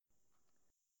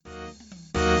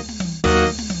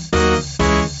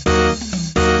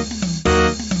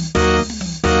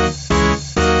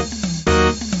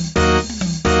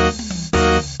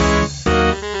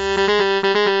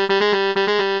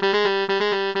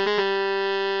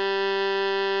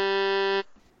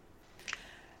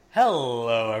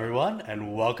Hello, everyone,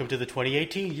 and welcome to the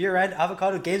 2018 year-end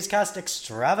Avocado Gamescast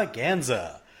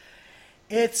Extravaganza.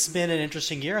 It's been an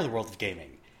interesting year in the world of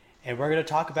gaming, and we're going to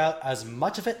talk about as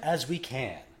much of it as we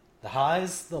can. The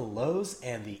highs, the lows,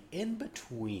 and the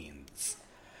in-betweens.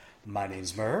 My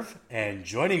name's Merv, and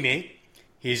joining me,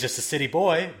 he's just a city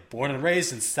boy, born and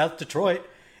raised in South Detroit.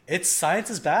 It's Science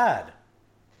is Bad.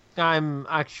 I'm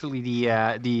actually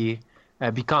the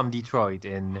Become Detroit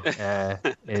in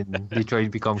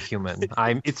Detroit Become Human.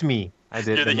 It's me.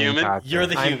 You're the human? Character. You're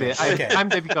the human. Okay. I'm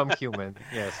the Become Human.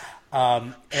 Yes.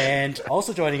 And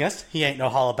also joining us, he ain't no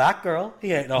holla back girl.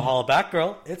 It's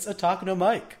Otaku no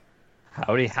Mike.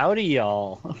 Howdy,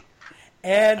 y'all.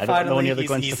 And I don't finally, know any other he's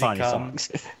Gwen easy Stefani come,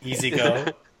 songs. easy go,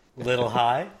 little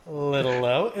high, little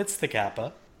low. It's the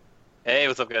Kappa. Hey,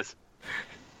 what's up, guys?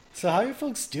 So how are you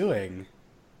folks doing?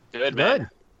 Good, man.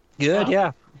 Good,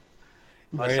 yeah.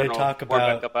 Ready to talk back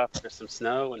about... up after some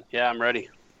snow, and yeah, I'm ready.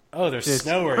 Oh, there's It's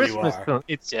snow where Christmas you are. film.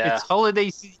 It's Yeah. holiday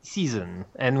season,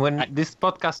 and when this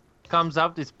podcast comes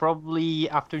out, it's probably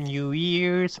after New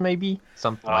Year's, maybe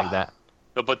something like that.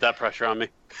 Don't put that pressure on me.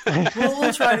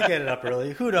 We'll try to get it up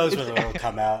early. Who knows when it'll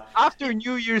come out. After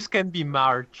New Year's can be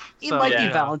March. It so, might Yeah.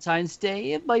 be Valentine's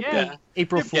Day. It might Yeah. be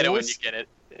April You'll get it when you Fool's. get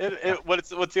it.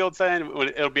 What's the old saying?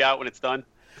 It'll be out when it's done.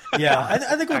 Yeah,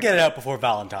 I think we'll get it out before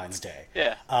Valentine's Day.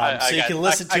 Yeah. So you can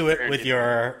listen to it with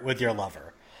your. your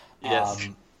lover. Yes.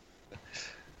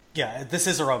 Yeah, this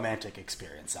is a romantic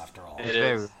experience after all. It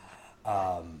is.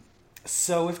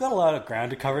 So we've got a lot of ground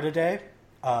to cover today.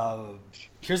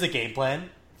 Here's the game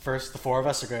plan. First, the four of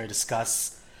us are going to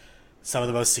discuss some of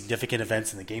the most significant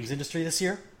events in the games industry this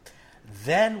year.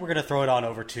 Then we're going to throw it on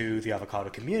over to the Avocado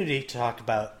community to talk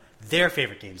about their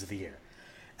favorite games of the year.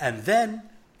 And then,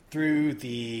 through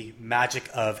the magic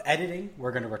of editing,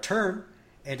 we're going to return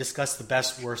and discuss the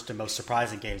best, worst, and most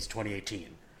surprising games of 2018.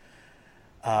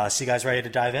 So you guys ready to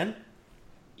dive in?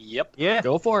 Yep. Yeah.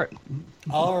 Go for it.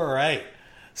 All right.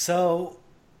 So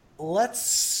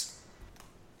let's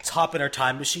hop in our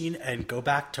time machine and go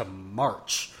back to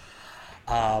March,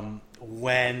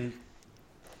 when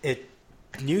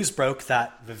news broke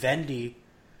that Vivendi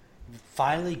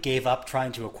finally gave up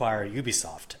trying to acquire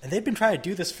Ubisoft. And they've been trying to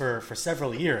do this for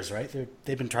several years, right?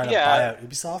 They've been trying to buy out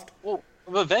Ubisoft. Well,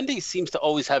 Vivendi seems to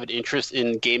always have an interest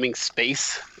in gaming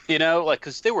space,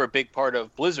 because they were a big part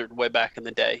of Blizzard way back in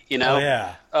the day, Oh,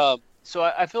 yeah. So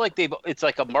I feel like it's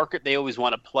like a market they always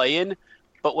want to play in,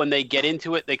 but when they get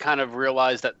into it, they kind of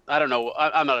realize that, I don't know,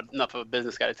 I'm not enough of a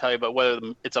business guy to tell you about whether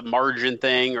it's a margin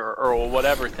thing or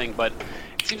whatever thing, but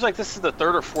it seems like this is the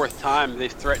third or fourth time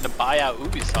they've threatened to buy out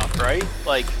Ubisoft, right?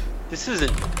 Like, this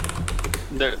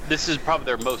is probably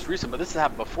their most recent, but this has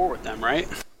happened before with them, right?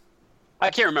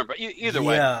 I can't remember. Either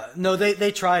way. Yeah. No,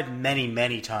 they tried many,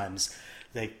 many times.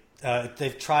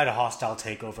 They've tried a hostile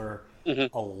takeover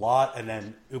a lot, and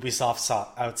then Ubisoft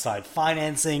sought outside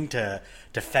financing to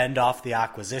fend off the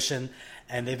acquisition,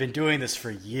 and they've been doing this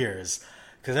for years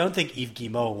because I don't think Yves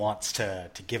Guillemot wants to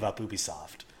give up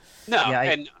Ubisoft. No, Yeah,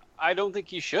 and I don't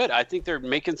think you should. I think they're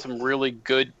making some really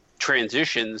good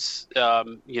transitions.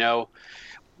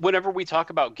 Whenever we talk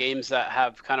about games that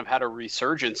have kind of had a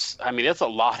resurgence, I mean, that's a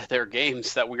lot of their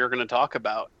games that we are going to talk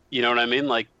about. You know what I mean?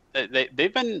 Like,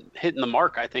 they've been hitting the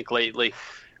mark, I think, lately.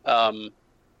 And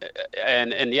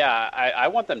yeah, I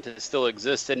want them to still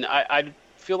exist. And I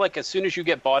feel like as soon as you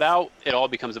get bought out, it all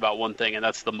becomes about one thing, and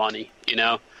that's the money,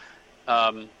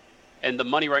 and the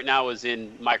money right now is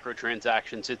in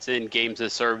microtransactions. It's in games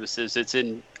as services. It's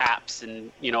in apps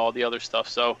and, all the other stuff.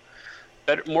 So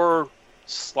more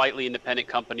slightly independent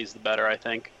companies, the better, I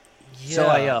think. Yeah.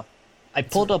 So I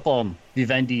pulled up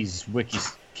Vivendi's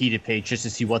Wikipedia page just to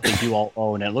see what they do all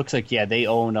own. And it looks like, they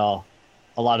own a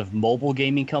lot of mobile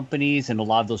gaming companies and a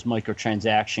lot of those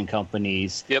microtransaction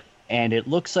companies. Yep. And it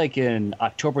looks like in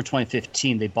October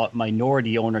 2015, they bought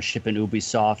minority ownership in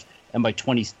Ubisoft. And by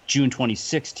June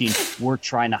 2016, we're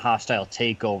trying a hostile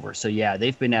takeover. So,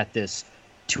 they've been at this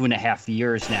 2.5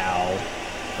 years now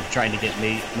of trying to get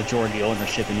majority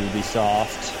ownership in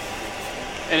Ubisoft.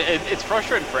 And it's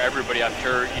frustrating for everybody, I'm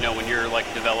sure, when you're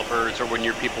like developers or when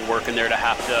you're people working there to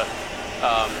have to,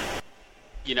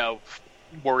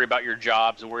 worry about your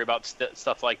jobs and worry about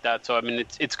stuff like that. So, I mean,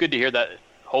 it's good to hear that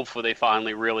hopefully they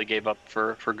finally really gave up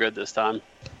for good this time.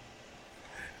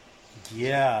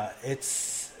 Yeah,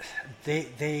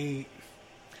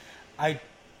 I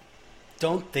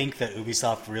don't think that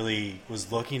Ubisoft really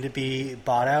was looking to be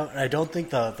bought out, and I don't think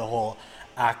the whole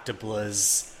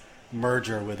Actiblizz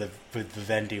merger with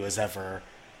Vivendi was ever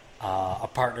a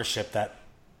partnership that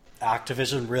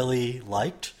Activision really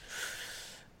liked.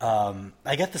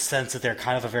 I get the sense that they're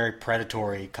kind of a very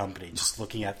predatory company, just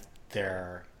looking at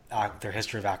their their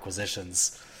history of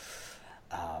acquisitions.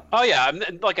 Oh yeah,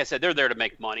 like I said, they're there to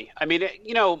make money. I mean,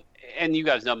 and you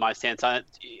guys know my stance on it.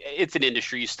 It's an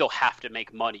industry; you still have to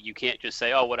make money. You can't just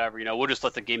say, "Oh, whatever." We'll just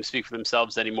let the games speak for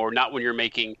themselves anymore. Not when you're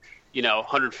making,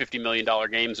 $150 million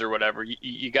games or whatever.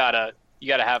 You gotta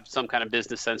have some kind of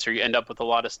business sense, or you end up with a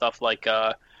lot of stuff like,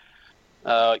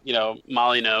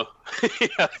 Molyneux.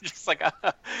 Just like,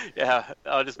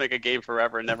 I'll just make a game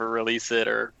forever and never release it,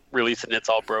 or release it and it's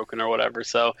all broken or whatever.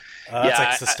 So that's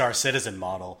like the Star Citizen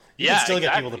model. You can still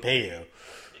get people to pay you.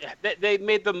 They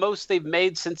made the most they've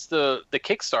made since the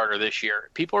Kickstarter this year.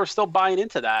 People are still buying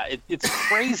into that. It's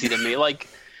crazy to me. Like,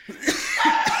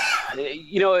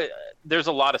 there's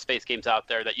a lot of space games out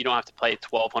there that you don't have to pay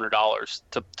 $1,200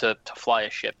 to fly a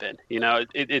ship in.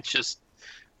 It's just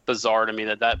bizarre to me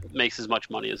that makes as much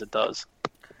money as it does.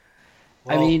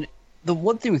 Well, I mean, the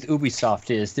one thing with Ubisoft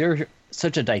is they're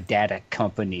such a didactic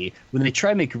company. When they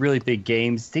try to make really big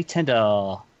games, they tend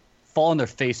to fall on their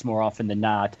face more often than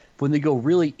not. But when they go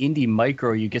really indie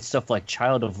micro, you get stuff like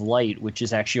Child of Light, which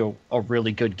is actually a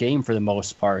really good game for the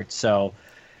most part. So,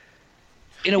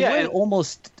 in a way,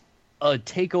 almost a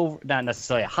takeover, not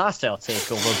necessarily a hostile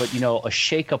takeover, but a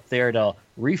shake up there to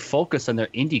refocus on their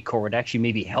indie core would actually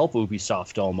maybe help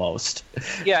Ubisoft almost.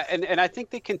 Yeah, and I think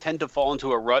they can tend to fall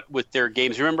into a rut with their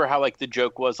games. Remember how the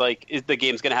joke was is the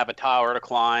game's going to have a tower to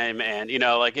climb, and it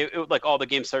all the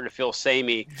games started to feel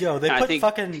samey. Yo, they put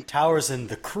fucking towers in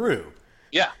The Crew.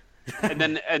 Yeah, and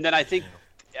then I think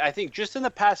just in the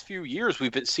past few years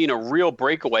we've been seeing a real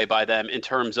breakaway by them in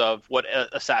terms of what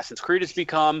Assassin's Creed has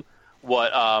become,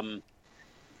 what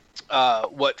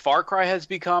Far Cry has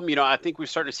become. I think we're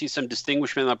starting to see some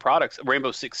distinguishment in the products.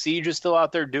 Rainbow Six Siege is still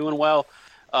out there doing well.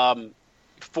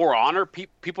 For Honor,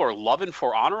 people are loving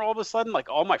For Honor all of a sudden. Like,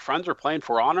 all my friends are playing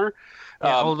For Honor.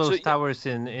 Yeah, all those towers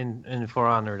in For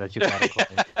Honor that you gotta play.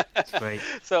 It's great.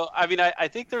 So, I mean, I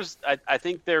think I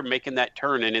think they're making that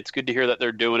turn, and it's good to hear that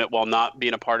they're doing it while not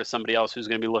being a part of somebody else who's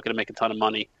going to be looking to make a ton of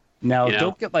money. Now,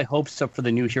 don't get my hopes up for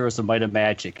the new Heroes of Might and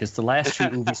Magic, because the last two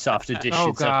Ubisoft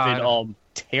editions have been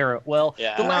terrible. Well,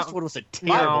 the last one was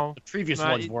terrible. The previous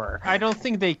ones were. I don't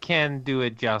think they can do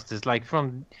it justice. Like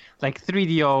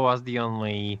 3DO was the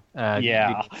only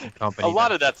company. A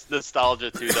lot of that's nostalgia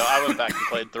too, though. I went back and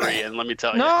played 3, and let me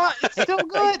tell you, no, it's still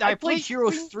good. I played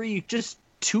Heroes 3 just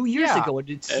 2 years ago, and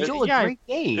it's still a great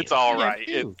game. It's all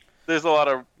right. There's a lot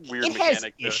of weird mechanics.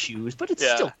 It has issues, but it's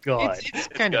still good. It's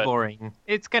kind of boring.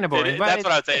 It's kind of boring. That's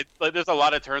what I would say. There's a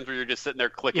lot of turns where you're just sitting there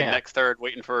clicking next turn,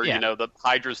 waiting for the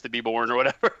Hydras to be born or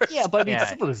whatever. Yeah, but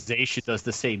Civilization does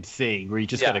the same thing, where you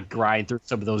just got to grind through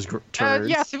some of those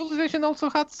turns. Civilization also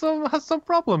has some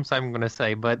problems, I'm gonna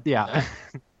say, but yeah,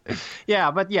 it's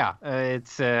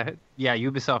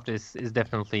Ubisoft is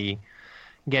definitely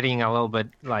getting a little bit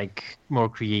more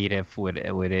creative with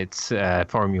its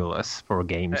formulas for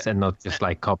games, and not just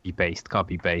copy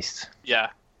paste. Yeah,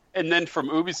 and then from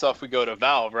Ubisoft we go to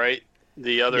Valve, right?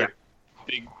 The other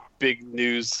big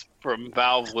news from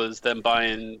Valve was them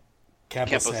buying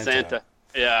Campo Santo.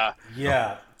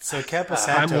 Yeah. So Campo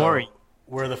Santo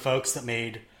were the folks that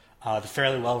made the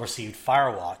fairly well-received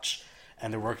Firewatch,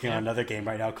 and they're working on another game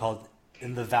right now called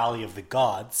In the Valley of the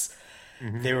Gods.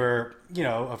 Mm-hmm. They were,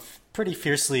 a pretty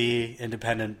fiercely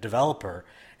independent developer,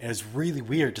 and it was really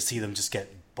weird to see them just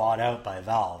get bought out by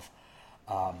Valve.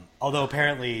 Although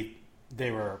apparently they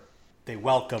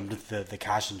welcomed the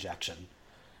cash injection.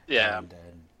 Yeah,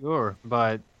 sure,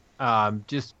 but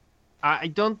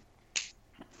I don't.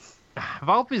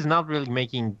 Valve is not really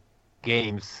making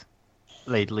games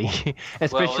lately,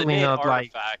 especially not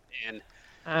Artifact, and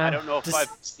I don't know if I've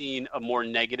seen a more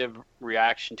negative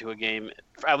reaction to a game,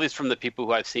 at least from the people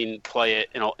who I've seen play it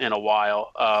in a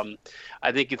while.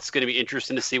 I think it's going to be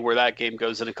interesting to see where that game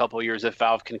goes in a couple of years, if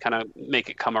Valve can kind of make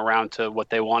it come around to what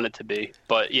they want it to be.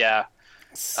 But yeah,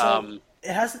 so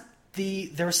it hasn't.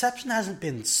 The reception hasn't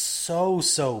been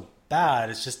so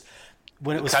bad. It's just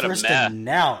when it was first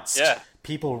announced,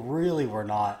 people really were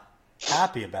not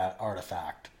happy about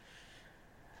Artifact.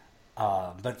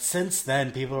 But since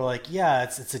then, people are like, yeah,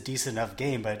 it's a decent enough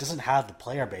game, but it doesn't have the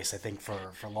player base, I think, for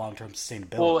long-term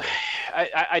sustainability. Well,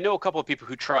 I know a couple of people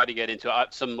who try to get into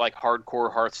it, some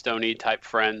hardcore Hearthstone-y type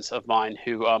friends of mine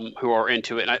who are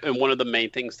into it. And one of the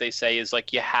main things they say is,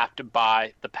 you have to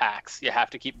buy the packs. You have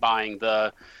to keep buying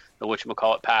the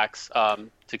whatchamacallit packs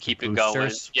to keep it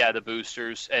going. Yeah, the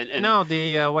boosters. And no,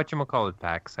 the whatchamacallit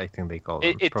packs, I think they call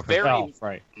them. It's very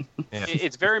right.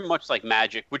 It's very much like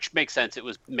Magic, which makes sense. It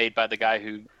was made by the guy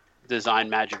who design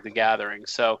Magic the Gathering.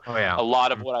 So a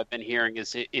lot of what I've been hearing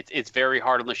is it's very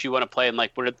hard unless you want to play in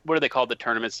like what are they called, the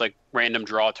tournaments, like random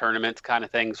draw tournaments kind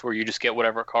of things where you just get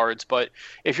whatever cards. But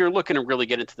if you're looking to really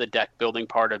get into the deck building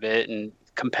part of it and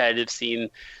competitive scene,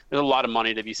 there's a lot of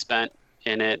money to be spent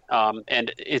in it,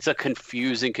 and it's a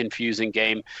confusing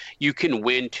game. You can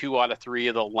win 2 out of 3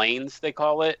 of the lanes, they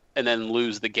call it, and then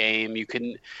lose the game. You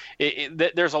can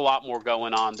there's a lot more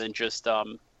going on than just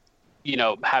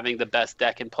having the best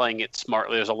deck and playing it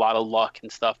smartly. There's a lot of luck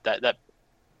and stuff that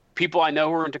people I know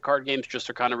who are into card games just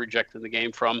are kind of rejecting the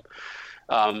game from.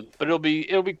 But it'll be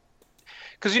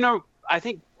because I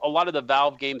think a lot of the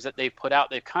Valve games that they've put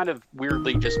out, they've kind of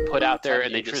weirdly just put out there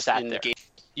and they just sat there.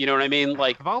 You know what I mean?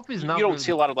 Like Valve is not. You don't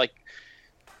see a lot of like,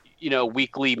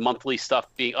 weekly, monthly stuff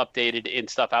being updated in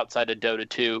stuff outside of Dota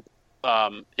 2,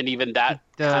 and even that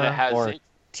kind of has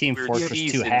Team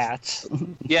Fortress 2 hats.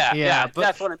 Yeah,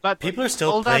 but people are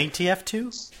still playing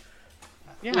TF2.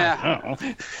 Yeah.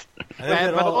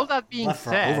 But all that being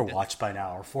said, Overwatch by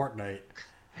now or Fortnite.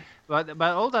 But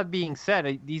all that being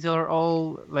said, these are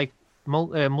all like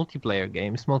multiplayer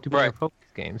games,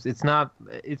 focused games. It's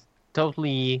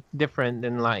totally different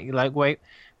than like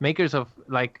makers of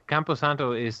like Campo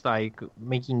Santo is like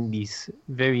making these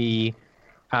very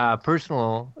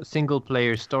personal single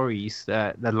player stories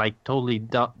that like totally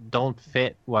don't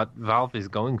fit what Valve is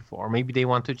going for. Maybe they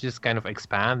want to just kind of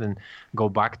expand and go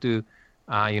back to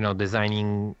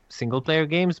designing single player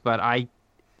games, but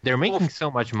they're making so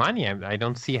much money. I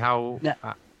don't see how.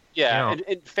 And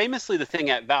famously, the thing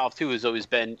at Valve too has always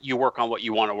been you work on what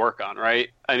you want to work on, right?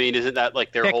 I mean, isn't that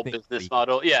like their whole business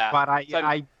model? Yeah. But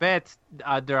I bet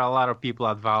there are a lot of people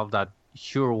at Valve that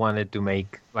sure wanted to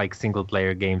make like single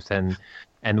player games and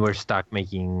we're stuck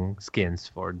making skins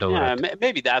for Dota. Yeah,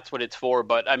 maybe that's what it's for.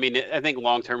 But I mean, I think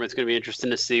long term it's going to be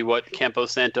interesting to see what Campo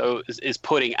Santo is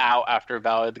putting out after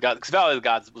Valley of the Gods, because Valley of the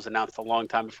Gods was announced a long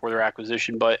time before their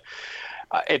acquisition, but.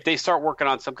 If they start working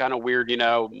on some kind of weird,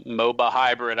 MOBA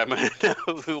hybrid, I'm going to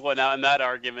know who won out in that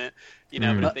argument. But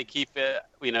if they keep it,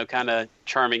 kind of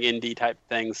charming indie type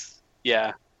things,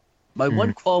 yeah. My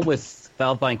one qualm with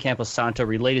Valve buying Campo Santo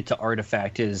related to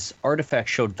Artifact is Artifact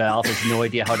showed Valve has no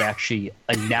idea how to actually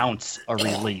announce a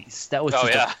release. That was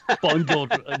just a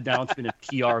bundled announcement of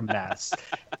PR mess.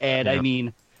 And I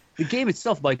mean, the game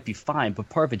itself might be fine, but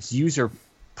part of its user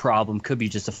problem could be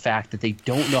just the fact that they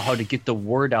don't know how to get the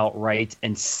word out right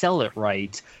and sell it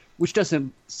right, which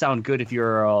doesn't sound good if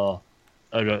you're a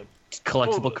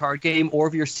collectible card game or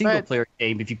if you're a single player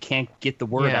game if you can't get the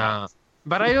word out.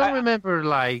 But I don't remember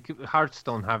like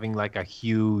Hearthstone having like a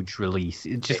huge release.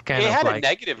 It just kind of had a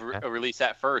negative release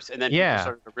at first, and then people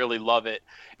started to really love it.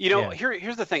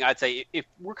 Here's the thing I'd say: if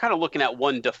we're kind of looking at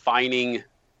one defining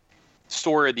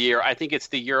story of the year, I think it's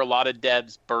the year a lot of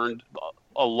devs burned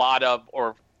a lot of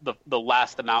or the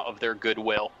last amount of their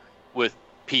goodwill with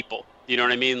people. You know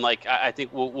what I mean? Like I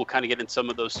think we'll kind of get in some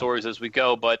of those stories as we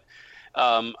go, but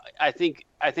I think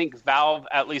Valve,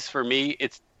 at least for me,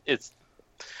 it's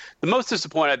the most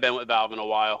disappointed I've been with Valve in a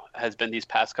while has been these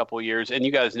past couple of years. And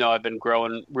you guys know I've been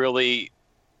growing really,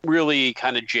 really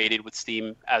kind of jaded with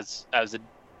Steam as a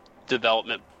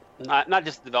development, not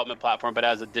just a development platform, but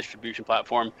as a distribution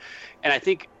platform. And I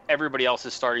think everybody else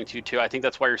is starting to too. I think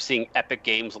that's why you're seeing Epic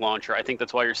Games Launcher. I think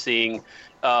that's why you're seeing,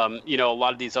 a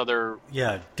lot of these other.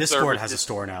 Yeah, Discord has a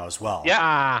store now as well.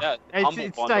 Yeah,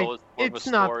 it's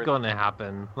not gonna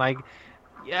happen. Like,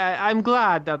 yeah, I'm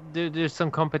glad that there's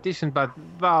some competition, but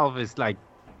Valve is like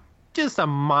just a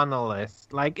monolith.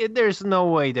 Like, there's no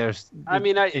way there's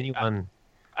anyone.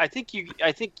 I think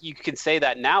you can say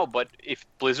that now, but if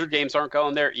Blizzard games aren't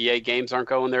going there, EA games aren't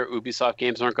going there, Ubisoft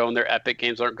games aren't going there, Epic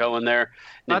games aren't going there,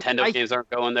 Nintendo games aren't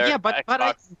going there. Yeah, but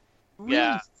I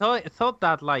really thought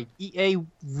that like EA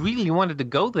really wanted to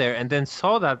go there, and then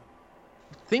saw that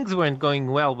things weren't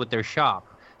going well with their shop.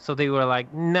 So they were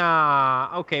like, nah,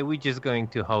 okay, we're just going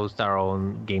to host our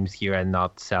own games here and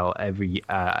not sell every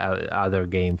other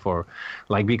game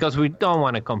because we don't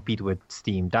want to compete with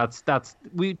Steam. That's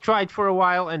we tried for a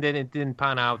while and then it didn't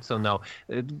pan out. So no,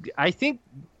 I think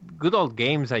Good Old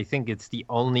Games, I think it's the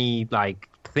only like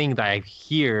thing that I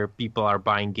hear people are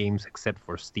buying games except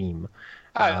for Steam.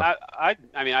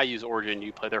 I use Origin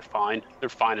Uplay. They're fine. They're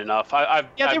fine enough.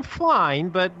 They're fine,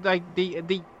 but like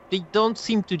they don't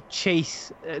seem to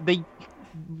chase. They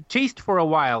chased for a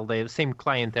while the same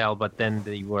clientele, but then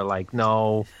they were like,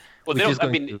 no. Well,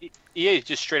 EA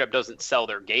just straight up doesn't sell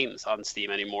their games on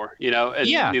Steam anymore, you know? And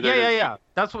Yeah. neither does-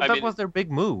 That mean- was their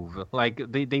big move. Like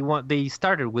they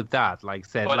started with that. Like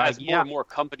said, But like as more and more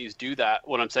companies do that,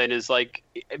 what I'm saying is like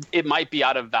it might be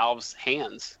out of Valve's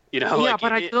hands, you know? yeah, like,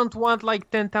 but I don't want like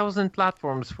 10,000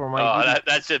 platforms for my. Oh, video.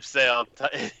 that ship sailed.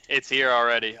 It's here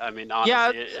already. I mean, honestly.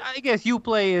 Yeah, I guess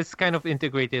Uplay is kind of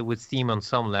integrated with Steam on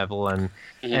some level, and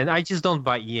I just don't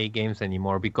buy EA games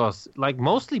anymore because, like,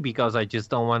 mostly because I just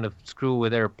don't want to screw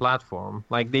with their platform.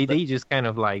 Like, they just kind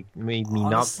of like made me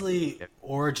Honestly,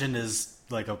 Origin is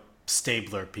like a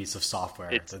stabler piece of software.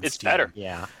 It's than Steam. better.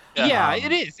 Yeah. Yeah,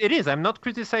 it is. It is. I'm not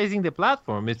criticizing the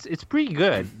platform. It's pretty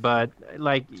good, but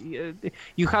like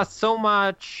you have so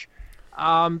much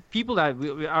people that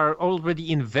are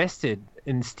already invested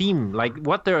in Steam. Like,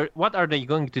 what are they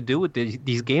going to do with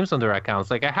these games on their accounts?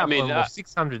 Like, I have almost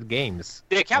 600 games.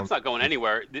 The account's not going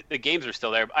anywhere. The games are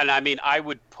still there. And I mean, I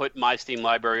would put my Steam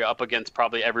library up against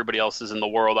probably everybody else's in the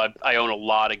world. I own a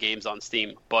lot of games on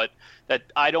Steam, but that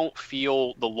I don't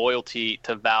feel the loyalty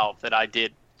to Valve that I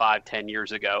did 5-10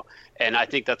 years ago. And I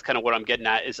think that's kind of what I'm getting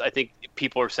at is I think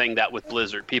people are saying that with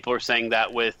Blizzard. People are saying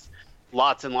that with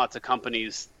lots and lots of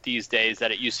companies these days,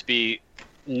 that it used to be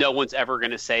no one's ever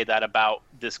going to say that about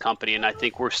this company. And I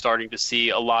think we're starting to see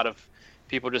a lot of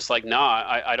people just like, nah,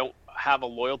 I don't have a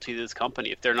loyalty to this company.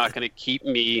 If they're not going to keep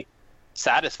me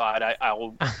satisfied, I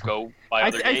will go buy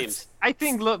other games. I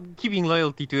think keeping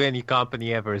loyalty to any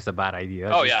company ever is a bad idea.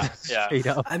 Oh, yeah. Straight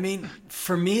up. I mean,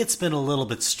 for me, it's been a little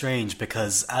bit strange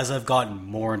because as I've gotten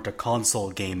more into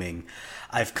console gaming,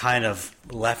 I've kind of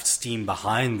left Steam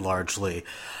behind largely.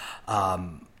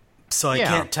 So I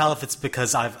can't tell if it's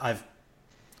because I've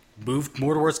moved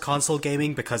more towards console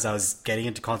gaming because I was getting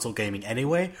into console gaming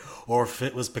anyway, or if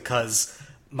it was because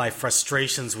my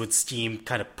frustrations with Steam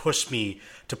kind of pushed me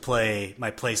to play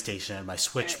my PlayStation and my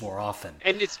Switch more often.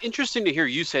 And it's interesting to hear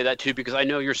you say that too, because I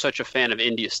know you're such a fan of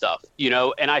indie stuff, you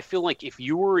know, and I feel like if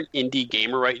you were an indie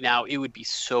gamer right now, it would be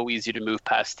so easy to move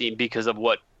past Steam because of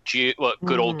what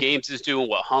Good Old Games is doing,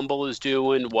 what Humble is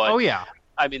doing, what... Oh, yeah.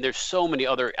 I mean, there's so many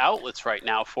other outlets right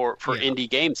now for indie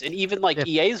games, and even like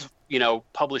EA's, you know,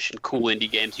 publishing cool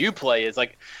indie games. Uplay is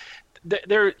like,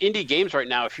 they're indie games right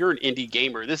now. If you're an indie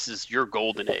gamer, this is your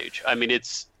golden age. I mean,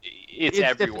 it's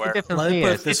everywhere. Let me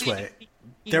put it this way: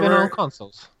 even on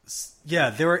consoles. Yeah,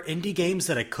 there were indie games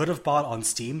that I could have bought on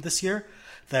Steam this year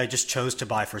that I just chose to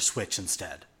buy for Switch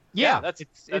instead. Yeah, that's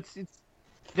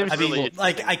I mean,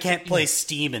 like I can't play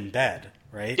Steam in bed,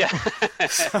 right? Yeah.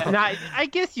 Now, I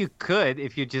guess you could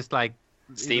if you just like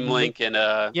Steam Link and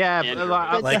yeah,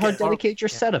 That's how dedicated your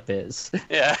setup is.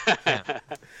 Yeah.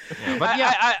 But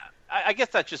yeah. I guess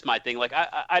that's just my thing. Like,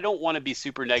 I don't want to be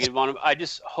super negative on them. I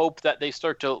just hope that they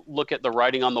start to look at the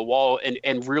writing on the wall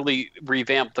and really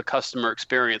revamp the customer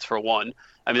experience for one.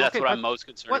 I mean, that's what I'm most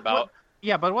concerned about.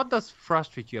 Yeah, but what does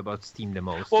frustrate you about Steam the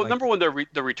most? Well, number one, the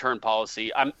return policy.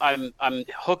 I'm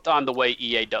hooked on the way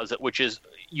EA does it, which is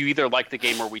you either like the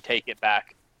game or we take it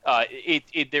back.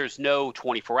 There's no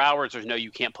 24 hours. There's no you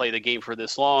can't play the game for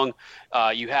this long.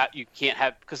 You can't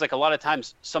have because like a lot of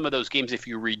times some of those games, if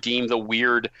you redeem the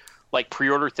weird like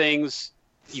pre-order things,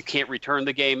 you can't return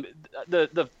the game.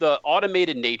 The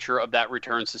automated nature of that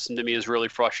return system to me is really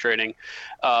frustrating.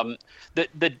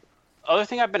 The other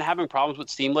thing I've been having problems with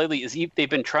Steam lately is they've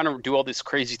been trying to do all this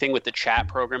crazy thing with the chat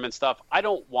program and stuff. I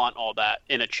don't want all that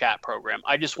in a chat program.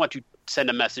 I just want to send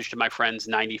a message to my friends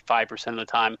 95% of the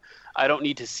time. I don't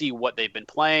need to see what they've been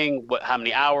playing, how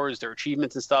many hours, their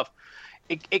achievements and stuff.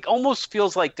 It almost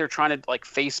feels like they're trying to like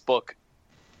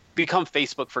become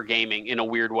Facebook for gaming in a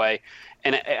weird way.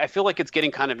 And I feel like it's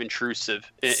getting kind of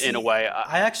intrusive in a way.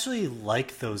 I actually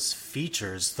like those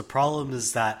features. The problem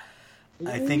is that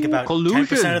I think about collusion.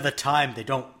 10% of the time they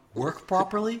don't work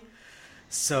properly.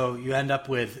 So you end up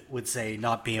with say,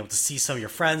 not being able to see some of your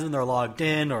friends when they're logged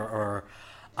in, or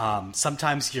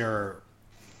sometimes your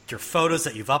photos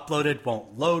that you've uploaded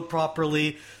won't load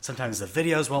properly. Sometimes the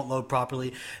videos won't load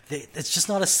properly. It's just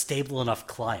not a stable enough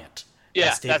client.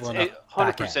 Yeah, that's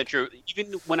 100% true.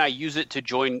 Even when I use it to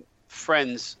join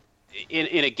friends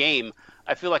in a game,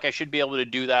 I feel like I should be able to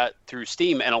do that through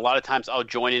Steam. And a lot of times I'll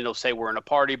join in, it'll say we're in a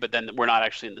party, but then we're not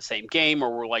actually in the same game,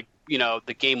 or we're like, you know,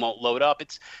 the game won't load up.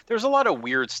 There's a lot of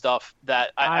weird stuff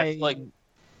that I feel like.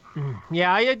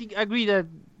 Yeah, I agree that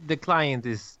the client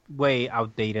is way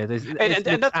outdated. And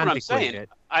that's what I'm saying.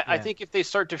 I think if they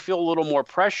start to feel a little more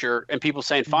pressure and people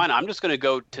saying, fine, I'm just going to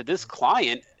go to this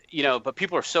client, you know, but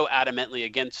people are so adamantly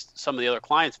against some of the other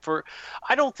clients for,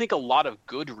 I don't think a lot of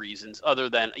good reasons other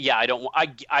than,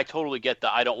 I totally get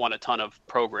that I don't want a ton of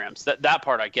programs. That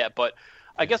part I get, but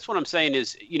I guess what I'm saying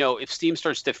is, if Steam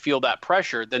starts to feel that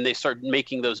pressure, then they start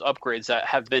making those upgrades that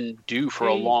have been due for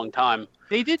a long time.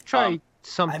 They did try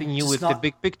something new with the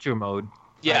big picture mode.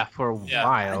 Yeah, for a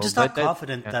while. I'm just not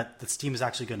confident that Steam is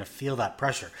actually going to feel that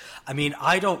pressure. I mean,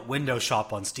 I don't window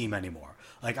shop on Steam anymore.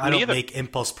 Like, I don't make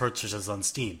impulse purchases on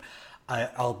Steam.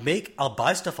 I'll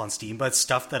buy stuff on Steam, but it's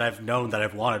stuff that I've known that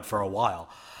I've wanted for a while.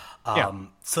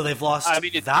 So they've lost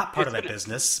that part of their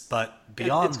business, but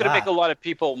beyond it's going to make a lot of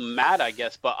people mad, I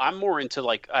guess. But I'm more into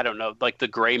I don't know, the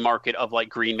gray market of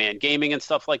Green Man Gaming and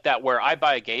stuff like that, where I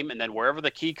buy a game and then wherever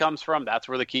the key comes from, that's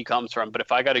where the key comes from. But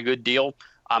if I got a good deal,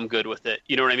 I'm good with it.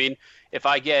 You know what I mean? If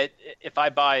I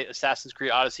buy Assassin's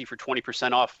Creed Odyssey for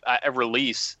 20% off at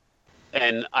release,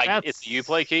 and it's the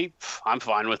Uplay key, I'm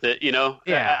fine with it.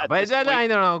 Yeah, but then I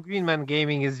don't know. Green Man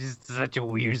Gaming is just such a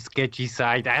weird, sketchy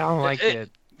site. I don't like it.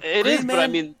 It is, but I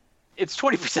mean, it's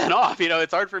 20% off.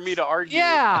 It's hard for me to argue.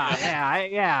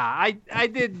 I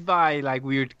did buy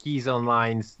weird keys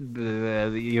online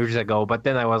years ago, but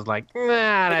then I was like, nah.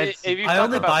 I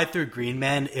only buy through Green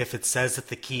Man if it says that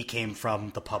the key came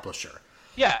from the publisher.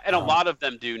 Yeah, and a lot of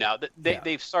them do now.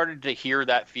 They've started to hear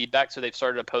that feedback, so they've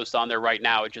started to post on there right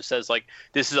now. It just says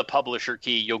this is a publisher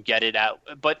key. You'll get it out.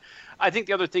 But I think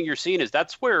the other thing you're seeing is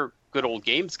that's where Good Old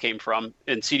Games came from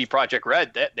in CD Projekt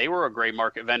Red. They were a gray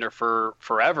market vendor for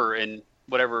forever in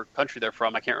whatever country they're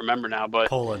from. I can't remember now, but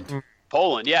Poland,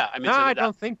 yeah. I mean, I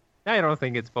don't think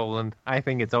it's Poland. I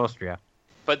think it's Austria.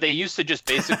 But they used to just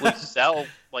basically sell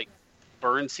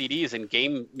burn CDs and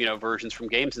game versions from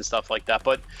games and stuff like that.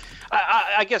 But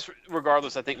I guess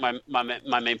regardless, I think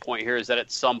my main point here is that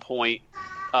at some point,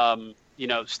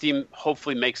 Steam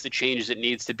hopefully makes the changes it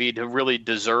needs to be to really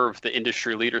deserve the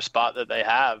industry leader spot that they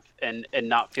have, and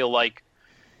not feel like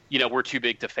we're too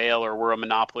big to fail or we're a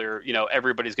monopoly or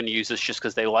everybody's going to use this just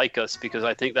because they like us. Because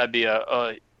I think that'd be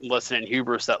a lesson in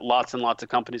hubris that lots and lots of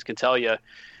companies can tell you.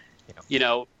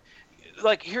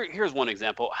 Here's one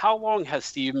example. How long has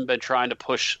Steam been trying to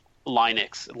push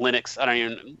Linux? I don't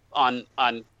even on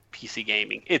PC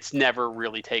gaming. It's never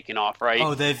really taken off, right?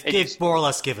 Oh, they've more or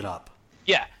less given up.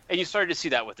 Yeah, and you started to see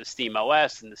that with the Steam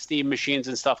OS and the Steam machines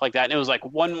and stuff like that. And it was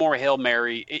one more Hail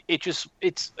Mary.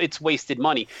 It's wasted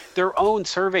money. Their own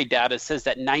survey data says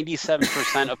that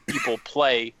 97% of people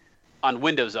play on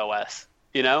Windows OS.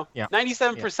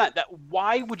 97%. That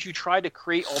why would you try to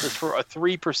create all this for a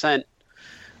 3%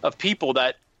 of people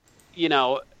that,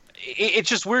 it's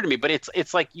just weird to me, but it's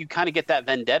you kind of get that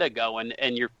vendetta going,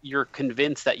 and you're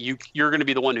convinced that you're going to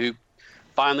be the one who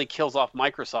finally kills off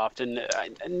Microsoft,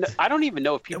 and I don't even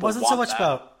know if people. It wasn't so much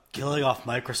about killing off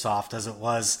Microsoft as it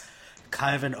was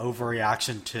kind of an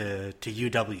overreaction to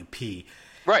UWP,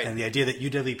 right? And the idea that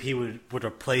UWP would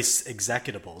replace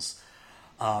executables,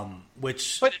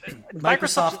 which but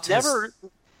Microsoft never.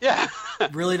 Yeah.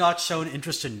 really not shown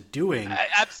interest in doing.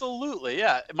 Absolutely,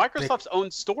 yeah. Microsoft's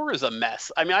own store is a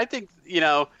mess. I mean, I think,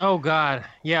 Oh, God.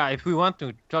 Yeah, if we want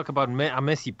to talk about a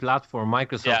messy platform,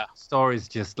 Microsoft store is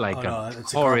just a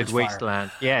horrid wasteland.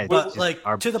 Yeah, but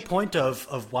to the point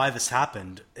of why this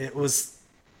happened, it was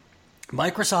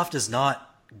Microsoft is not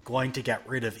going to get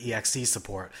rid of EXE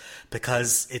support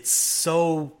because it's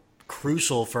so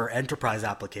crucial for enterprise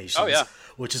applications,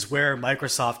 which is where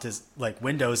Microsoft is,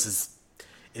 Windows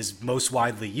is most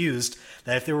widely used,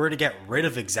 that if they were to get rid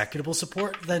of executable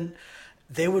support, then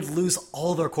they would lose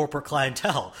all their corporate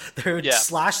clientele. They would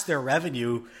slash their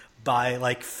revenue by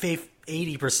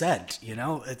 80%.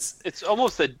 It's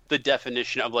almost the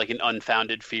definition of an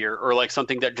unfounded fear, or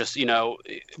something that just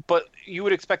but you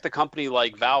would expect a company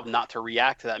like Valve not to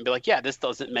react to that and be this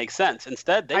doesn't make sense.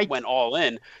 Instead, they went all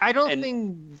in. I don't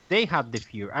think they had the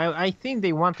fear. I think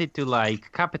they wanted to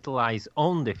capitalize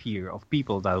on the fear of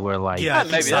people that were maybe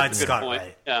that's a good point.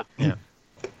 Right. Yeah.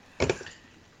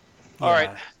 All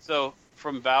right, so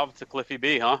from Valve to Cliffy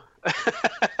B, huh?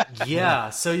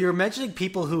 Yeah, so you're mentioning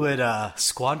people who had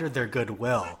squandered their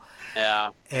goodwill.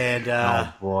 Yeah. And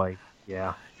oh boy,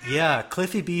 yeah. Yeah,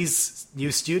 Cliffy B's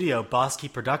new studio,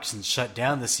 Bosky Productions, shut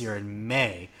down this year in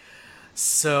May.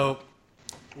 So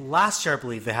last year, I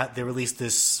believe they released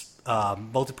this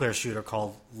multiplayer shooter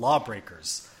called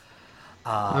Lawbreakers.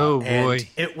 Oh boy!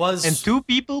 It was, and 2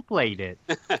 people played it.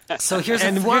 So here's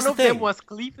and the, one here's of the thing. them was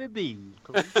Cliffy B.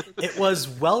 It was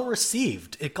well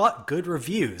received. It got good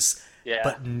reviews,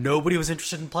 but nobody was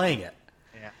interested in playing it.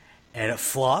 Yeah, and it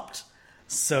flopped.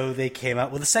 So they came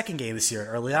out with a second game this year in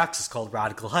early access called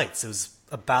Radical Heights. It was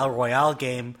a battle royale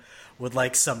game with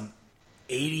some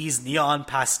 80s neon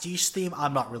pastiche theme.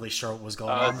 I'm not really sure what was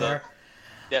going on there.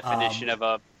 Definition of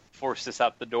a force this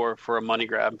out the door for a money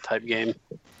grab type game.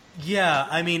 Yeah,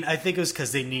 I mean, I think it was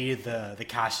because they needed the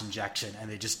cash injection and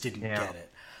they just didn't get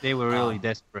it. They were really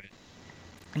desperate.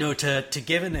 No, to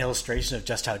give an illustration of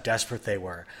just how desperate they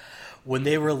were, when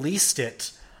they released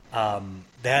it,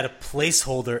 they had a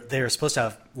placeholder. They were supposed to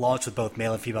have launched with both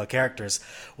male and female characters.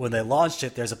 When they launched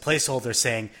it, there's a placeholder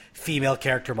saying female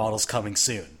character models coming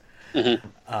soon,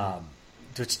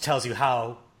 which tells you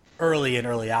how early in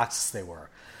early access they were.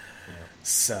 Yeah.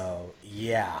 So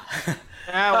yeah,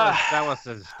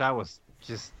 that was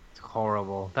just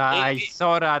horrible. I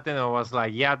saw that and I was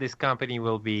like, yeah, this company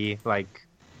will be like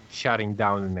shutting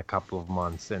down in a couple of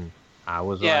months, and I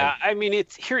was I mean,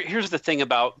 it's here's the thing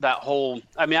about that whole.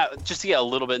 I mean, just to get a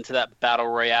little bit into that battle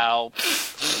royale,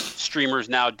 streamers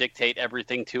now dictate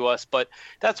everything to us, but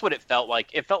that's what it felt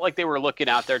like. It felt like they were looking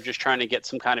out there just trying to get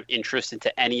some kind of interest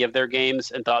into any of their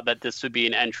games, and thought that this would be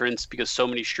an entrance because so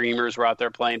many streamers were out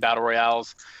there playing battle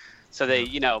royales. So they,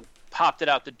 popped it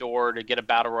out the door to get a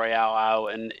battle royale out,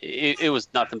 and it was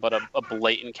nothing but a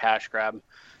blatant cash grab.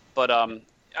 But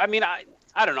I mean,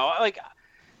 I don't know, like.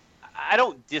 I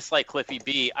don't dislike Cliffy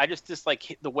B. I just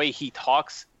dislike the way he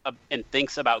talks and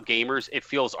thinks about gamers. It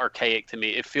feels archaic to me.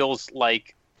 It feels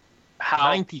like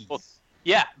how 90s.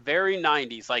 Yeah, very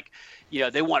 90s. Like,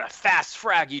 they want to fast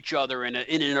frag each other in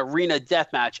an arena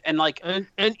deathmatch and like and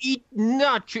eat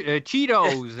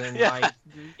Cheetos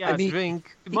and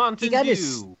drink Mountain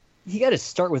Dew. He got to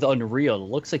start with Unreal.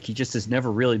 It looks like he just has never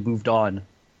really moved on.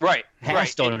 Right.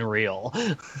 Unreal.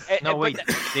 No, wait.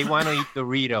 They want to eat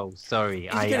Doritos. Sorry.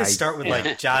 He's going to start with,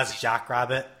 like, Jazz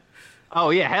Jackrabbit. Oh,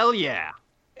 yeah. Hell yeah.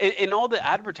 In all the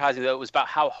advertising, though, it was about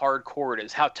how hardcore it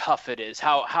is, how tough it is,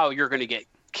 how you're going to get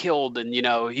killed, and,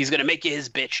 he's going to make you his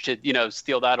bitch, to,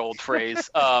 steal that old phrase.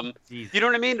 You know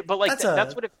what I mean? But, like,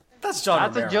 that's what it... That's John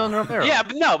Romero. That's a John Romero. Yeah,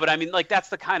 but I mean, like, that's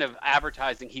the kind of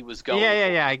advertising he was going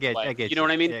Yeah, I get you know what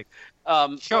I mean?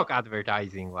 Shock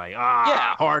advertising, like,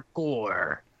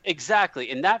 hardcore.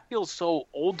 Exactly, and that feels so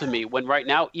old to me when right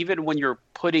now, even when you're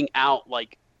putting out,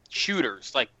 like,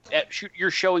 shooters, like,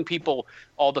 you're showing people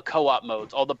all the co-op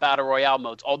modes, all the battle royale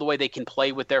modes, all the way they can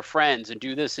play with their friends and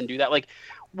do this and do that. Like,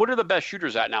 what are the best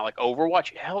shooters at now? Like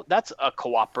Overwatch? Hell, that's a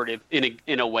cooperative,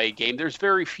 in a way, game. There's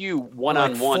very few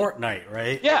one-on-one. Like Fortnite,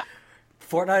 right? Yeah.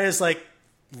 Fortnite is, like,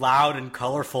 loud and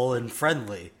colorful and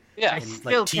friendly. Yeah, I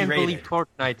still can't believe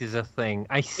Fortnite is a thing.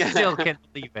 I still can't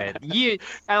believe it.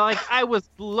 I was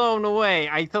blown away.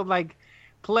 I thought, like,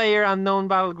 Player Unknown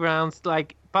Battlegrounds,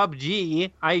 like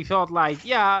PUBG, I thought, like,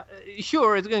 yeah,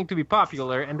 sure, it's going to be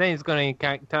popular, and then it's going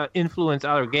to influence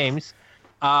other games.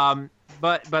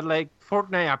 But like,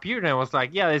 Fortnite appeared, and I was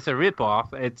like, yeah, it's a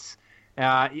ripoff. It's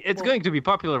going to be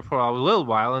popular for a little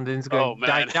while, and then it's going to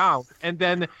die down. And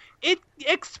then it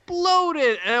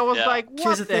exploded, and I was like,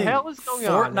 what the hell is going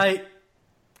on? Fortnite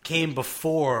came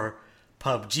before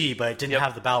PUBG, but it didn't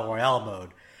have the Battle Royale mode.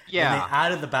 Yeah. And they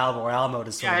added the Battle Royale mode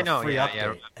as sort of a free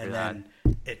update, and then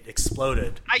it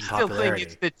exploded I in still popularity.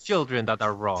 think it's the children that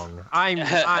are wrong. I'm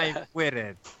with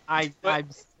it. I'm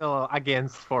still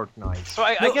against Fortnite. So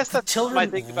I guess that's children my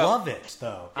thing about... love it,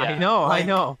 though. Yeah. I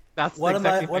know. That's one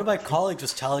exactly of my colleagues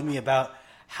was telling me about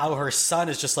how her son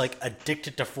is just like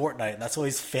addicted to Fortnite, and that's why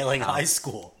he's failing high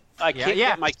school. I can't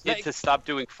get my kid to stop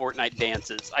doing Fortnite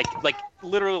dances. I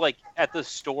literally like at the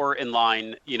store in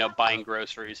line, buying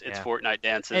groceries. It's Fortnite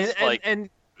dances. And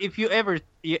if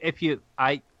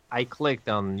I clicked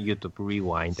on YouTube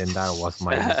Rewind, and that was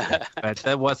my mistake. But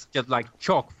that was just like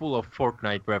chock full of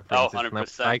Fortnite references.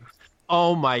 100%. Like,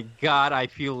 oh my god, I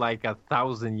feel like a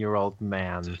 1,000-year-old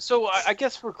man. So I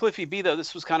guess for Cliffy B, though,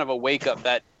 this was kind of a wake-up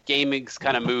that gaming's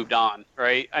kind of moved on,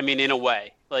 right? I mean, in a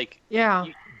way. Like,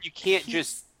 you can't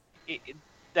just...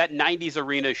 that 90s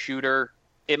arena shooter,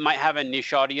 it might have a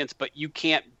niche audience, but you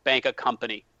can't bank a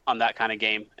company on that kind of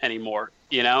game anymore,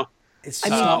 It's just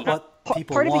not what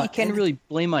people part want. of it you can't really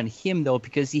blame on him, though,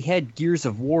 because he had Gears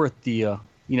of War at the,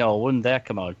 when did that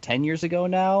come out? 10 years ago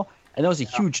now? And that was a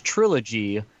huge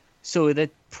trilogy, so that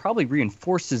probably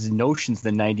reinforces notions of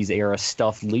the 90s era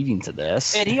stuff leading to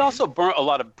this. And he also burnt a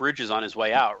lot of bridges on his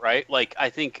way out, right? Like, I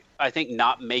think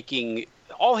not making...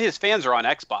 All his fans are on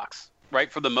Xbox,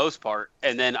 right, for the most part.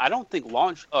 And then I don't think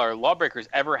Lawbreakers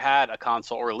ever had a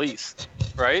console release,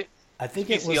 right? I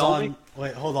think it was on...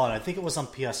 Wait, hold on. I think it was on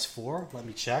PS4. Let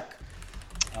me check.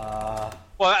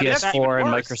 PS4 and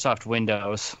Microsoft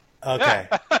Windows. Okay.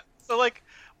 So, like,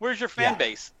 where's your fan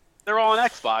base? They're all on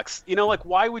Xbox.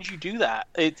 Why would you do that?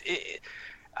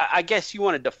 I guess you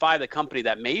want to defy the company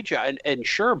that made you, and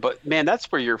sure, but, man,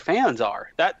 that's where your fans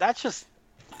are. That's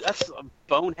a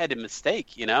boneheaded mistake,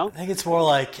 I think it's more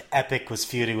like Epic was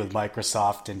feuding with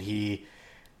Microsoft, and he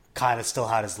kind of still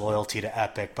had his loyalty to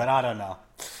Epic, but I don't know.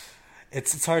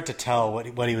 It's hard to tell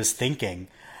what he was thinking.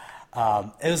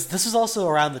 This was also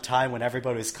around the time when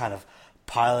everybody was kind of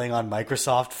piling on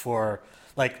Microsoft for,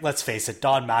 like, let's face it,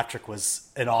 Don Matrick was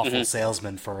an awful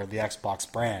salesman for the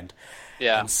Xbox brand.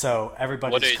 Yeah. And so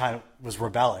everybody just kind of was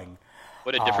rebelling.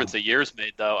 What a difference a year's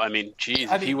made, though. I mean,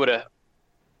 geez, if he would have...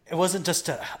 It wasn't just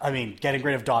getting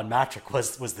rid of Don Matrick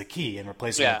was the key and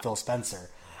replacing him with Phil Spencer.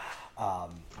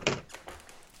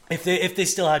 If they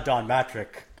still had Don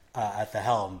Matrick at the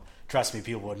helm, trust me,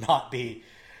 people would not be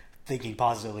thinking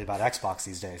positively about Xbox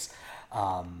these days.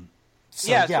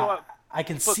 I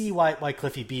can see why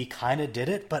Cliffy B kind of did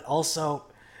it, but also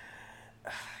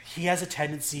he has a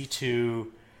tendency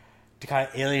to kind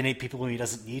of alienate people when he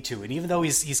doesn't need to. And even though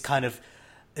he's kind of,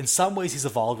 in some ways, he's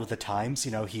evolved with the times.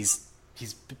 You know, he's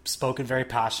spoken very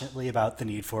passionately about the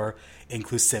need for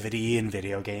inclusivity in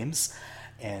video games,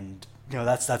 and you know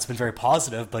that's been very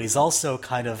positive. But he's also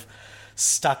kind of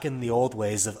stuck in the old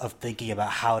ways of thinking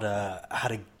about how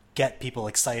to get people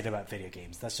excited about video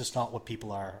games. That's just not what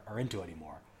people are into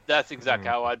anymore. That's exactly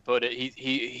how I'd put it.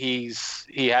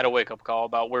 He had a wake up call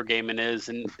about where gaming is,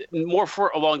 and more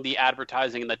along the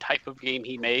advertising and the type of game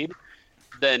he made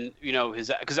than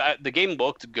because the game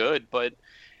looked good, but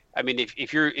I mean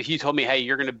if you told me, hey,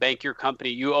 you're going to bank your company,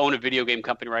 you own a video game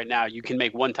company right now, you can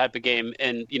make one type of game,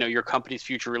 and your company's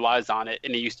future relies on it,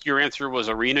 and your answer was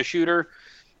arena shooter,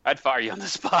 I'd fire you on the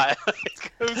spot.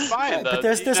 It's fine, but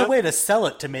there's a way to sell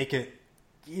it to make it.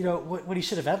 What he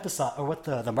should have emphasized, or what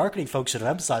the marketing folks should have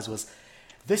emphasized, was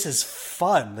this is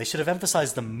fun. They should have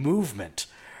emphasized the movement,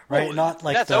 right? Well, not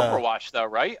like that's Overwatch, though,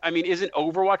 right? I mean, isn't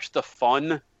Overwatch the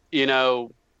fun,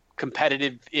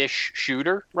 competitive-ish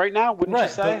shooter right now? Wouldn't you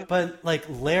say? But like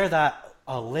layer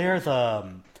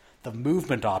the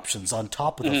movement options on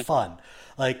top of the fun.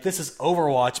 Like this is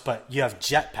Overwatch, but you have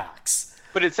jetpacks.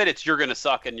 But instead, you're going to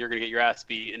suck and you're going to get your ass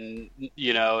beat, and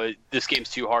this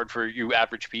game's too hard for you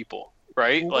average people.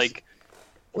 Right?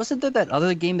 Wasn't there that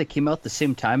other game that came out the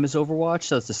same time as Overwatch?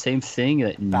 So it's the same thing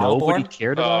that nobody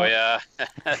cared about? Oh, yeah.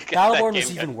 Battleborn was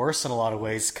even worse in a lot of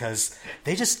ways because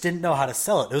they just didn't know how to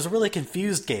sell it. It was a really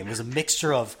confused game. It was a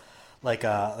mixture of like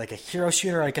a hero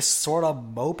shooter, I guess, sort of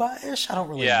MOBA-ish? I don't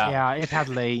really know. Yeah, it had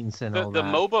lanes and all that. The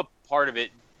MOBA part of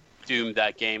it doomed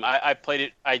that game. I played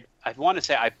it. I want to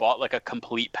say I bought like a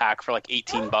complete pack for like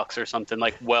 $18 or something,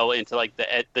 like well into like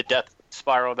the death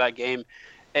spiral of that game.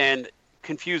 And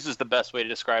confused is the best way to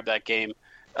describe that game.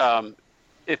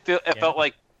 It felt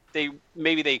like they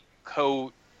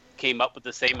came up with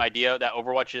the same idea that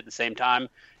Overwatch did at the same time,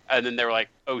 and then they were like,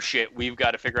 "Oh shit, we've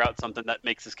got to figure out something that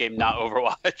makes this game not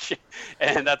Overwatch,"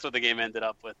 and that's what the game ended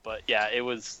up with. But yeah, it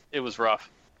was rough.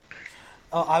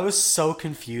 Oh, I was so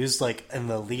confused, like in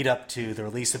the lead up to the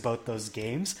release of both those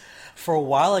games. For a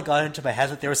while, I got into my head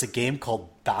that there was a game called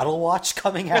Battle Watch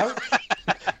coming out.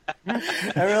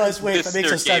 I realized, wait, that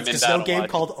makes no sense. There's no game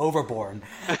called Overborn.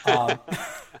 But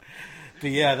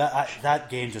yeah, that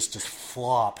game just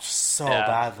flopped so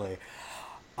badly.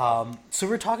 So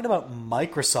we're talking about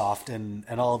Microsoft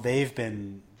and all they've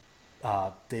been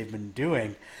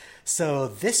doing. So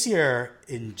this year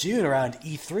in June around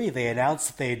E3, they announced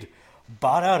that they'd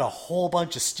bought out a whole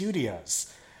bunch of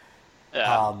studios.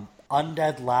 Yeah.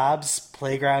 Undead Labs,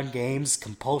 Playground Games,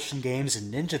 Compulsion Games,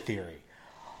 and Ninja Theory.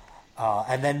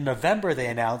 And then in November, they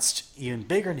announced even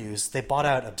bigger news. They bought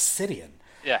out Obsidian.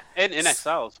 Yeah, and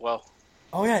inXile as well.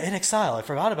 Oh, yeah, inXile. I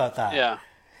forgot about that. Yeah.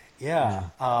 Yeah.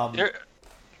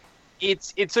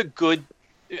 It's a good...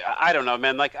 I don't know,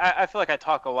 man. Like, I feel like I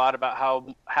talk a lot about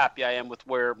how happy I am with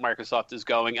where Microsoft is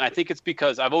going. And I think it's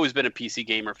because I've always been a PC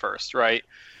gamer first, right?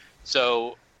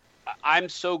 So I'm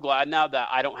so glad now that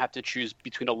I don't have to choose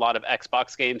between a lot of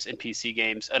Xbox games and PC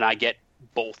games, and I get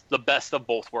both, the best of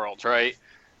both worlds, right?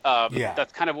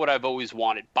 That's kind of what I've always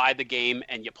wanted. Buy the game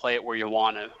and you play it where you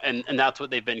want to. And that's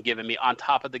what they've been giving me on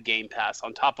top of the Game Pass,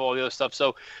 on top of all the other stuff.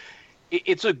 So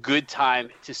it's a good time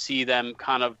to see them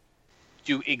kind of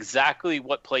do exactly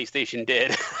what PlayStation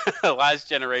did last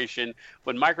generation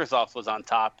when Microsoft was on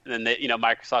top. And then,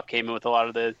 Microsoft came in with a lot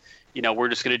of the, we're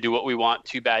just going to do what we want.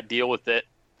 Too bad, deal with it.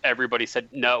 Everybody said,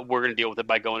 no, we're going to deal with it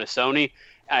by going to Sony.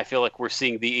 And I feel like we're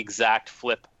seeing the exact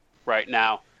flip right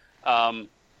now.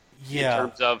 In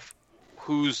terms of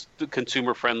who's the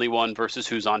consumer-friendly one versus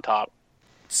who's on top.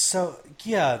 So,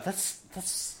 yeah,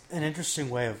 that's an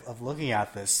interesting way of looking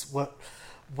at this. What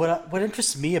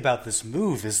interests me about this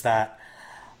move is that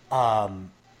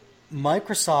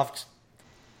Microsoft,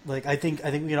 like I think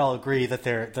we can all agree that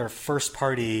their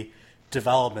first-party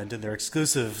development and their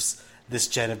exclusives this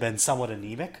gen have been somewhat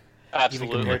anemic, Absolutely.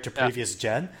 even compared to previous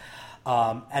gen.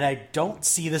 And I don't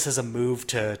see this as a move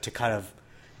to kind of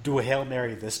do a Hail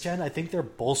Mary this gen. I think they're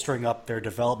bolstering up their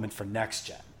development for next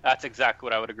gen. That's exactly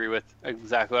what I would agree with.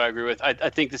 Exactly what I agree with. I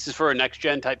think this is for a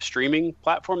next-gen type streaming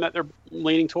platform that they're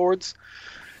leaning towards.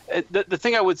 The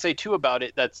thing I would say, too, about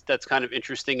it that's kind of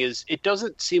interesting is it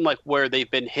doesn't seem like where they've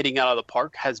been hitting out of the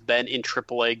park has been in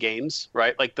AAA games,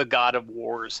 right? Like the God of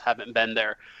Wars haven't been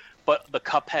there. But the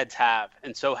Cupheads have,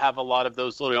 and so have a lot of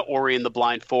those little Ori and the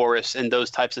Blind Forest and those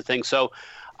types of things. So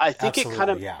I think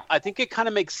I think it kind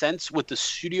of makes sense with the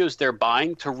studios they're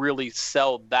buying to really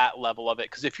sell that level of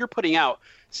it. Because if you're putting out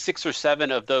 6 or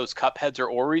 7 of those Cupheads or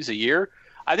Oris a year,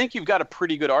 I think you've got a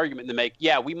pretty good argument to make.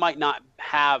 Yeah, we might not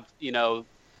have,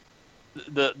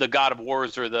 the God of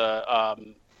Wars or the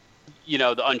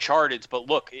the Uncharted's, but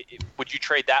look, would you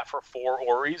trade that for 4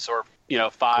 Oris or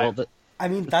 5? Well, I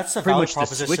mean, that's a pretty valid much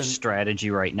proposition. the Switch strategy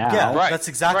right now. Yeah, Right, that's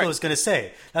exactly right. what I was going to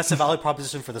say. That's a valid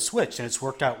proposition for the Switch, and it's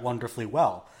worked out wonderfully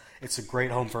well. It's a great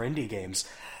home for indie games.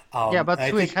 But I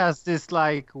Switch think- has this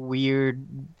like weird,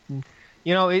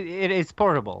 it is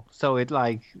portable, so it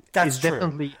like That's it's true.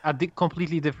 definitely a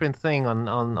completely different thing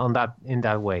on that in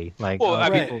that way. Like, Well, I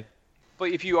mean, people-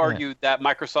 But if you argue that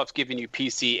Microsoft's giving you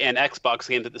PC and Xbox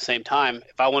games at the same time,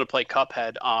 if I want to play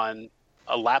Cuphead on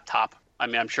a laptop, I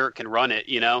mean, I'm sure it can run it,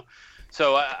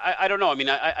 So I don't know. I mean,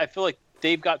 I feel like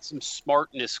they've got some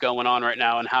smartness going on right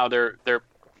now and how they're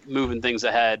moving things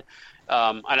ahead.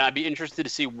 And I'd be interested to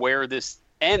see where this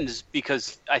ends,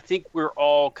 because I think we're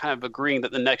all kind of agreeing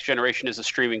that the next generation is a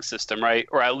streaming system, right?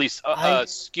 Or at least a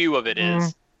skew of it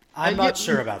is. I'm not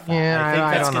sure about that. Yeah, I think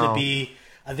I that's don't going know. to be.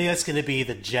 I think that's going to be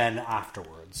the gen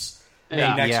afterwards. I Yeah.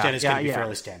 think next Yeah, gen is going to be yeah.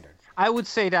 fairly standard. I would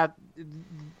say that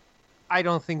I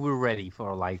don't think we're ready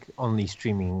for like only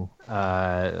streaming.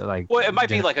 Like, Well, it might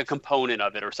be gen- like a component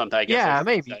of it or something, I guess. yeah, I would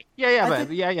maybe. say. Yeah, I but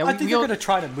think, yeah. I think we they're all- going to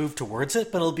try to move towards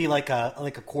it, but it'll be like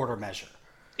a quarter measure.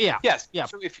 Yeah. Yes. Yeah.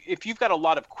 So if you've got a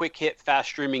lot of quick hit, fast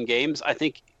streaming games, I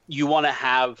think you want to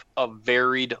have a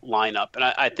varied lineup, and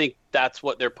I think that's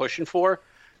what they're pushing for.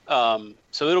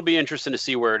 So it'll be interesting to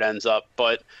see where it ends up.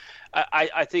 But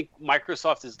I think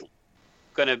Microsoft is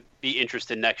going to be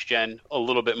interested next gen a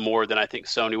little bit more than I think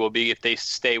Sony will be if they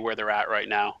stay where they're at right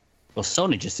now. Well,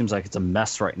 Sony just seems like it's a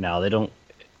mess right now. They don't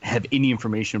have any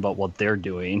information about what they're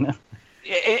doing.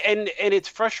 And it's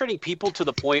frustrating people to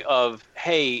the point of,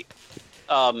 hey,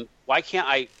 why can't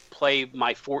I play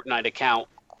my Fortnite account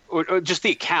or just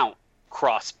the account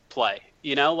cross play?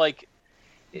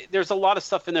 There's a lot of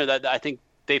stuff in there that I think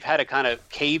they've had to kind of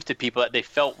cave to people that they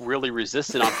felt really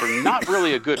resistant on for not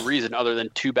really a good reason other than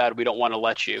too bad we don't want to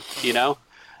let you, I don't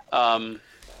know.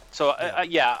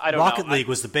 Rocket League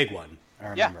was the big one, I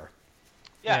remember.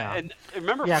 Yeah, and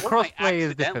remember, Yeah, Fortnite crossplay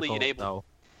is accidentally difficult enabled.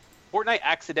 though. Fortnite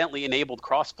accidentally enabled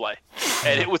crossplay,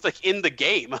 and it was like in the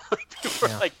game. People were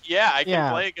Yeah. like, "Yeah, I can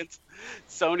Yeah. play against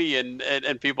Sony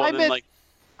and people." I And then bet-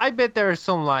 I bet there are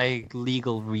some like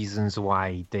legal reasons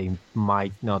why they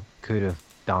might not could have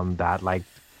done that. Like,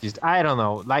 just I don't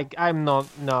know. Like, I'm not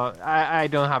I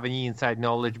don't have any inside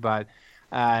knowledge, but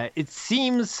it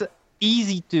seems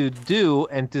easy to do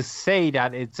and to say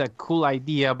that it's a cool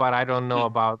idea, but I don't know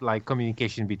about like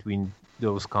communication between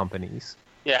those companies.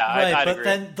 yeah, Right, I'd but agree.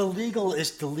 then the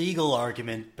legal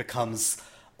argument becomes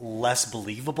less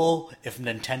believable if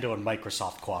Nintendo and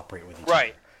Microsoft cooperate with each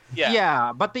Right. other.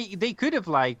 Yeah. But they could have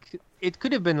like it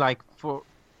could have been like for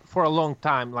a long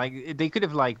time. Like they could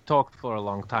have like talked for a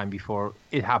long time before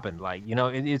it happened. Like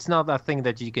it's not a thing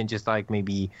that you can just like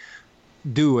maybe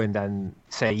do and then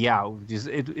say just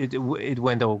it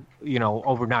went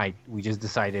overnight. We just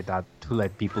decided that to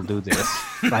let people do this.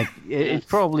 Like it's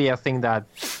probably a thing that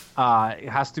it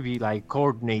has to be like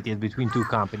coordinated between two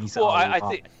companies. Well, I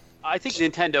think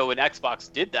Nintendo and Xbox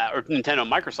did that, or Nintendo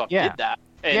and Microsoft Yeah. did that.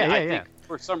 And I Yeah. think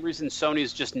for some reason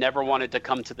Sony's just never wanted to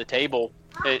come to the table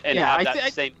and Yeah, have I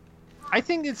that same. I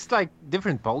think it's like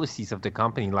different policies of the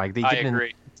company. Like they I didn't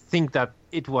agree. think that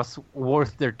it was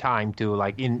worth their time to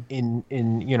like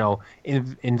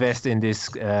invest in this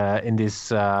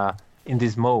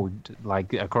mode,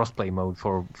 like a crossplay mode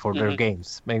for their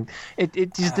games. I mean,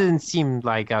 it just didn't seem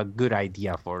like a good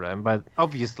idea for them. But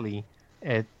obviously,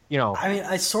 I mean,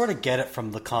 I sort of get it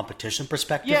from the competition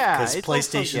perspective, Yeah, because it's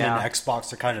also- PlayStation yeah. and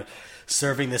Xbox are kind of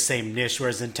serving the same niche,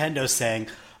 whereas Nintendo's saying,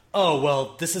 oh,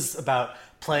 well, this is about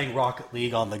playing Rocket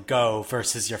League on the go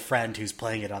versus your friend who's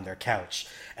playing it on their couch,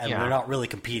 and Yeah. we're not really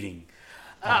competing.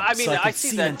 I mean, so I I could see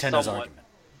see that Nintendo's somewhat. argument.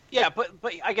 Yeah, but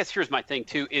I guess here's my thing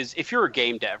too: is if you're a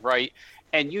game dev, right,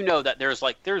 and you know that there's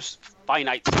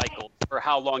finite cycles for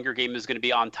how long your game is going to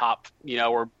be on top,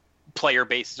 or player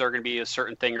bases are going to be a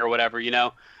certain thing or whatever,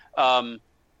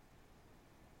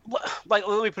 Like,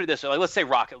 let me put it this way: like, let's say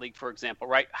Rocket League, for example,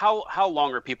 right? How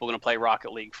long are people going to play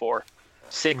Rocket League for?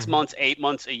 6 months, 8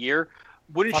 months, a year?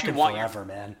 wouldn't Fucking you want forever,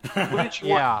 man. wouldn't you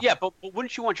Yeah. want, but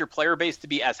wouldn't you want your player base to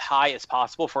be as high as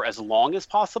possible for as long as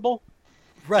possible?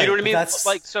 Right. You know what I but mean? That's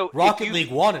Like, so if Rocket you-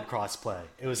 League wanted crossplay.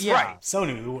 It was Yeah.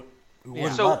 Sony who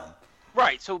wouldn't So- let them.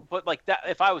 Right. So, but like that,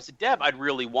 if I was a dev, I'd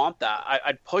really want that.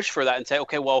 I'd push for that and say,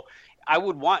 okay, well, I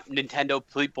would want Nintendo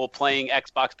people playing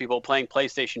Xbox people playing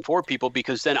PlayStation 4 people,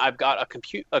 because then I've got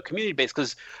a community base,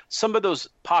 because some of those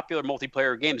popular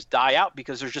multiplayer games die out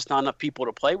because there's just not enough people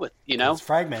to play with, you know? It's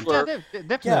fragmented. Or-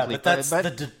 Definitely. Yeah, but that's the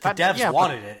devs yeah, but-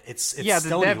 wanted it. It's yeah, the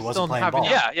Sony devs who wasn't don't playing have ball.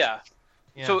 enough. Yeah.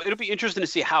 Yeah. So it'll be interesting to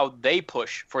see how they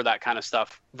push for that kind of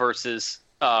stuff versus,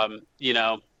 you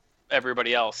know,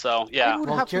 everybody else. So yeah. It would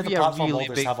Well, have here to the be a platform really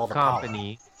holders big have all the power.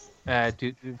 company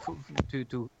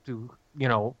to you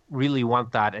know, really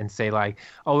want that and say like,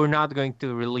 oh, we're not going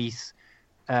to release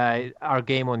our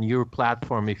game on your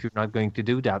platform if you're not going to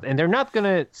do that. And they're not going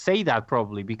to say that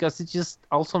probably, because it's just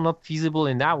also not feasible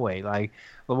in that way. Like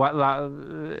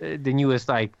the newest,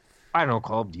 like, I don't know,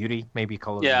 Call of Duty, maybe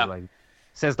Call of Yeah. Duty, like,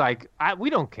 says like, we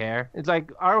don't care. It's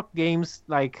like our games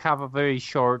like have a very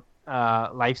short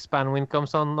lifespan when it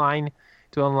comes online,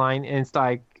 and it's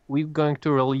like we're going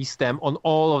to release them on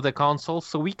all of the consoles,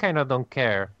 so we kind of don't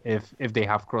care if they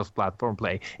have cross-platform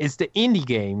play. It's the indie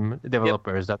game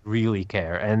developers that really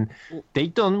care, and they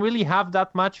don't really have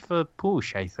that much of a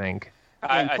push, I think.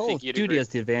 And I Call think of you'd Duty agree. has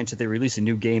the advantage that they release a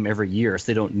new game every year, so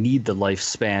they don't need the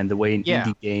lifespan the way an Yeah.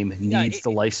 indie game needs the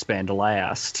lifespan to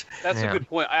last. That's Yeah. a good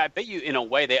point. I bet you, in a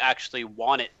way, they actually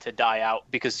want it to die out,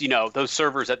 because, you know, those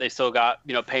servers that they still got,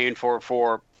 you know, paying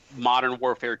for Modern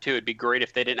Warfare 2, it'd be great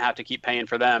if they didn't have to keep paying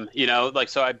for them, you know? Like,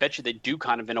 so I bet you they do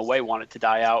kind of, in a way, want it to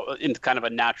die out in kind of a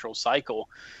natural cycle.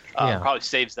 Yeah. Probably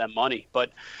saves them money.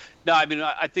 But, no, I mean,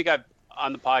 I think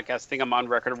on the podcast, I think I'm on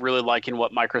record of really liking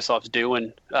what Microsoft's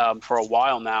doing for a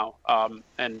while now.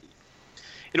 And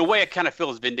in a way, it kind of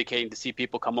feels vindicating to see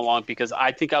people come along, because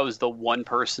I think I was the one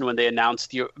person when they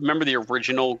announced remember the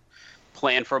original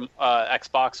plan from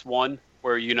Xbox One,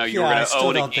 where, you know, you were Yeah, I going to still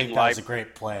own a don't game think that was a library.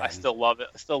 great plan. I still love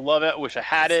it. I wish I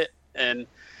had it, and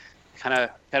kind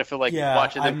of feel like yeah,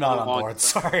 watching them I'm not come on along. board.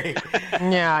 Sorry.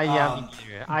 Yeah, me Um,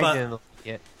 neither. I but- didn't like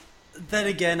it. Then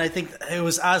again, I think it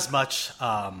was as much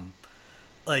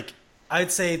like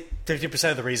I'd say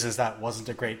 50% of the reason is that wasn't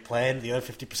a great plan. The other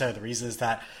 50% of the reason is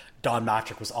that Don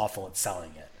Matrick was awful at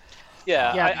selling it.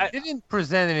 Yeah, Yeah, they didn't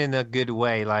present it in a good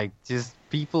way. Like, just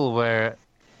people were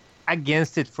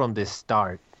against it from the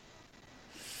start.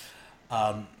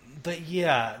 But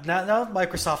yeah, now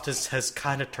Microsoft has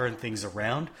kind of turned things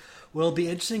around. What'll be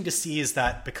interesting to see is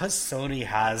that because Sony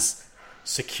has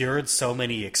secured so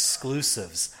many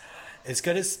exclusives, it's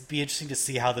going to be interesting to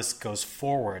see how this goes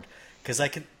forward. Because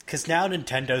now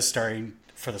Nintendo's starting,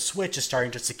 for the Switch, is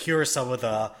starting to secure some of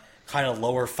the kind of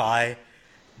lower fi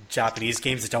Japanese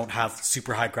games that don't have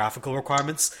super high graphical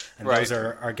requirements, and Right. those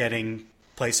are getting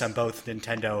placed on both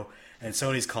Nintendo and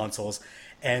Sony's consoles.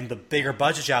 And the bigger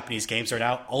budget Japanese games are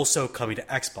now also coming to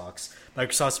Xbox.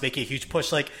 Microsoft's making a huge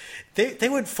push. Like they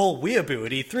went full weeaboo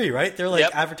at E3, right? They're like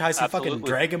Yep, advertising fucking absolutely.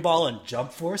 Dragon Ball and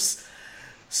Jump Force.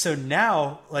 So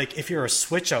now, like, if you're a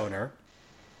Switch owner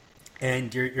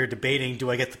and you're debating,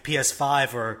 do I get the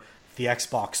PS5 or the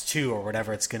Xbox 2 or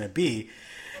whatever it's going to be,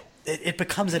 it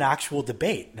becomes an actual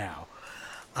debate now.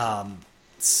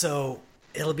 So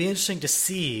it'll be interesting to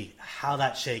see how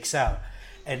that shakes out.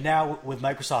 And now with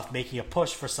Microsoft making a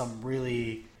push for some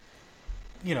really,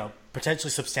 potentially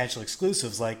substantial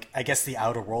exclusives, like I guess the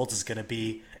Outer Worlds is going to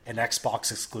be an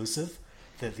Xbox exclusive,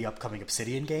 the upcoming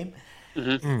Obsidian game.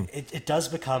 Mm-hmm. It does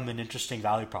become an interesting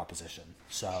value proposition.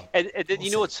 So, And then we'll you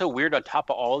know see. what's so weird on top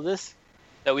of all of this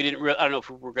that we didn't. I don't know if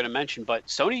we were going to mention, but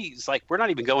Sony's like, we're not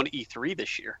even going to E3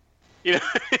 this year. You know,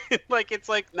 like it's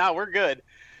like, no, we're good.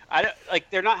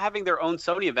 They're not having their own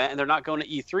Sony event, and they're not going to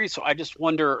E3. So I just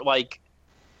wonder, like,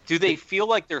 do they feel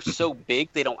like they're so big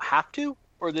they don't have to,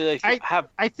 or do they have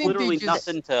I think they literally just-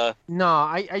 nothing to? No,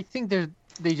 I think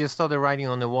they just saw the writing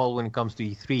on the wall when it comes to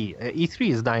E3. E3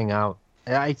 is dying out.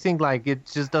 I think like it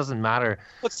just doesn't matter.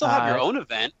 But still have your own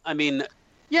event. I mean,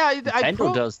 Yeah,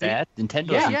 Nintendo does that.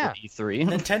 Nintendo Yeah, doesn't yeah. do E3.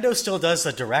 Nintendo still does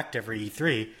a direct every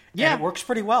E3, Yeah. and it works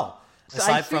pretty well. I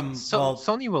Aside think from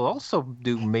Sony will also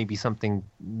do maybe something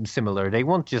similar. They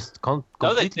won't just no,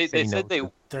 completely they say said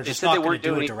no. they're they just said not they going to weren't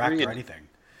do a doing direct E3 or and- anything.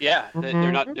 yeah,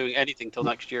 they're not Mhm. doing anything till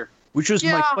next year. Which was my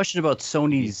Yeah. question about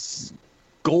Sony's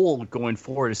goal going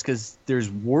forward, is because there's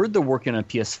word they're working on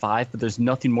PS5, but there's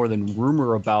nothing more than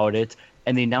rumor about it.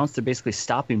 And they announced they're basically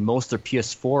stopping most of their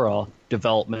PS4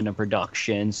 development and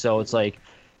production. So it's like,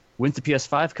 when's the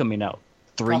PS5 coming out?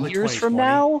 3 Probably years from 2020.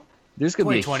 now? There's going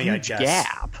to be a 2020, I huge guess.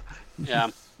 gap. Yeah,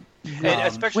 and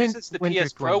especially since the Winter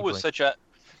PS Pro was 2020.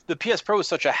 the PS Pro is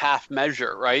such a half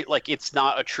measure, right? Like it's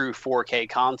not a true 4K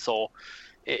console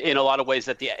in a lot of ways.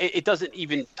 That it doesn't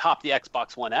even top the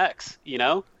Xbox One X. You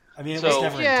know. I mean, it was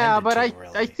never yeah, intended but to,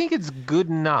 really. I think it's good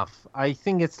enough. I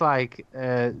think it's like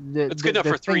it's good enough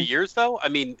for 3 years, though. I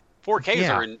mean,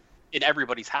 4Ks are in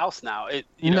everybody's house now. I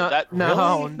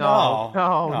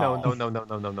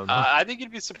think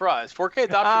you'd be surprised. 4K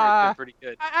adoption rate's pretty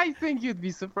good. I think you'd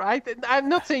be surprised. I'm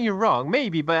not saying you're wrong,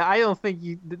 maybe, but I don't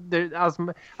think there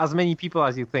as many people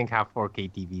as you think have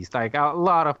 4K TVs. Like a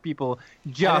lot of people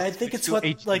just. I think it's what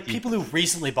HD like people who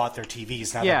recently bought their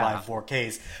TVs now they're buying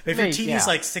 4Ks. But if your TV's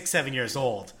like 6-7 years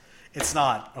old, it's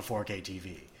not a 4K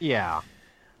TV. Yeah.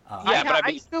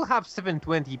 I still have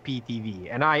 720p TV,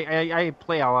 and I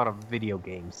play a lot of video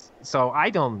games, so I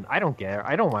don't care.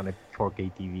 I don't want a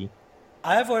 4K TV.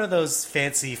 I have one of those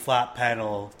fancy flat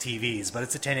panel TVs, but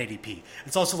it's a 1080p.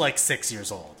 It's also like 6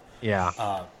 years old. Yeah.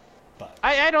 But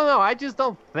I don't know. I just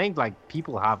don't think like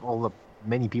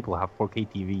many people have 4K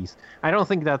TVs. I don't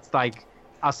think that's like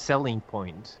a selling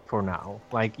point for now.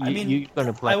 Like you're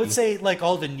gonna play. I would say like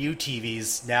all the new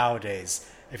TVs nowadays.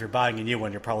 If you're buying a new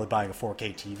one, you're probably buying a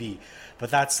 4K TV.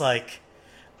 But that's like,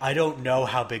 I don't know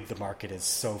how big the market is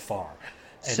so far.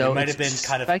 And so it might have been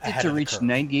kind of expected to reach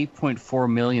 98.4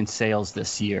 million sales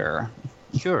this year.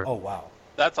 Sure. Oh, wow.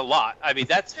 That's a lot. I mean,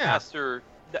 that's faster.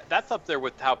 That's up there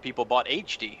with how people bought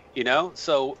HD, you know?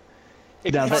 So,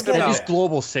 that is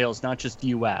global sales, not just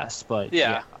U.S., but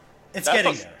yeah. It's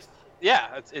getting there.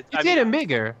 Yeah, it's getting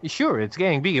bigger. Sure, it's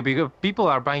getting bigger because people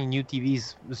are buying new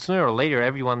TVs. Sooner or later,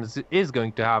 everyone is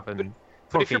going to have an.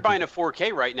 But if you're buying a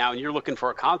 4K right now and you're looking for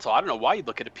a console, I don't know why you'd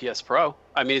look at a PS Pro.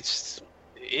 I mean, it's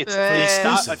for the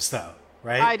exclusives though,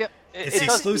 right? It's the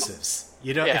exclusives.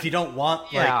 You don't if you don't want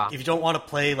if you don't want to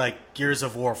play like Gears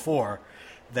of War 4,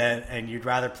 and you'd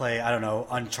rather play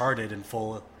Uncharted in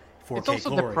full 4K it's also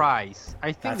glory. The price.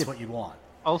 I think that's what you'd want.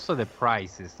 Also, the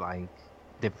price is like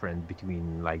different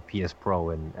between like PS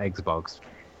Pro and Xbox,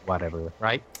 whatever,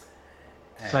 right?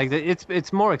 It's like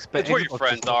it's more expensive. It's where your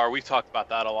friends are. We've talked about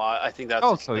that a lot. I think that's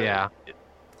also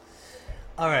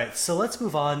All right, so let's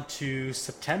move on to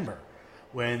September,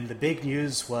 when the big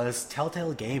news was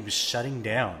Telltale Games shutting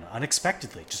down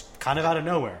unexpectedly, just kind of out of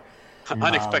nowhere.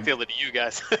 Unexpectedly to you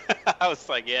guys. I was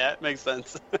like, yeah, it makes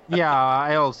sense. Yeah,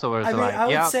 I also was I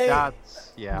would say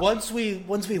that's once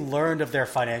we learned of their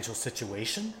financial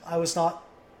situation, I was not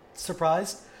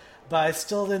surprised, but I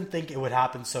still didn't think it would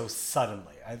happen so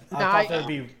suddenly. I thought there'd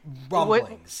be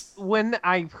rumblings. When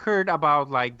I heard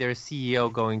about like their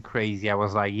CEO going crazy, I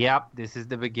was like, "Yep, this is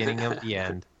the beginning of the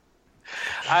end."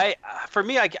 For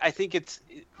me, I think it's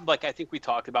like I think we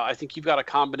talked about. I think you've got a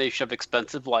combination of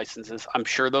expensive licenses. I'm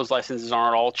sure those licenses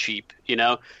aren't all cheap. You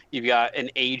know, you've got an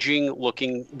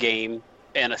aging-looking game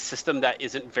and a system that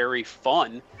isn't very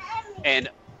fun, and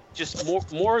just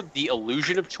more the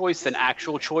illusion of choice than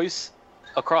actual choice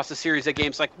across a series of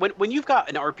games. Like when you've got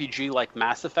an RPG like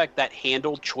Mass Effect that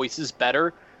handled choices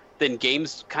better than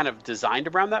games kind of designed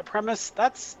around that premise,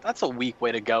 that's a weak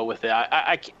way to go with it.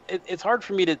 It's hard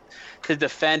for me to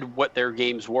defend what their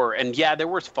games were. And yeah, there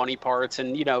was funny parts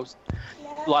and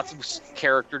lots of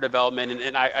character development,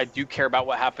 and I do care about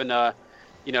what happened to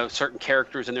certain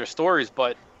characters and their stories,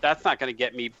 but that's not going to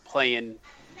get me playing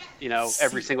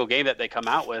every single game that they come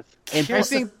out with. And I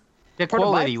think the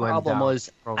quality went down. Problem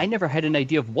was I never had an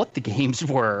idea of what the games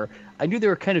were. I knew they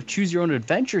were kind of choose your own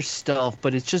adventure stuff,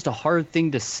 but it's just a hard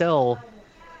thing to sell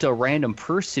to a random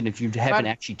person if you haven't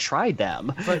actually tried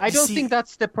them. But I don't think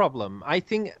that's the problem. I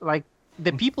think like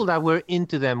the people that were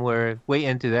into them were way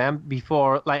into them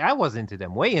before. Like I was into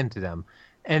them, way into them,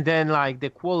 and then like the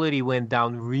quality went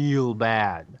down real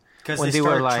bad. Because they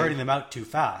started turning them out too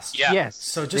fast. Yeah. Yes.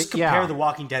 So just compare The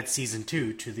Walking Dead Season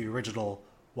 2 to the original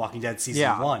Walking Dead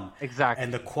Season 1. Exactly.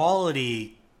 And the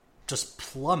quality just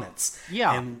plummets.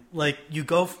 Yeah. And, like, you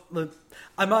go...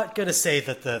 I'm not going to say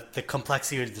that the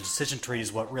complexity of the decision tree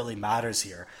is what really matters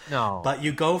here. No. But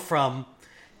you go from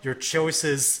your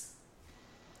choices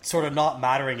sort of not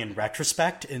mattering in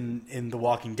retrospect in The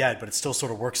Walking Dead, but it still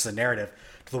sort of works as a narrative,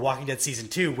 to The Walking Dead Season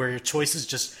 2, where your choices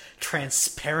just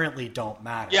transparently don't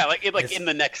matter. Yeah, like in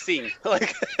the next scene.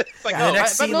 Like, it's like, the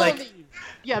next scene, like...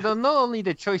 not only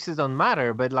the choices don't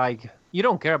matter, but, like, you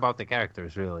don't care about the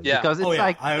characters, really. Yeah. Because it's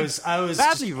like... I was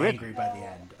just angry by the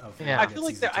end of I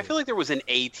feel like there was an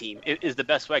A team, is the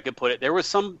best way I could put it. There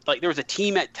was a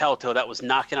team at Telltale that was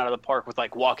knocking out of the park with,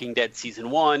 like, Walking Dead Season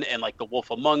 1 and, like, The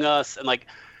Wolf Among Us and, like,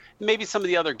 maybe some of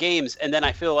the other games. And then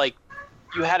I feel like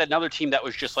you had another team that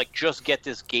was just like, just get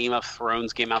this Game of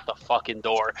Thrones game out the fucking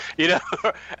door,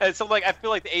 And so, like, I feel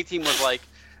like the A team was like,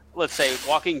 let's say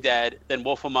Walking Dead, then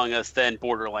Wolf Among Us, then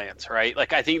Borderlands, right?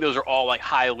 Like I think those are all like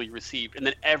highly received, and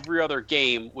then every other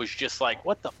game was just like,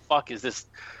 what the fuck is this?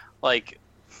 Like,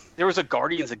 there was a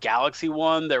Guardians of the Galaxy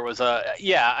one. There was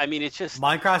I mean, it's just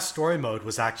Minecraft Story Mode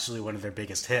was actually one of their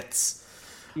biggest hits.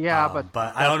 Yeah,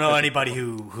 but I don't know anybody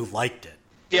who liked it.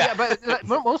 Yeah, but like,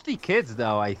 mostly kids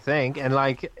though, I think, and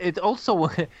like it also,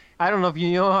 I don't know if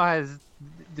you know, as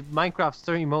the Minecraft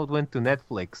Story Mode went to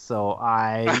Netflix, so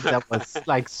that was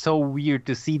like so weird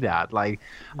to see that. Like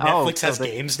Netflix has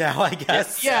games now, I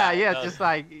guess. Yeah, just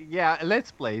like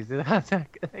Let's Plays.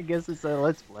 I guess it's a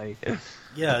Let's Play.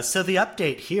 Yeah, so the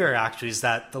update here actually is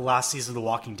that the last season of The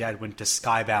Walking Dead went to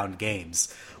Skybound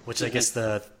Games, which I guess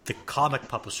the comic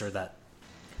publisher that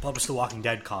published the Walking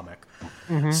Dead comic.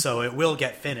 So it will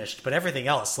get finished, but everything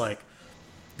else, like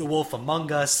The Wolf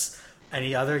Among Us,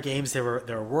 any other games they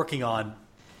were working on,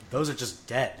 those are just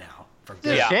dead now. For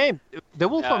good. It's a shame. The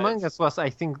Wolf Among Us was, I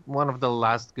think, one of the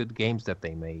last good games that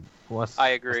they made. I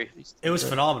agree. It was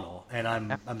phenomenal, and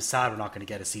I'm sad we're not going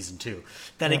to get a season 2.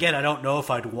 Then again, I don't know if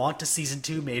I'd want a season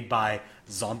 2 made by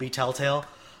Zombie Telltale.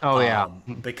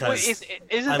 Because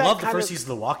I love the first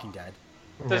season of The Walking Dead.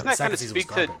 Doesn't that kind of speak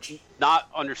to not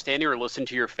understanding or listen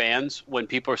to your fans when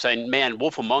people are saying, "Man,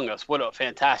 Wolf Among Us, what a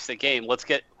fantastic game! Let's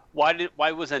get." Why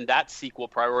wasn't that sequel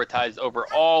prioritized over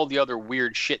all the other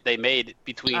weird shit they made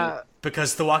between?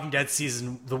 Because The Walking Dead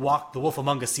the Wolf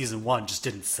Among Us season 1 just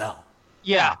didn't sell.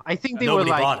 Yeah, I think they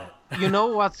Nobody were like, bought it. You know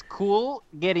what's cool?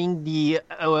 Getting the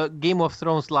Game of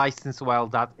Thrones license while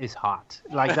that is hot.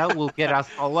 Like that will get us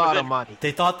a lot of money.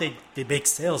 They thought they'd make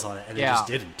sales on it, and they just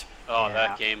didn't. Oh,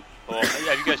 that game! Cool.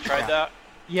 Have you guys tried that?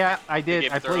 Yeah, I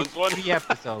did. I played one? 3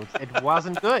 episodes. It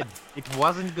wasn't good.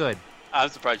 I'm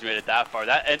surprised you made it that far.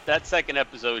 That second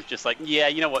episode was just like, yeah,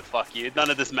 you know what? Fuck you. None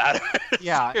of this matters.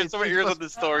 Yeah. here's what the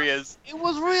story is. It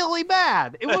was really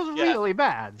bad. It was really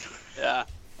bad. Yeah.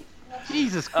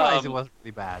 Jesus Christ, it was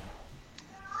really bad.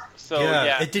 So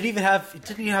it didn't even have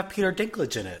Peter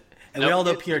Dinklage in it. And we all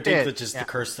know Peter Dinklage is the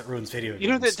curse that ruins video games. You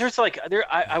know, there's like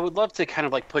I would love to kind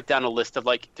of like put down a list of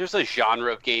like there's a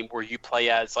genre of game where you play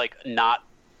as like not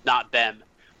them.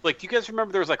 Like, do you guys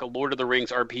remember there was like a Lord of the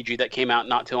Rings RPG that came out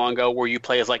not too long ago where you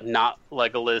play as like not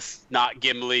Legolas, not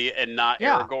Gimli, and not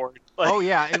Aragorn?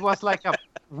 Like, it was like a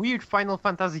weird Final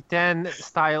Fantasy X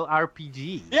style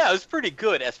RPG. Yeah, it was pretty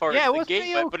good as far as the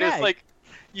game went, but it's like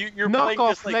you're knock playing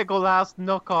off just like Legolas,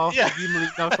 knock off Gimli,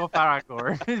 knock off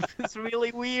Aragorn. It's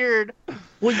really weird.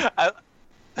 Well,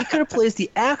 you could have played as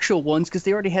the actual ones because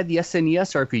they already had the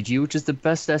SNES RPG, which is the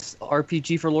best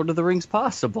RPG for Lord of the Rings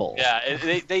possible. Yeah,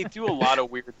 they do a lot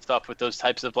of weird stuff with those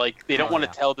types of like they don't want to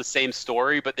tell the same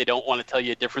story, but they don't want to tell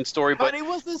you a different story. But it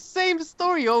was the same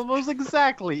story almost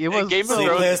exactly. It was Game of So you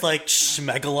Thrones. play as like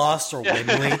Schmegalos or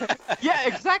Wimley. Yeah,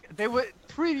 exactly. They were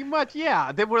pretty much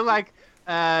they were like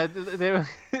they were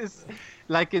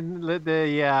like in the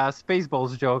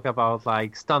Spaceballs joke about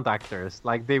like stunt actors,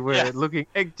 like they were looking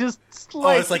just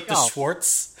slightly it's like the off.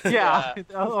 Schwartz. Yeah,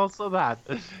 also that.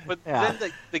 But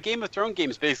then the Game of Thrones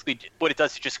games basically what it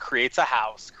does is it just creates a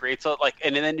house,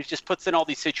 and then it just puts in all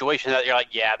these situations that you're like,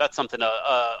 yeah, that's something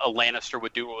a Lannister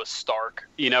would do to a Stark,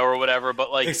 or whatever.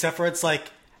 But like, Except for it's like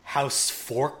House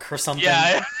Fork or something.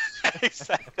 yeah,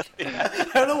 exactly. I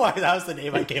don't know why that was the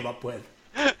name I came up with.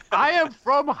 I am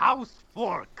from House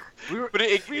Fork. We're But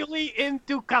it- really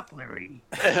into cutlery.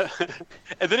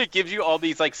 And then it gives you all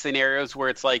these like scenarios where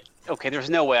it's like, okay, there's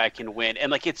no way I can win,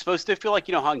 and like it's supposed to feel like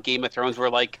how in Game of Thrones where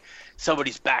like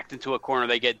somebody's backed into a corner,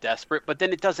 they get desperate, but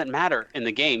then it doesn't matter in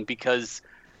the game because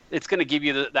it's going to give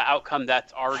you the outcome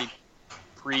that's already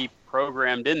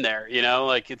pre-programmed in there.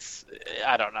 Like it's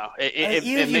I don't know.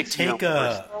 It makes take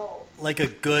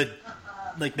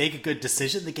make a good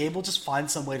decision, the game will just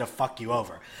find some way to fuck you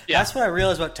over. Yeah. That's what I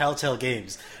realized about Telltale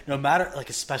games. No matter, like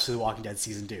especially The Walking Dead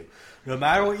Season 2, no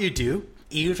matter what you do,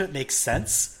 even if it makes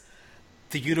sense,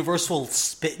 the universe will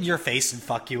spit in your face and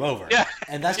fuck you over. Yeah.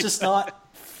 And that's just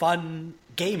not fun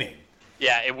gaming.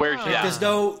 Yeah, it wears you Like,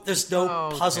 down. there's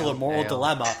no puzzle or moral Telltale.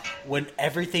 dilemma when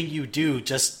everything you do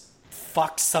just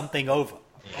fucks something over.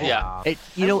 Yeah. It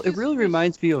really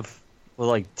reminds me of,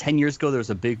 like 10 years ago, there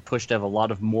was a big push to have a lot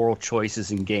of moral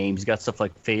choices in games. You got stuff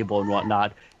like Fable and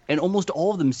whatnot. And almost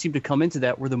all of them seem to come into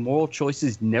that where the moral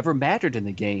choices never mattered in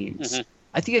the games. Mhm.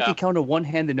 I think I can count on one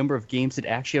hand the number of games that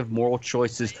actually have moral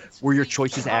choices where your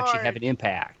choices actually have an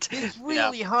impact. It's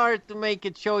really hard to make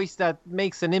a choice that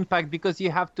makes an impact because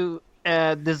you have to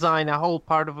design a whole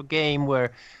part of a game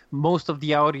where most of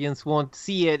the audience won't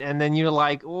see it, and then you're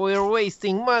like, we're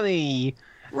wasting money.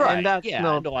 Right. And that's yeah,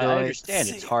 not no, I good. understand.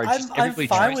 It's hard. I'm Everybody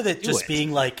fine tries with to it do just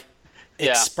being like Yeah.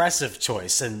 expressive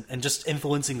choice and just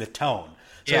influencing the tone.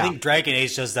 So I think Dragon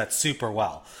Age does that super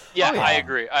well. Yeah, I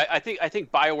agree. I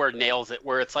think BioWare nails it,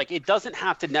 where it's like it doesn't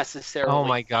have to necessarily. Oh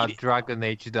my God, Dragon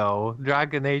Age though.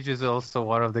 Dragon Age is also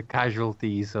one of the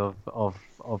casualties of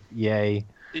EA.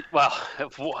 Well,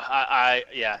 we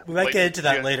might get into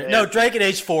that later. No, Dragon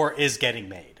Age 4 is getting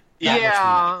made.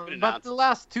 But the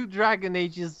last two Dragon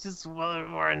Ages just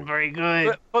weren't very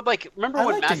good. But like, remember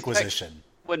when Inquisition?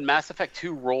 When Mass Effect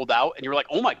 2 rolled out, and you were like,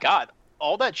 "Oh my God,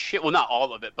 all that shit." Well, not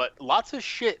all of it, but lots of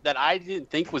shit that I didn't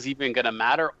think was even going to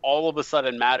matter. All of a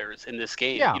sudden, matters in this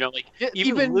game. Yeah. You know, like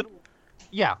even little.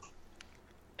 Yeah.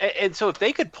 And so if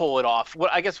they could pull it off, what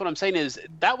I'm saying is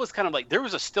that was kind of like there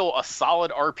was still a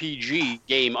solid RPG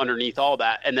game underneath all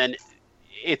that, and then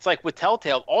it's like with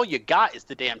Telltale, all you got is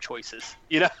the damn choices.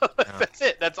 You know, that's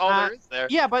it. That's all there is there.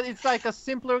 Yeah, but it's like a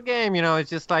simpler game. You know,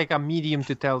 it's just like a medium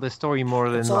to tell the story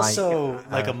more than it's also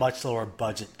like a much lower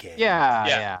budget game.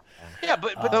 Yeah,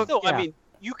 but still, I mean,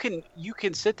 you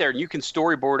can sit there and you can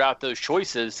storyboard out those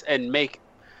choices and make.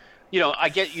 You know, I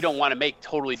get you don't want to make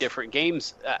totally different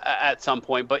games at some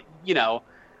point, but, you know,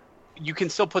 you can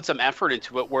still put some effort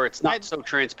into it where it's not so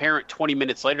transparent 20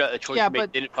 minutes later that the choice you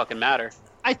made didn't fucking matter.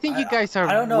 I think you guys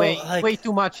are way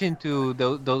too much into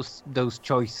those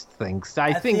choice things.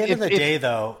 I think at the end of the day,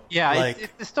 though... Yeah,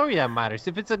 it's the story that matters.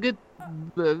 If it's a good,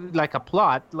 like a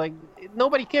plot, like,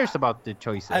 nobody cares about the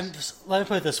choices. Let me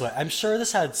put it this way. I'm sure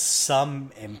this had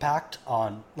some impact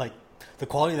on, like, the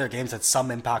quality of their games had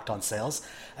some impact on sales.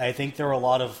 I think there were a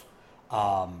lot of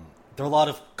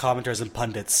commenters and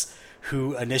pundits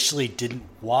who initially didn't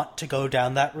want to go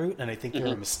down that route, and I think they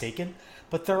were mistaken.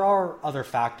 But there are other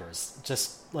factors.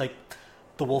 Just like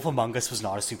The Wolf Among Us was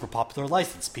not a super popular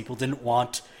license. People didn't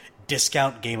want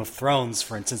discount Game of Thrones,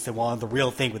 for instance. They wanted the real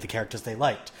thing with the characters they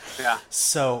liked. Yeah.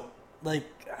 So, like,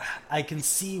 I can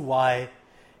see why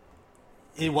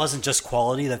it wasn't just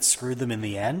quality that screwed them in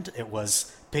the end. It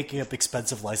was picking up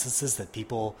expensive licenses that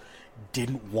people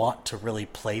didn't want to really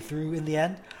play through in the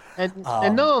end. And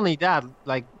not only that,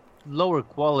 like lower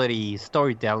quality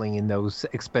storytelling in those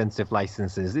expensive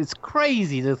licenses. It's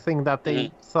crazy to think that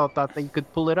they thought that they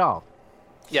could pull it off.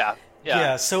 Yeah.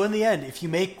 So in the end, if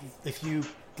you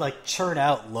like churn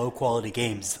out low quality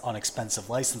games on expensive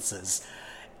licenses,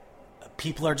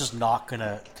 people are just not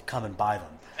gonna come and buy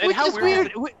them. And which is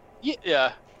weird.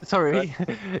 Yeah. Sorry.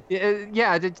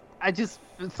 I just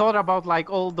thought about like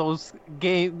all those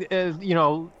games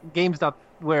that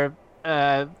were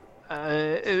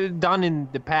done in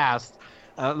the past,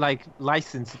 like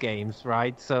licensed games,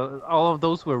 right? So all of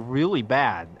those were really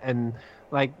bad. And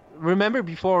like, remember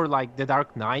before like The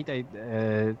Dark Knight, I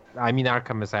mean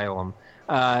Arkham Asylum,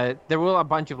 there were a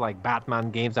bunch of like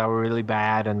Batman games that were really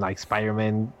bad, and like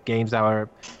Spider-Man games that were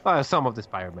some of the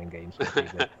Spider-Man games were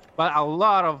pretty good. But a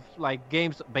lot of like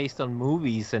games based on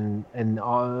movies and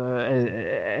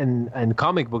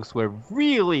comic books were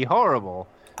really horrible.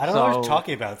 I don't know what you're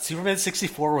talking about. Superman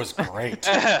 64 was great.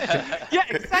 Yeah,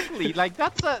 exactly. Like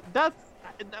that's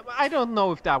I don't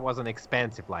know if that was an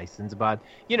expensive license, but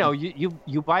you know,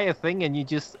 you buy a thing and you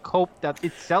just hope that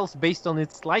it sells based on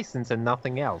its license and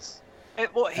nothing else.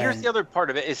 Here's the other part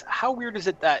of it is how weird is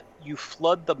it that you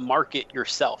flood the market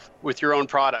yourself with your own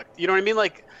product? You know what I mean?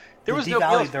 Like there was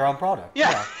devalued their own product.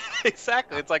 Yeah.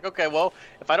 Exactly. It's like, okay, well,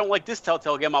 if I don't like this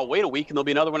Telltale game, I'll wait a week and there'll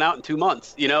be another one out in 2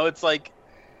 months. You know, it's like,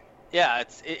 yeah,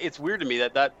 it's weird to me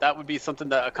that would be something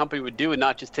that a company would do and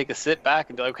not just take a sit back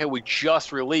and be like, okay, we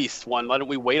just released one. Why don't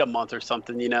we wait a month or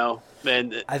something, you know?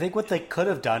 And I think what they could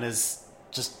have done is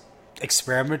just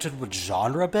experimented with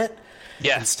genre a bit.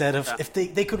 Yeah. Instead of, if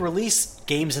they could release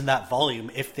games in that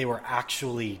volume if they were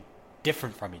actually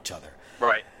different from each other.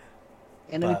 Right.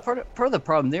 And I mean, part of the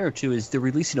problem there, too, is they're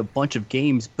releasing a bunch of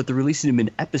games, but they're releasing them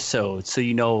in episodes. So,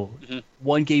 you know,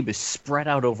 one game is spread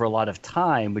out over a lot of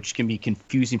time, which can be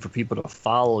confusing for people to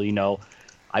follow. You know,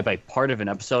 I buy part of an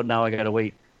episode, now I got to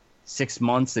wait 6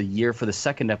 months, a year for the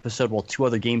second episode, while 2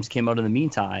 other games came out in the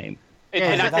meantime.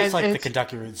 That's like the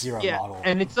Kentucky Route Zero model.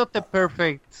 And it's not the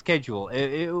perfect schedule.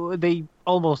 They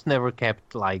almost never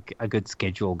kept, like, a good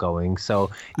schedule going.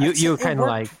 So you're kind of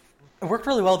like... It worked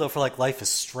really well, though, for, like, Life is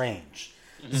Strange.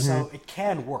 So it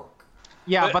can work.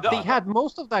 Yeah, but they had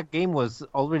most of that game was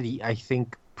already, I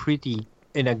think, pretty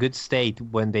in a good state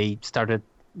when they started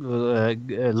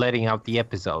letting out the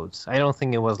episodes. I don't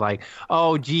think it was like,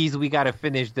 oh, geez, we got to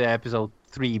finish the episode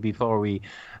 3 before we,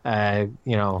 go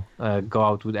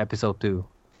out with episode 2.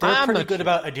 They're pretty good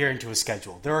about adhering to a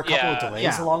schedule. There were a couple of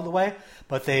delays along the way,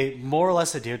 but they more or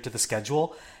less adhered to the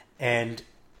schedule, and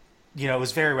you know it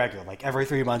was very regular. Like every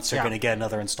 3 months, you're going to get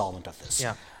another installment of this.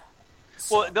 Yeah.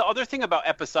 Well, the other thing about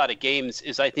episodic games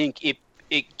is I think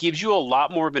it gives you a lot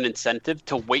more of an incentive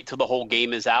to wait till the whole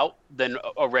game is out than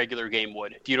a regular game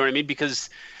would. Do you know what I mean? Because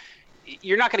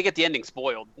you're not going to get the ending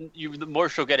spoiled. The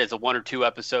most you'll get is a 1 or 2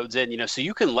 episodes in, so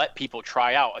you can let people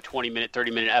try out a 20-minute,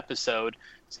 30-minute episode,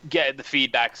 get the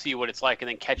feedback, see what it's like, and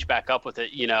then catch back up with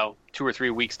it, 2 or 3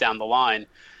 weeks down the line.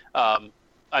 I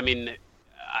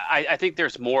think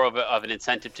there's more of an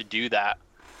incentive to do that.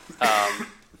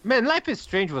 Man, Life is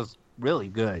Strange was really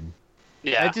good.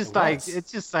 Yeah,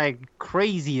 it's just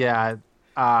crazy that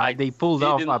they pulled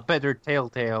off a better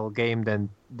Telltale game than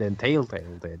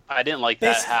Telltale did. I didn't like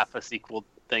that half a sequel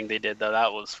thing they did though.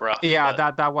 That was rough. Yeah,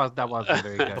 that was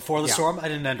very good. Before the Storm, I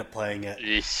didn't end up playing it.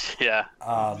 Yeah.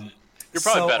 You're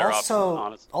probably better off,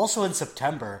 honestly. Also in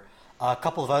September, a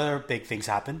couple of other big things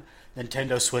happened.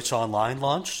 Nintendo Switch Online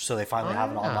launched, so they finally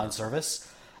have an online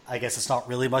service. I guess it's not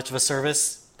really much of a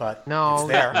service, but it's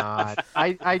there. Not.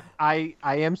 I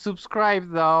am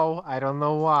subscribed though. I don't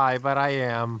know why, but I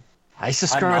am. I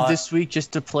subscribed this week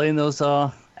just to play in those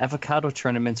avocado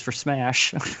tournaments for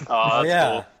Smash. Oh,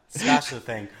 yeah, cool. Smash the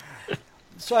thing.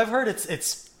 So I've heard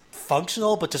it's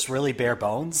functional, but just really bare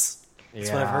bones. That's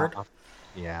what I've heard.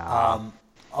 Yeah.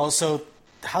 Also,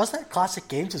 how's that classic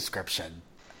game subscription?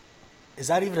 Is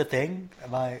that even a thing?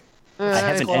 I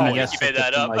have an NES hooked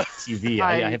up to my TV.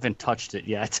 I haven't touched it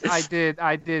yet.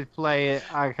 I did play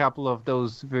a couple of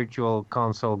those virtual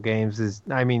console games. The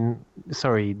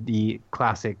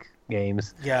classic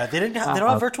games. Yeah, they don't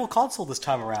have virtual console this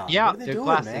time around. Yeah, what are they they're doing,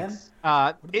 classics.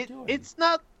 Man?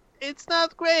 It's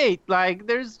not great. Like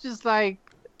there's just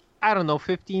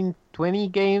 15, 20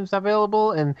 games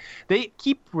available, and they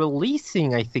keep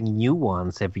releasing I think new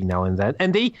ones every now and then,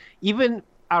 and they even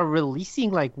are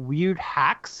releasing weird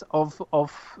hacks of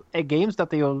games that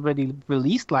they already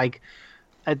released.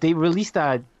 They released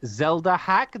a Zelda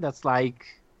hack it's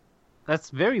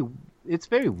very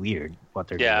weird what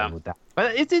they're doing with that.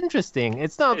 But it's interesting.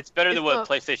 It's better than what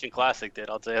PlayStation Classic did.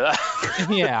 I'll tell you that.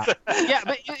 yeah,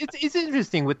 but it's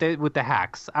interesting with the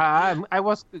hacks. I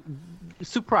was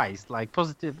surprised,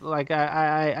 positive.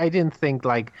 I didn't think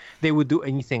they would do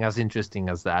anything as interesting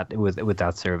as that with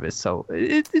that service. So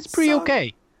it's pretty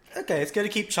okay. Okay, it's gonna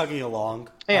keep chugging along.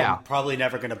 Yeah, I'm probably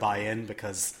never gonna buy in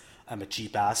because I'm a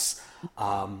cheap ass.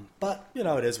 But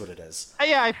it is what it is.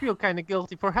 Yeah, I feel kind of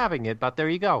guilty for having it, but there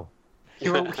you go.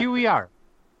 Here we are.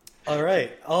 All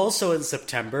right. Also in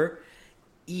September,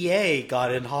 EA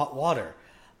got in hot water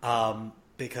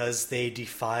because they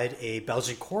defied a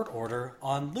Belgian court order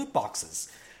on loot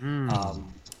boxes.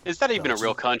 Is that even a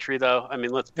real country, though? I mean,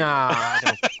 let's be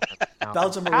honest. No.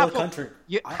 Belgium a real country.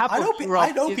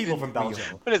 I know people from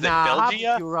Belgium. What is it,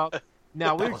 Belgia?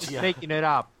 No, we're just making it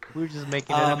up.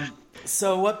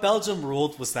 So what Belgium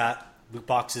ruled was that loot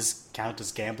boxes count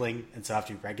as gambling and so have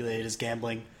to be regulated as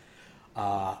gambling.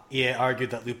 EA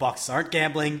argued that loot boxes aren't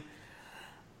gambling.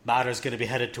 Matter is going to be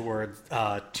headed toward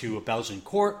to a Belgian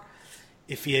court.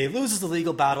 If EA loses the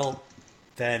legal battle,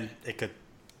 then it could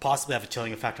possibly have a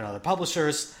chilling effect on other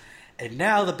publishers. And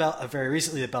now, very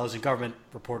recently, the Belgian government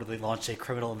reportedly launched a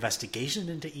criminal investigation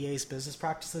into EA's business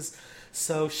practices.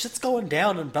 So shit's going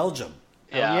down in Belgium.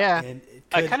 Yeah.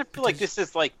 I kind of feel like this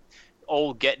is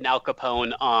old getting Al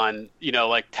Capone on,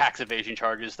 tax evasion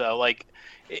charges, though.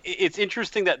 It's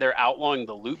interesting that they're outlawing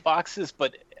the loot boxes,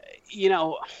 but,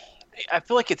 I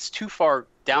feel like it's too far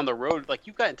down the road.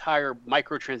 You've got entire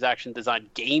microtransaction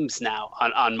designed games now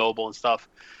on mobile and stuff.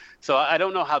 So I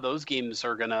don't know how those games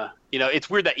are going to, it's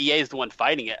weird that EA is the one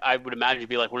fighting it. I would imagine it'd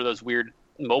be one of those weird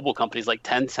mobile companies like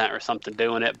Tencent or something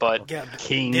doing it, but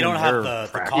they don't have the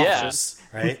cautious,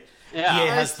 right? Yeah. EA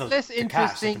has it's less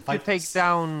interesting to take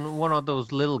down one of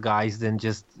those little guys than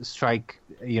just strike,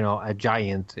 a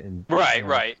giant.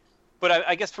 Right. But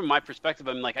I guess from my perspective,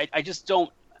 I'm I just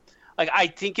don't, I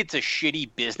think it's a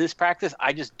shitty business practice.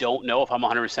 I just don't know if I'm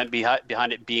 100%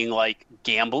 behind it being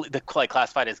gambling,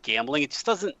 classified as gambling. It just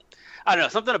doesn't, I don't know,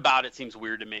 something about it seems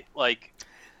weird to me.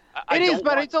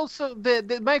 It's also the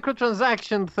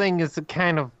microtransaction thing is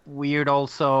kind of weird.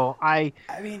 Also, I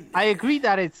agree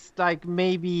that it's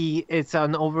maybe it's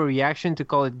an overreaction to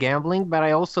call it gambling, but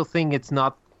I also think it's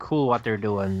not cool what they're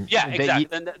doing. Yeah,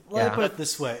 exactly. Let me put it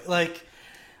this way: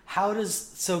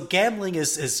 gambling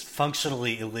is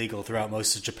functionally illegal throughout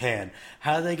most of Japan.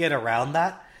 How do they get around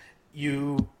that?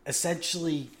 You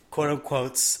essentially, quote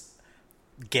unquote,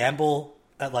 gamble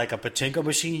at a pachinko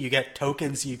machine. You get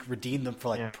tokens, you redeem them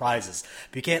for prizes.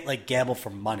 But you can't gamble for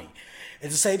money.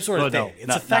 It's the same sort of thing.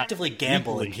 It's effectively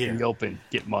gambling here. You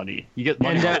get money. You get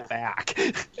money back.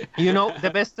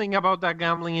 The best thing about that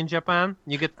gambling in Japan,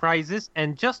 you get prizes,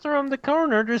 and just around the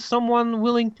corner, there's someone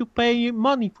willing to pay you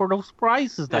money for those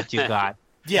prizes that you got.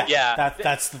 Yeah.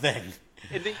 That's the thing.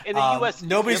 In the U.S.,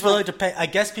 nobody's willing to pay. I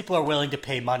guess people are willing to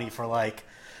pay money for like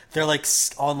they're like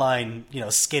online,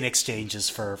 skin exchanges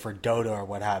for Dota or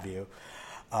what have you.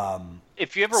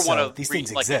 If you ever want these to read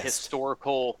things like exist. a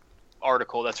historical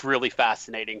article that's really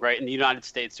fascinating, right? In the United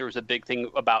States, there was a big thing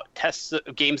about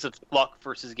games of luck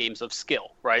versus games of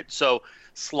skill, right? So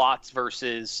slots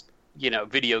versus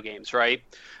video games, right?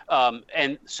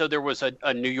 And so there was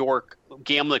a New York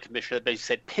gambling commission that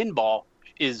basically said pinball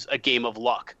is a game of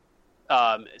luck.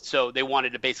 So they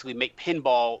wanted to basically make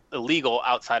pinball illegal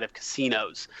outside of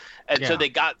casinos. And so they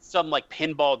got some like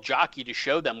pinball jockey to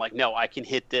show them like, no, I can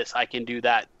hit this, I can do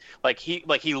that. Like he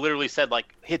literally said like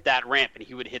hit that ramp and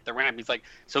he would hit the ramp. He's like,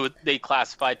 so they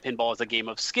classified pinball as a game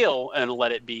of skill and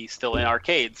let it be still in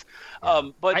arcades.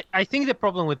 But I think the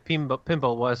problem with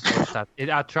pinball was that it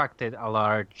attracted a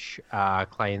large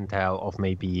clientele of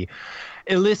maybe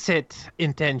illicit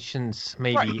intentions.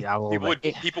 Maybe a little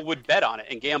bit. People would bet on it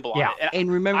and gamble on it. And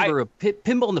remember,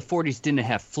 pinball in the 40s didn't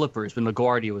have flippers when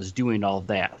LaGuardia was doing all of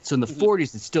that. So in the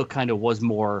 40s, it still kind of was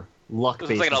more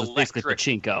luck-based. It It was was like basically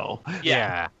pachinko.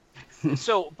 Yeah.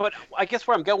 So, but I guess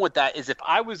where I'm going with that is if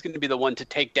I was going to be the one to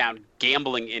take down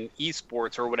gambling in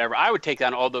esports or whatever, I would take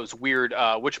down all those weird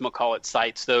whatchamacallit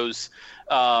sites, those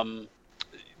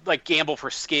like gamble for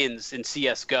skins in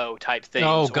CS:GO type things.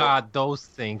 Oh God, those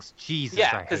things, Jesus!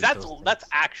 Yeah, because that's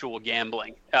actual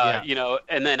gambling.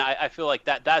 And then I feel like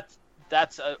that's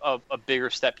a bigger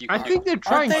step you can I think they're Aren't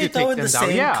trying they to though take in the them down.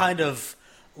 same Yeah. kind of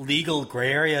legal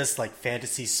gray areas like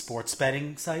fantasy sports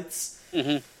betting sites?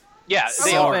 Yeah,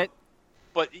 they So- are.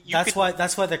 But That's why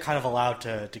they're kind of allowed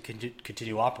to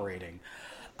continue operating.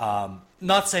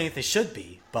 Not saying that they should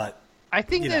be, but I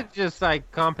think you they're know. just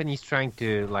like companies trying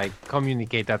to like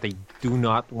communicate that they do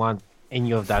not want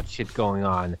any of that shit going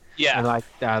on. Yeah. And like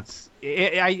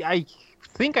I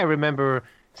think I remember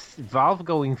Valve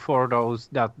going for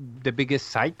the biggest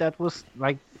site that was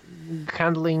like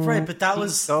handling. right. But that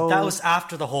CS:GO. was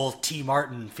after the whole T.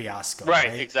 Martin fiasco,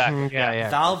 right, exactly. Yeah.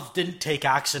 Valve didn't take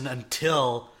action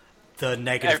until the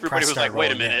negative Everybody press was like, started "Wait a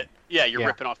rolling in. minute, yeah, you're Yeah.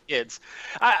 ripping off kids."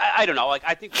 I don't know. Like,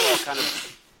 I think we're all kind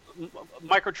of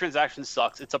microtransactions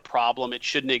sucks. It's a problem. It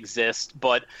shouldn't exist.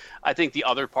 But I think the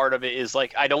other part of it is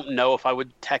like I don't know if I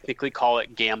would technically call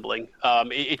it gambling.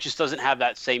 It just doesn't have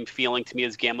that same feeling to me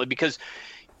as gambling because,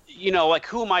 like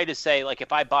who am I to say like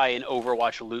if I buy an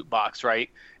Overwatch loot box, right,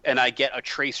 and I get a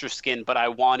Tracer skin, but I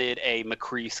wanted a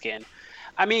McCree skin.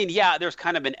 I mean, yeah, there's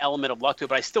kind of an element of luck to it,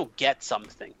 but I still get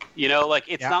something. Like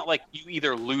it's not like you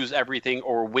either lose everything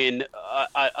or win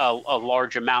a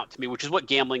large amount to me, which is what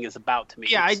gambling is about to me.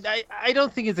 Yeah, It's- I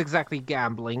don't think it's exactly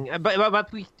gambling, but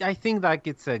I think like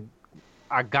it's a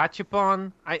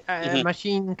gachapon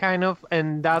machine kind of,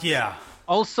 and that Yeah.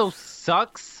 also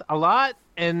sucks a lot.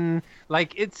 And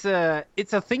like it's a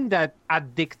thing that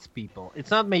addicts people.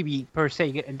 It's not maybe per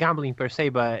se gambling per se,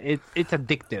 but it's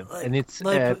addictive, and it's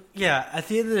yeah. At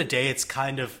the end of the day, it's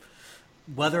kind of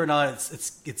whether or not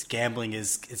it's gambling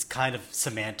is kind of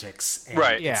semantics. And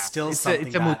Right. yeah. It's still it's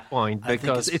something a moot that point I think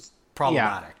because is it's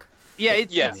problematic. Yeah,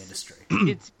 it's Yeah. in the industry.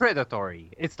 it's predatory.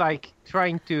 It's like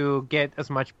trying to get as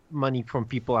much money from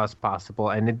people as possible,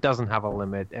 and it doesn't have a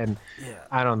limit. And Yeah.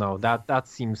 I don't know. That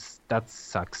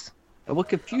sucks. And what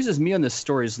confuses me on this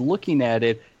story is looking at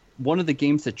it, one of the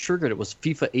games that triggered it was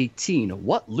FIFA 18.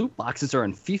 What loot boxes are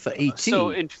in FIFA 18? So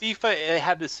in FIFA, they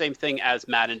have the same thing as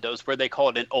Madden does, where they call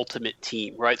it an ultimate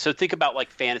team, right? So think about like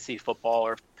fantasy football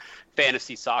or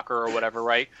fantasy soccer or whatever,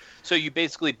 right? So you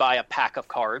basically buy a pack of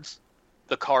cards.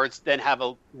 The cards then have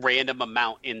a random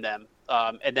amount in them.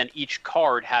 And then each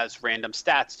card has random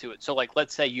stats to it. So like,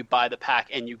 let's say you buy the pack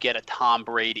and you get a Tom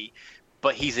Brady,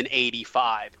 but he's an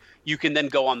 85. You can then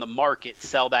go on the market,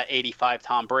 sell that 85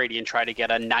 Tom Brady, and try to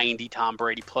get a 90 Tom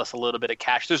Brady plus a little bit of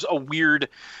cash. There's a weird,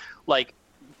 like,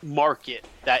 market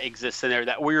that exists in there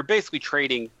that where you're basically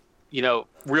trading,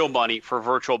 real money for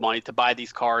virtual money to buy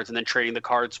these cards, and then trading the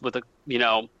cards with a,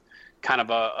 kind of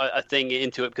a thing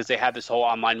into it because they have this whole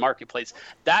online marketplace.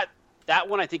 That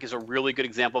one I think is a really good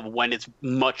example of when it's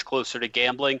much closer to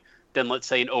gambling than, let's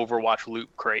say, an Overwatch loot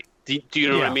crate. Do you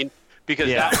know what I mean? Because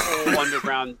that whole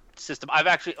underground system, I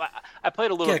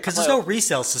played a little. Yeah, because there's no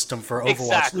resale system for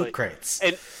Overwatch loot crates.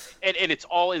 And it's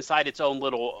all inside its own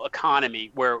little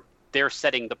economy where they're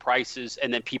setting the prices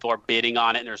and then people are bidding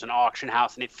on it, and there's an auction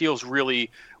house, and it feels really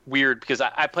weird because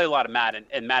I play a lot of Madden,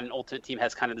 and Madden Ultimate Team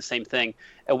has kind of the same thing.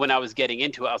 And when I was getting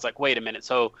into it, I was like, wait a minute.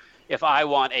 So if I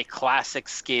want a classic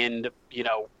skinned,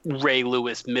 Ray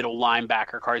Lewis middle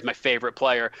linebacker card, he's my favorite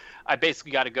player, I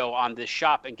basically got to go on this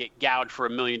shop and get gouged for a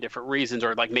million different reasons,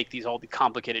 or like make all the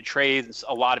complicated trades.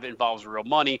 A lot of it involves real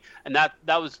money, and that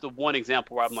was the one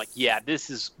example where I'm like, yeah, this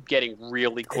is getting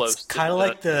really close. It's kind of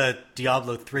like the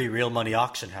Diablo 3 real money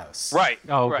auction house. Right.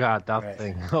 Oh right. God, that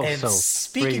thing. Oh, And so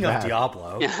speaking of bad.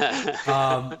 Diablo,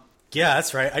 yeah,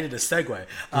 that's right. I did a segue.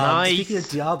 Nice. Speaking of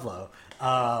Diablo,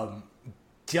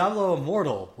 Diablo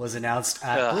Immortal was announced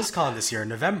at BlizzCon this year in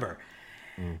November,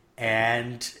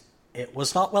 and it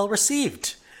was not well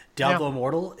received. Diablo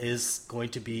Immortal is going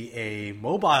to be a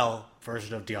mobile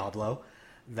version of Diablo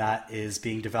that is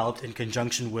being developed in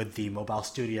conjunction with the mobile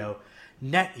studio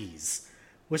NetEase,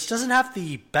 which doesn't have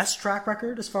the best track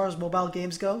record as far as mobile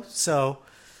games go. So,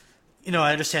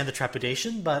 I understand the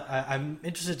trepidation, but I'm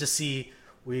interested to see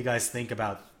what you guys think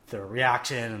about the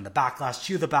reaction and the backlash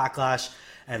to the backlash,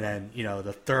 and then,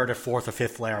 the third or fourth or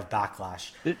fifth layer of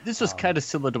backlash. This was kind of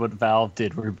similar to what Valve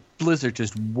did, where Blizzard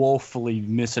just woefully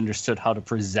misunderstood how to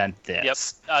present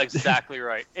this. Yep, exactly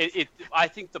right. I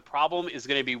think the problem is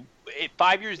going to be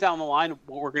 5 years down the line.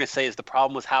 What we're going to say is the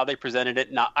problem was how they presented it.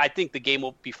 I think the game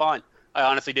will be fine. I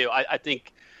honestly do. I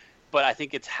think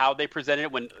it's how they presented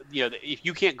it. When if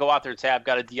you can't go out there and say I've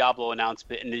got a Diablo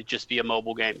announcement and it just be a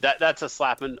mobile game, that's a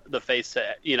slap in the face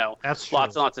to That's true.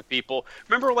 lots and lots of people.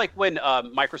 Remember, like when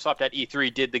Microsoft at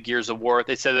E3 did the Gears of War,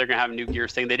 they said they're gonna have a new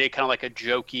Gears thing. They did kind of like a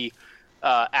jokey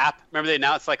app. Remember they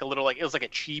announced like a little it was like a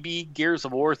chibi Gears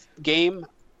of War game.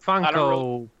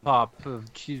 Funko Pop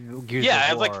of Gears of War.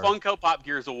 Yeah, it was like Funko Pop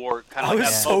Gears of War. Kind of I like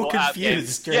was that so mobile app game.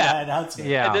 confused during that announcement.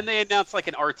 Yeah. And then they announced like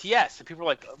an RTS, and people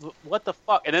were like, "What the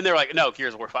fuck?" And then they're like, "No,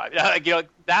 Gears of War 5."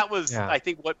 That was, I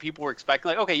think, what people were expecting.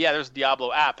 Like, okay, yeah, there's a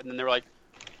Diablo app, and then they're like,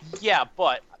 "Yeah,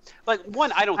 but like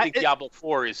one, I don't think Diablo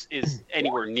 4 is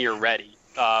anywhere near ready,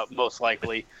 most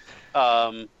likely."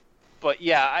 But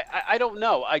yeah, I don't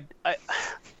know. I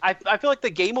feel like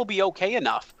the game will be okay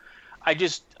enough. I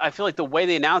feel like the way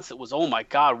they announced it was, oh my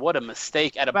god, what a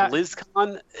mistake at a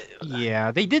BlizzCon. Yeah,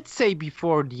 they did say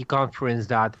before the conference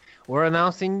that we're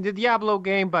announcing the Diablo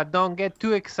game, but don't get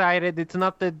too excited. It's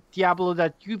not the Diablo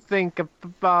that you think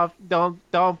of.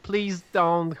 Please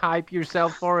don't hype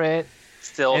yourself for it.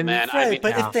 Still, man. Right,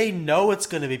 but if they know it's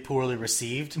going to be poorly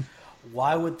received,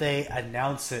 why would they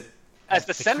announce it as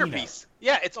the centerpiece? Keynote?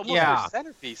 Yeah, it's almost their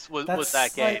centerpiece was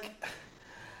that game.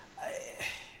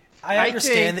 I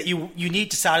understand that you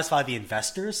need to satisfy the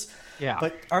investors,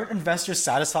 but aren't investors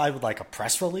satisfied with like a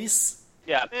press release?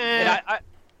 Yeah, and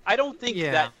I don't think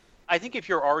that. I think if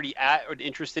you're already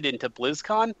interested into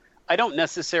BlizzCon, I don't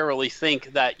necessarily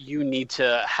think that you need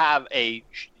to have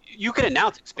you can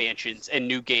announce expansions and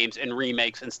new games and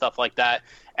remakes and stuff like that.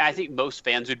 And I think most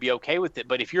fans would be okay with it.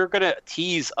 But if you're going to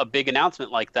tease a big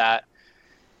announcement like that,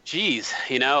 geez,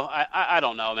 I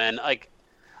don't know, man. Like,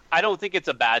 I don't think it's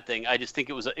a bad thing. I just think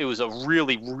it was a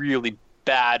really, really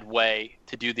bad way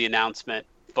to do the announcement.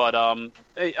 But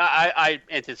I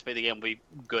anticipate the game will be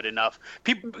good enough.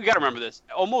 You got to remember this.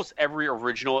 Almost every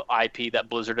original IP that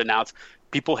Blizzard announced,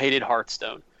 people hated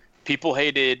Hearthstone. People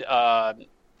hated Overwatch.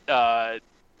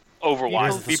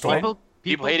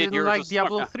 People hated didn't like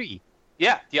Diablo 3.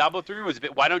 Yeah, Diablo 3 was a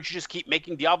bit. Why don't you just keep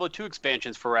making Diablo 2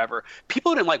 expansions forever?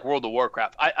 People didn't like World of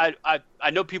Warcraft. I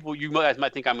know people. You guys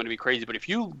might think I'm going to be crazy, but if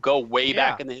you go way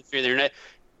back in the history of the internet,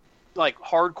 like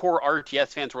hardcore RTS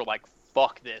fans were like,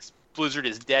 "Fuck this! Blizzard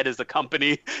is dead as a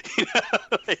company."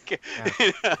 They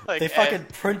fucking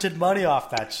printed money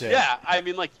off that shit. Yeah, I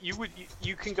mean, like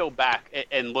you can go back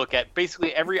and look at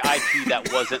basically every IP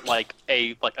that wasn't like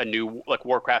a new like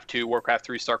Warcraft 2, Warcraft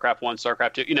 3, StarCraft 1,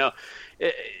 StarCraft 2.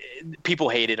 People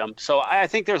hated them. So I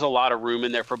think there's a lot of room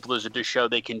in there for Blizzard to show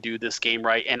they can do this game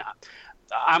right. And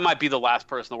I might be the last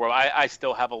person in the world. I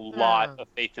still have a lot of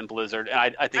faith in Blizzard,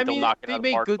 and I think they'll knock it out of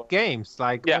the park. They make good games.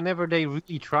 Like, whenever they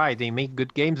really try, they make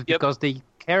good games because they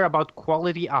care about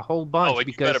quality a whole bunch. Oh, and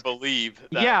you better believe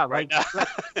that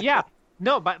now.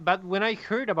 No, but when I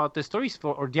heard about the stories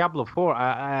for Diablo 4,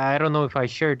 I don't know if I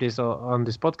shared this on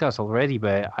this podcast already,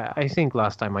 but I think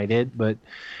last time I did. But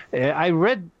I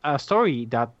read a story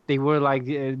that they were like,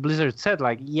 Blizzard said,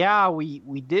 like,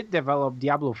 we did develop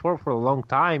Diablo 4 for a long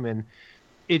time, and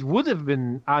it would have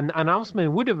been, an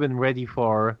announcement would have been ready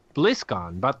for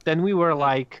BlizzCon, but then we were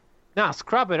like, nah,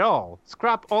 scrap it all.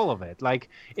 Scrap all of it. Like,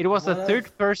 it was a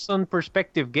third-person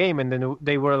perspective game, and then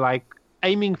they were like,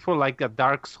 aiming for like a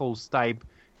Dark Souls type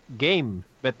game,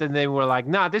 but then they were like,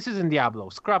 nah, this isn't Diablo,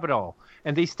 scrap it all.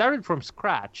 And they started from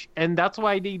scratch, and that's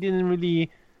why they didn't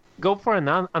really go for an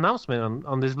announcement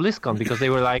on this BlizzCon, because they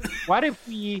were like, what if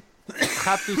we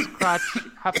have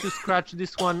to scratch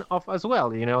this one off as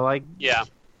well, Yeah.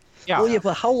 Yeah. Well, yeah,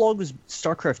 but how long was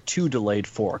StarCraft 2 delayed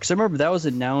for? Because I remember that was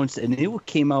announced, and it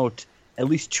came out at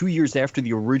least 2 years after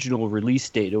the original release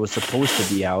date. It was supposed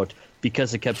to be out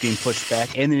because it kept getting pushed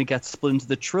back, and then it got split into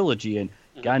the trilogy, and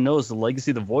God knows the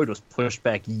Legacy of the Void was pushed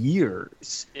back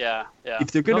years. Yeah.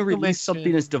 If they're going to Not to release mention-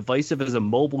 something as divisive as a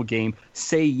mobile game,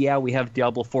 say, yeah, we have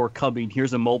Diablo 4 coming,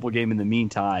 here's a mobile game in the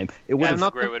meantime. It would That's have a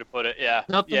not great to- way to put it. Yeah.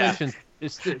 Not to yeah. mention,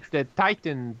 it's the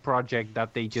Titan project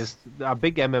that they just a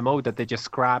big MMO that they just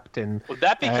scrapped and Well,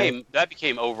 that became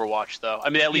Overwatch, though. I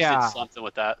mean, at least Yeah. it's something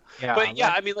with that. yeah, But yeah,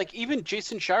 I mean, like even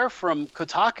Jason Schreier from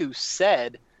Kotaku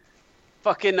said,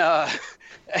 "Fucking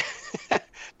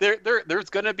there's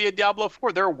gonna be a Diablo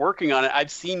 4. They're working on it. I've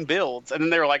seen builds." And then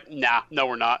they were like, "Nah, no,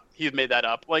 we're not. He's made that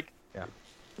up." Like, Yeah.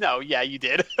 no, yeah, you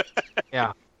did.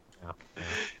 yeah.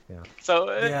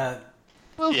 So Yeah,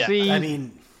 We'll Yeah, see. I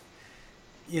mean,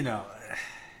 you know,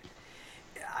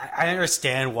 I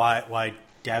understand why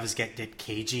devs get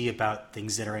cagey about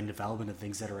things that are in development and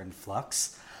things that are in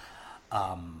flux.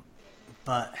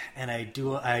 But I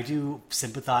do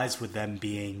sympathize with them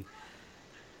being,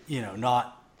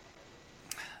 not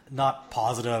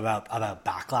positive about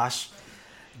backlash.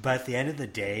 But at the end of the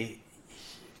day,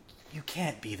 you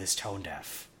can't be this tone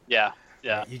deaf. yeah.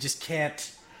 You just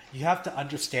can't. You have to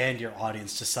understand your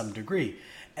audience to some degree.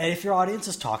 And if your audience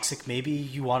is toxic, maybe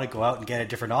you want to go out and get a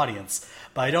different audience.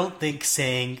 But I don't think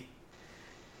saying,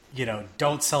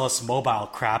 don't sell us mobile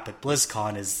crap at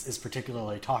BlizzCon is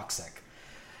particularly toxic.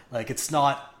 Like, it's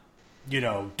not,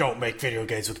 don't make video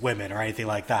games with women or anything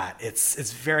like that.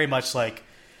 It's very much like,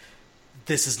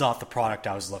 this is not the product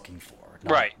I was looking for.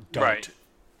 Right.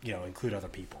 Include other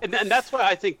people. And that's why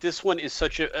I think this one is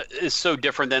is so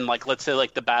different than, like, let's say,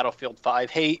 like the Battlefield 5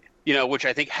 hate, which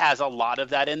I think has a lot of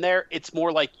that in there. It's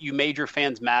more like you made your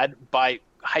fans mad by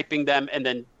hyping them and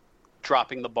then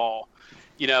dropping the ball,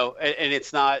 and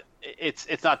it's not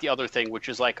the other thing, which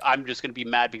is like, I'm just going to be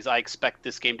mad because I expect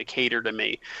this game to cater to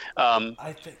me.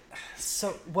 I think so.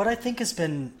 What I think has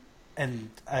been, and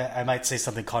I might say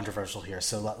something controversial here,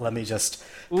 so let me just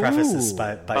preface this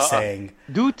by saying,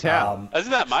 Do tell.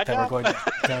 Isn't that my that job? we're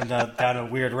going down a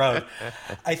weird road.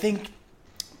 I think,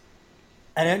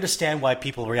 and I understand why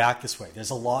people react this way. There's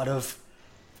a lot of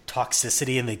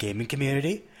toxicity in the gaming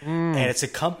community, and it's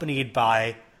accompanied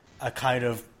by a kind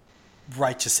of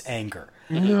righteous anger.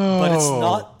 No. But it's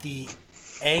not the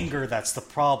anger that's the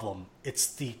problem. It's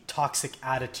the toxic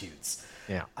attitudes.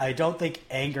 Yeah. I don't think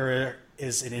anger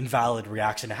is an invalid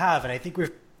reaction to have, and I think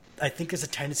there's a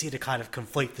tendency to kind of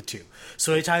conflate the two.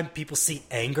 So anytime people see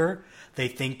anger, they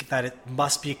think that it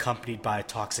must be accompanied by a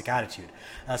toxic attitude.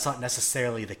 That's not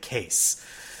necessarily the case.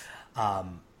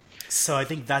 So I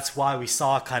think that's why we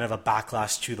saw kind of a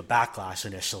backlash to the backlash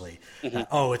initially.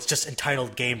 Mm-hmm. It's just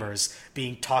entitled gamers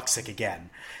being toxic again.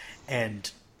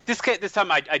 And This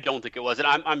time I don't think it was, and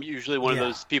I'm usually one of Yeah.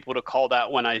 those people to call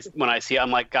that when I see it.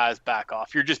 I'm like, guys, back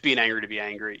off. You're just being angry to be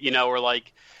angry, or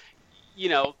like,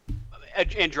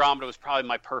 Andromeda was probably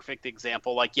my perfect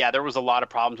example. Like, yeah, there was a lot of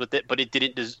problems with it, but it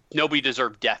didn't. Nobody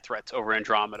deserved death threats over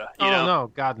Andromeda. You know?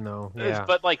 No, God no. Yeah.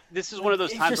 But like, this is one of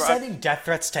those if times you're where sending death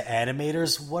threats to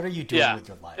animators, what are you doing Yeah. with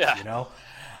your life? Yeah.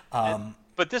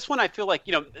 But this one, I feel like,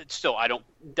 still,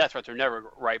 death threats are never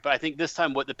right. But I think this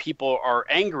time what the people are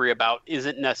angry about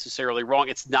isn't necessarily wrong.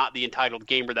 It's not the entitled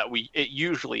gamer that it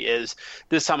usually is.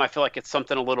 This time I feel like it's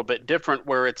something a little bit different,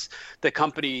 where it's the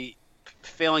company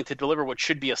failing to deliver what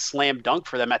should be a slam dunk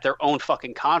for them at their own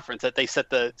fucking conference that they set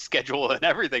the schedule and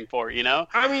everything for,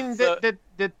 I mean, So-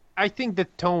 I think the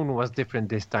tone was different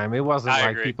this time. It wasn't I like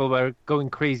agree. people were going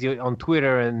crazy on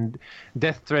Twitter and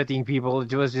death threatening people.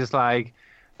 It was just like,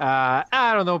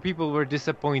 I don't know, people were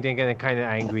disappointed and kind of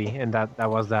angry, and that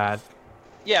was that.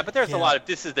 Yeah, but there's Yeah. a lot of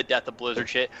this is the death of Blizzard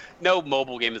shit. No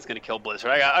mobile game is going to kill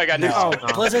Blizzard. I got news. No,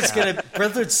 No.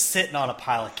 Blizzard's sitting on a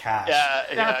pile of cash. Yeah,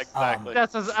 That's- exactly.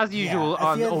 That's as usual at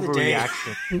on the end of the day-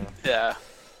 overreaction. Yeah.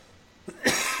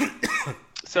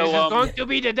 So So going to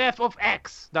be the death of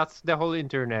X. That's the whole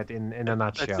internet in a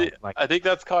nutshell. Like I think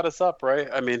that's caught us up, right?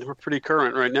 I mean, we're pretty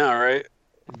current right now, right?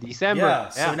 December. Yeah,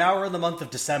 so now we're in the month of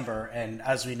December, and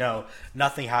as we know,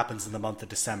 nothing happens in the month of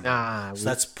December. So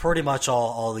that's pretty much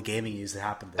all the gaming news that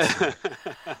happened this year.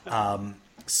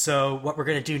 So what we're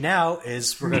going to do now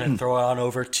is we're going to throw it on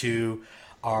over to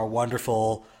our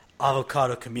wonderful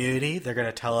Avocado community. They're going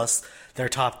to tell us their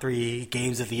top 3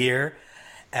 games of the year,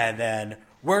 and then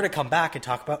we're going to come back and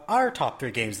talk about our top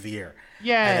 3 games of the year.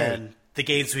 Yay. And then the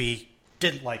games we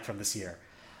didn't like from this year,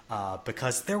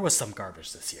 because there was some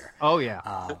garbage this year. Oh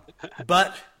yeah.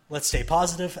 But let's stay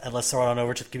positive and let's throw it on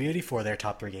over to the community for their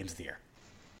top 3 games of the year.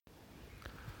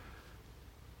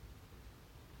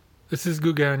 This is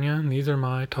Guganya, and these are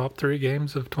my top 3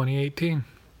 games of 2018.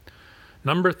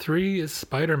 Number 3 is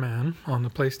Spider-Man on the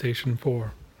PlayStation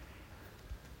 4.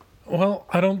 Well,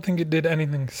 I don't think it did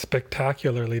anything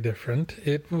spectacularly different.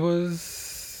 It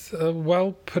was a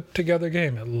well put together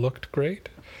game. It looked great.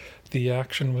 The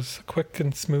action was quick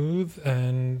and smooth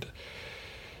and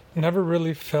never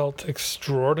really felt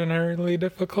extraordinarily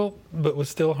difficult, but was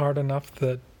still hard enough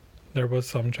that there was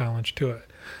some challenge to it.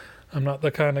 I'm not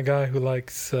the kind of guy who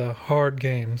likes hard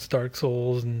games, Dark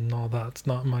Souls and all that's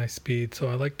not my speed, so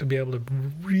I like to be able to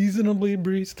reasonably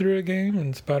breeze through a game,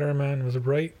 and Spider-Man was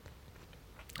right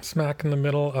smack in the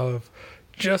middle of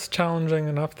just challenging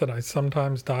enough that I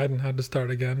sometimes died and had to start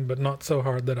again, but not so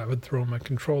hard that I would throw my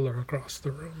controller across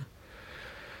the room.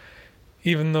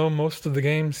 Even though most of the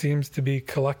game seems to be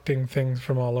collecting things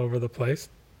from all over the place,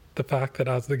 the fact that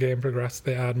as the game progressed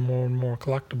they add more and more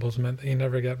collectibles meant that you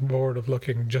never get bored of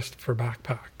looking just for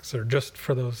backpacks or just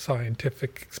for those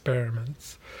scientific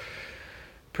experiments.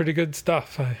 Pretty good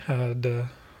stuff. I had a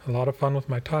lot of fun with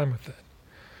my time with it.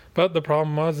 But the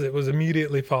problem was it was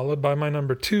immediately followed by my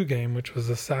number 2 game, which was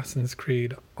Assassin's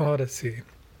Creed Odyssey.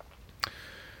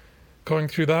 Going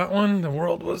through that one, the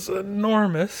world was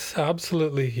enormous,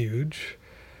 absolutely huge,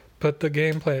 but the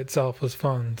gameplay itself was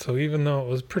fun. So even though it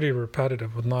was pretty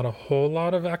repetitive with not a whole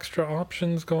lot of extra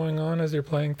options going on as you're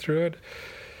playing through it,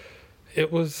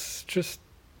 it was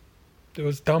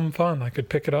dumb fun. I could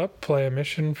pick it up, play a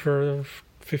mission for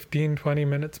 15-20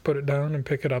 minutes, put it down and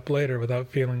pick it up later without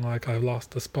feeling like I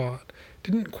lost a spot.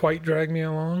 Didn't quite drag me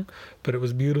along, but it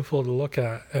was beautiful to look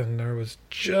at, and there was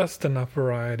just enough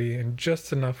variety and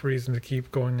just enough reason to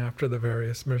keep going after the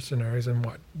various mercenaries and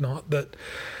whatnot that,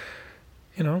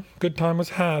 good time was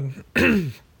had.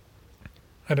 I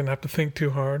didn't have to think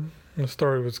too hard. The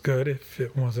story was good if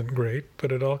it wasn't great,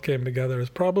 but it all came together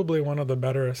as probably one of the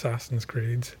better Assassin's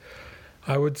Creeds.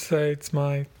 I would say it's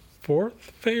my 4th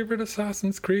favorite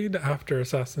Assassin's Creed after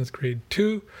Assassin's Creed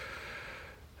 2,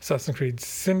 Assassin's Creed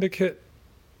Syndicate,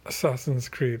 Assassin's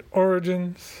Creed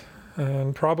Origins,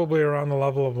 and probably around the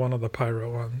level of one of the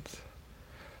Pyro ones.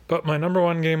 But my number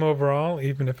 1 game overall,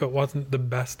 even if it wasn't the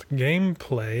best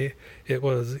gameplay, it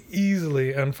was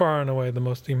easily and far and away the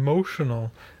most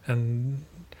emotional and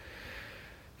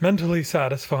mentally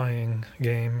satisfying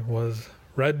game, was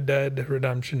Red Dead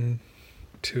Redemption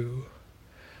 2.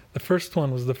 The first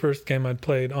one was the first game I'd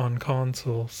played on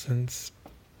console since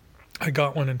I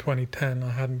got one in 2010. I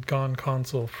hadn't gone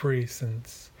console free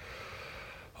since,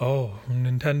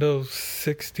 Nintendo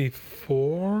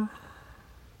 64?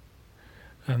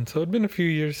 And so it'd been a few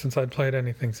years since I'd played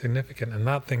anything significant, and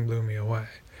that thing blew me away.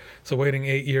 So waiting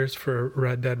 8 years for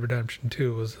Red Dead Redemption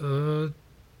 2 was a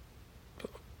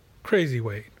crazy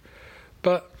wait.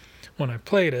 But when I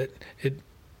played it, it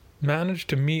managed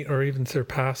to meet or even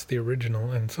surpass the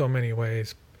original in so many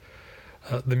ways.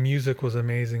 The music was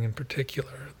amazing in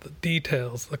particular. The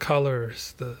details, the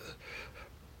colors, the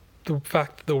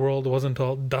fact that the world wasn't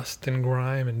all dust and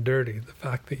grime and dirty. The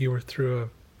fact that you were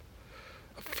through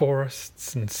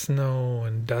forests and snow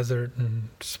and desert and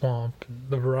swamp,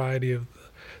 and the variety of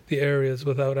the areas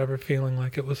without ever feeling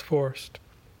like it was forced.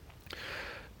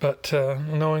 But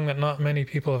knowing that not many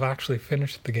people have actually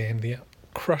finished the game, the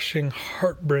crushing,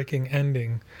 heartbreaking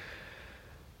ending,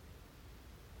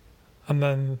 and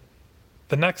then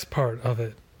the next part of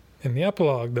it in the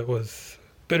epilogue that was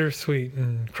bittersweet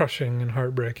and crushing and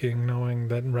heartbreaking, knowing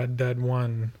that Red Dead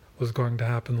 1 was going to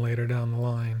happen later down the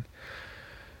line.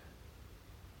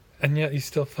 And yet you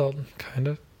still felt kind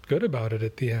of good about it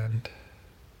at the end,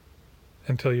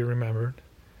 until you remembered.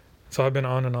 So I've been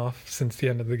on and off since the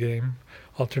end of the game,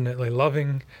 alternately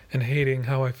loving and hating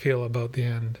how I feel about the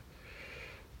end.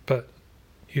 But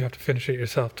you have to finish it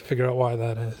yourself to figure out why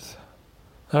that is.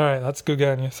 Alright, that's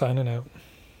Guganya signing out.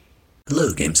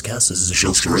 Hello, Gamescast. This is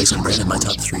Ashil Race, and my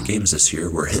top 3 games this year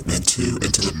were Hitman 2,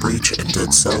 Into the Breach, and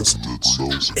Dead Cells.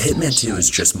 Hitman 2 is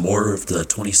just more of the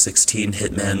 2016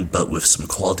 Hitman, but with some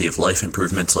quality of life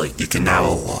improvements, like you can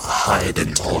now hide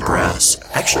in tall grass.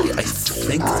 Actually, I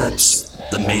think that's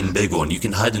the main big one. You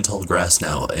can hide in tall grass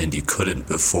now, and you couldn't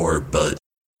before, but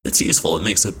it's useful. It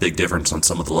makes a big difference on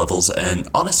some of the levels, and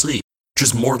honestly,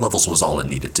 just more levels was all it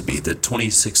needed to be. The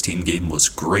 2016 game was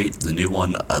great. The new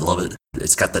one, I love it.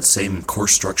 It's got that same core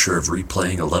structure of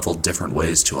replaying a level different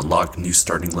ways to unlock new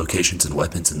starting locations and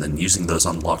weapons, and then using those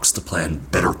unlocks to plan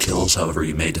better kills, however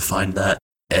you may define that.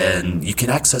 And you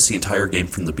can access the entire game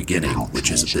from the beginning,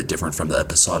 which is a bit different from the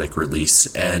episodic release.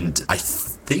 And I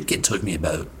think it took me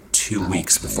about 2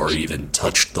 weeks before I even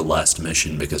touched the last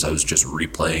mission, because I was just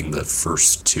replaying the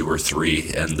first 2 or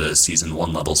 3 and the Season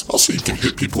 1 levels. Also, you can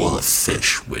hit people with a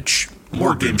fish, which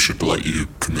more games should let you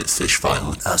commit fish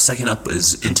violence. Second up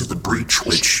is Into the Breach,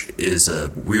 which is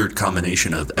a weird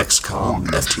combination of XCOM,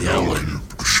 FTL, and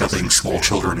shoving small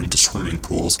children into swimming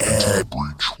pools. And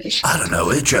I don't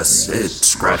know, it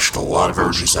scratched a lot of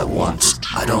urges at once.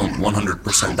 I don't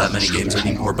 100% that many games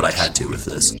anymore, but I had to with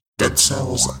this. Dead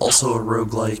Cells, also a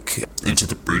roguelike. Into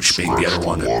the Breach being the other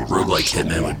one, a roguelike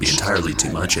Hitman would be entirely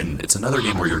too much, and it's another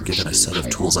game where you're given a set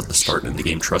of tools at the start and the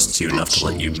game trusts you enough to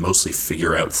let you mostly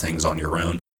figure out things on your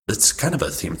own. It's kind of a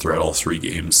theme throughout all three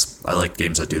games. I like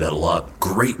games that do that a lot.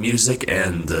 Great music,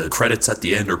 and the credits at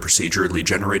the end are procedurally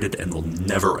generated and will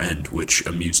never end, which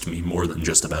amused me more than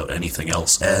just about anything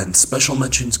else. And special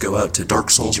mentions go out to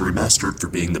Dark Souls Remastered for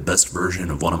being the best version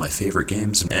of one of my favorite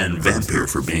games, and Vampire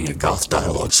for being a goth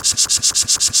dialogue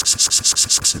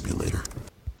simulator.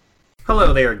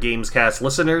 Hello there, Gamescast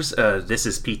listeners. This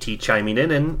is PT chiming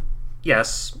in, and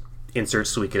yes, insert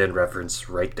Suikoden reference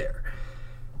right there.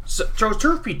 So,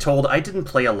 truth be told, I didn't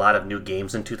play a lot of new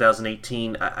games in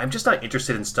 2018. I'm just not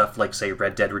interested in stuff like, say,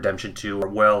 Red Dead Redemption 2 or,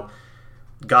 well,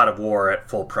 God of War at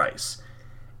full price.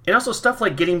 And also stuff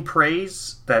like getting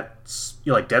praise that's,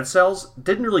 like Dead Cells,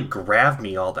 didn't really grab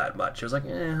me all that much. I was like,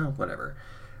 whatever.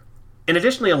 And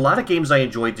additionally, a lot of games I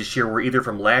enjoyed this year were either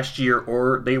from last year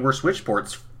or they were Switch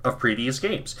ports of previous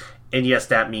games. And yes,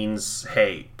 that means,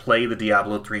 hey, play the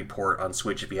Diablo 3 port on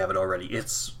Switch if you haven't already.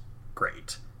 It's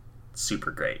great.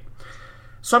 Super great.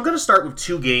 So I'm going to start with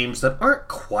two games that aren't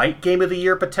quite Game of the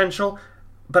Year potential,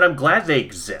 but I'm glad they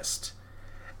exist.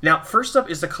 Now, first up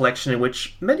is a collection in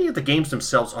which many of the games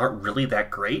themselves aren't really that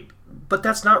great, but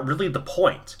that's not really the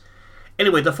point.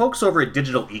 Anyway, the folks over at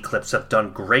Digital Eclipse have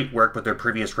done great work with their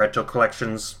previous retro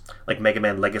collections, like Mega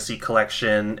Man Legacy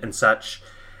Collection and such,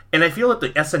 and I feel that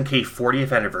the SNK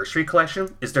 40th Anniversary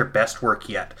Collection is their best work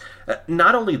yet.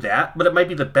 Not only that, but it might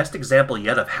be the best example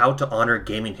yet of how to honor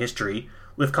gaming history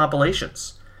with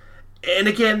compilations. And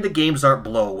again, the games aren't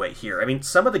blowaway here. I mean,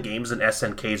 some of the games in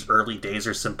SNK's early days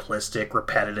are simplistic,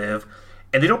 repetitive,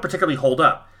 and they don't particularly hold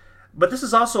up. But this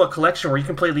is also a collection where you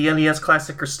can play the NES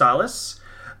classic Crystalis,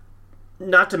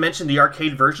 not to mention the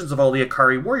arcade versions of all the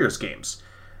Ikari Warriors games.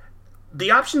 The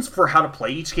options for how to play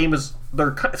each game it's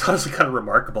honestly kind of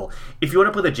remarkable. If you want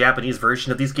to play the Japanese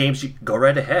version of these games, you go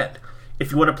right ahead.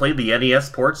 If you want to play the NES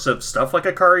ports of stuff like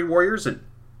Ikari Warriors, and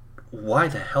why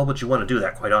the hell would you want to do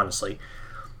that, quite honestly?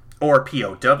 Or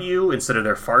POW, instead of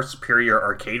their far superior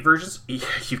arcade versions,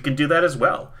 you can do that as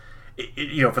well.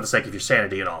 For the sake of your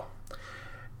sanity and all.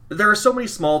 There are so many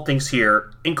small things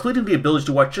here, including the ability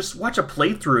to watch a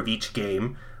playthrough of each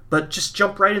game, but just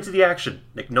jump right into the action.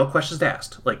 Like, no questions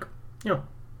asked. Like,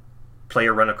 play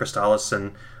a run of Crystalis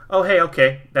and, oh, hey,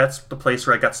 okay, that's the place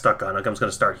where I got stuck on. I'm just going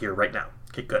to start here right now.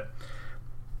 Okay, good.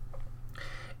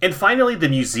 And finally, the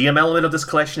museum element of this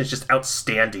collection is just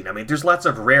outstanding. I mean, there's lots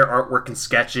of rare artwork and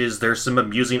sketches, there's some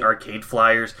amusing arcade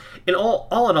flyers, and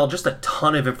all in all, just a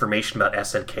ton of information about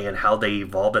SNK and how they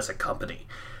evolved as a company.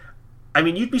 I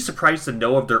mean, you'd be surprised to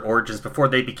know of their origins before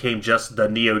they became just the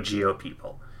Neo Geo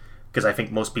people. Because I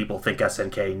think most people think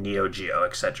SNK, Neo Geo,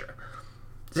 etc.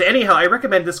 So anyhow, I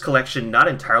recommend this collection not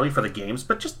entirely for the games,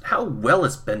 but just how well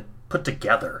it's been put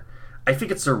together. I think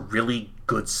it's a really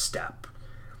good step.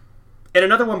 And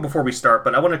another one before we start,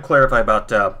 but I want to clarify about,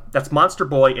 that's Monster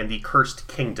Boy and the Cursed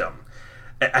Kingdom.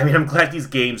 I mean, I'm glad these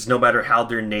games, no matter how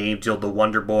they're named, the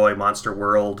Wonder Boy, Monster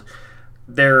World,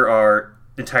 there are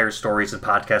entire stories and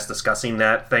podcasts discussing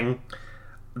that thing,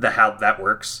 how that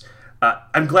works.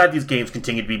 I'm glad these games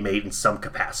continue to be made in some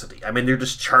capacity. I mean, they're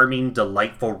just charming,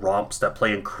 delightful romps that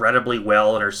play incredibly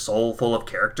well and are so full of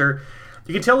character.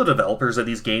 You can tell the developers of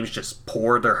these games just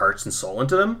pour their hearts and soul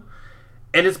into them,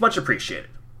 and it's much appreciated.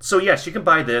 So yes, you can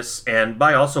buy this, and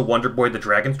buy also Wonder Boy the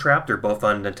Dragon's Trap. They're both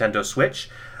on Nintendo Switch.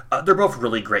 They're both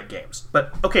really great games.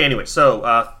 But, okay, anyway, so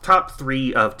top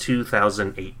 3 of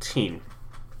 2018.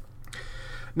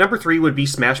 Number 3 would be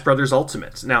Smash Bros.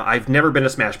 Ultimate. Now, I've never been a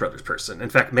Smash Bros. Person. In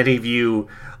fact, many of you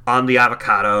on the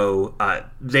Avocado, I've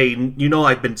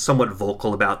been somewhat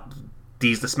vocal about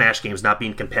the Smash games not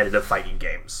being competitive fighting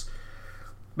games.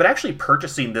 But actually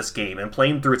purchasing this game and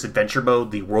playing through its adventure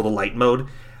mode, the World of Light mode,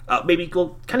 maybe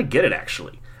you'll kind of get it,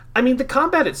 actually. I mean, the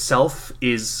combat itself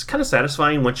is kind of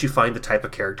satisfying once you find the type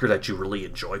of character that you really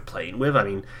enjoy playing with. I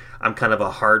mean, I'm kind of a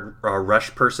hard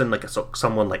rush person, so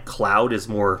someone like Cloud is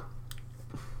more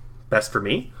best for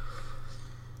me.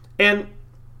 And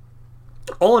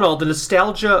all in all, the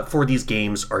nostalgia for these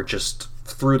games are just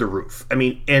through the roof. I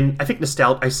mean, and I think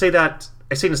I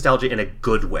say nostalgia in a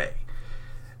good way.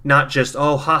 Not just,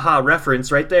 oh, haha,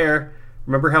 reference right there.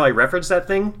 Remember how I referenced that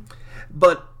thing?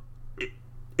 But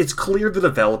it's clear the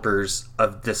developers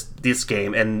of this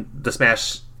game and the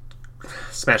Smash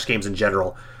Smash games in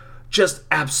general, just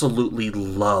absolutely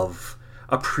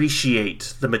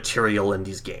appreciate the material in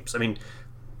these games. I mean,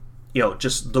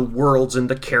 just the worlds and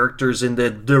the characters and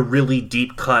the really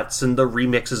deep cuts and the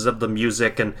remixes of the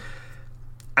music. And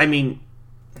I mean,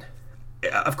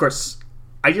 of course,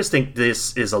 I just think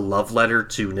this is a love letter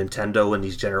to Nintendo and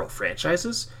these general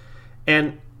franchises.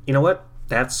 And you know what?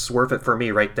 That's worth it for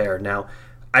me right there. Now,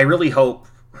 I really hope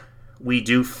we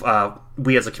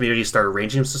as a community start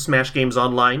arranging some Smash games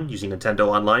online using Nintendo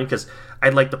Online, because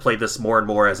I'd like to play this more and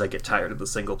more as I get tired of the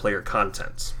single-player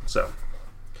content. So,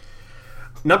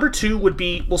 number 2 would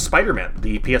be, Spider-Man,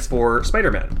 the PS4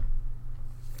 Spider-Man.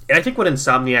 And I think what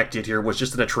Insomniac did here was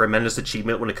just a tremendous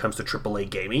achievement when it comes to AAA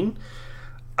gaming.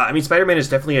 I mean, Spider-Man is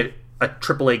definitely a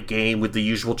AAA game with the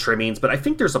usual trimmings, but I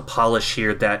think there's a polish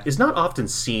here that is not often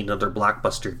seen in other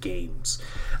blockbuster games.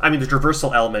 I mean, the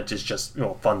traversal element is just,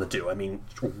 fun to do. I mean,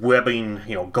 webbing,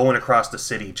 going across the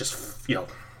city, just,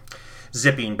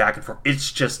 zipping back and forth.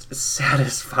 It's just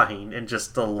satisfying and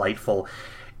just delightful.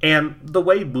 And the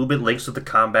way movement links with the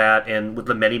combat and with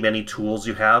the many, many tools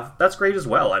you have, that's great as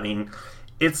well. I mean,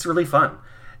 it's really fun.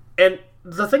 And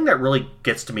the thing that really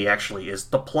gets to me, actually, is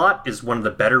the plot is one of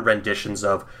the better renditions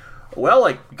of,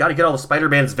 gotta get all the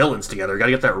Spider-Man's villains together,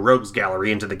 gotta get that rogues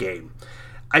gallery into the game.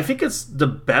 I think it's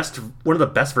one of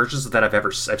the best versions of that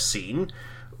I've seen,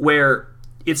 where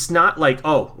it's not like,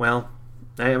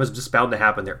 it was just bound to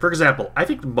happen there. For example, I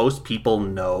think most people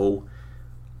know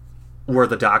where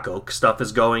the Doc Ock stuff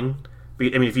is going. I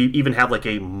mean, if you even have like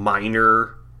a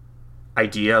minor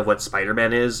idea of what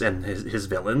Spider-Man is and his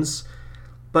villains,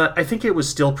 but I think it was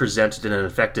still presented in an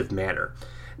effective manner.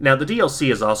 Now, the DLC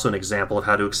is also an example of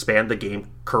how to expand the game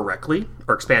correctly,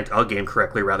 or expand a game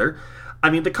correctly, rather. I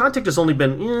mean, the content has only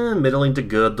been middling to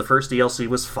good. The first DLC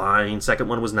was fine. Second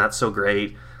one was not so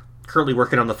great. Currently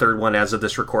working on the third one as of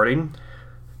this recording.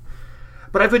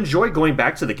 But I've enjoyed going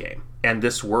back to the game and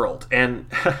this world. And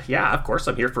yeah, of course,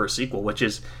 I'm here for a sequel, which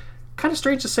is kind of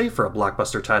strange to say for a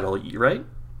blockbuster title, right?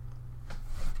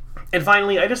 And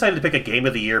finally, I decided to pick a game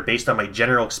of the year based on my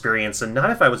general experience and not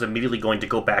if I was immediately going to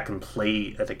go back and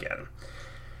play it again.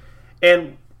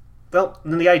 And,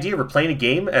 the idea of replaying a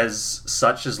game as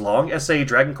long as, say,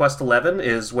 Dragon Quest XI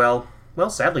is,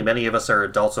 sadly, many of us are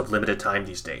adults of limited time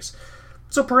these days.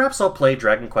 So perhaps I'll play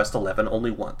Dragon Quest XI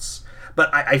only once. But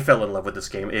I fell in love with this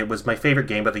game. It was my favorite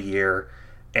game of the year.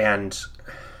 And,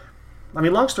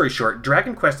 long story short,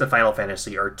 Dragon Quest and Final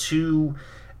Fantasy are two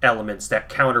elements that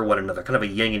counter one another, kind of a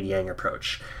yin and yang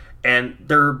approach. And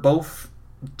they're both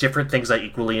different things I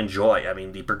equally enjoy. I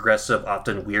mean, the progressive,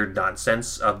 often weird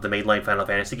nonsense of the mainline Final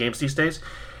Fantasy games these days,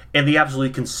 and the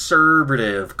absolutely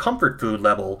conservative comfort food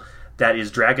level that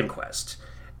is Dragon Quest.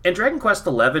 And Dragon Quest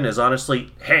XI is honestly,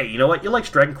 hey, you know what? You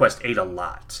liked Dragon Quest VIII a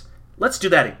lot. Let's do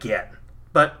that again.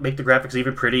 But make the graphics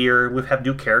even prettier, we have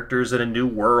new characters and a new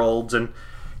world, and,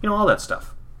 all that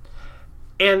stuff.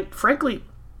 And frankly,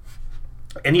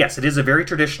 and yes, it is a very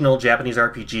traditional Japanese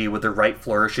RPG with the right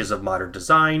flourishes of modern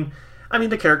design. I mean,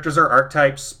 the characters are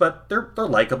archetypes, but they're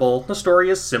likable. The story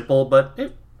is simple, but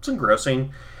it's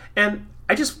engrossing. And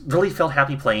I just really felt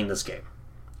happy playing this game.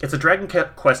 It's a Dragon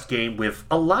Quest game with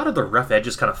a lot of the rough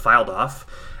edges kind of filed off,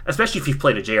 especially if you've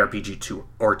played a JRPG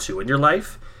or two in your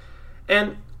life.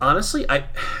 And honestly,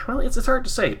 it's hard to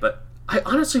say, but I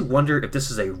honestly wonder if this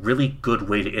is a really good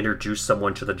way to introduce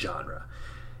someone to the genre.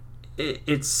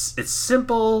 It's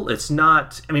simple. It's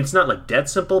not like dead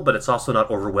simple, but it's also not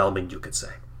overwhelming, you could say.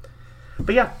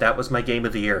 But yeah, that was my game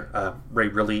of the year. Ray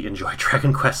really enjoyed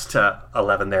Dragon Quest XI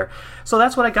there. So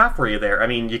that's what I got for you there. I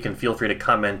mean, you can feel free to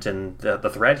comment in the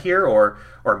thread here or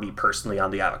me personally on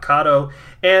the avocado.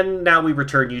 And now we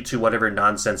return you to whatever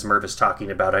nonsense Merv is talking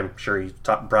about. I'm sure he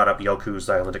brought up Yoku's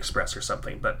Island Express or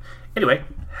something. But anyway,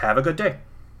 have a good day.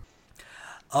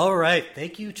 All right.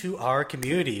 Thank you to our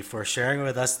community for sharing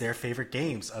with us their favorite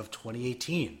games of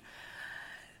 2018.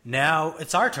 Now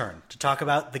it's our turn to talk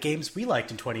about the games we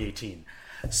liked in 2018.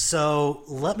 So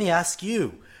let me ask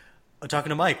you, talking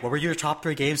to Mike, what were your top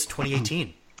 3 games of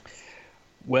 2018?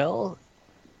 Well,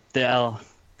 the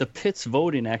Pitts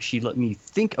voting actually let me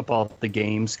think about the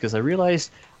games because I realized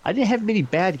I didn't have many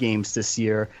bad games this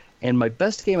year, and my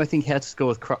best game I think had to go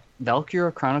with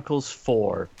Valkyria Chronicles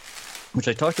 4, which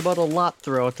I talked about a lot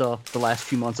throughout the last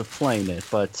few months of playing it,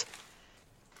 but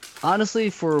honestly,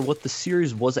 for what the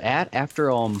series was at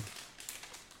after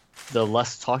the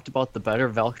less talked about, the better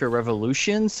Valkyria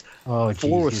Revolutions, 4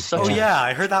 was such a... Oh yeah,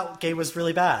 I heard that game was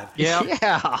really bad. Yeah.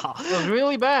 It was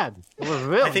really bad. It was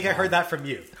really I think I heard that from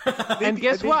you. And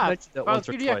guess what?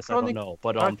 Valkyria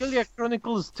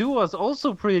Chronicles 2 was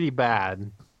also pretty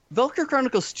bad. Valkyria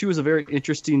Chronicles 2 is a very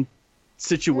interesting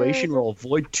situation where I'll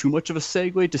avoid too much of a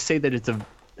segue to say that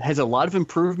has a lot of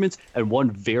improvements and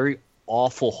one very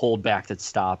awful holdback that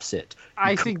stops it.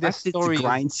 I think the story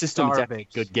grind system is garbage.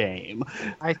 actually a good game.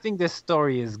 I think the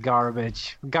story is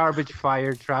garbage. Garbage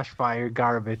fire, trash fire,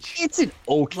 garbage. It's an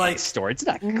okay story. It's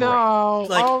not great. No,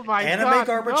 Like oh my anime God,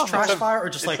 garbage no. trash fire, or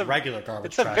just like regular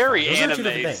garbage It's a trash very fire? Those are two different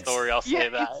anime things. story. I'll say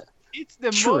that. It's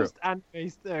the True. most anime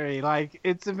story. Like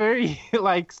it's a very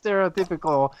like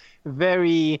stereotypical,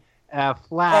 very Oh,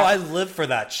 flat. I live for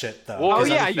that shit though. Well, 'cause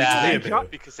yeah, I'm a you huge do. anime.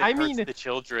 Because it I hurts mean- the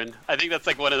children. I think that's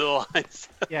like one of the lines.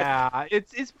 Yeah,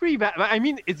 it's pretty bad. I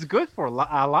mean, it's good for a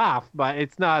laugh, but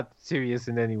it's not serious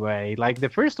in any way. Like the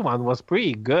first one was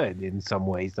pretty good in some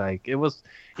ways. Like it was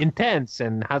intense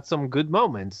and had some good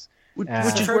moments. Which I've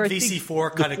is heard where I think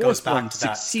VC4 the kinda goes fourth one back to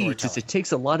that succeeds, is storytelling. it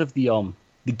takes a lot of the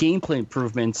gameplay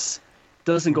improvements,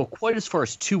 doesn't go quite as far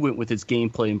as 2 went with its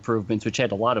gameplay improvements, which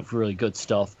had a lot of really good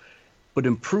stuff, but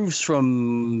improves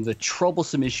from the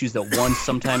troublesome issues that 1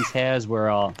 sometimes has, where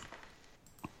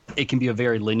it can be a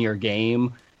very linear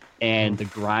game, and the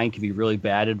grind can be really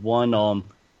bad at 1,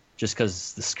 just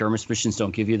because the skirmish missions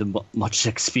don't give you much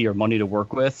XP or money to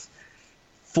work with.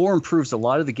 4 improves a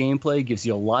lot of the gameplay, gives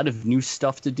you a lot of new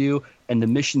stuff to do, and the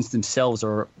missions themselves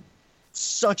are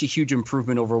such a huge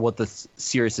improvement over what the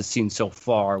series has seen so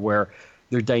far, where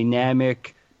they're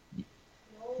dynamic.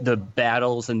 The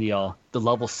battles and the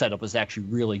level setup is actually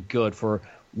really good for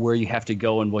where you have to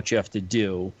go and what you have to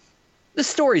do. The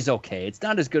story's okay. It's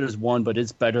not as good as 1, but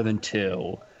it's better than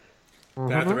 2.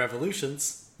 Bad the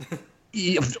Revolutions.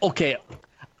 Yeah, okay,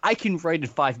 I can write in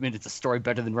 5 minutes a story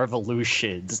better than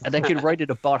Revolutions, and I can write it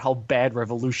about how bad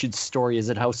Revolution's story is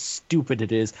and how stupid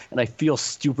it is, and I feel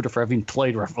stupider for having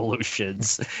played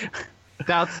Revolutions.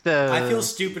 That's the. I feel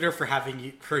stupider for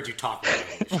having heard you talk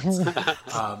about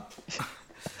Revolutions.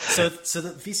 So the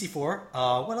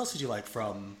VC4. What else did you like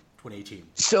from 2018?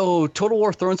 So, Total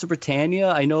War Thrones of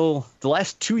Britannia, I know the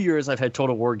last 2 years I've had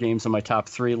Total War games on my top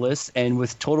 3 list, and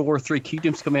with Total War 3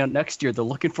 Kingdoms coming out next year, they're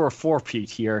looking for a 4-peat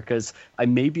here, because I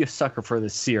may be a sucker for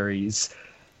this series.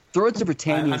 Thrones of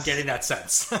Britannia... I'm getting that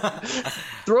sense.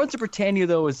 Thrones of Britannia,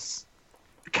 though, is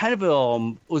kind of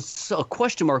was a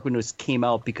question mark when it came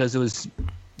out, because it was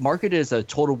marketed as a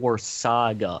Total War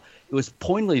saga. It was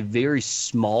pointedly very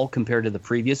small compared to the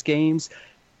previous games.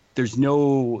 There's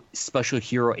no special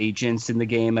hero agents in the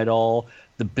game at all.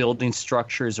 The building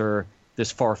structures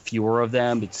there's far fewer of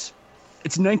them. It's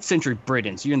 9th century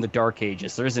Britain, so you're in the Dark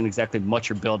Ages. There isn't exactly much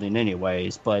you're building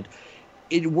anyways, but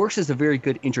it works as a very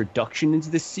good introduction into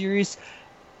this series,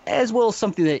 as well as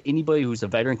something that anybody who's a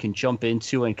veteran can jump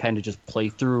into and kind of just play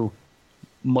through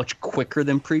much quicker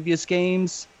than previous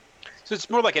games. So it's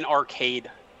more like an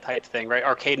arcade type thing, right?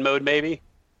 Arcade mode, maybe?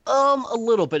 A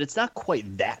little bit. It's not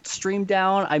quite that streamed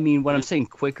down. I mean, when I'm saying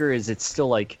quicker is it's still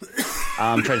like,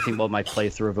 I'm trying to think what my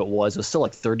playthrough of it was. It was still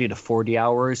like 30 to 40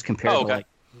 hours compared to like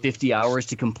 50 hours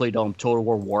to complete Total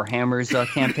War Warhammer's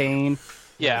campaign.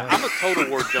 Yeah, I'm a Total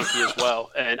War junkie as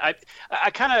well, and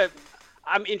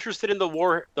I'm interested in the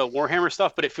Warhammer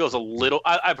stuff, but it feels a little.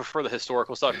 I prefer the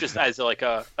historical stuff just as like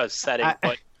a setting.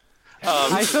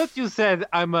 I thought you said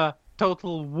I'm a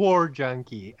Total War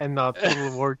junkie and not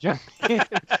Total War junkie.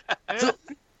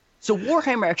 So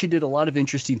Warhammer actually did a lot of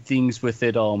interesting things with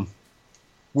it,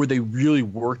 where they really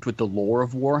worked with the lore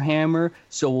of Warhammer.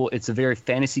 So it's a very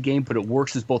fantasy game, but it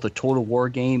works as both a Total War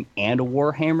game and a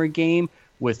Warhammer game,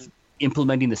 with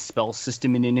implementing the spell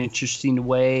system in an interesting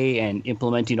way and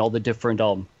implementing all the different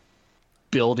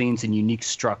buildings and unique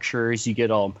structures. You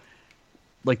get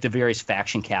like the various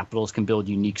faction capitals can build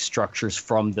unique structures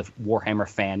from the Warhammer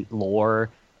fan lore,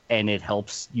 and it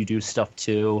helps you do stuff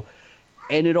too.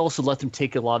 And it also let them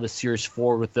take a lot of the series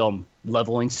forward with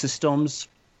leveling systems,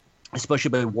 especially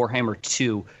by Warhammer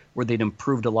 2, where they'd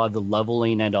improved a lot of the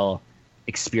leveling and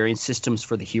experience systems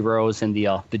for the heroes and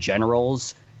the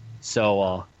generals.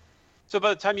 So by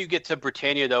the time you get to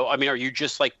Britannia, though, I mean, are you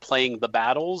just like playing the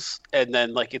battles and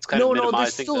then like it's kind of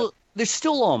minimizing? There's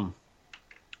still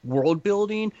world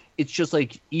building. It's just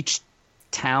like each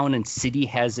town and city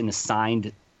has an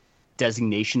assigned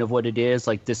designation of what it is.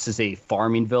 Like this is a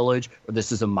farming village or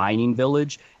this is a mining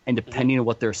village, and depending on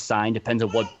what they're assigned depends on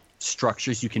what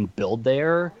structures you can build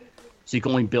there. So you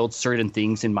can only build certain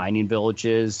things in mining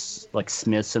villages, like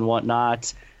smiths and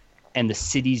whatnot. And the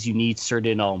cities, you need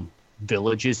certain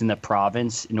villages in the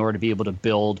province in order to be able to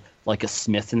build like a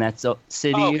smith in that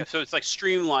city. Oh, okay. So it's like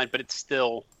streamlined, but it's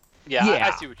still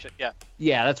I see what you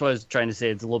Yeah, that's what I was trying to say.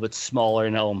 It's a little bit smaller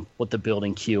in what the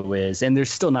building queue is. And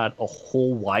there's still not a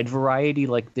whole wide variety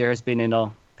like there has been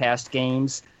in past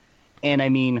games. And I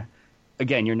mean,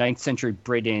 again, you're 9th century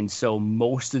Britain, so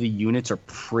most of the units are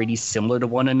pretty similar to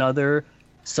one another.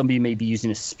 Somebody may be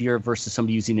using a spear versus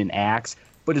somebody using an axe,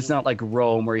 but it's not like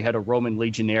Rome where you had a Roman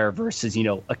legionnaire versus,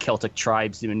 a Celtic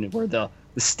tribesman where the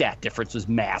stat difference was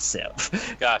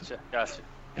massive. Gotcha.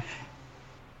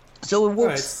 So it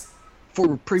works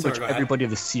for pretty Sorry, much go ahead. everybody of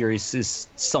the series is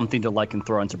something to like and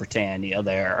throw into Britannia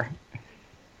there.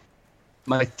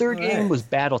 My third game was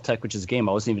Battletech, which is a game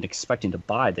I wasn't even expecting to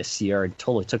buy this year. It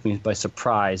totally took me by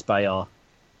surprise by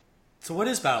So what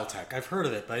is BattleTech? I've heard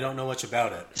of it, but I don't know much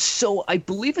about it. So I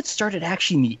believe it started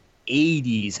actually in the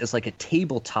 80s as like a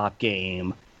tabletop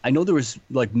game. I know there was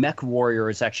like Mech Warrior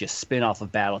is actually a spin-off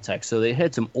of Battletech, so they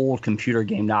had some old computer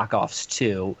game knockoffs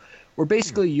too, where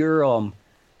basically you're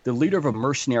the leader of a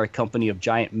mercenary company of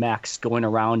giant mechs going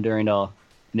around during an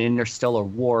interstellar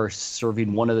war,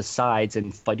 serving one of the sides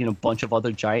and fighting a bunch of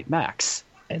other giant mechs,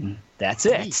 and that's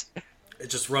it. It's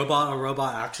just robot on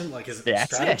robot action? Like, is it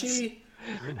That's strategy?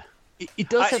 It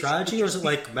does have Strategy, or is it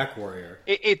like Mech Warrior?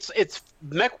 It's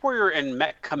Mech Warrior and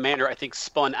Mech Commander, I think,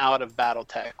 spun out of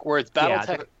BattleTech, where it's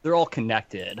BattleTech. they're all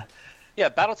connected. Yeah,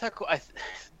 BattleTech.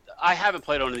 I haven't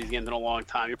played one of these games in a long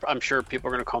time. I'm sure people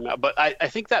are going to call me out, but I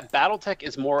think that BattleTech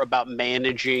is more about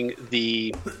managing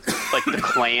the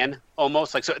clan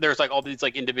almost. Like, so there's like all these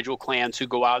like individual clans who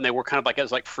go out and they work kind of like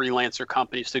as like freelancer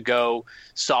companies to go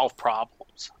solve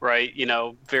problems, right?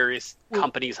 Various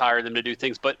companies hire them to do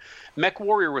things. But Mech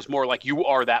Warrior was more like you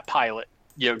are that pilot,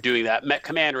 doing that. Mech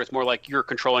Commander is more like you're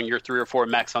controlling your 3 or 4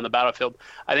 mechs on the battlefield.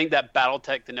 I think that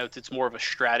BattleTech denotes it's more of a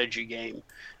strategy game.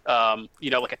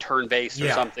 Like a turn-based or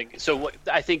something. So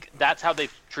I think that's how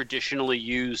they've traditionally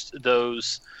used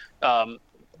those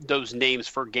names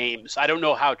for games. I don't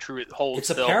know how true it holds. It's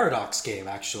a Paradox game,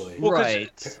 actually. Well, Right.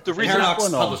 The reason Paradox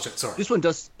published it, sorry. This one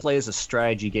does play as a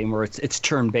strategy game where it's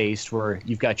turn-based, where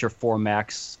you've got your 4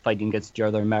 mechs fighting against your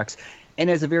other mechs, and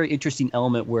has a very interesting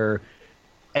element where,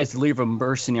 as the leader of a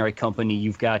mercenary company,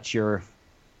 you've got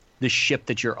the ship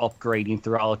that you're upgrading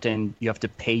throughout, and you have to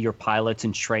pay your pilots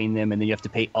and train them, and then you have to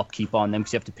pay upkeep on them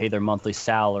because you have to pay their monthly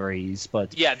salaries.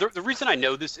 But yeah, the reason I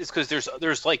know this is because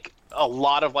there's like a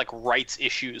lot of like rights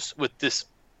issues with this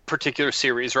particular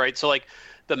series, right? So like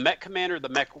the Mech Commander, the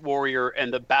Mech Warrior,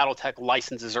 and the BattleTech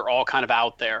licenses are all kind of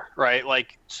out there, right?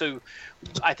 Like, so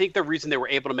I think the reason they were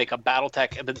able to make a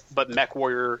BattleTech, but Mech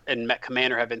Warrior and Mech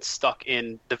Commander have been stuck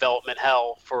in development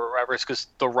hell forever is because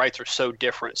the rights are so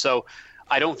different. So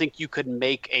I don't think you could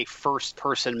make a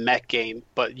first-person mech game,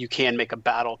 but you can make a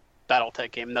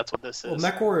BattleTech game, and that's what this is. Well,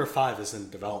 Mech Warrior 5 is in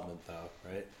development, though,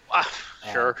 right?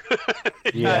 Sure.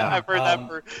 Yeah. I've heard that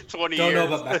for 20 Don't years.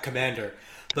 know about Mech Commander,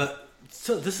 but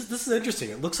so this is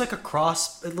interesting. It looks like a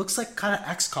cross. It looks like kind of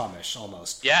XCOM-ish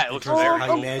almost. Yeah, it in looks terms of very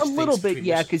how you manage a little things bit, between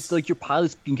yeah, missions. because like your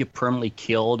pilots can get permanently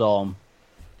killed.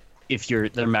 If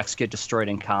their mechs get destroyed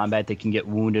in combat, they can get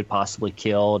wounded, possibly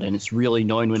killed, and it's really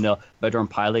annoying when a veteran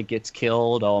pilot gets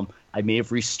killed. I may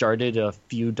have restarted a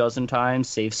few dozen times,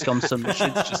 save scum some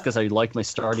missions just because I like my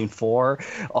starting 4.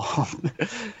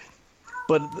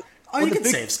 But you can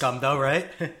save scum though, right?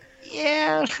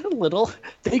 yeah, a little.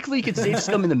 Thankfully, you can save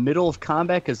scum in the middle of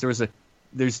combat because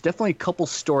there's definitely a couple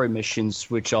story missions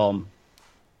which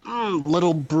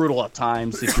little brutal at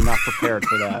times if you're not prepared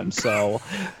for them. So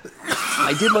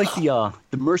I did like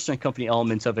the mercenary company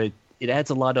elements of it. It adds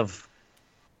a lot of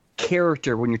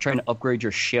character when you're trying to upgrade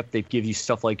your ship. They give you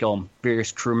stuff like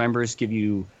various crew members give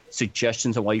you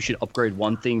suggestions on why you should upgrade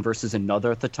one thing versus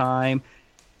another at the time,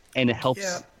 and it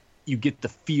helps you get the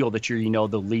feel that you're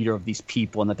the leader of these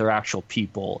people and that they're actual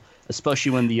people,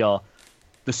 especially when the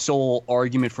sole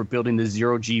argument for building the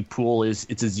 0G pool is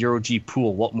it's a 0G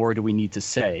pool. What more do we need to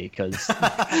say? Because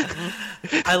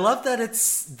I love that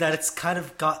it's kind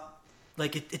of got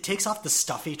like it takes off the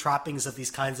stuffy trappings of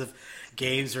these kinds of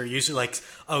games where usually like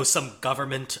some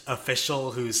government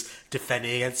official who's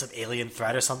defending against some alien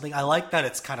threat or something. I like that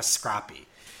it's kind of scrappy.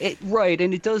 Right,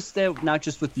 and it does that not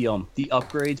just with the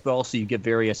upgrades, but also you get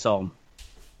various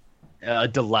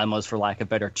dilemmas, for lack of a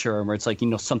better term, where it's like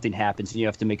something happens and you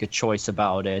have to make a choice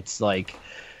about it. It's like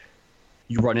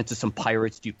you run into some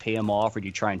pirates, do you pay them off, or do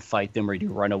you try and fight them, or do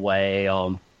you run away?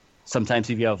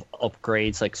 Sometimes if you have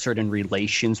upgrades, like certain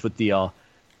relations with the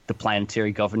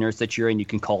planetary governors that you're in, you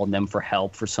can call on them for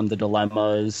help for some of the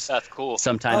dilemmas. That's cool.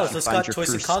 Sometimes so you it's find got your choice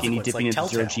crew of skinny consequence, dipping like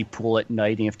into Telltale. 0G pool at night,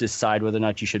 and you have to decide whether or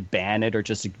not you should ban it or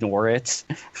just ignore it.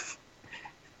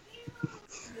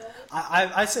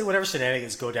 I say whatever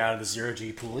shenanigans go down in the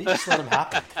 0G pool, you just let them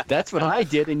happen. That's what I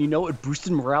did, and it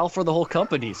boosted morale for the whole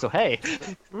company. So hey,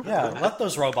 Yeah, let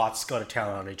those robots go to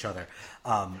town on each other.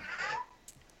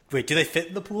 Wait, do they fit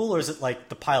in the pool, or is it like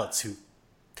the pilots who...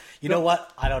 You know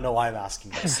what? I don't know why I'm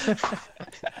asking this.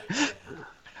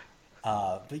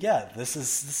 But yeah, this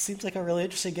seems like a really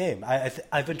interesting game.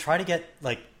 I've been trying to get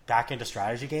like back into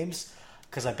strategy games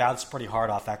because I bounced pretty hard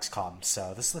off XCOM.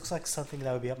 So this looks like something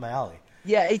that would be up my alley.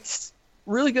 Yeah, it's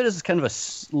really good as kind of a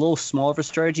little smaller of a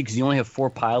strategy because you only have 4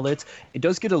 pilots. It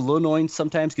does get a little annoying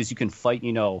sometimes because you can fight,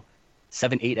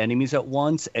 7, 8 enemies at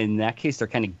once. And in that case, they're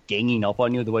kind of ganging up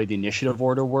on you the way the initiative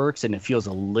order works, and it feels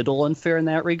a little unfair in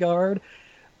that regard.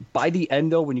 By the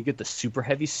end, though, when you get the super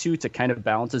heavy suits, it kind of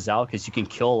balances out because you can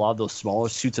kill a lot of those smaller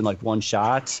suits in like one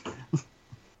shot.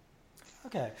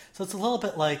 Okay, so it's a little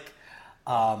bit like,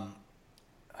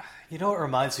 it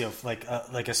reminds me of like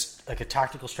a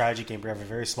tactical strategy game where you have a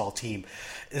very small team.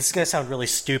 This is gonna sound really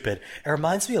stupid. It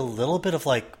reminds me a little bit of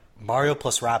like Mario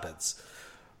plus Rabbids.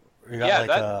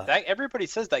 That everybody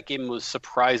says that game was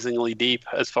surprisingly deep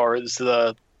as far as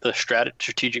the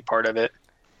strategic part of it.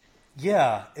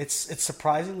 Yeah, it's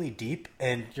surprisingly deep,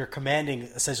 and you're commanding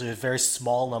essentially a very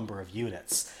small number of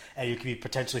units, and you can be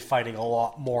potentially fighting a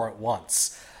lot more at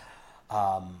once.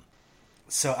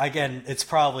 So again, it's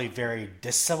probably very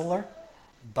dissimilar,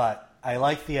 but I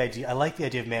like the idea. I like the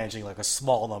idea of managing like a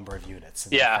small number of units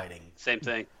and fighting. Same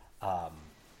thing.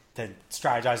 Than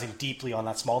strategizing deeply on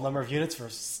that small number of units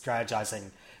versus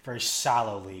strategizing very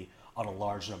shallowly on a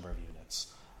large number of units.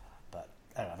 But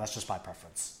I don't know. That's just my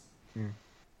preference. Mm.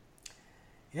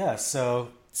 Yeah, so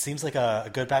seems like a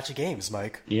good batch of games,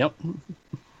 Mike. Yep.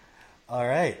 All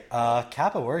right.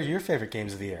 Kappa, what are your favorite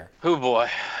games of the year? Oh, boy.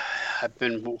 I've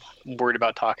been worried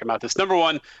about talking about this.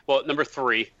 Number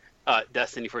 3,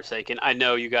 Destiny Forsaken. I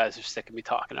know you guys are sick of me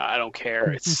talking. I don't care.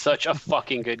 It's such a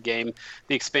fucking good game.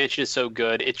 The expansion is so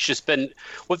good. It's just been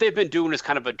what they've been doing is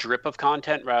kind of a drip of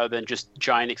content rather than just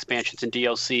giant expansions and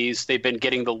DLCs. They've been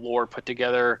getting the lore put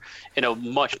together in a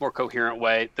much more coherent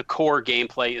way. The core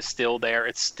gameplay is still there.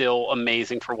 It's still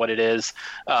amazing for what it is.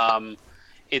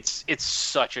 It's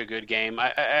such a good game.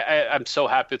 I'm so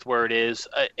happy with where it is,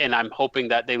 and I'm hoping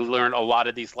that they learn a lot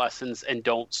of these lessons and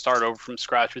don't start over from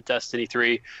scratch with Destiny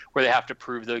 3, where they have to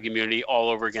prove to the community all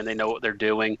over again they know what they're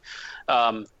doing.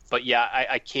 But yeah,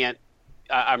 I can't.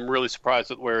 I'm really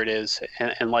surprised with where it is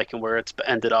and liking where it's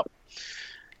ended up.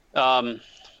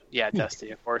 Yeah,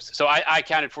 Destiny, of course. So I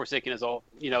counted Forsaken as all.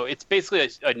 It's basically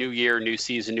a new year, new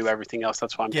season, new everything else.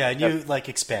 That's why I'm. Yeah, new like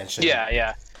expansion.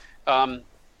 Yeah.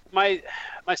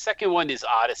 My second one is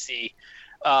Odyssey.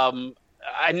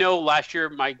 I know last year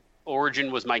my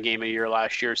Origin was my game of the year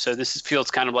last year, so this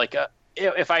feels kind of like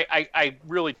if I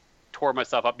really tore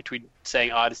myself up between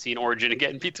saying Odyssey and Origin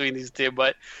again between these two,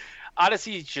 but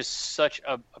Odyssey is just such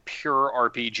a pure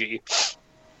RPG.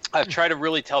 I've tried to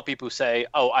really tell people who say,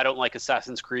 "Oh, I don't like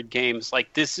Assassin's Creed games."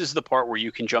 Like, this is the part where you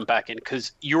can jump back in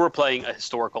because you were playing a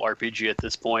historical RPG at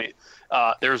this point.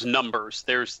 There's numbers,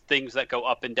 there's things that go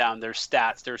up and down, there's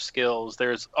stats, there's skills,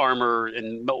 there's armor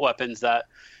and weapons that,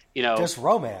 There's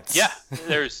romance. Yeah,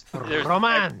 there's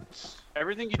romance.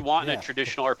 Everything you'd want in a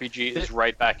traditional RPG is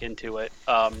right back into it.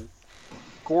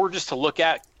 Gorgeous to look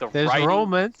at. There's writing.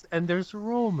 romance and there's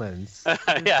romance.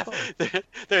 Yeah,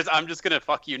 there's I'm just gonna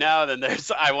fuck you now. Then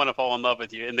there's I want to fall in love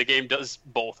with you, and the game does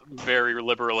both very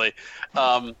liberally.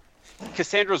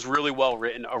 Cassandra's really well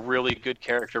written, a really good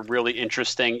character, really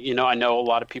interesting. I know a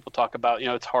lot of people talk about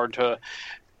it's hard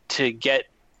to get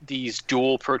these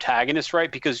dual protagonists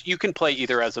right because you can play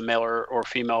either as a male or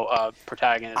female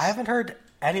protagonist. I haven't heard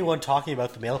anyone talking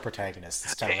about the male protagonist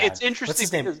this time around. It's interesting. What's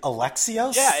his name?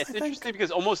 Alexios? Yeah, it's interesting because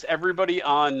almost everybody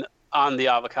on the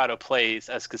Avocado plays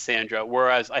as Cassandra,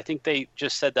 whereas I think they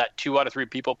just said that 2 out of 3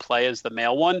 people play as the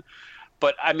male one.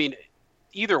 But I mean,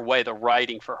 either way, the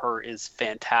writing for her is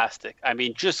fantastic. I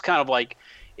mean, just kind of like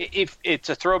if it's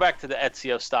a throwback to the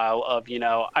Ezio style of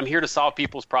I'm here to solve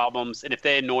people's problems, and if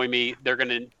they annoy me,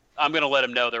 I'm gonna let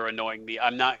them know they're annoying me.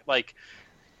 I'm not like.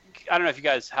 I don't know if you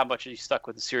guys how much you stuck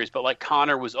with the series, but like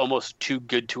Connor was almost too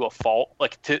good to a fault,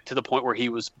 like to the point where he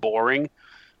was boring,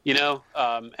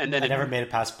 And then I never made it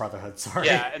past Brotherhood. Sorry.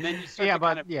 Yeah, and then you start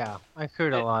I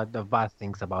heard a lot of bad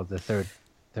things about the third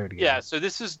game. Yeah, so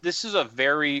this is a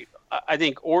very I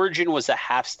think Origin was a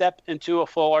half step into a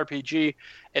full RPG,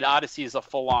 and Odyssey is a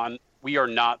full on. We are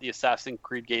not the Assassin's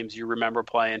Creed games you remember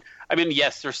playing. I mean,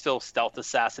 yes, there's still stealth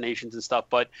assassinations and stuff,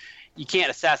 but you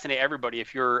can't assassinate everybody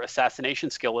if your assassination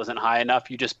skill isn't high enough.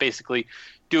 You just basically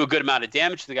do a good amount of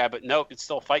damage to the guy, but nope, it's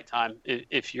still fight time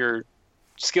if your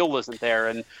skill isn't there.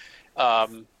 And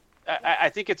I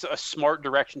think it's a smart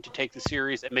direction to take the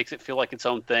series. It makes it feel like its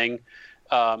own thing,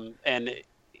 and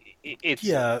it's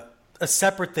a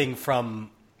separate thing from.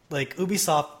 Like,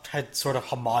 Ubisoft had sort of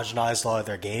homogenized a lot of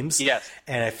their games. Yes.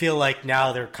 And I feel like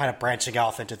now they're kind of branching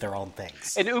off into their own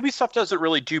things. And Ubisoft doesn't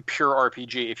really do pure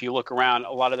RPG. If you look around,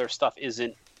 a lot of their stuff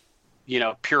isn't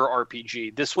pure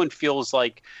RPG. This one feels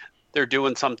like they're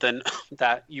doing something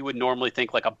that you would normally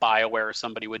think like a BioWare or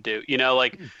somebody would do.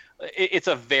 It's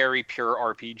a very pure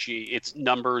RPG. It's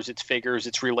numbers, it's figures,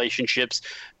 it's relationships.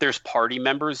 There's party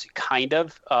members kind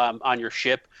of on your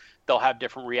ship. They'll have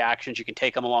different reactions. You can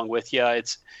take them along with you.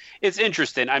 It's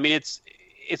interesting. I mean,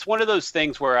 it's one of those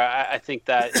things where I think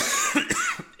that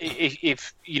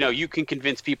if you can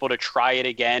convince people to try it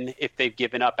again if they've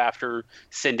given up after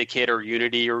Syndicate or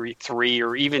Unity or 3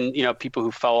 or even people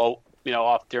who fell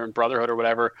off during Brotherhood or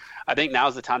whatever, I think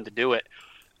now's the time to do it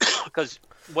because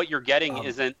what you're getting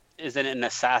isn't an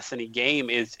assassin-y game.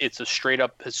 It's a straight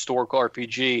up historical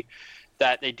RPG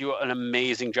that they do an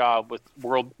amazing job with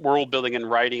world building and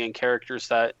writing and characters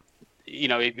that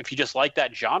if you just like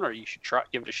that genre, you should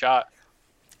give it a shot.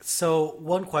 So,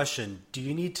 one question. Do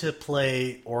you need to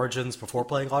play Origins before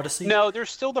playing Odyssey? No,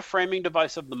 there's still the framing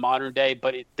device of the modern day,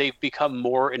 but they've become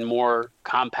more and more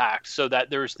compact so that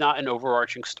there's not an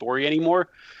overarching story anymore.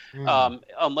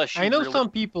 Unless you I know some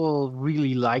people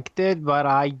really liked it, but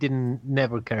I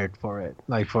never cared for it,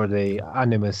 like for the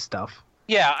Animus stuff.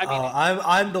 Yeah, I mean,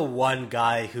 I'm the one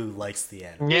guy who likes the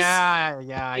end. Yeah,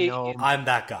 I know. I'm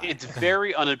that guy. It's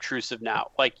very unobtrusive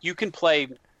now. Like, you can play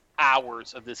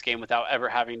hours of this game without ever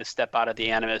having to step out of the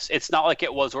Animus. It's not like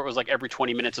it was where it was like every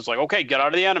 20 minutes it's like, okay, get out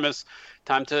of the Animus,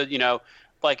 time to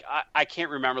like I can't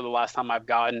remember the last time I've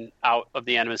gotten out of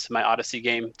the Animus in my Odyssey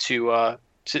game to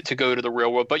go to the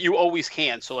real world, but you always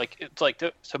can. So like it's like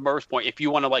to Murph's point, if you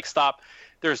want to like stop,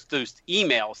 there's those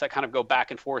emails that kind of go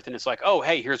back and forth and it's like, oh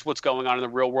hey, here's what's going on in the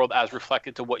real world as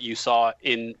reflected to what you saw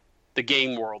in the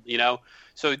game world,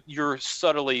 so you're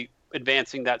subtly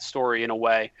advancing that story in a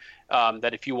way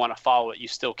that if you want to follow it, you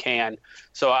still can.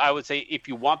 So I would say if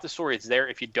you want the story, it's there.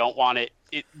 If you don't want it,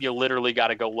 you literally got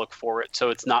to go look for it. So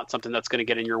it's not something that's going to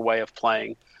get in your way of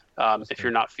playing if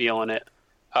you're not feeling it.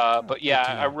 But yeah,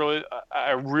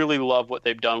 I really love what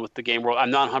they've done with the game world.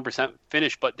 I'm not 100%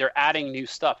 finished, but they're adding new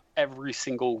stuff every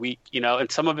single week, and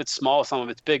some of it's small, some of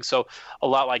it's big. So a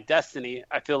lot like Destiny,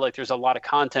 I feel like there's a lot of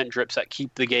content drips that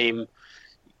keep the game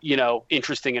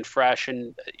interesting and fresh.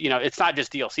 And, it's not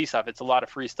just DLC stuff. It's a lot of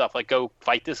free stuff like go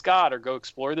fight this god or go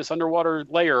explore this underwater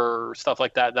layer or stuff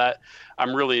like that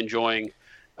I'm really enjoying.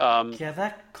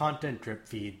 That content drip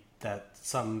feed that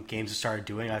some games have started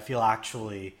doing, I feel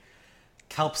actually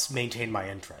helps maintain my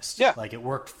interest. Yeah. Like it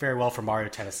worked very well for Mario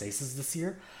Tennis Aces this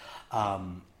year.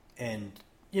 And,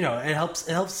 it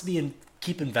helps me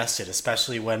keep invested,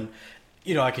 especially when,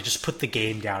 I could just put the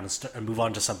game down and move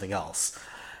on to something else.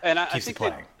 And I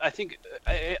think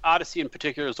Odyssey in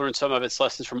particular has learned some of its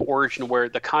lessons from Origin, where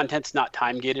the content's not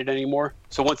time gated anymore.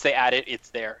 So once they add it, it's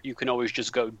there. You can always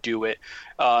just go do it.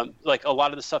 Like a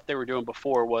lot of the stuff they were doing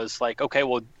before was like, okay,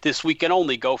 well this weekend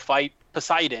only go fight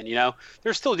Poseidon.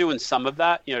 They're still doing some of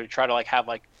that. To try to like have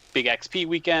like big XP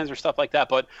weekends or stuff like that.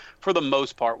 But for the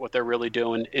most part, what they're really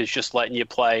doing is just letting you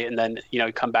play and then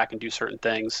come back and do certain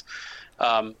things.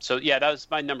 So yeah, that was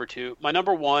my number 2. My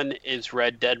number 1 is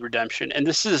Red Dead Redemption, and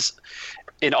this is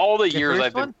in all the years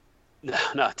I've been. No,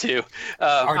 not 2.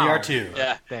 RDR2.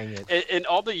 Yeah. Dang it. In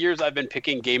all the years I've been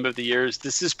picking Game of the Years,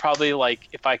 this is probably like,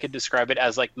 if I could describe it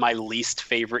as like my least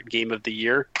favorite Game of the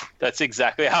Year, that's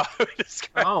exactly how I would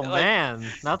describe it. Oh man,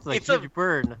 that's a huge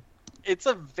burn. It's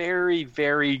a very,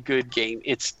 very good game.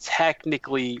 It's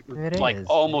technically is.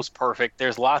 almost perfect.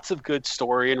 There's lots of good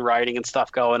story and writing and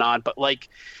stuff going on, but like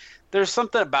there's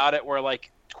something about it where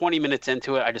like 20 minutes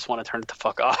into it, I just want to turn it the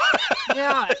fuck off.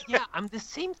 yeah, I'm the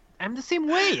same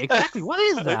way. Exactly. What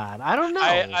is that? I don't know.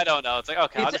 I don't know. It's like,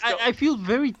 okay, I feel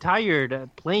very tired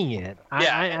playing it.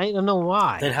 I don't know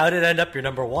why. Then how did it end up your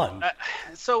number 1?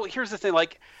 So here's the thing,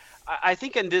 like I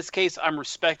think in this case I'm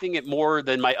respecting it more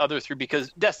than my other 3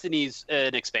 because Destiny's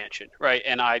an expansion, right?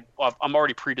 And I'm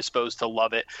already predisposed to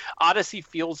love it. Odyssey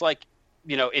feels like,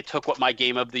 it took what my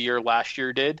Game of the Year last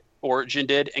year did, Origin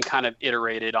did, and kind of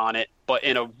iterated on it, but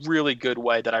in a really good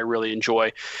way that I really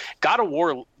enjoy. God of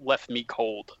War left me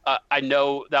cold. I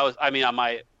know that was, on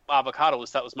my avocado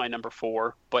list, that was my number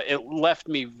 4, but it left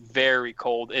me very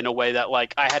cold in a way that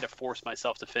like I had to force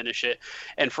myself to finish it.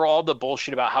 And for all the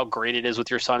bullshit about how great it is with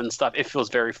your son and stuff, it feels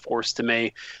very forced to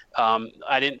me.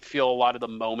 I didn't feel a lot of the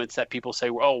moments that people say,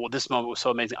 oh, well, this moment was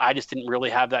so amazing. I just didn't really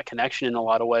have that connection in a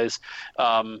lot of ways.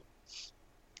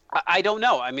 I don't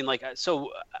know.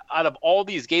 So out of all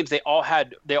these games, they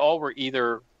all were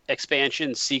either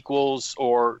expansions, sequels,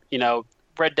 or,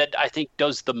 Red Dead, I think,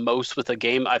 does the most with a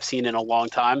game I've seen in a long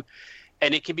time.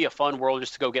 And it can be a fun world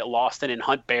just to go get lost in and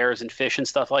hunt bears and fish and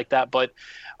stuff like that. But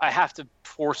I have to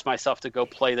force myself to go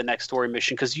play the next story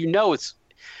mission because it's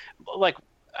like,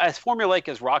 as formulaic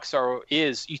as Rockstar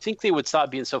is, you think they would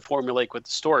stop being so formulaic with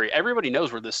the story. Everybody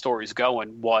knows where this story's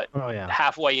going,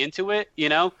 halfway into it, you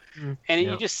know? And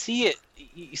you just see it.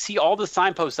 You see all the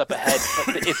signposts up ahead,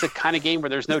 but it's a kind of game where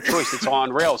there's no choice. It's all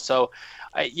on rails. So,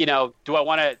 do I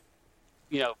want to,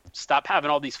 stop having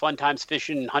all these fun times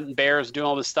fishing, hunting bears, doing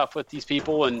all this stuff with these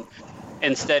people, and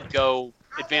instead go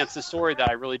advance the story that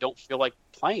I really don't feel like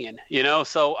playing,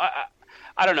 So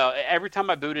I don't know. Every time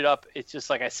I boot it up, it's just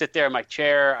like I sit there in my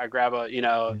chair, I grab a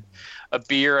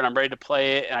beer, and I'm ready to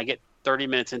play it, and I get 30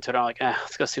 minutes into it, I'm like,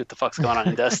 let's go see what the fuck's going on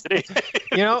in Destiny.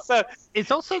 So,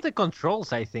 it's also the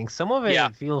controls, I think. Some of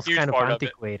it feels kind of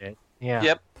antiquated. Yeah.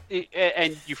 Yep.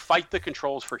 And you fight the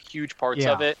controls for huge parts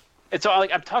of it. And so,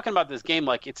 I'm talking about this game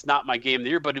like it's not my game of the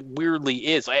year, but it weirdly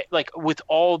is. Like with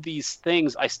all these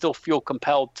things, I still feel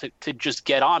compelled to just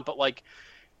get on. But like,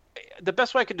 the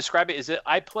best way I could describe it is that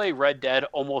I play Red Dead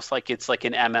almost like it's like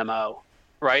an MMO,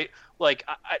 right? Like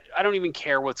I don't even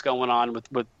care what's going on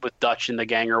with Dutch and the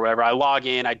gang or whatever. I log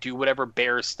in, I do whatever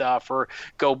bear stuff, or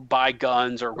go buy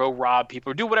guns, or go rob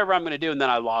people, or do whatever I'm going to do, and then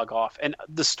I log off. And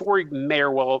the story may or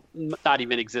well not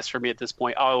even exist for me at this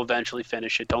point. I'll eventually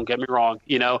finish it. Don't get me wrong,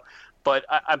 But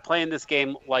I'm playing this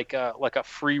game like a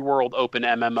free world open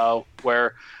MMO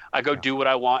where I go do what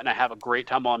I want and I have a great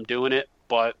time while I'm doing it.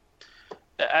 But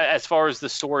as far as the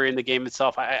story and the game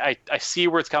itself, I see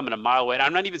where it's coming a mile away. And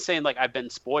I'm not even saying like I've been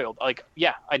spoiled. Like,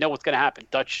 yeah, I know what's going to happen.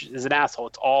 Dutch is an asshole.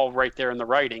 It's all right there in the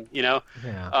writing, Yeah.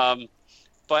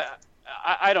 But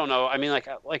I don't know. I mean, like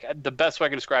the best way I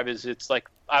can describe it is it's like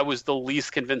I was the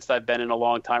least convinced I've been in a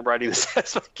long time writing this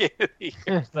as my game of the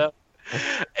year. So.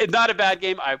 It's not a bad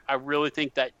game. I really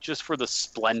think that just for the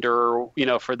splendor,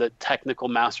 for the technical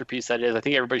masterpiece that it is, I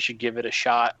think everybody should give it a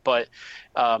shot. But,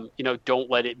 don't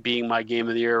let it being my game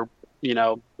of the year,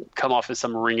 come off as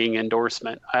some ringing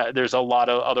endorsement. There's a lot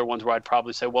of other ones where I'd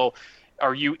probably say, well,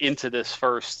 are you into this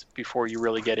first before you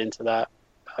really get into that,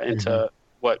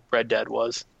 what Red Dead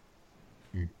was?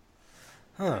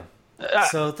 Huh.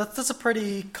 So that's a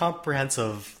pretty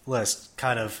comprehensive list.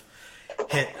 Kind of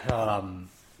hit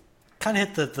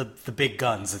the big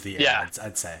guns of the year,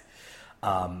 I'd say.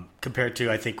 Compared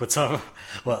to, I think, what some,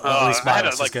 at least my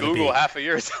list is going to be. Google half a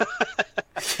year.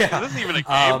 Yeah. This isn't even a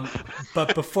game.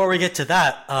 But before we get to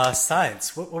that,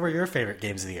 Science, what were your favorite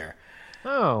games of the year?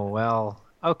 Oh, well,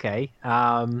 okay.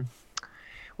 Well,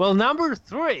 number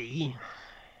 3,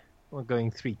 we're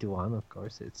going 3-1, of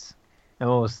course. It's the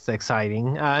most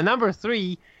exciting. Number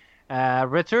 3,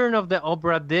 Return of the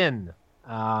Obra Dinn.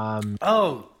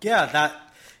 That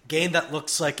game that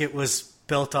looks like it was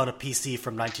built on a PC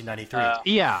from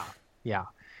 1993. Yeah.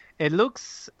 It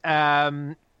looks.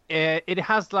 It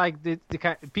has like the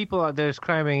people are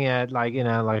describing it like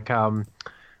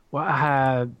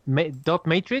dot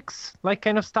matrix like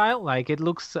kind of style. Like it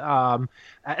looks.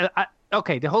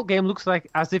 Okay, the whole game looks like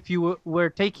as if you were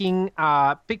taking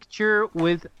a picture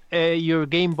with your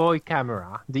Game Boy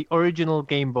camera, the original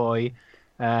Game Boy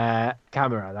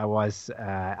camera. That was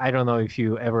I don't know if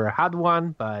you ever had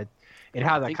one, but it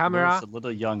had a camera. A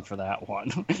little young for that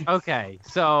one. Okay,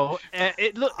 so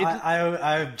it look.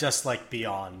 I'm just like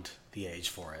beyond the age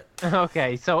for it.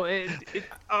 Okay, so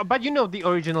but the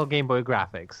original Game Boy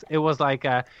graphics. It was like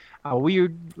a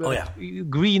weird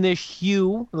greenish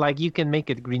hue. Like you can make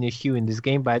it greenish hue in this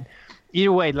game, but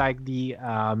either way, like the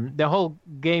whole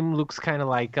game looks kind of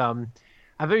like a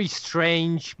very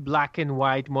strange black and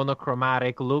white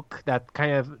monochromatic look. That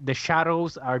kind of the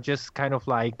shadows are just kind of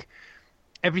like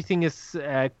everything is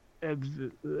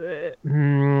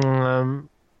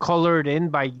colored in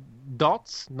by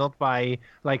dots, not by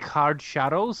like hard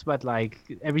shadows, but like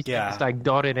everything is like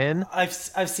dotted in. I've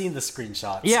seen the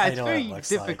screenshots. Yeah, it's very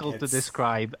difficult to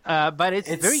describe, but it's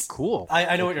very cool.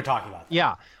 I know what you're talking about.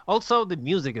 Yeah. Also, the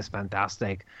music is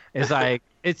fantastic. It's like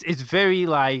it's very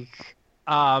like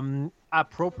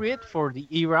appropriate for the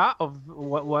era of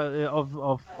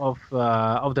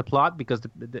the plot, because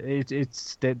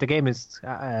the game is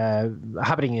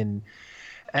happening in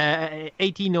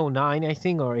 1809, I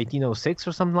think, or 1806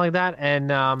 or something like that, and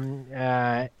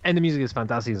the music is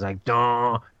fantastic. It's like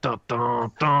dun, dun,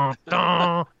 dun, dun,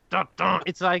 dun, dun, dun.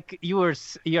 It's like you are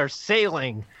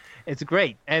sailing. It's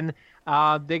great. And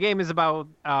the game is about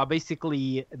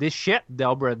basically this ship, the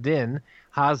Obra Dinn,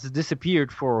 has disappeared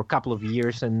for a couple of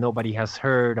years and nobody has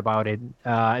heard about it.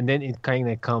 And then it kind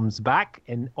of comes back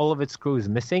and all of its crew is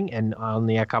missing and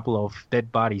only a couple of dead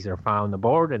bodies are found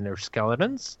aboard and they're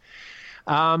skeletons.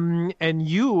 And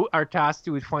you are tasked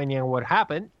with finding out what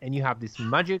happened, and you have this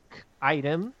magic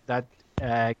item that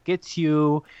gets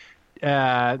you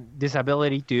this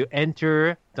ability to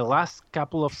enter the last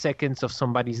couple of seconds of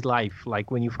somebody's life. Like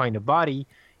when you find a body,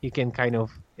 You can kind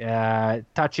of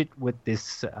touch it with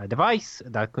this device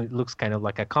that looks kind of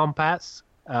like a compass.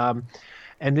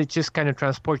 And it just kind of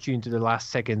transports you into the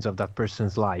last seconds of that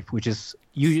person's life, which is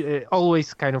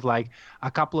always kind of like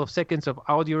a couple of seconds of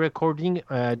audio recording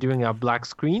during a black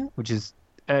screen, which is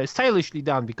stylishly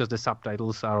done because the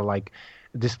subtitles are like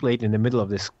displayed in the middle of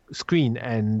the screen,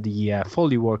 and the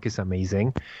Foley work is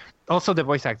amazing. Also, the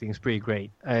voice acting is pretty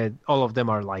great. All of them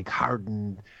are like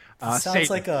hardened.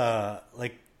 Sounds like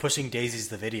Pushing Daisies,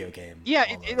 the video game. Yeah,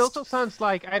 it also sounds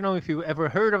like, I don't know if you ever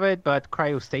heard of it, but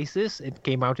Cryostasis. It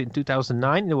came out in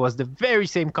 2009. It was the very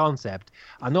same concept.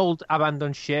 An old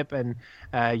abandoned ship, and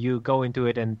you go into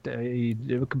it, and a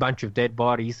bunch of dead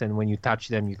bodies, and when you touch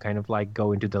them, you kind of like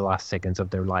go into the last seconds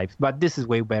of their life. But this is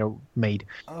way better made.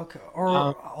 Okay, or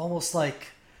almost like,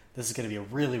 this is going to be a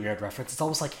really weird reference, it's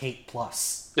almost like Hate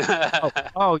Plus.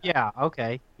 oh, yeah,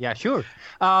 okay. Yeah, sure.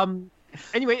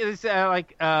 Anyway, it's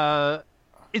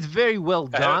it's very well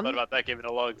done. I haven't thought about that game in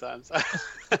a long time. So.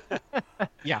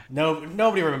 Yeah.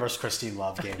 Nobody remembers Christine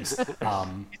Love games,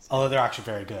 although they're actually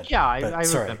very good. Yeah, I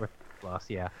remember. Plus,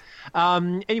 yeah.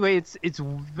 Anyway, it's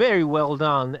very well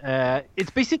done.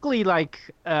 It's basically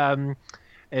like a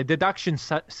deduction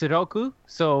Sudoku,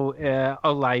 so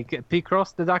or like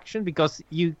Picross deduction, because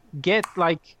you get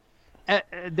like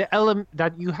the element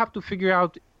that you have to figure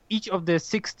out. Each of the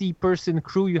 60-person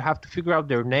crew, you have to figure out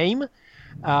their name,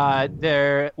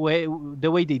 the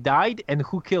way they died, and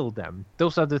who killed them.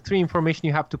 Those are the three information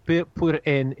you have to put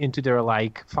into their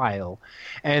like file.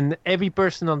 And every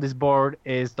person on this board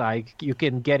is like, you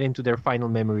can get into their final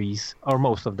memories, or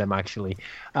most of them actually,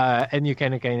 and you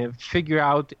can kind of figure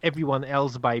out everyone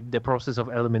else by the process of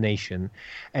elimination.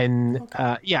 And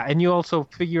and you also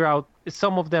figure out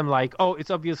some of them, like, oh, it's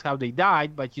obvious how they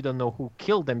died, but you don't know who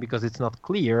killed them because it's not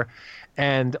clear.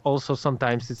 And also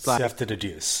sometimes it's like, you have to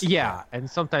deduce. Yeah, and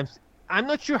sometimes I'm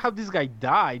not sure how this guy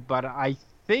died, but I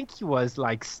think he was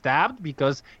like stabbed,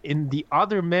 because in the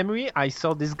other memory I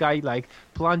saw this guy like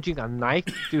plunging a knife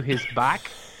to his back.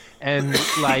 And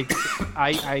like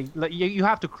you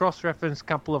have to cross-reference a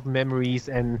couple of memories,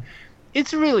 and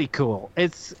it's really cool.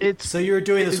 It's so you're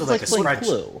doing this with like a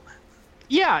spreadsheet.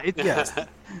 Yeah,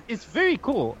 it's very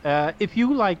cool. If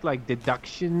you like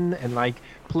deduction and like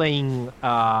playing,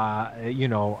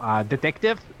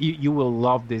 detective, you will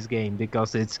love this game,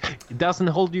 because it doesn't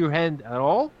hold your hand at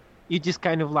all. You just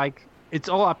kind of like, it's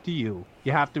all up to you.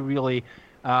 You have to really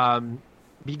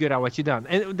be good at what you've done.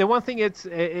 And the one thing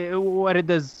what it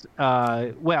does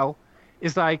well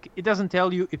is like, it doesn't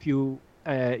tell you if your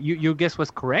guess was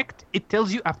correct. It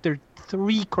tells you after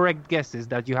 3 correct guesses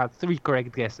that you had 3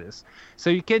 correct guesses. So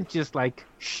you can't just like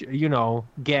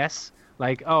guess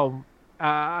like, oh,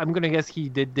 I'm gonna guess he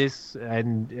did this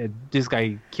and this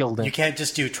guy killed him. You can't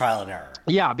just do trial and error.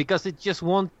 Yeah, because it just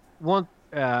won't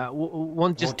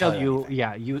just tell you. Anything.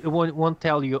 Yeah, it won't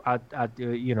tell you at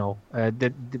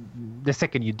the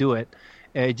second you do it.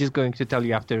 It's just going to tell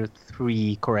you after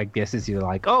 3 correct guesses. You're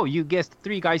like, oh, you guessed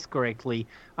 3 guys correctly.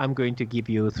 I'm going to give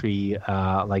you 3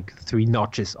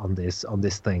 notches on this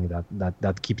thing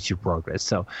that keeps you progress.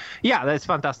 So yeah, that's a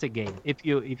fantastic game. If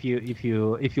you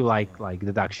like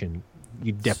deduction,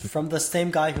 you definitely. From the same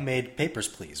guy who made Papers,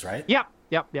 Please, right? Yep.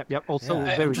 Also,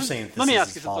 very interesting. Let me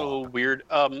ask you something a little weird.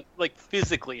 Like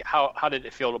physically, how did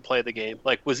it feel to play the game?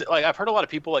 Like, was it like, I've heard a lot of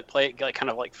people like play it like kind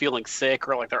of like feeling sick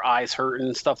or like their eyes hurting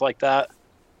and stuff like that.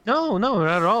 No, not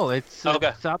at all. It's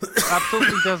okay.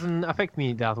 Absolutely doesn't affect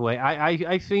me that way.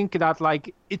 I think that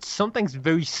like it's sometimes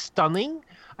very stunning.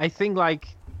 I think like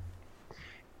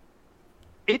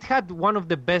it had one of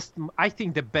the best, I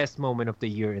think the best moment of the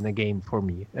year in a game for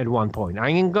me at one point. I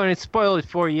ain't gonna spoil it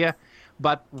for you,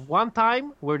 but one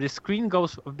time where the screen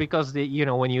goes, because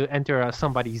when you enter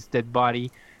somebody's dead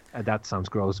body. That sounds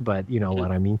gross, but you know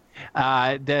what I mean.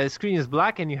 The screen is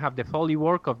black, and you have the Foley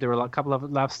work of there are a couple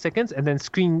of last seconds, and then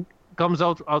screen comes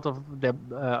out of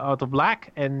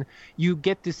black, and you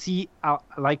get to see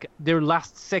like their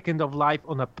last second of life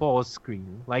on a pause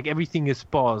screen. Like everything is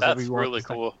paused. That's really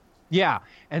cool. Like, yeah,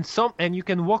 and you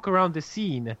can walk around the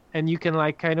scene, and you can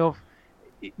like kind of.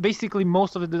 Basically,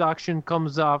 most of the deduction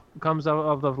comes out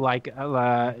of like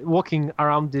walking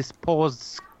around this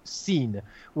paused scene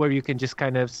where you can just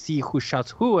kind of see who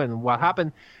shots who and what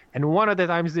happened. And one of the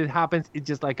times it happens, it's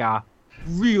just like a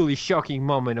really shocking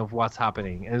moment of what's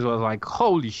happening, and it was like,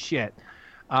 holy shit.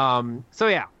 So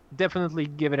yeah, definitely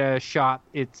give it a shot.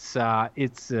 It's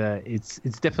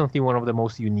definitely one of the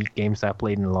most unique games I've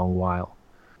played in a long while.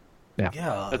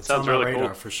 Yeah, that sounds on my really radar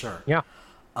cool for sure. Yeah.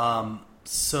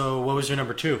 So what was your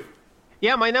number 2?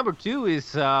 Yeah, my number 2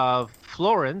 is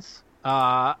Florence.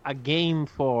 a game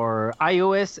for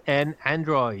iOS and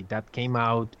Android that came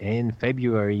out in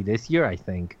February this year, I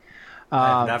think.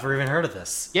 I've never even heard of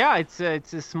this. Yeah, it's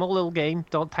a small little game,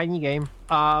 tiny game.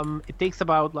 It takes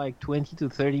about like 20 to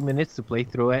 30 minutes to play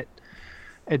through it.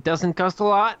 It doesn't cost a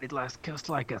lot. It costs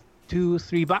like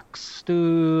 $2-3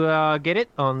 to get it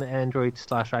on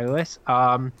Android/iOS.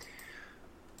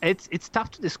 It's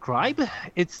tough to describe.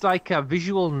 It's like a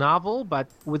visual novel, but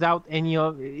without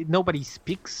nobody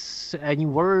speaks any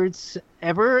words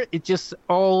ever. It just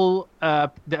all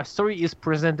the story is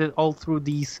presented all through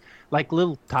these like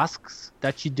little tasks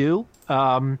that you do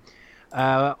on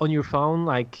your phone.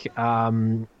 Like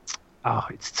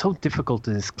it's so difficult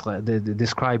to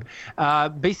describe.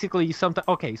 Basically,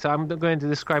 okay, so I'm going to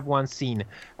describe one scene.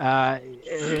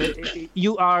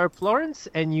 You are Florence,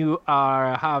 and you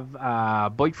have a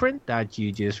boyfriend that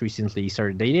you just recently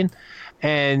started dating,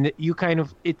 and you kind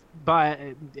of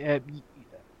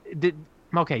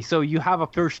okay, so you have a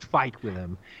first fight with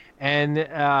him, and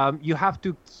you have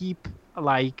to keep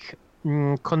like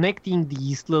connecting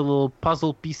these little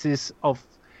puzzle pieces of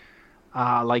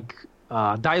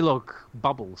dialogue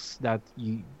bubbles that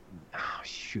you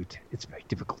shoot, it's very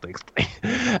difficult to explain.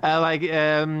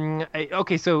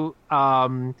 Okay, so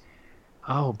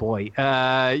oh boy,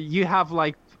 you have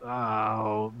like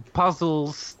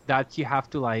puzzles that you have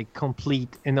to like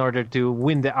complete in order to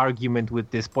win the argument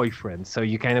with this boyfriend. So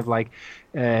you kind of like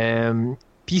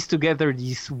piece together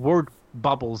these word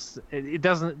bubbles.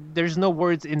 There's no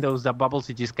words in those bubbles.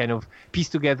 You just kind of piece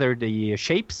together the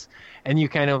shapes, and you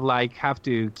kind of like have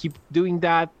to keep doing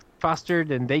that faster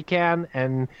than they can,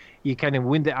 and you kind of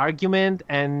win the argument.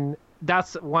 And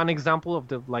that's one example of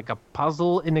the like a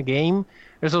puzzle in a game.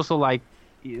 There's also like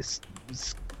a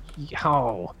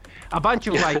bunch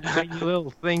of like tiny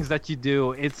little things that you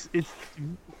do. It's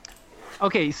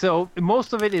okay, so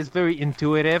most of it is very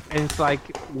intuitive, and it's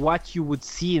like what you would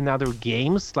see in other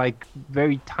games, like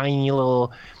very tiny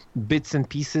little bits and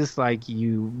pieces. Like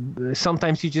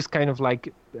sometimes you just kind of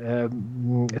like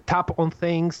tap on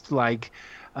things to like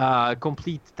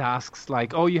complete tasks.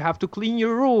 Like, oh, you have to clean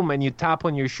your room, and you tap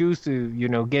on your shoes to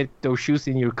get those shoes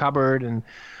in your cupboard, and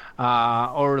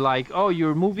or like, oh,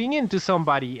 you're moving into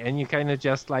somebody, and you kind of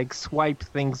just like swipe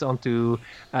things onto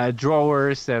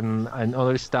drawers and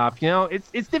other stuff.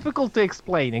 It's difficult to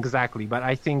explain exactly, but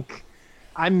I think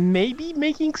I'm maybe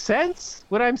making sense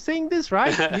when I'm saying this,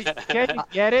 right? Can you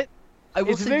get it? I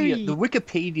will say the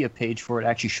Wikipedia page for it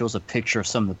actually shows a picture of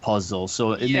some of the puzzles,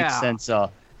 so it makes sense.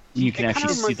 You can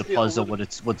actually see the puzzle,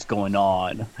 what's going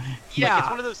on. Yeah, like, it's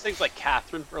one of those things like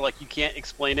Catherine, where like you can't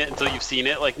explain it until you've seen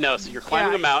it. Like, no, so you're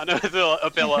climbing a mountain with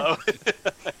a pillow.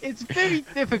 It's very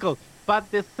difficult.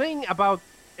 But the thing about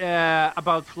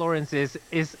Florence is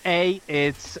it's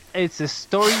a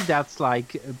story that's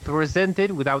like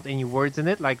presented without any words in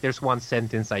it. Like there's one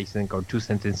sentence, I think, or two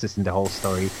sentences in the whole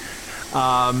story,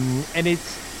 and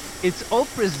it's all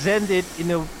presented in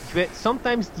a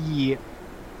sometimes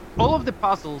all of the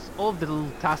puzzles, all of the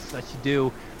little tasks that you do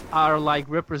are like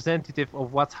representative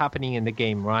of what's happening in the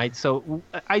game, right? So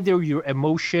either your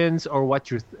emotions or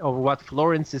what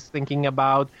Florence is thinking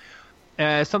about.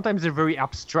 Sometimes they're very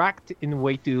abstract in a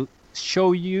way to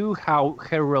show you how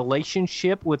her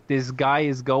relationship with this guy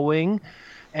is going,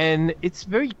 and it's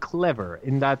very clever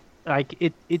in that like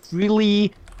it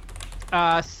really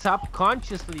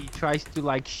subconsciously tries to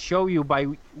like show you by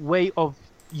way of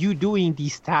you doing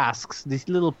these tasks, these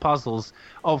little puzzles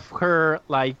of her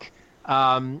like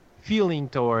feeling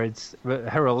towards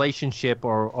her relationship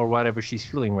or whatever she's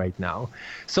feeling right now.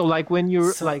 So like when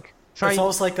you're like trying, it's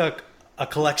almost like a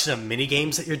collection of mini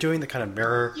games that you're doing that kind of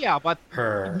mirror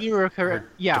her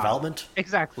development.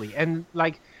 Exactly. And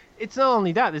like it's not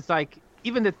only that, it's like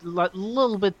even the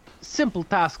little bit simple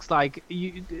tasks, like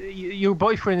your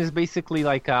boyfriend is basically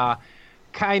like a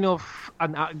kind of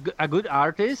a good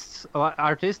artist.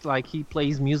 Like he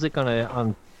plays music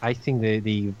on I think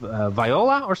the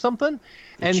viola or something,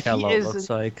 and cello, he is looks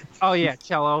like. Oh yeah,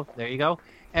 cello. There you go.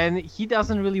 And he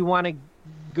doesn't really want to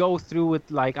go through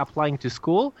with like applying to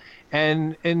school.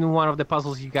 And in one of the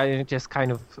puzzles, you got just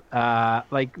kind of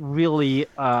like really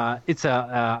it's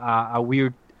a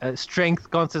weird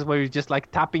strength contest where you're just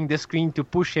like tapping the screen to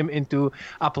push him into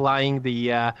applying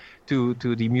the to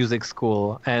the music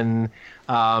school, and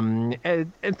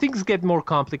things get more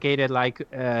complicated. Like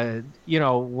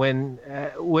when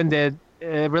the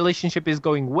relationship is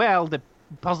going well, the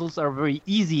puzzles are very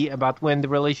easy. But when the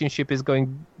relationship is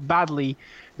going badly,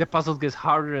 the puzzle gets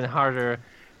harder and harder.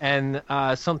 and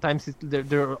sometimes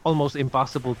they're almost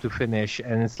impossible to finish,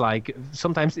 and it's like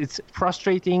sometimes it's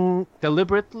frustrating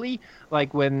deliberately,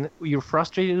 like when you're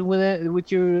frustrated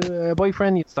with your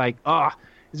boyfriend, it's like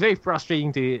it's very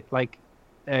frustrating to like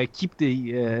keep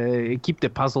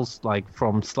the puzzles like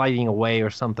from sliding away or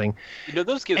something.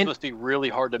 Those games must be really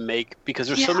hard to make, because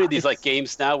there's so many of these like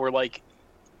games now where like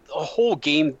a whole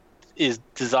game is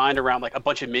designed around like a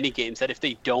bunch of mini games that if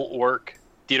they don't work,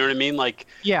 do you know what I mean? Like,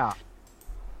 yeah,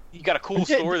 you got a cool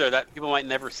story there that people might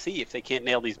never see if they can't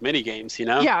nail these mini games,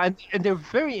 Yeah, and they're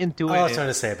very intuitive. I was going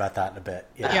to say about that in a bit.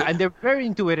 Yeah, and they're very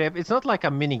intuitive. It's not like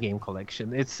a mini game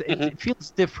collection. It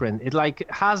feels different. It like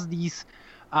has these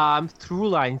through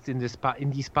lines in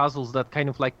these puzzles that kind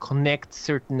of like connect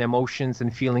certain emotions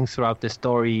and feelings throughout the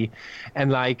story,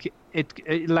 and like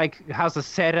it like has a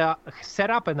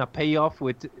setup and a payoff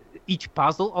with each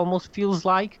puzzle almost feels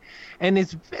like, and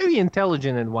it's very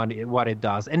intelligent in what it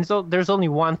does. And so there's only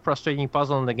one frustrating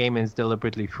puzzle in the game, and it's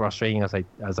deliberately frustrating, as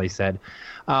I said.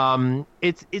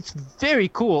 It's very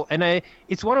cool, and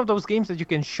it's one of those games that you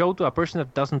can show to a person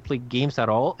that doesn't play games at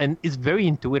all, and it's very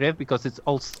intuitive because it's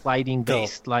all sliding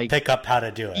based. They'll pick up how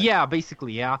to do it. Yeah,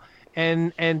 basically, yeah.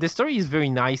 And the story is very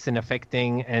nice and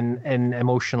affecting and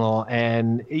emotional,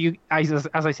 and as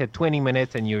I said, 20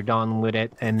 minutes and you're done with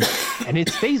it, and it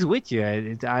stays with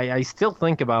you. I still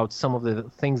think about some of the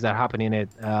things that happen in it.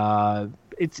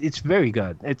 It's very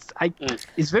good.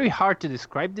 It's very hard to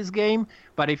describe this game,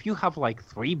 but if you have like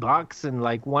 $3 and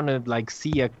like want to like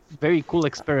see a very cool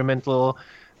experimental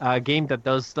game that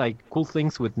does like cool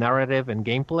things with narrative and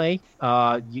gameplay,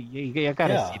 you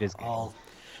gotta see this game. I'll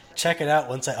check it out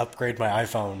once I upgrade my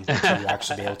iPhone to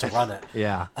actually be able to run it.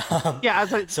 Yeah.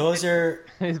 So what was your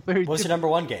number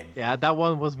one game? Yeah, that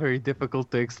one was very difficult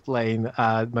to explain.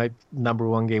 My number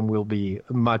one game will be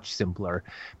much simpler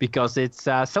because it's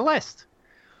Celeste.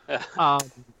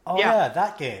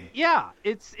 That game. Yeah,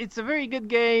 it's a very good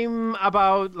game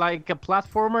about like a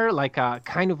platformer, like a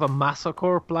kind of a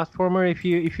masocore platformer, if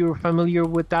you're familiar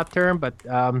with that term. But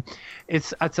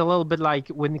it's a little bit like,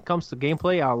 when it comes to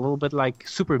gameplay, a little bit like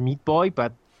Super Meat Boy,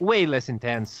 but way less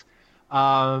intense.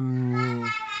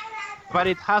 But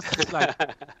it has like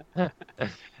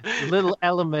little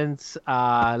elements,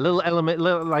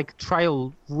 like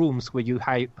trial rooms where you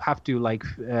have to like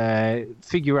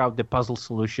figure out the puzzle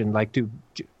solution. Like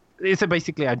it's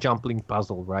basically a jumping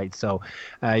puzzle, right? So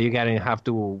you gotta have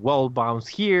to wall bounce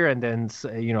here, and then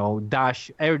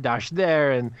air dash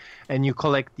there, and you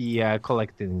collect the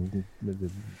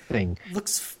thing.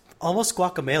 Looks almost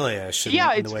Guacamelee-ish in the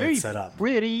way it's set up. Yeah, it's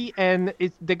very pretty, and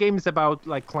the game is about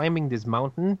like climbing this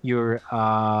mountain. You're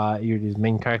this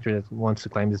main character that wants to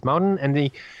climb this mountain, and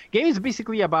the game is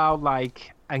basically about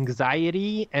like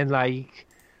anxiety and like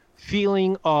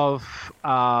feeling of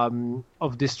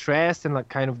distress and like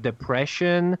kind of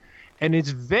depression, and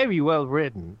it's very well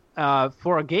written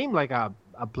for a game like a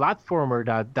platformer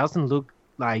that doesn't look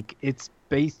like it's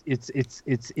based.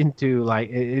 It's into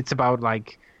like it's about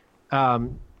like.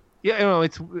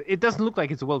 It doesn't look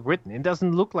like it's well written. It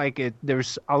doesn't look like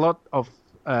there's a lot of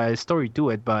story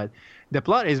to it, but the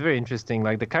plot is very interesting.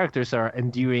 Like the characters are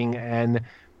endearing, and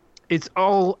it's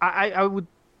all. I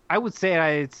would say that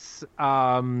it's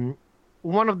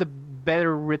one of the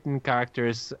better written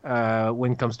characters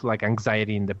when it comes to like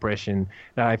anxiety and depression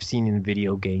that I've seen in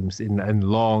video games in a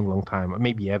long time,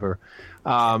 maybe ever.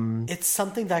 It's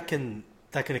something that can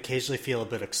occasionally feel a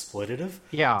bit exploitative.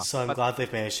 Yeah. So I'm glad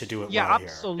they've managed to do it well here.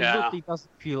 Absolutely doesn't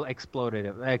feel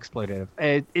exploitative.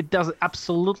 It does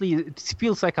absolutely. It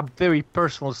feels like a very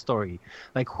personal story.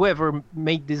 Like whoever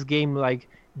made this game, like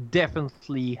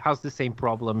definitely has the same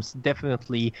problems.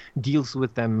 Definitely deals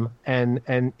with them, and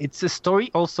it's a story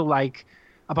also like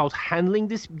about handling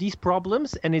these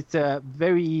problems, and it's a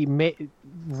very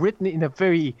written in a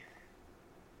very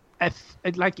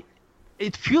like.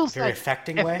 It feels very like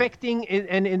affecting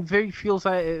and it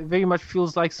very much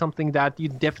feels like something that you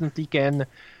definitely can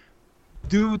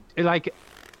do. Like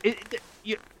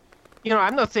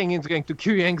I'm not saying it's going to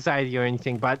cure your anxiety or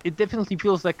anything, but it definitely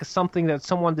feels like something that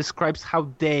someone describes how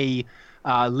they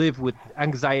live with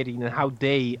anxiety and how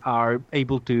they are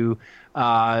able to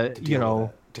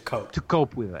to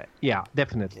cope with it. Yeah,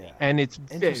 definitely. Yeah. And it's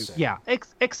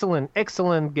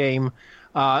excellent game.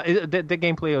 The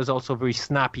gameplay is also very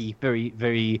snappy, very,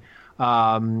 very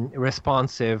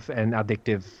responsive and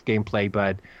addictive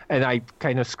gameplay. And I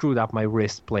kind of screwed up my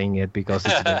wrist playing it because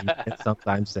it's very intense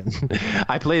sometimes. And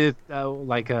I played it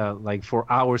like for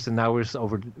hours and hours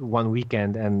over one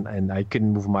weekend, and I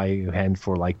couldn't move my hand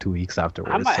for like 2 weeks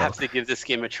afterwards. I might have to give this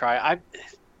game a try.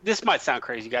 this might sound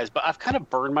crazy, guys, but I've kind of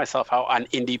burned myself out on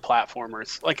indie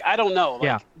platformers. Like, I don't know. Like,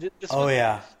 Yeah. This Oh was,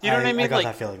 yeah, You know what I mean? I got Like,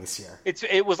 that feeling this year.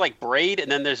 it was like Braid,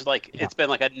 and then there's like it's been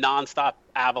like a nonstop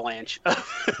avalanche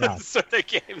of sort of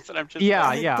games, and I'm just Yeah,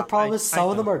 I think the problem is some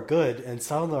of know. them are good, and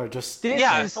some of them are just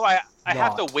yeah. is So I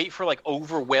have to not. wait for like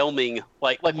overwhelming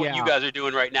like what you Yeah. guys are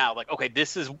doing right now. Like, okay,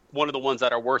 this is one of the ones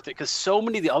that are worth it, because so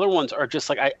many of the other ones are just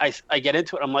like I get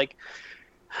into it, I'm like,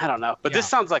 I don't know, but this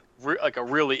sounds like like a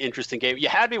really interesting game. You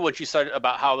had me once you started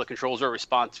about how the controls are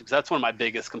responsive, because that's one of my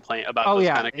biggest complaints about Oh those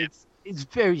yeah, kind of games. it's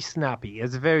very snappy.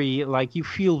 It's very like you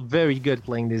feel very good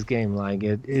playing this game. Like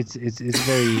it's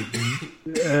very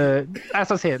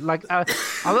as I said, like a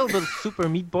little bit Super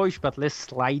Meat Boyish, but less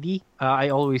slidey. I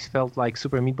always felt like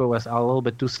Super Meat Boy was a little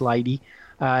bit too slidey,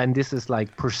 and this is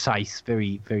like precise,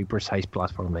 very very precise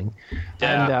platforming.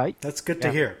 Yeah. And that's good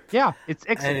to hear. yeah, it's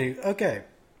excellent. And, okay,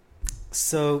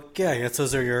 so yeah, I guess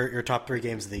those are your top 3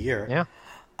 games of the year. Yeah.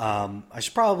 I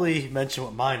should probably mention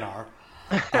what mine are.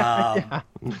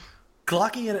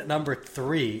 Clocking in at number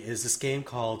 3 is this game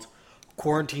called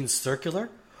Quarantine Circular,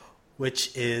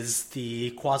 which is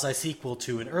the quasi-sequel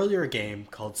to an earlier game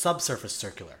called Subsurface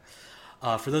Circular.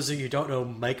 For those of you who don't know,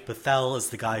 Mike Bethel is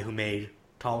the guy who made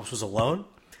Thomas Was Alone.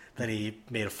 Then he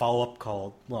made a follow-up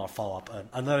called, well, not a follow-up,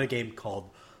 another game called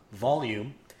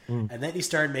Volume. And then he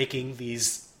started making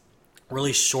these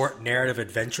really short narrative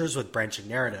adventures with branching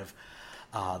narrative.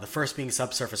 The first being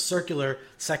Subsurface Circular,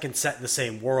 second set in the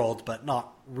same world, but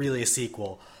not really a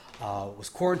sequel, was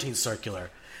Quarantine Circular.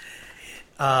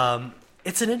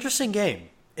 It's an interesting game.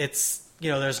 It's,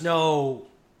 there's no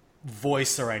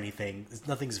voice or anything.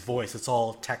 Nothing's voice. It's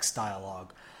all text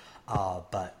dialogue.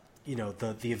 But,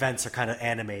 the events are kind of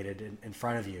animated in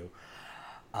front of you.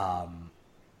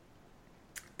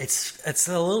 It's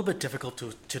a little bit difficult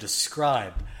to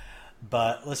describe,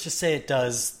 but let's just say it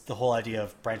does the whole idea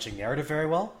of branching narrative very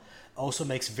well. Also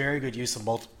makes very good use of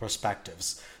multiple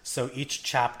perspectives. So each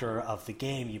chapter of the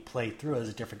game you play through as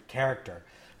a different character.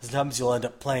 Sometimes you'll end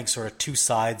up playing sort of 2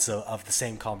 sides of the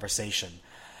same conversation.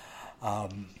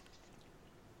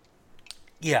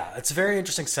 Yeah, it's a very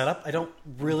interesting setup. I don't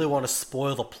really want to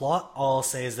spoil the plot. All I'll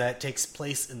say is that it takes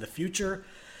place in the future,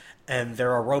 and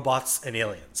there are robots and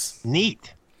aliens.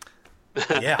 Neat.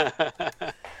 Yeah.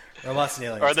 Robots and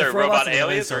aliens. Are there If robots robot and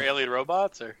aliens or are- alien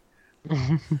robots or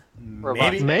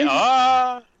Maybe. Maybe.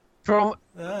 Ah? From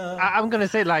I'm gonna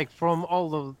say like from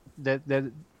all of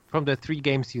from the 3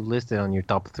 games you listed on your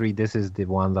top 3, this is the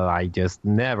one that I just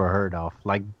never heard of.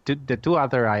 Like the 2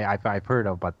 other I've heard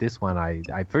of, but this one I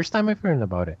first time I've heard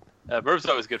about it. Merv's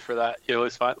always good for that. You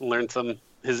always learn some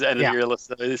his end of Yeah. year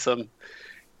list, some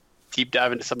deep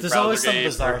dive into some. There's browser always some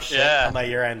games bizarre or- shit Yeah. on my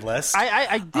year-end list.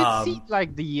 I did see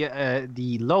like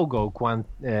the logo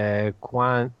Quarantine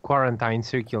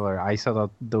Circular. I saw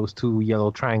those 2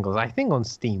 yellow triangles. I think on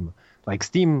Steam. Like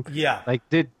Steam, Yeah. like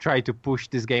did try to push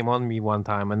this game on me one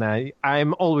time, and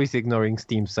I'm always ignoring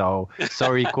Steam. So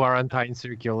sorry, Quarantine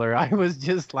Circular. I was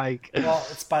just like, Well,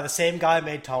 it's by the same guy who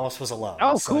made Thomas Was Alone.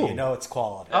 Oh, so cool. you know it's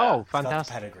quality. Oh, It's got the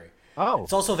fantastic. pedigree. oh,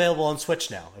 It's also available on Switch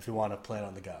now if you want to play it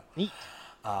on the go. neat.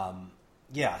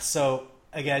 Yeah, so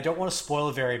again, I don't want to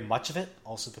spoil very much of it,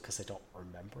 also because I don't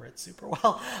remember it super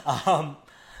well.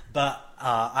 But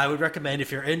I would recommend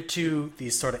if you're into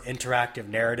these sort of interactive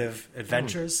narrative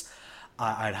adventures,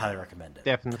 I'd highly recommend it.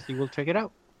 Definitely will check it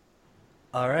out.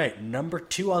 All right, number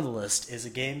 2 on the list is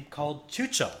a game called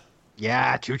Chucho.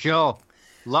 Yeah, Chucho,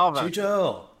 love it.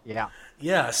 Chucho. Yeah,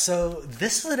 Yeah, so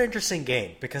this is an interesting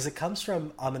game because it comes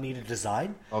from Amanita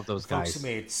Design. Love those folks guys. who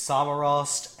made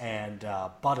Samarost and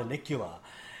Botanicula.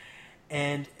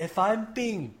 And if I'm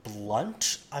being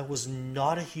blunt, I was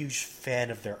not a huge fan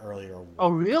of their earlier work. Oh,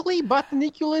 really?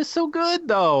 Botanicula is so good,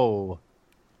 though.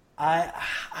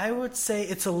 I would say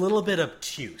it's a little bit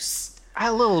obtuse.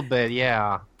 A little bit,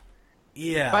 yeah.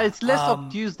 Yeah. But it's less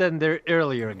obtuse than their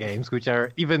earlier games, which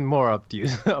are even more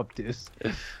obtuse.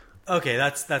 Okay,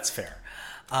 that's fair.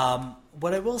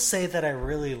 What I will say that I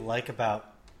really like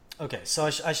about... Okay, so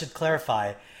I should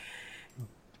clarify.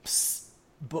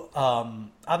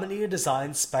 Amanita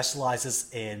Design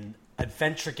specializes in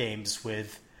adventure games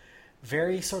with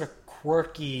very sort of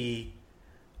quirky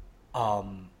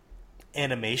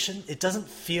animation. It doesn't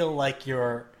feel like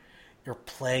you're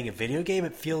playing a video game.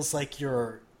 It feels like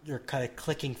you're kind of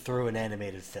clicking through an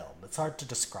animated film. It's hard to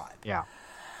describe. Yeah.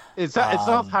 It's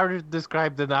not harder to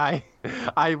describe than I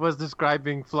was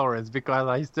describing Florence, because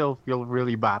I still feel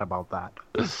really bad about that.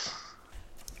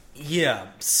 Yeah.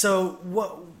 So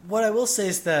what I will say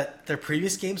is that their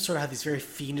previous games sort of had these very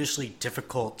fiendishly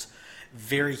difficult,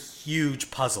 very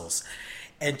huge puzzles.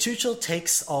 And Chucho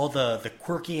takes all the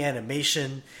quirky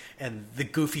animation and the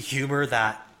goofy humor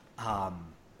that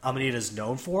Amanita is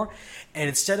known for. And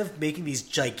instead of making these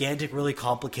gigantic, really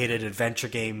complicated adventure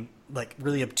game, like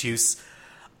really obtuse,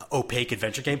 opaque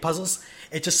adventure game puzzles,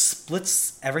 it just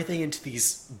splits everything into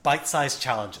these bite-sized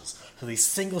challenges. So these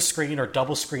single-screen or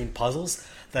double-screen puzzles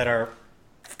that are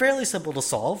fairly simple to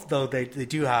solve, though they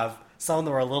do have some of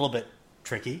them are a little bit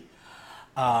tricky.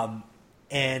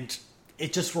 And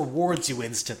it just rewards you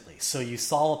instantly. So you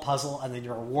solve a puzzle and then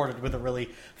you're rewarded with a really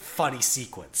funny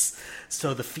sequence.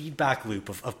 So the feedback loop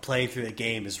of playing through the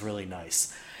game is really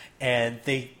nice. And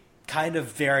they kind of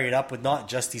vary it up with not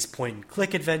just these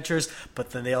point-and-click adventures,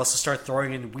 but then they also start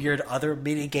throwing in weird other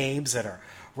mini-games that are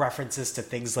references to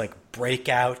things like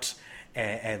Breakout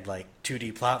and like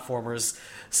 2D platformers.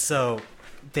 So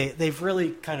they've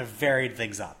really kind of varied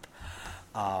things up.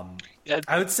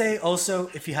 I would say also,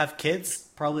 if you have kids,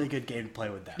 probably a good game to play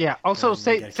with them. Yeah, also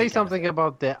say something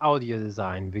about the audio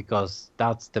design, because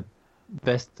that's the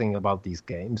best thing about these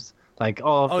games. Like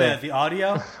all of the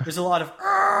audio. There's a lot of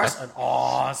and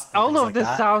ahs. And all of like the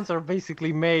that. sounds are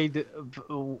basically made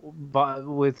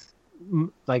with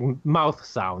like mouth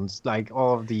sounds. Like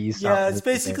all of these. Yeah, it's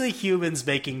basically humans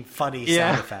making funny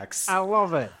sound effects. I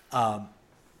love it.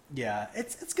 Yeah,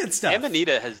 it's good stuff.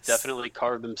 Amanita has definitely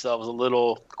carved themselves a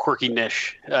little quirky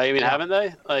niche. I mean, haven't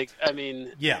they? Like, I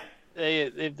mean, Yeah.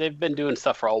 they've been doing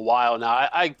stuff for a while now.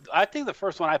 I think the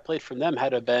first one I played from them had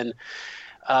to have been,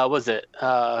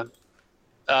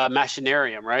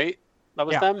 Machinarium, right? That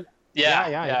was them?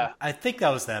 Yeah. I think that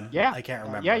was them. Yeah, I can't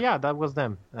remember. Yeah, that was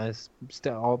them.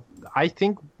 I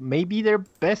think maybe their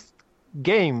best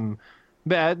game.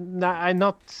 But I'm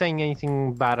not saying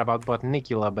anything bad about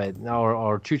Botanicula, but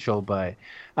or Chuchel, but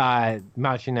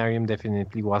Machinarium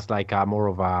definitely was like a more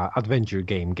of a adventure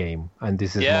game, and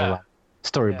this is more like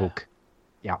storybook.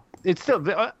 Yeah, it's still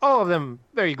all of them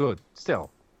very good.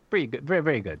 Still, pretty good, very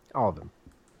very good, all of them.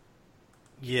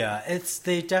 Yeah,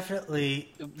 they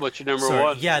definitely. What's your number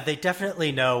one? Yeah, they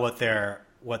definitely know what they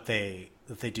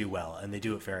do well, and they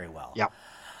do it very well. Yeah.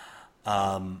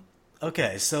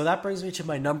 Okay, so that brings me to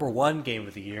my number one game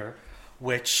of the year,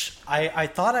 which I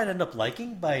thought I'd end up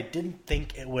liking, but I didn't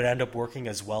think it would end up working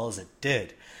as well as it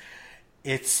did.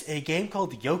 It's a game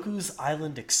called Yoku's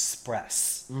Island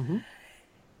Express. Mm-hmm.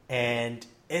 And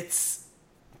this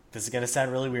is going to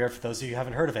sound really weird for those of you who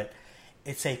haven't heard of it.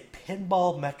 It's a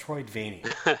pinball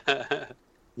Metroidvania.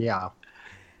 Yeah.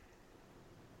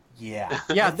 Yeah.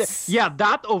 Yeah,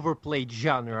 that overplayed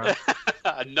genre.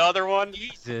 Another one?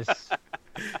 Jesus.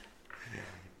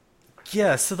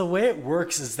 Yeah, so the way it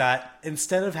works is that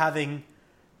instead of having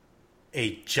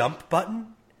a jump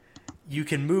button, you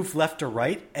can move left or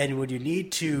right, and when you need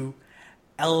to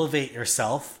elevate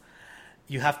yourself,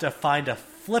 you have to find a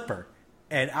flipper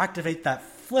and activate that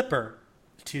flipper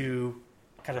to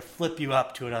kind of flip you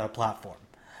up to another platform.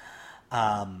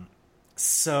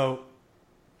 So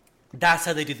that's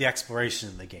how they do the exploration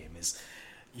in the game, is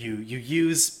you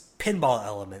use pinball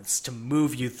elements to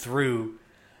move you through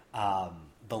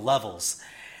the levels,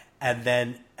 and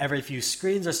then every few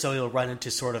screens or so you'll run into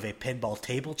sort of a pinball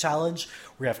table challenge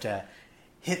where you have to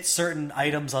hit certain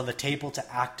items on the table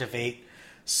to activate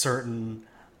certain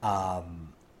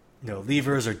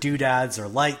levers or doodads or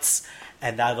lights,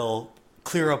 and that'll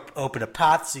open a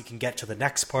path so you can get to the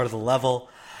next part of the level.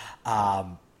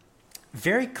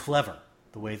 Very clever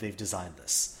the way they've designed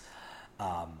this,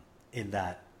 in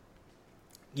that,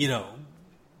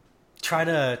 trying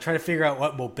to figure out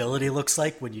what mobility looks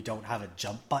like when you don't have a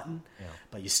jump button,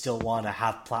 but you still want to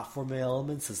have platforming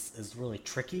elements is really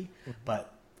tricky. Mm-hmm.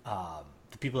 But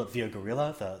the people at Via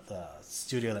Gorilla, the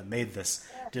studio that made this,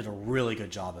 did a really good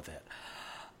job of it.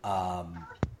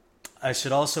 I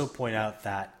should also point out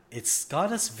that it's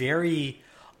got this very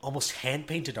almost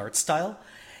hand-painted art style.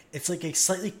 It's like a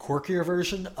slightly quirkier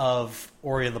version of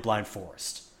Ori and the Blind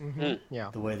Forest. Mm-hmm.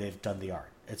 Yeah, the way they've done the art.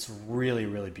 It's really,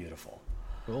 really beautiful.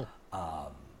 Cool.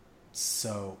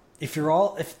 So if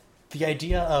the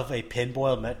idea of a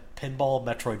pinball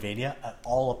Metroidvania at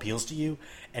all appeals to you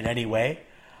in any way,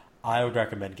 I would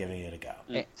recommend giving it a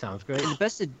go. Sounds great. The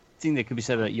best thing that could be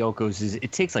said about Yoko's is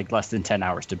it takes like less than 10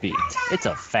 hours to beat. It's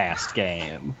a fast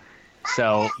game.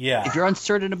 So if you're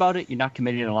uncertain about it, you're not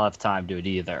committing a lot of time to it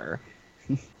either.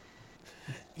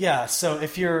 Yeah, so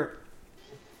if you're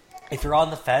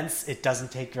on the fence, it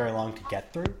doesn't take very long to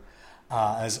get through,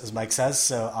 as Mike says.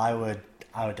 So I would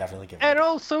definitely give it. And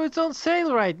also, it's on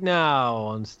sale right now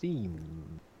on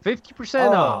Steam,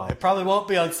 50% off. It probably won't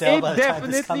be on sale by the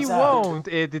time this comes out.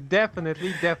 It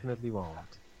definitely won't.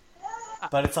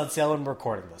 But it's on sale when we're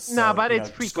recording this. So, No, but it's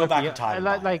just go back frequently in time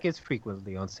and buy it. it's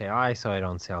frequently on sale. I saw it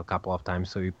on sale a couple of times,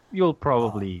 so you'll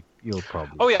probably you'll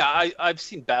probably. Oh yeah, I've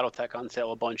seen BattleTech on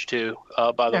sale a bunch too.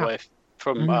 By the way,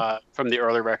 from the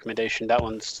early recommendation, that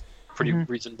one's pretty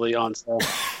reasonably on sale.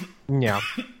 Yeah.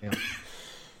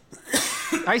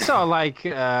 I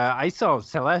saw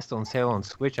Celeste on sale on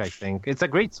Switch. I think it's a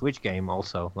great Switch game.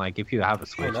 Also, like if you have a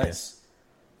Switch. Oh, nice.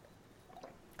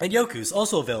 And Yoku's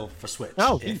also available for Switch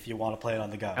if you want to play it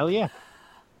on the go. Hell yeah.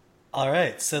 All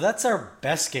right, so that's our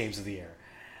best games of the year.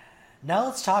 Now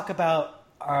let's talk about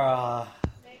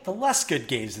the less good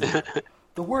games of the year.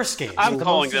 The worst games. I'm the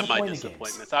calling most them my disappointing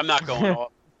disappointments. games. I'm not going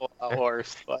all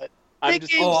worst, but I'm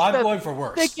just... I'm going for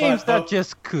worse. The games that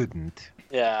just couldn't.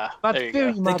 Yeah, But there you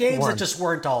very go. The much games won. that just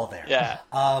weren't all there. Yeah.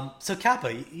 So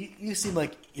Kappa, you seem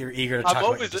like you're eager to talk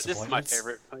about your This is my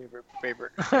disappointments.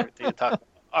 favorite thing to talk about.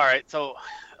 All right, so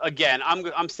again,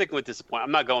 I'm sticking with disappointment.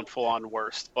 I'm not going full on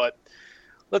worst, but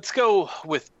let's go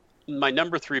with my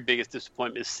number 3 biggest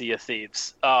disappointment is Sea of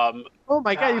Thieves. Oh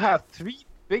my god, you have 3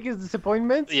 biggest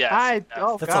disappointments? Yes,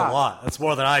 That's a lot. That's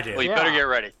more than I do. Well, you better get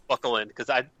ready. Buckle in, because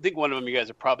I think one of them you guys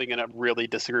are probably going to really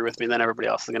disagree with me, and then everybody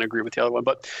else is going to agree with the other one.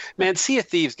 But, man, Sea of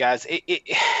Thieves, guys,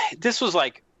 this was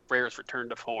like Rare's return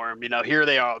to form. You know, here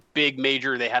they are, big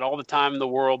major. They had all the time in the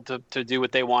world to do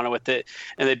what they wanted with it,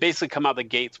 and they basically come out the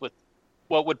gates with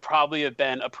what would probably have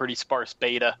been a pretty sparse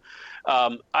beta.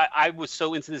 I was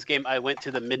so into this game, I went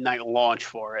to the midnight launch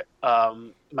for it.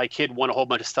 My kid won a whole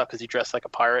bunch of stuff because he dressed like a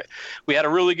pirate. We had a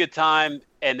really good time,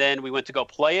 and then we went to go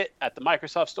play it at the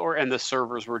Microsoft store, and the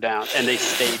servers were down, and they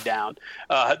stayed down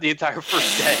the entire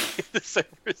first day. The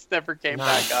servers never came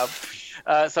back up.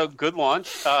 So good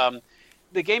launch.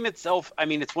 The game itself, I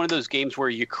mean, it's one of those games where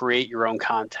you create your own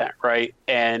content, right?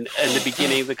 And in the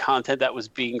beginning, the content that was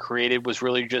being created was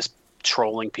really just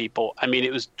trolling people. I mean,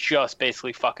 it was just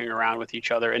basically fucking around with each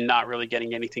other and not really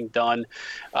getting anything done.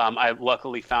 I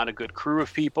luckily found a good crew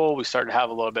of people. We started to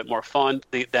have a little bit more fun.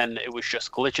 Then it was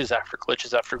just glitches after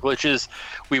glitches after glitches.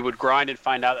 We would grind and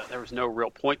find out that there was no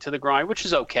real point to the grind, which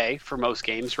is okay for most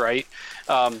games, right?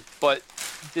 But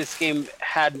this game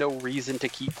had no reason to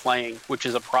keep playing, which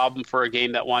is a problem for a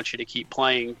game that wants you to keep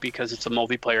playing because it's a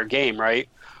multiplayer game, right?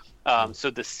 So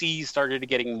the seas started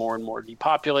getting more and more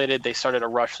depopulated. They started to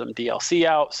rush some DLC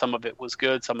out. Some of it was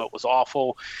good, some of it was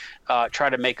awful.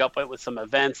 Try to make up it with some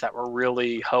events that were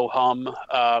really ho-hum.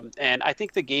 And I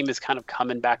think the game is kind of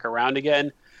coming back around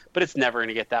again, but it's never going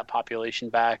to get that population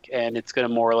back. And it's going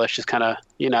to more or less just kind of,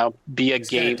 be a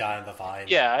game. Die on the vine.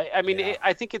 Yeah, I mean,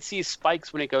 I think it sees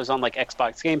spikes when it goes on like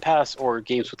Xbox Game Pass or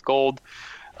games with gold.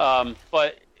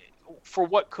 But for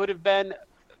what could have been,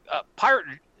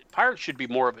 Pirates should be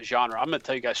more of a genre. I'm going to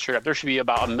tell you guys straight up. There should be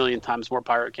about 1 million times more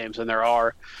pirate games than there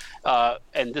are.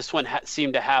 And this one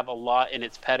seemed to have a lot in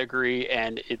its pedigree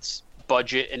and its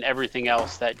budget and everything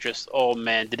else that just, oh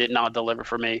man, did it not deliver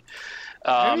for me.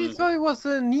 I thought it was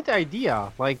a neat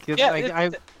idea. It's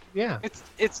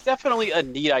definitely a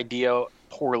neat idea,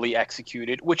 poorly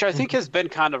executed, which I think has been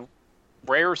kind of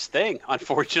Rare's thing,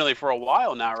 unfortunately, for a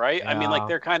while now, right? Yeah. I mean, like,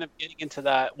 they're kind of getting into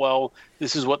that, well,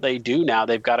 this is what they do now.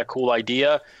 They've got a cool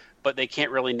idea, but they can't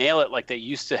really nail it like they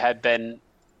used to have been.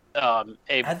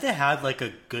 Had they had, like,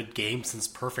 a good game since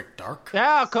Perfect Dark?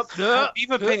 Yeah,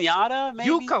 Viva Pinata, maybe?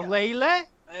 Yooka-Laylee?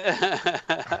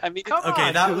 I mean,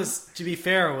 was, to be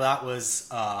fair, that was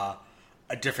a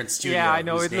different studio. Yeah, I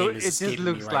know. It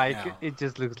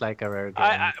just looks like a Rare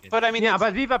game. But I mean,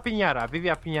 but Viva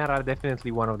Pinata,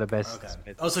 definitely one of the best.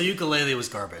 Okay. Oh, so Yooka-Laylee was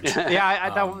garbage.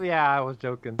 I was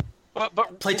joking.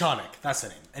 But Platonic, that's the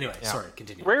name. Anyway, sorry,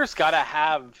 continue. Rare's got to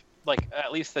have like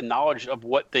at least the knowledge of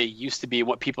what they used to be,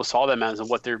 what people saw them as, and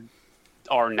what they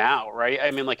are now, right?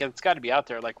 I mean, like, it's got to be out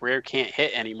there. Like, Rare can't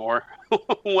hit anymore.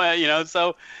 Well,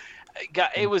 so.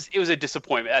 It was a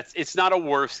disappointment. It's not a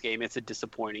worse game. It's a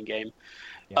disappointing game.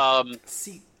 Yeah.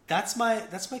 See, that's my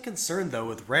concern though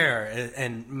with Rare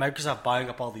and Microsoft buying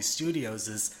up all these studios.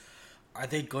 Is are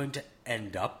they going to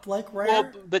end up like Rare?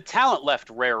 Well, the talent left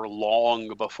Rare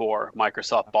long before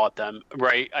Microsoft bought them,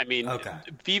 right? I mean,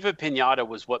 Viva Pinata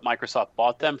was what Microsoft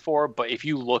bought them for. But if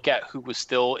you look at who was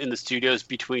still in the studios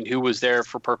between who was there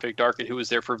for Perfect Dark and who was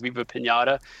there for Viva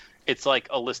Pinata, it's like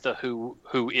a list of who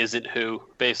isn't who,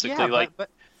 basically. Yeah,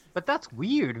 but that's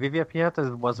weird. Viva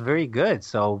Pinata was very good,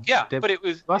 so but it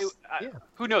was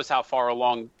who knows how far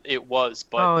along it was.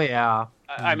 But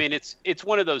I mean, it's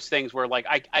one of those things where like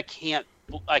I can't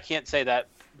say that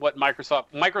what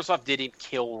Microsoft didn't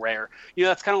kill Rare.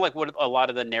 That's kind of like what a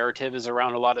lot of the narrative is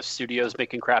around a lot of studios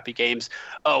making crappy games.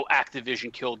 Oh,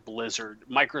 Activision killed Blizzard,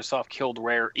 Microsoft killed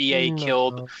Rare, EA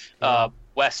killed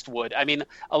Westwood. I mean,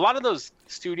 a lot of those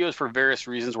studios, for various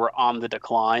reasons, were on the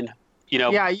decline. You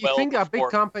think a big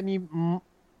company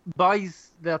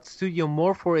buys that studio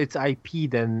more for its IP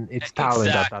than its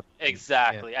talent.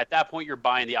 Exactly. At that point, you're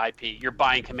buying the IP. You're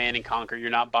buying Command and Conquer. You're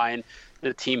not buying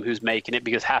the team who's making it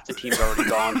because half the team's already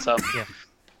gone. So,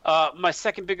 my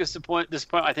second biggest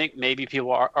disappointment, I think maybe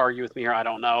people argue with me here, I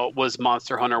don't know, was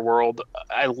Monster Hunter World.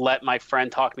 I let my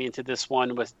friend talk me into this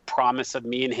one with promise of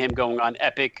me and him going on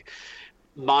epic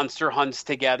monster hunts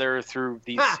together through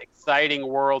these exciting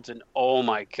worlds, and oh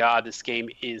my god, this game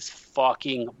is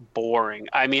fucking boring.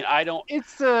 I mean,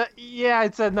 it's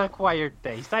an acquired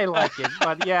taste. I like it,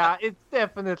 but yeah, it's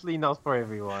definitely not for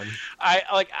everyone.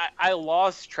 I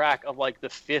lost track of like the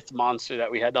fifth monster that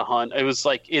we had to hunt. It was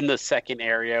like in the second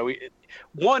area.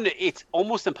 It's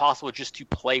almost impossible just to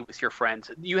play with your friends.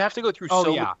 You have to go through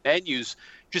many menus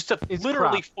just to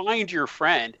literally find your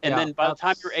friend, and then by the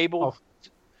time you're able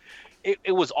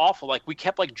it was awful. Like, we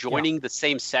kept like joining the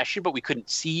same session, but we couldn't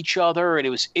see each other, and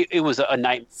it was a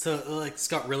nightmare. So like, it's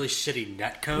got really shitty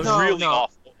netcode. Really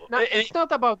awful. No, it's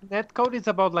not about netcode. It's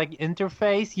about like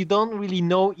interface. You don't really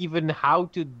know even how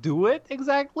to do it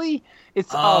exactly.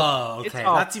 It's okay.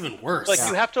 That's even worse. Like,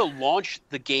 you have to launch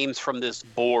the games from this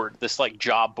board, this like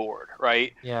job board,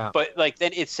 right? Yeah. But like,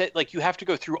 then it said like you have to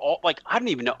go through all, like, I don't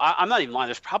even know. I'm not even lying.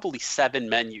 There's probably 7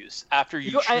 menus after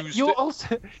you choose.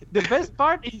 Also, the best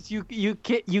part is you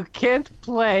can't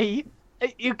play.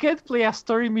 You can't play a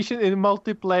story mission in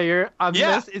multiplayer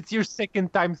unless it's your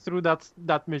second time through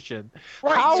that mission.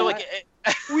 Right. How so like,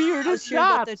 weird is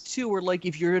about that too? Where like,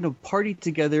 if you're in a party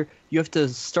together, you have to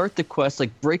start the quest, like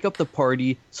break up the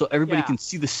party so everybody can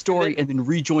see the story, and then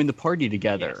rejoin the party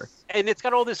together. Yes. And it's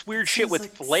got all this weird shit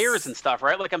with flares and stuff,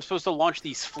 right? Like, I'm supposed to launch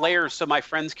these flares so my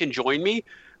friends can join me.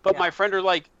 But my friend are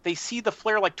like, they see the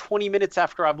flare like 20 minutes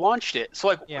after I've launched it. So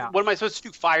like, what am I supposed to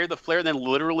do? Fire the flare and then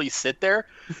literally sit there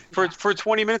for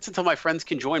 20 minutes until my friends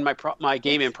can join my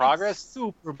game in progress? It's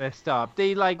super messed up.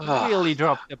 They like really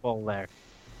dropped the ball there.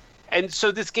 And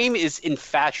so this game is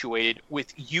infatuated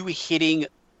with you hitting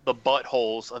the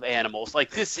buttholes of animals. Like,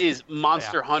 this is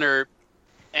Monster Hunter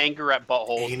anger at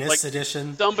buttholes. Anus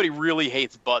edition. Somebody really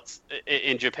hates butts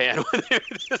in Japan when they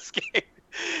do this game.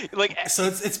 Like, so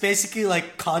it's basically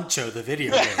like Concho, the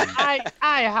video game. I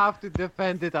have to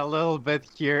defend it a little bit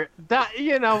here. That,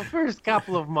 first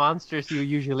couple of monsters, you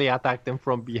usually attack them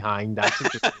from behind.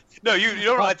 No, you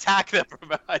don't attack them from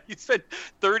behind. You spend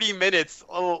 30 minutes,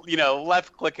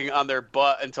 left clicking on their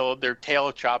butt until their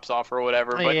tail chops off or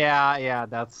whatever. But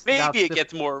that's it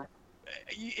gets more.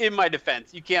 In my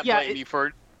defense, you can't blame me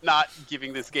for not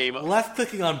giving this game left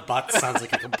clicking on butts sounds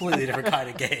like a completely different kind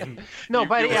of game. No,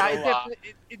 but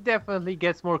it definitely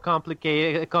gets more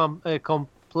complicated,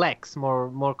 complex,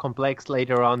 more complex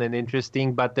later on and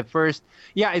interesting. But the first,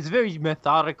 it's very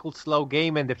methodical, slow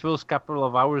game, and the first couple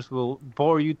of hours will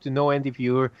bore you to no end if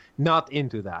you're not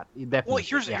into that. Definitely.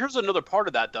 Well, here's another part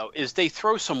of that though, is they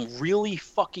throw some really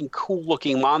fucking cool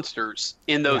looking monsters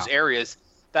in those areas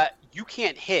that you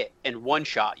can't hit and one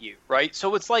shot you, right?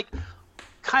 So it's like,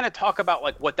 kind of talk about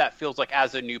like what that feels like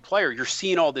as a new player. You're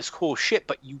seeing all this cool shit,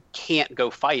 but you can't go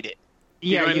fight it.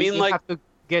 You know what I mean? You have to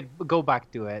go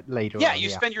back to it later. Yeah, you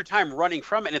spend your time running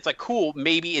from it, and it's like, cool,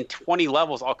 maybe in 20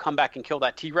 levels I'll come back and kill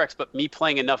that T-Rex, but me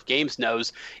playing enough games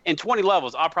knows in 20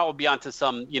 levels I'll probably be onto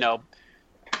some,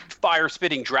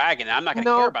 fire-spitting dragon, and I'm not going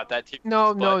to care about that T-Rex.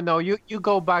 No. You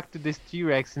go back to this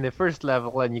T-Rex in the first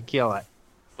level and you kill it.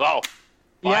 Oh.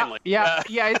 Finally.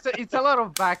 It's a lot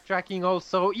of backtracking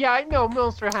also. Yeah, I know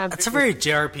Monster Hunter. It's a very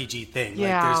JRPG thing.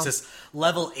 Yeah. Like, there's this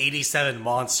level 87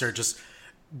 monster just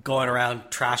going around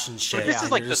trashing shit. But this is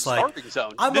like the starting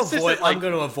zone. I'm going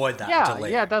to avoid that until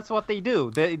later. Yeah, that's what they do.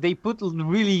 They put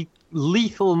really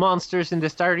lethal monsters in the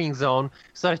starting zone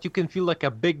so that you can feel like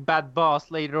a big bad boss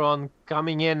later on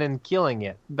coming in and killing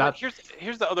it. But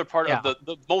here's the other part of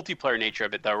the multiplayer nature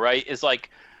of it, though, right? Is like,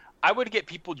 I would get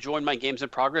people join my games in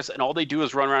progress, and all they do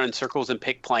is run around in circles and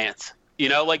pick plants.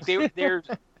 Like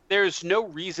there's no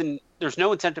reason, there's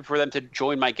no incentive for them to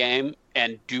join my game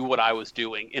and do what I was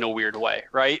doing in a weird way,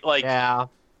 right? Like,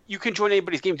 you can join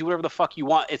anybody's game, do whatever the fuck you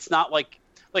want. It's not like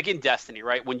in Destiny,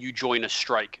 right? When you join a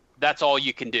strike, that's all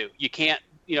you can do. You can't,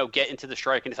 get into the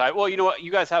strike and decide, well, you know what,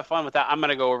 you guys have fun with that. I'm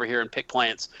gonna go over here and pick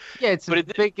plants. Yeah, it's a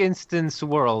big instance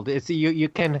world. It's you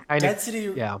can kind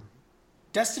of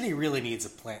Destiny really needs a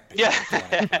plant.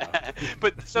 Yeah.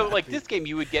 But so like this game,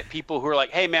 you would get people who are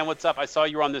like, hey man, what's up? I saw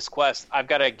you were on this quest. I've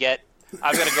got to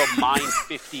go mine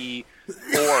 50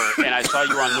 ore, and I saw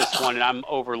you were on this one, and I'm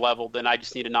over leveled, and I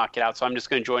just need to knock it out. So I'm just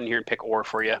going to join here and pick ore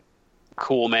for you.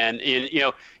 Cool, man. And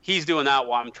he's doing that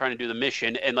while I'm trying to do the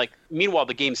mission, and like meanwhile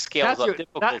the game scales up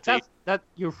difficulty. That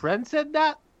your friend said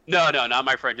that? No, not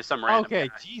my friend, just some random guy.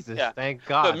 Jesus, thank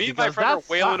God. So me and my friend are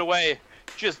wailing away.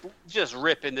 just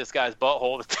ripping this guy's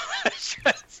butthole.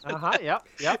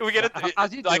 Yep. We get it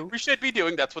as you like do. we should be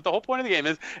doing. That's what the whole point of the game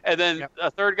is. And then Yep.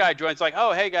 a third guy joins, like,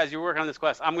 oh, hey guys, you're working on this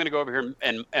quest. I'm gonna go over here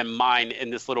and mine in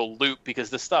this little loop because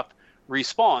this stuff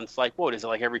respawns. Like, what is it?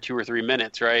 Like every 2 or 3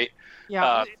 minutes, right?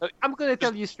 Yeah, I'm gonna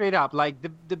tell you straight up. Like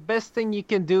the best thing you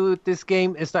can do with this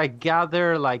game is like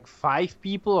gather like 5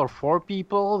 people or 4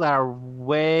 people that are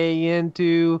way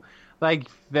into like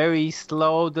very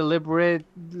slow, deliberate,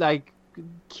 like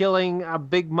killing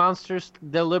big monsters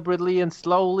deliberately and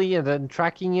slowly, and then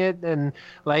tracking it, and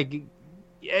like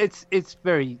it's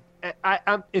very.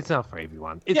 It's not for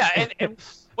everyone. And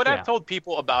what Yeah. I've told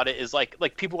people about it is like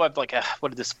people have like,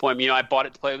 what a disappointment. You know, I bought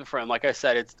it to play with a friend. Like I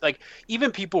said, it's like even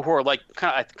people who are like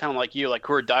kind of like you, like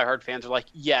who are diehard fans, are like,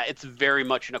 yeah, it's very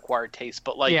much an acquired taste.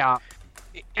 But like, yeah,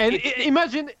 and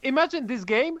imagine this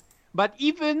game, but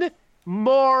even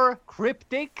more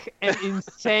cryptic and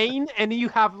insane, and you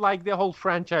have like the whole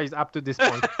franchise up to this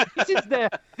point.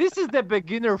 This is the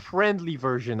beginner friendly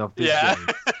version of this game.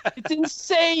 It's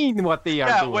insane what they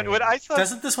are doing. When I saw,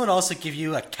 Doesn't this one also give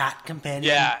you a cat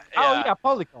companion?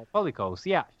 Polycos.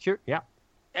 Yeah, sure. Yeah.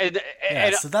 and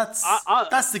So that's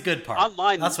the good part.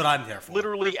 online, that's what I'm there for.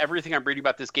 literally everything I'm reading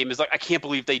about this game is like, I can't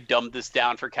believe they dumbed this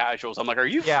down for casuals. I'm like, are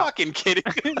you Yeah. fucking kidding?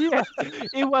 Yeah,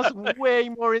 it was way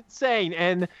more insane,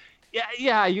 and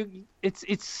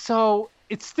it's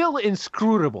still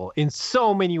inscrutable in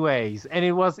so many ways, and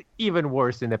it was even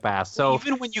worse in the past. So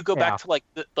even when you go back to like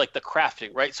the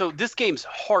crafting, right? So this game's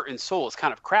heart and soul is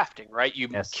kind of crafting, right? You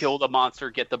kill the monster,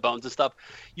 get the bones and stuff.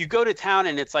 You go to town,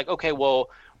 and it's like, okay, well,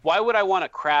 why would I want to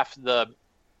craft the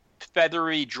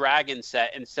feathery dragon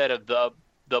set instead of the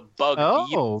bug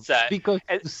beast set? Because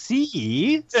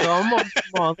see, some of the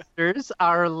monsters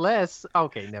are less.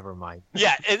 Okay, never mind.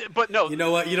 Yeah, but no, You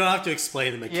know what? You don't have to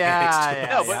explain the mechanics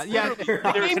to us.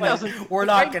 The game doesn't. We're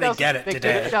not going to get it The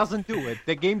today. game doesn't do it.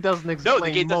 The game doesn't explain. No,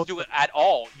 the game doesn't do it at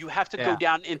all. You have to go Yeah.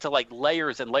 down into like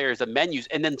layers and layers of menus,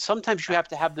 and then sometimes you have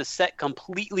to have the set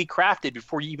completely crafted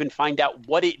before you even find out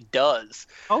what it does.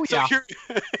 Oh So yeah. you're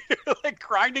like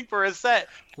grinding for a set.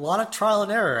 A lot of trial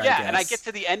and error, Yeah, I guess. and I get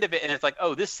to the end of it, and it's like,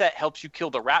 oh, this set helps you kill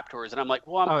the raptors, and I'm like,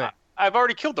 well, Oh, yeah. I've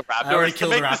already killed the raptors. I already to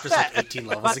killed the make raptors set. like 18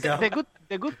 levels But ago.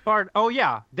 the good part. Oh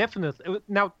yeah, definitely.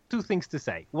 Now, 2 things to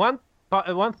say. One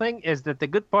thing is that the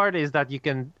good part is that you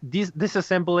can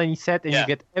disassemble any set, and you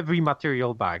get every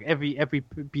material back. Every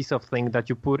piece of thing that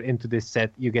you put into this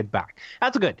set, you get back.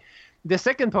 That's good. The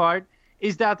second part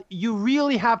is that you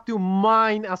really have to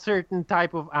mine a certain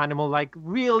type of animal, like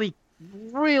really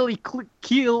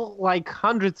kill like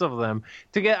hundreds of them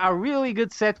to get a really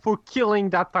good set for killing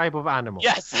that type of animal.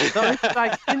 Yes. So it's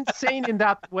like insane in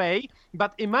that way.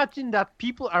 But imagine that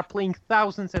people are playing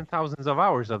thousands and thousands of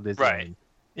hours of this Right. game.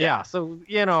 Yeah. So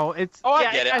it's. Oh,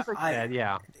 I get it. As I said,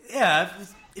 yeah. Yeah,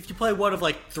 if you play one of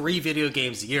like 3 video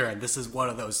games a year, and this is one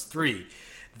of those 3,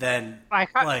 then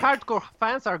Hardcore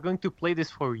fans are going to play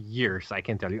this for years. I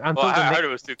can tell you. Until Well, the I next heard it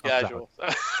was too casual.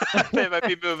 They might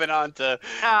be moving on to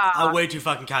I'm way too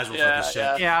fucking casual for this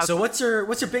shit. yeah. So what's your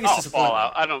biggest disappointment?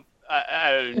 Fallout.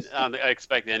 I don't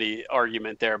expect any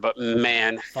argument there, but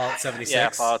man, Fallout 76. yeah,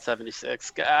 Fallout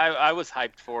 76. I was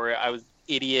hyped for it. I was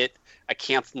idiot. I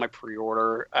canceled my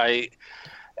pre-order. I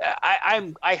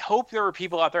hope there are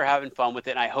people out there having fun with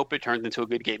it, and I hope it turns into a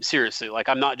good game. Seriously, like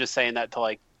I'm not just saying that to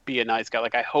like be a nice guy.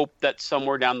 Like I hope that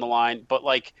somewhere down the line, but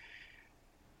like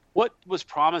what was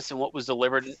promised and what was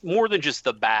delivered, more than just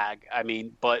the bag. I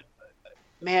mean, but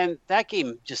man, that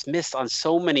game just missed on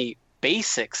so many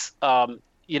basics.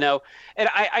 You know, and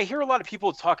I hear a lot of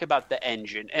people talk about the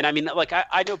engine, and I mean, like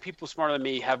I know people smarter than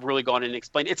me have really gone in and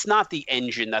explained it's not the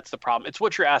engine that's the problem. It's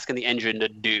what you're asking the engine to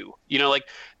do. You know, like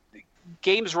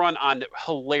games run on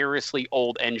hilariously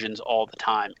old engines all the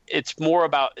time. It's more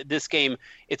about this game.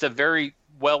 It's a very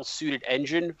well-suited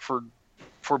engine for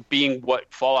being what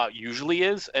Fallout usually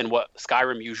is and what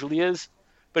Skyrim usually is.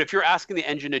 But if you're asking the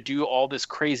engine to do all this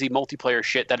crazy multiplayer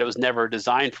shit that it was never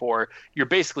designed for, you're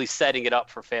basically setting it up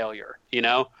for failure, you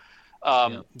know?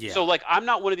 Yeah. So, like, I'm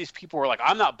not one of these people who are like,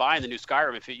 I'm not buying the new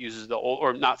Skyrim if it uses the old,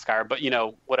 or not Skyrim, but, you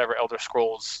know, whatever Elder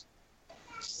Scrolls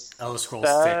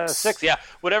 6, yeah,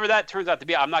 whatever that turns out to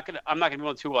be. I'm not gonna be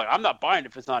one of the people like, I'm not buying it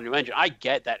if it's not a new engine. I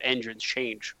get that engines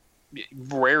change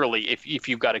rarely if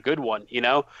you've got a good one, you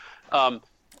know.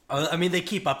 I mean, they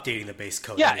keep updating the base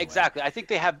code. Yeah, anyway. exactly. I think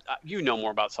they have. You know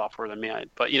more about software than me,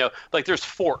 but you know, like there's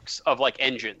forks of like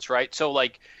engines, right? So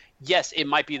like yes, it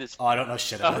might be this. Oh, I don't know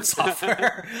shit about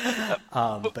software.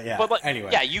 But yeah, anyway.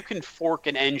 Yeah, you can fork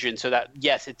an engine so that,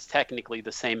 yes, it's technically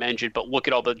the same engine, but look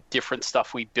at all the different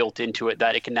stuff we built into it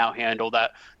that it can now handle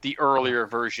that the earlier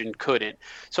version couldn't.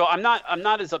 So I'm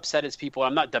not as upset as people.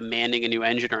 I'm not demanding a new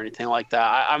engine or anything like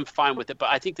that. I'm fine with it, but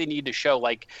I think they need to show,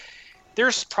 like,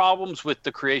 there's problems with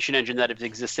the Creation Engine that have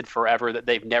existed forever that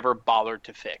they've never bothered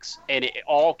to fix. And it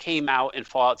all came out in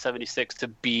Fallout 76 to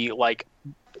be, like,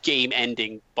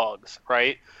 game-ending bugs,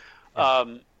 right?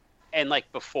 Yeah. And, like,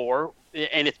 before,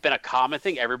 and it's been a common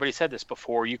thing, everybody said this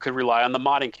before, you could rely on the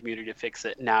modding community to fix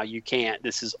it. Now you can't.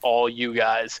 This is all you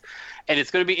guys. And it's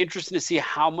going to be interesting to see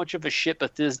how much of a shit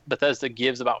Bethesda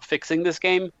gives about fixing this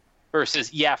game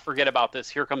versus, yeah, forget about this.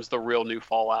 Here comes the real new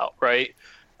Fallout, right?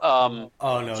 Oh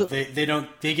no, so, they don't.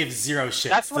 They give zero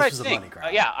shit. That's what this I was think. A money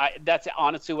grab. Yeah, that's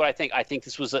honestly what I think. I think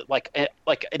this was like an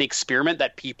experiment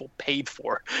that people paid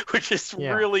for, which is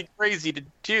really crazy to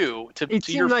do to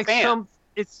your fans.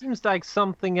 It seems like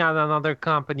something that another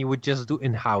company would just do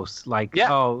in house. Like,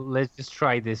 oh, let's just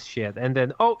try this shit, and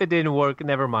then it didn't work.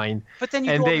 Never mind. But then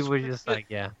they were just like,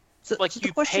 So, like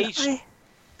you pay.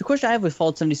 The question I have with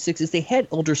Fallout 76 is they had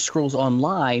Elder Scrolls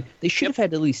Online. They should have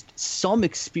had at least some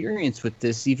experience with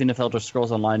this, even if Elder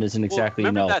Scrolls Online isn't exactly, a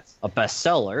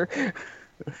bestseller.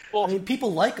 Well, I mean,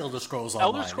 people like Elder Scrolls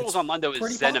Online. Elder Scrolls Online, though,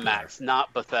 is ZeniMax,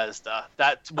 not Bethesda.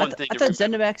 That's one thing. I thought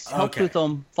ZeniMax helped with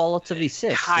Fallout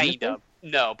 76. Kind of.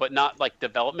 No, but not like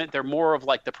development. They're more of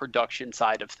like the production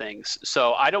side of things.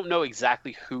 So I don't know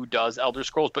exactly who does Elder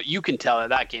Scrolls, but you can tell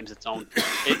that game's its own.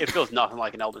 It feels nothing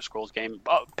like an Elder Scrolls game,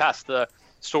 past the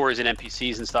stories and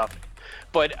NPCs and stuff.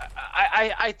 But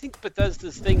I think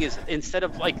Bethesda's thing is, instead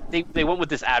of like they went with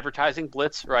this advertising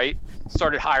blitz, right?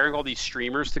 Started hiring all these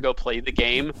streamers to go play the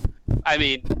game. I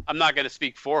mean, I'm not going to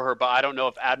speak for her, but I don't know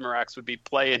if Admirax would be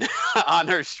playing on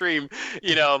her stream,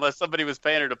 unless somebody was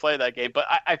paying her to play that game. But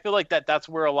I feel like that's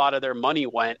where a lot of their money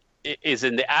went, is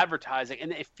in the advertising.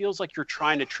 And it feels like you're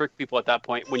trying to trick people at that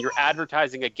point when you're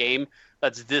advertising a game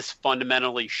that's this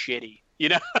fundamentally shitty.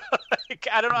 Like,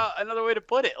 I don't know another way to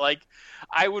put it. Like,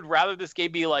 I would rather this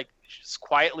game be like just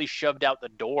quietly shoved out the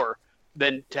door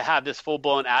than to have this full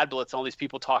blown ad blitz, all these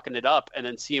people talking it up, and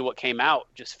then seeing what came out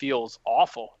just feels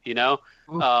awful.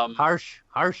 Harsh.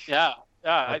 Yeah,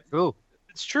 true.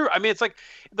 It's true. I mean, it's like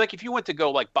if you went to go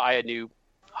like buy a new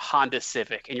Honda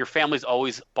Civic, and your family's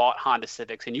always bought Honda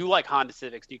Civics, and you like Honda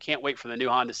Civics, and you can't wait for the new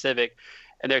Honda Civic,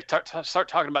 and they start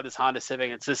talking about this Honda Civic.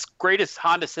 And it's this greatest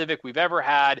Honda Civic we've ever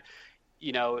had.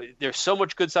 There's so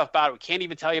much good stuff about it. We can't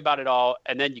even tell you about it all.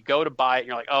 And then you go to buy it and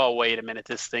you're like, oh, wait a minute,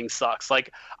 this thing sucks.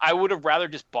 Like, I would have rather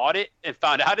just bought it and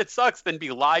found out it sucks than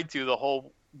be lied to the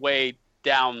whole way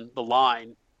down the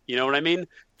line. You know what I mean?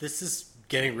 This is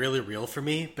getting really real for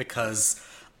me because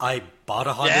I bought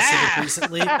a Honda Civic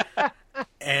recently.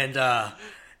 And,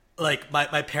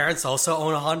 my parents also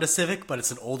own a Honda Civic, but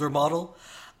it's an older model.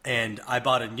 And I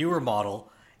bought a newer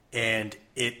model, and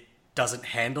it doesn't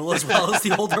handle as well as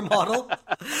the older model.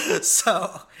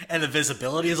 So, and the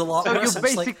visibility is a lot worse. So you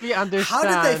basically understand.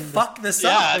 How did they fuck this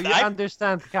up? So you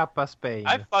understand Kappa Spain.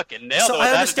 I fucking nailed it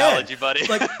with that analogy, buddy.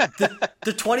 Like,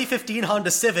 the 2015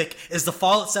 Honda Civic is the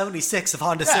Fallout 76 of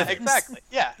Honda Civics. Exactly.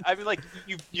 Yeah. I mean, like,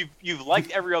 you've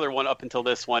liked every other one up until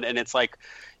this one, and it's like,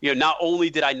 not only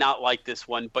did I not like this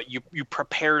one, but you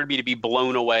prepared me to be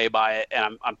blown away by it,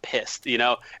 and I'm pissed, And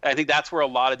I think that's where a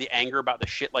lot of the anger about the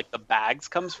shit like the bags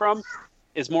comes from,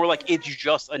 is more like it's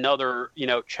just another,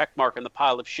 check mark in the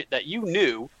pile of shit that you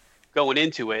knew going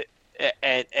into it.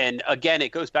 And again,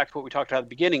 it goes back to what we talked about at the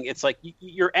beginning. It's like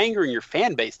you're angering your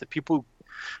fan base, the people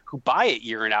who buy it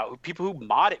year in out, people who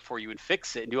mod it for you and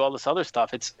fix it and do all this other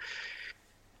stuff. It's...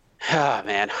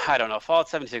 man, I don't know. Fallout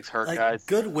 76 hurt, guys.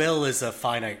 Goodwill is a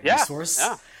finite resource.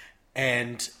 Yeah.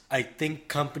 And I think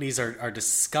companies are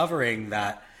discovering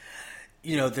that,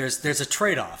 there's a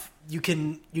trade-off. You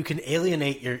can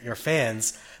alienate your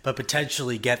fans, but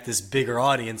potentially get this bigger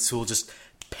audience who will just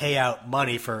pay out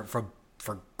money for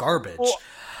garbage.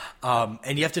 Well,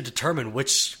 and you have to determine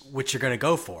which you're going to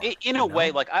go for. In a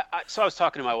way, like so I was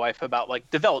talking to my wife about like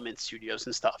development studios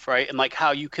and stuff, right? And like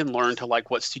how you can learn to like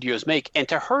what studios make. And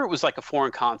to her, it was like a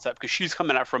foreign concept because she's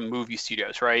coming out from movie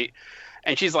studios, right?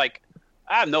 And she's like,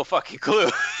 I have no fucking clue,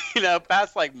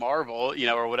 past like Marvel,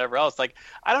 or whatever else. Like,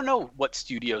 I don't know what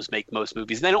studios make most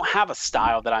movies. And they don't have a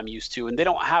style that I'm used to, and they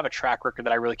don't have a track record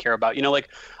that I really care about. Like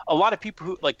a lot of people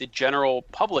who, like the general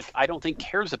public, I don't think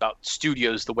cares about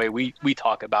studios the way we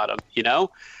talk about them,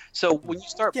 So when you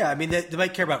start... Yeah, I mean, they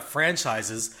might care about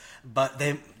franchises, but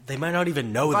they might not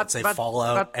even know that, say,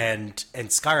 Fallout and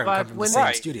Skyrim come from the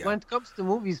same studio. When it comes to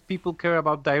movies, people care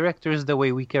about directors the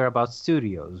way we care about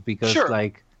studios. Because,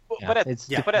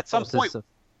 but at some point, of-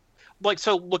 like,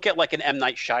 so look at like an M.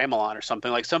 Night Shyamalan or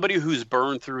something, like somebody who's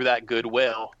burned through that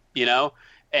goodwill, you know,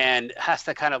 and has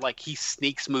to kind of like, he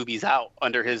sneaks movies out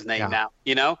under his name now,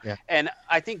 you know? Yeah. And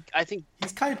I think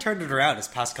He's kind of turned it around his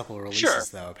past couple of releases,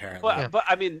 though, apparently. but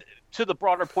I mean, to the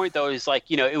broader point though, is like,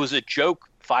 you know, it was a joke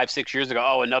 5-6 years ago.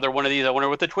 Oh, another one of these. I wonder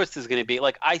what the twist is going to be.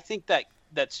 Like, I think that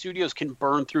studios can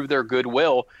burn through their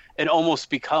goodwill and almost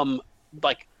become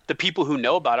like, the people who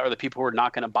know about it are the people who are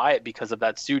not going to buy it because of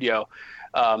that studio.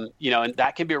 You know, and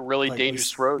that can be a really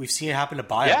dangerous road. We've seen it happen to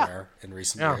BioWare in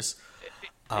recent years.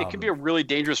 It can be a really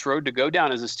dangerous road to go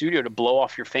down as a studio, to blow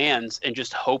off your fans and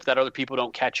just hope that other people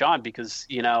don't catch on, because,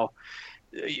 you know,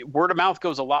 word of mouth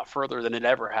goes a lot further than it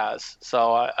ever has.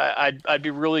 So I'd be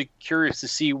really curious to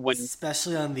see when,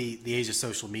 especially on the age of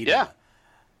social media.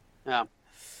 Yeah.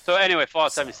 So anyway,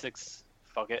 Fallout 76,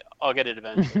 fuck it, I'll get it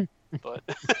eventually. But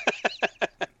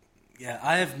yeah,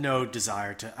 I have no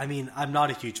desire to. I mean, I'm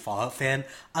not a huge Fallout fan.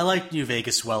 I like New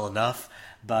Vegas well enough,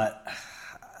 but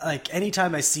like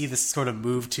anytime I see this sort of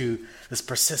move to this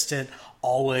persistent,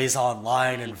 always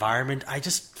online environment, I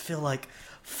just feel like,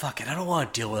 fuck it, I don't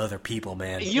want to deal with other people,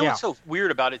 man. You know what's so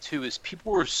weird about it too is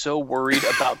people were so worried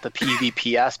about the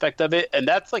PvP aspect of it, and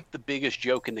that's like the biggest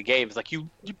joke in the game. Is like you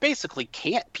basically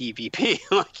can't PvP.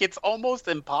 Like, it's almost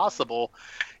impossible,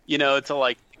 you know, to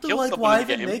like kill like, someone why in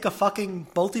the even game. make a fucking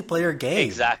multiplayer game?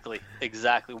 Exactly.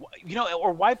 You know,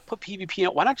 or why put PvP in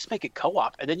it? Why not just make it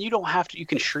co-op? And then you don't have to. You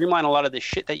can streamline a lot of the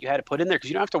shit that you had to put in there, because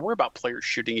you don't have to worry about players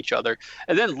shooting each other.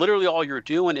 And then literally all you're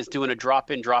doing is doing a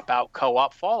drop-in, drop-out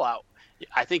co-op Fallout.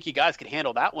 I think you guys could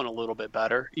handle that one a little bit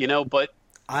better, you know. But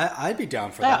I'd be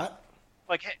down for that.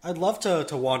 Like, hey, I'd love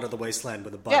to wander the wasteland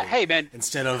with a buddy. yeah, hey man,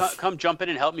 instead of come jump in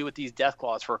and help me with these death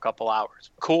claws for a couple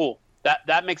hours. Cool.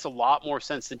 That makes a lot more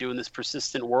sense than doing this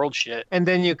persistent world shit. And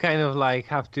then you kind of like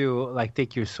have to like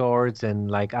take your swords and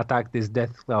like attack this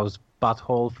Deathclaw's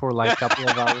butthole for like a couple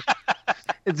of hours.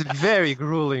 It's very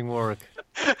grueling work.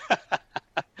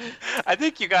 I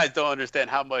think you guys don't understand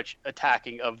how much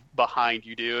attacking of behind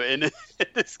you do in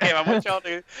this game. I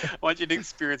want you to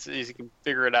experience it so you can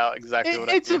figure it out exactly what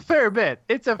it's a fair bit.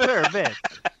 It's a fair bit.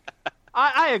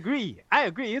 I agree.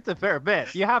 It's a fair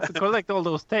bit. You have to collect all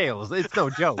those tails. It's no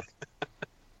joke.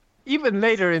 Even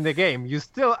later in the game, you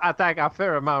still attack a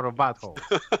fair amount of buttholes.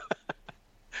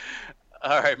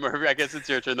 All right, Murphy, I guess it's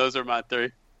your turn. Those are my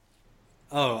three.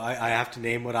 Oh, I have to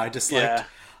name what I disliked.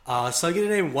 Yeah. So I'm going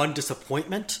to name one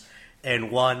disappointment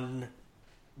and one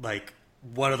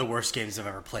of the worst games I've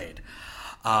ever played.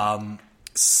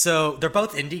 So they're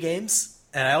both indie games,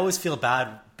 and I always feel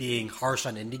bad being harsh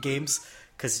on indie games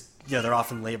because, you know, they're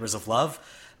often labors of love.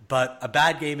 But a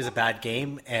bad game is a bad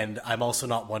game, and I'm also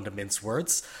not one to mince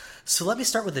words. So let me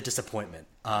start with a disappointment.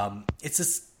 It's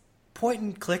this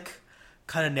point-and-click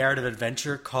kind of narrative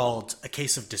adventure called A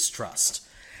Case of Distrust.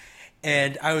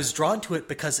 And I was drawn to it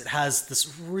because it has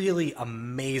this really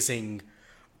amazing,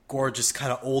 gorgeous,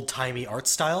 kind of old-timey art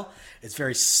style. It's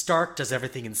very stark, does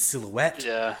everything in silhouette.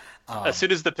 Yeah. As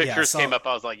soon as the pictures came up,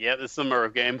 I was like, yeah, this is a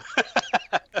Murph game.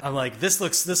 I'm like, this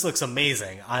looks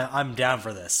amazing. I'm down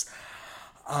for this.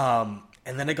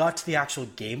 And then I got to the actual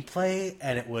gameplay,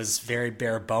 and it was very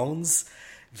bare bones,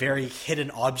 very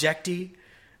hidden object-y.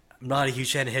 I'm not a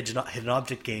huge fan of hidden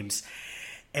object games.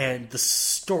 And the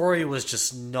story was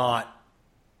just not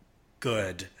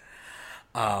good.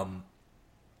 In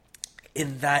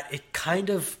that it kind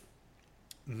of...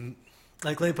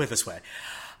 Like, let me put it this way.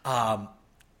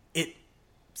 It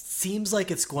seems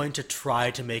like it's going to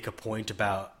try to make a point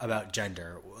about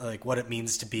gender, like what it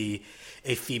means to be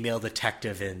a female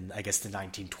detective in, I guess, the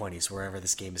 1920s, wherever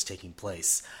this game is taking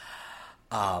place.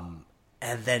 And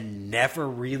then never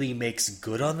really makes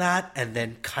good on that, and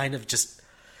then kind of just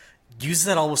uses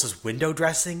that almost as window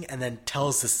dressing, and then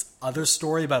tells this other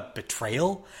story about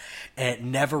betrayal, and it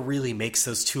never really makes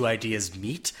those two ideas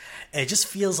meet. And it just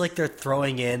feels like they're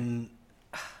throwing in,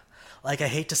 like, I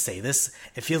hate to say this,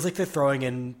 it feels like they're throwing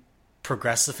in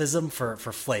progressivism for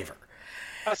flavor.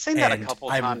 I've seen that a couple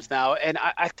times now, and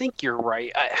I think you're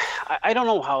right. I don't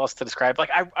know how else to describe it.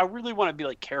 Like, I really want to be,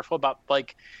 like, careful about,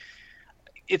 like,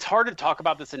 it's hard to talk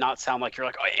about this and not sound like you're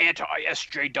like, oh,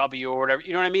 anti-SJW or whatever,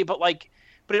 you know what I mean?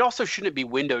 But it also shouldn't be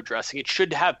window dressing. It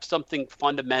should have something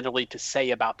fundamentally to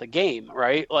say about the game,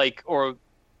 right? Like, or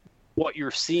what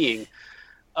you're seeing.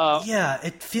 Yeah,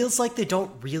 it feels like they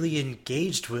don't really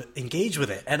engage with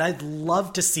it, and I'd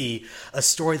love to see a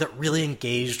story that really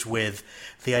engaged with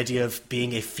the idea of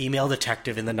being a female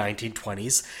detective in the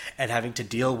 1920s and having to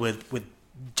deal with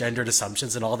gendered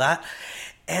assumptions and all that.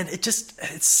 And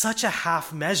it's such a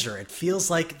half measure. It feels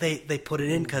like they put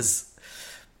it in because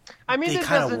I mean, they it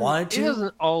kind of doesn't- wanted It to.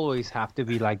 doesn't always have to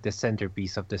be like the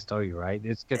centerpiece of the story, right?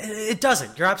 It's good. It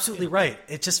doesn't. You're absolutely right.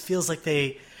 It just feels like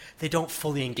they don't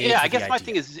fully engage. Yeah, I with the guess my idea.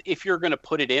 thing is, if you're going to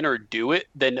put it in or do it,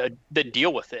 then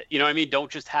deal with it. You know what I mean?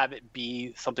 Don't just have it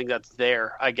be something that's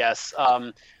there. I guess.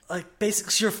 Like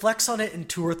basically, she reflects on it in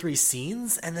 2 or 3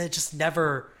 scenes, and then it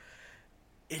never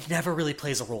really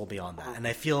plays a role beyond that. And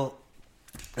I feel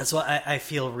that's why I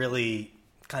feel really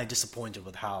kind of disappointed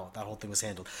with how that whole thing was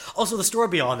handled. Also, the story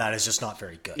beyond that is just not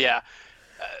very good. Yeah.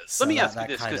 So Let me that- ask you that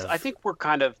this, kind because of- I think we're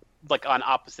kind of like on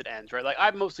opposite ends, right? Like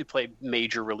I mostly play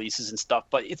major releases and stuff,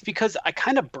 but it's because I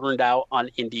kind of burned out on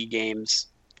indie games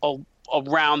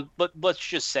around. Let's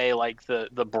just say like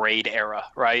the Braid era,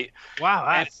 right?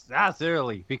 Wow, that's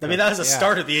early. I mean, that was the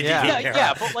start of the indie Yeah. game Yeah, era.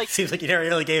 yeah, but, like- seems like you never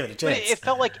really gave it a But chance. it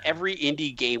felt like every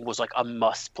indie game was like a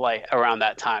must play around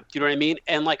that time. Do you know what I mean?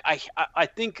 And like I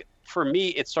think for me,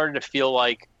 it started to feel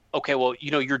like, okay, well,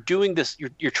 you know, you're doing this,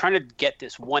 you're trying to get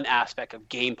this one aspect of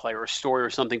gameplay or story or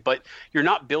something, but you're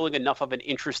not building enough of an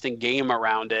interesting game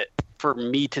around it for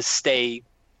me to stay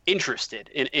interested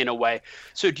in a way.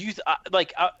 So do you do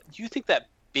you think that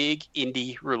big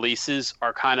indie releases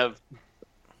are kind of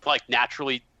like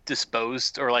naturally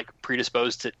disposed or like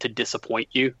predisposed to disappoint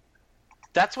you?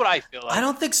 That's what I feel like. I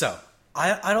don't think so.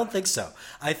 I don't think so.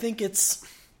 I think a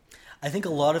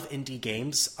lot of indie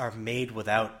games are made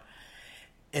without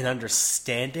an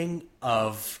understanding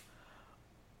of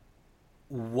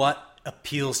what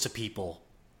appeals to people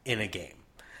in a game.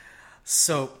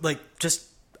 So, like,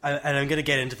 and I'm going to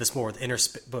get into this more with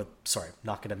but sorry, I'm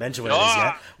not going to mention what it is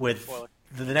yet. With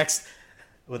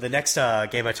the next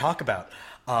game I talk about,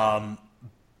 I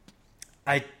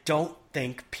don't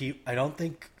think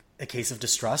A Case of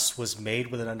Distrust was made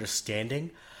with an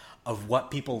understanding of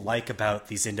what people like about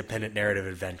these independent narrative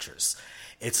adventures.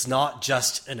 It's not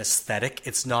just an aesthetic.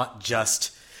 It's not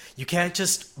just... You can't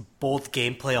just bolt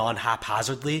gameplay on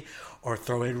haphazardly or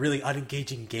throw in really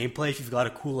unengaging gameplay if you've got a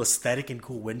cool aesthetic and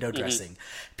cool window dressing.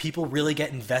 People really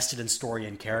get invested in story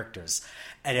and characters.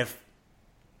 And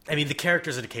the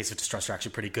characters in A Case of Distrust are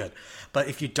actually pretty good. But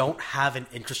if you don't have an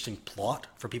interesting plot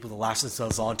for people to latch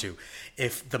themselves onto,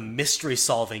 if the mystery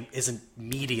solving isn't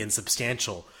meaty and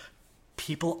substantial,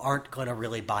 people aren't going to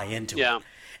really buy into it.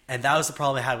 And that was the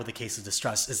problem I had with A Case of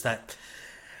Distrust, is that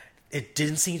it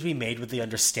didn't seem to be made with the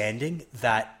understanding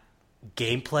that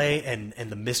gameplay and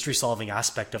the mystery solving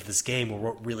aspect of this game were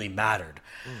what really mattered.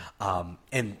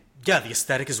 And yeah, the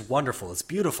aesthetic is wonderful. It's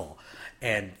beautiful.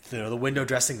 And the window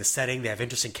dressing, the setting, they have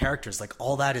interesting characters. Like,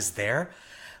 all that is there,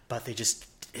 but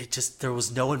there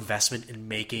was no investment in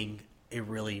making a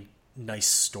really nice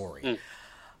story.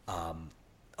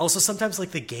 Also, sometimes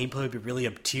like the gameplay would be really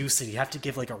obtuse, and you have to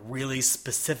give like a really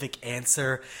specific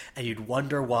answer, and you'd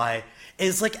wonder why.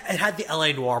 It's like it had the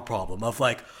LA Noire problem of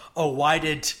like, oh, why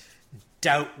did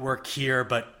doubt work here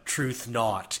but truth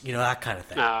not? You know, that kind of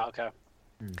thing. Okay.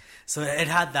 So it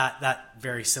had that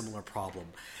very similar problem,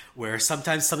 where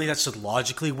sometimes something that should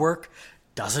logically work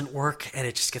doesn't work, and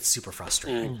it just gets super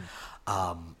frustrating.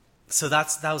 So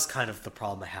that was kind of the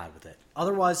problem I had with it.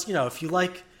 Otherwise, if you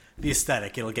like the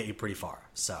aesthetic, it'll get you pretty far.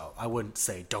 So I wouldn't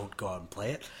say don't go out and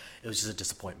play it. It was just a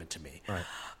disappointment to me. Right.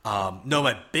 No,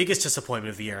 my biggest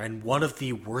disappointment of the year, and one of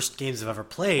the worst games I've ever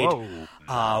played,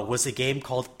 was a game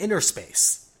called Inner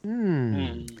Space.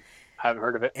 Haven't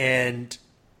heard of it. And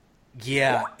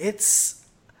yeah,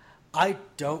 I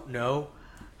don't know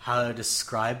how to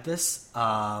describe this.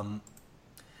 Let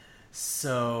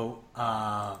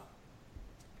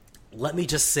me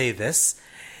just say this.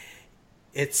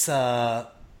 It's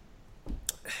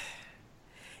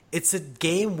a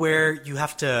game where you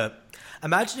have to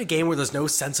imagine a game where there's no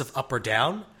sense of up or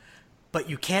down, but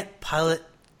you can't pilot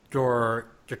your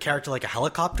character like a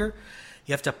helicopter.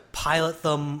 You have to pilot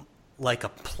them like a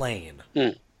plane.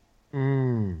 Yeah,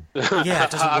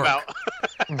 it doesn't work.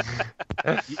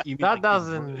 You mean That like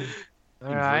doesn't.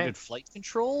 All right. inverted flight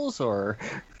controls, or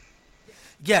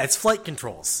Yeah, it's flight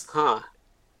controls. Huh.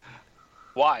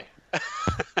 Why?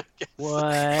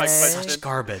 What? Such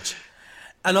garbage.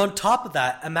 And on top of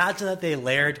that, imagine that they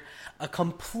layered a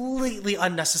completely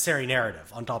unnecessary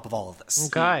narrative on top of all of this.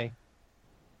 Okay.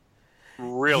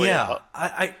 Really? Yeah.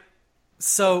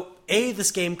 So, A,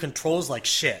 this game controls like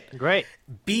shit. Great.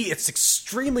 B, it's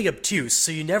extremely obtuse,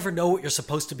 so you never know what you're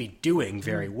supposed to be doing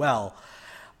very well.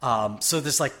 So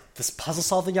there's like this puzzle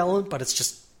solving element, but it's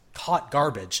just hot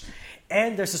garbage.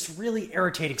 And there's this really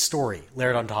irritating story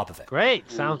layered on top of it.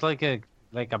 Great. Sounds like a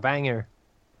banger.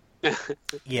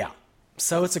 Yeah.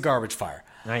 So it's a garbage fire.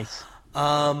 Nice.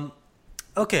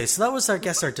 Okay, so that was, I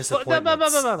guess, our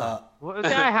disappointments.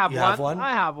 I have you one. have one?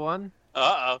 I have one.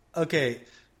 Uh-oh. Okay,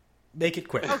 make it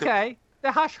quick. Okay.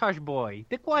 the hush hush boy,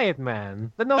 the quiet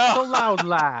man, the not so loud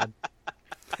lad.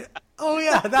 Oh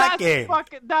yeah, that game.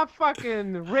 That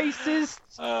fucking racist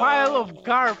pile of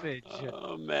garbage.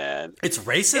 Oh man, It's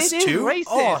racist It is too. racist.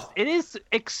 Oh, It is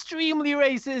extremely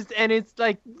racist, and it's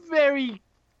like very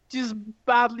just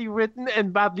badly written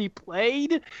and badly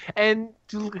played. And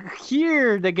to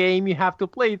hear the game, you have to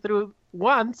play through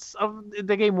once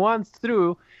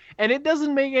through, and it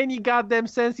doesn't make any goddamn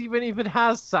sense, even if it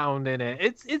has sound in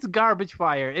it. It's garbage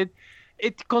fire.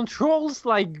 It controls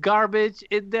like garbage.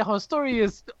 The whole story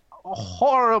is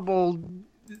horrible.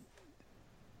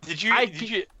 did you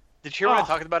hear when I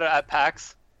talked about it at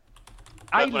PAX?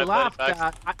 I When I played laughed it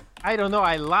back? at. I don't know.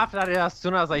 I laughed at it as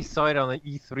soon as I saw it on the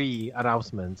E3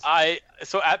 announcements.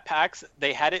 So at PAX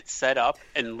they had it set up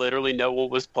and literally no one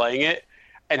was playing it.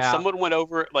 And Yeah. someone went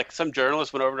over, like some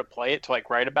journalist went over to play it to like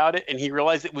write about it, and he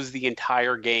realized it was the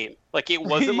entire game. Like it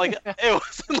wasn't like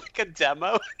a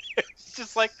demo. It's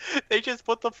just like they just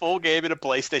put the full game in a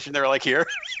PlayStation. They were like, "Here,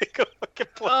 go fucking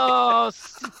play." Oh,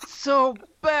 so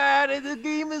bad. The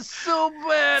game is so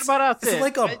bad. But that's is it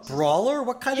like a brawler?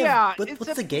 What kind Yeah, of? it's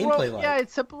What's a the gameplay like? Yeah,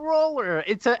 it's a brawler.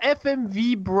 It's a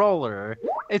FMV brawler.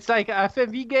 It's like a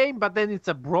FMV game, but then it's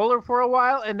a brawler for a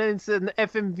while, and then it's an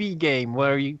FMV game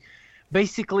where you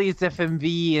basically it's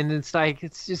FMV, and it's like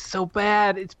it's just so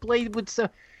bad. It's played with so.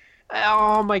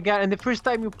 Oh my god! And the first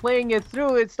time you're playing it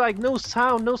through, it's like no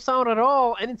sound at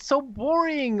all, and it's so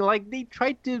boring. Like they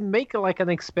tried to make like an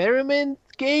experiment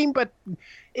game, but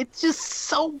it's just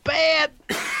so bad.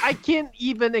 I can't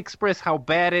even express how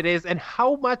bad it is and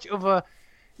how much of a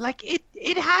like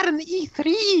it had an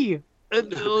E3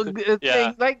 Yeah.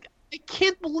 thing. Like I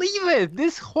can't believe it.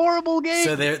 This horrible game.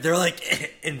 So they're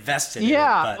like invested.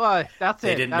 Yeah, in it, but well, that's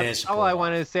they it. didn't That's manage to all pull I it off.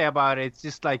 wanted to say about it. It's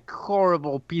just like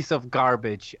horrible piece of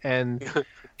garbage, and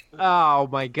oh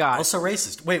my god. also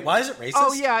racist. Wait, why is it racist?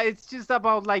 Oh yeah, it's just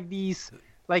about like these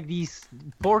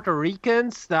Puerto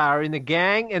Ricans that are in a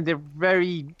gang, and they're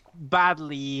very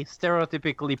badly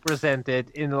stereotypically presented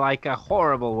in like a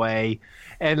horrible way,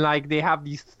 and like they have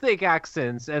these thick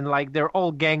accents, and like they're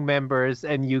all gang members,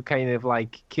 and you kind of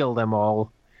like kill them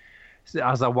all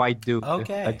as a white dude.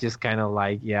 Okay. I just kind of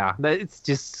like, yeah, it's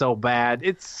just so bad.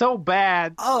 It's so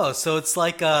bad. Oh, so it's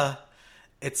like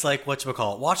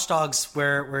whatchamacallit, Watch Dogs,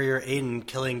 where you're Aiden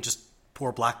killing just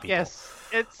poor black people. Yes,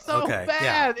 it's so Okay,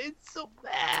 bad. It's so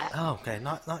bad. Oh, okay,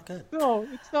 not good. No,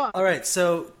 it's not. All right,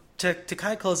 so to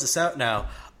kind of close this out now,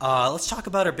 let's talk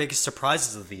about our biggest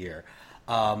surprises of the year.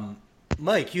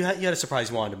 Mike, you had a surprise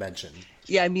you wanted to mention.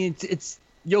 Yeah, I mean, it's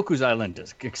Yoku's Island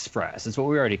Express. It's what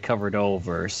we already covered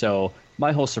over. So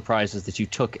my whole surprise is that you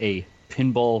took a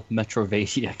pinball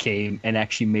Metrovania game and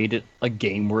actually made it a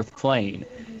game worth playing.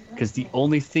 Because the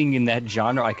only thing in that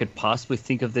genre I could possibly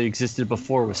think of that existed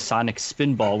before was Sonic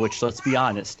Spinball, which, let's be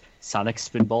honest, Sonic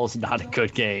Spinball is not a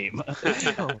good game.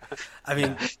 I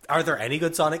mean, are there any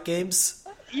good Sonic games?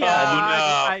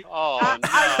 Yeah, Oh,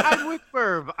 I'm with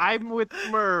Merv. I'm with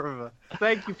Merv.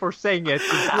 Thank you for saying it. You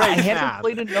I brave haven't man.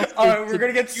 played enough. All right, we're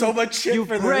gonna get so much shit You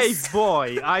for brave this.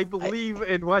 boy. I believe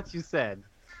in what you said.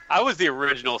 I was the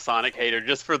original Sonic hater,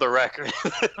 just for the record.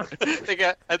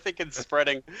 I think it's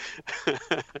spreading.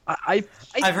 I've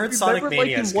heard Sonic remember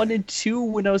Mania liking is 1 and 2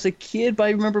 when I was a kid, but I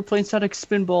remember playing Sonic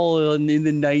Spinball in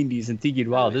the 90s and thinking,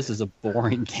 wow, this is a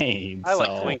boring game. I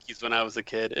liked So- Twinkies when I was a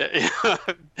kid.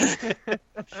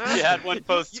 You had one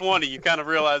post 20, you kind of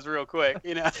realize real quick,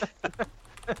 you know.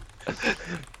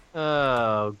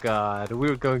 Oh God,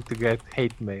 we're going to get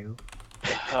hate mail.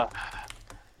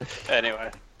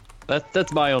 Anyway,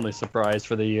 That's my only surprise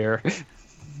for the year.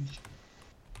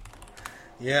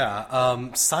 Yeah.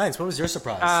 Science, what was your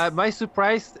surprise? My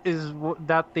surprise is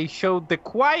that they showed the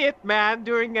Quiet Man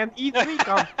during an E3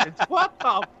 conference. What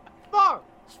the fuck?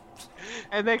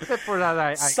 And except for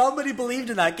that, Somebody believed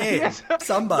in that game. Yes,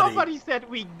 Somebody. said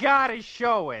we gotta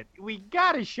show it. We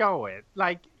gotta show it.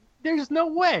 Like, there's no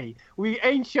way we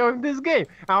ain't showing this game.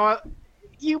 Have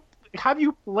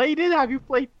you played it? Have you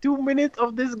played 2 minutes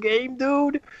of this game,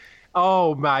 dude?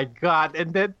 Oh my god!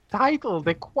 And the title,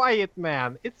 The Quiet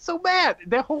Man, it's so bad.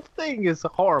 The whole thing is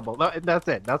horrible. That's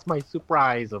it. That's my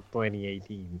surprise of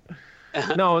 2018.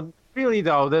 No, really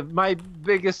though, my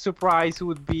biggest surprise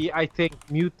would be, I think,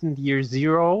 Mutant Year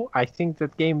Zero. I think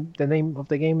that game. The name of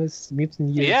the game is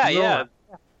Mutant Year Zero. yeah.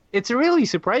 It's really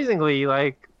surprisingly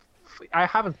like. I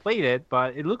haven't played it,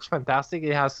 but it looks fantastic.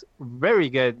 It has very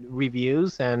good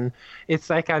reviews, and it's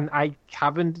like I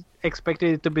haven't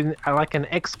expected it to be like an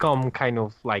XCOM kind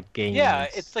of like game. Yeah,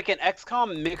 it's like an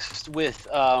XCOM mixed with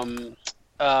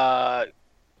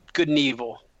Good and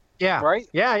Evil. Yeah. Right?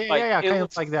 Yeah. It Kind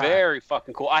looks of like that. very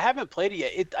fucking cool. I haven't played it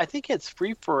yet. I think it's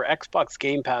free for Xbox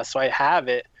Game Pass, so I have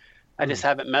it. I just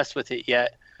haven't messed with it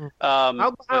yet.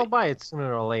 I'll buy it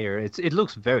sooner or later. It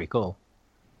looks very cool.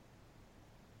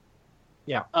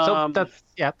 Yeah. So that's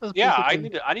I basically-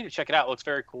 need to check it out. It looks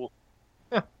very cool.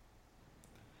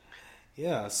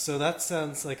 Yeah, so that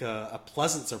sounds like a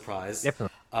pleasant surprise.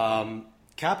 Definitely.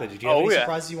 Kappa, did you have any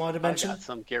surprises you wanted to I mention? got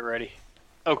some. Get ready.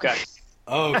 Okay.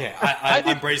 Oh, okay.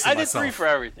 I'm bracing I did myself. 3 for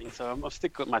everything, so I'm gonna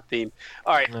stick with my theme.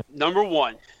 All right, number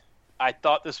 1. I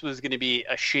thought this was going to be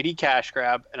a shitty cash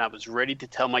grab, and I was ready to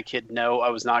tell my kid no, I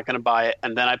was not going to buy it,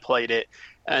 and then I played it,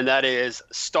 and that is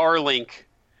Starlink,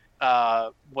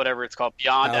 whatever it's called,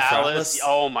 Beyond Alice.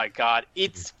 Oh my god,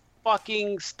 it's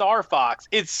fucking Star Fox.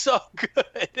 It's so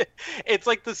good. It's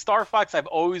like the Star Fox I've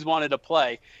always wanted to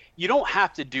play. You don't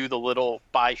have to do the little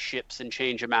buy ships and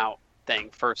change them out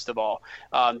thing, first of all.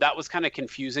 That was kind of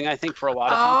confusing, I think, for a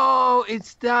lot of people. Oh,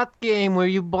 it's that game where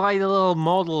you buy the little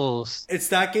models. It's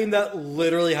that game that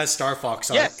literally has Star Fox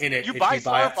in it. You if buy you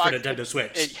Star buy it Fox for Nintendo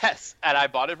Switch. Yes, and I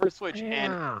bought it for Switch,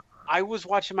 and I was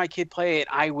watching my kid play it.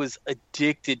 I was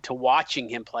addicted to watching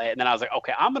him play it, and then I was like,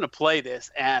 okay, I'm going to play this,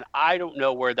 and I don't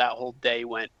know where that whole day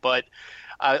went, but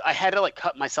I had to like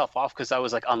cut myself off because I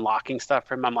was like unlocking stuff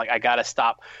for him. I'm like, I got to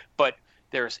stop, but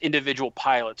there's individual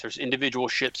pilots, there's individual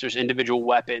ships, there's individual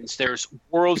weapons, there's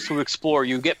worlds to explore.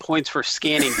 You get points for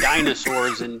scanning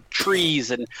dinosaurs and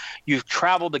trees, and you've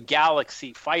traveled the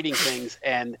galaxy fighting things,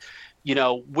 and you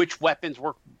know which weapons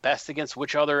work best against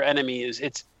which other enemies.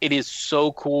 It is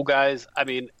so cool, guys. I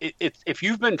mean, if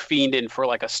you've been fiending for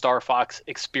like a Star Fox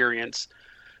experience,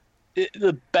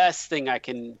 the best thing I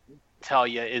can tell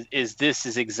you is this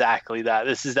is exactly that.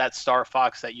 This is that Star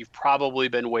Fox that you've probably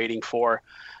been waiting for.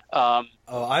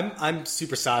 I'm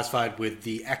super satisfied with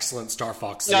the excellent Star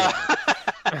Fox series.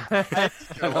 I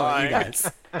don't know about you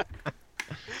guys.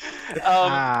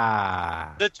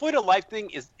 The Toy to Life thing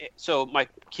is, so my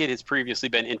kid has previously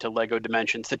been into Lego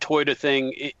Dimensions. The Toy to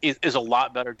thing is a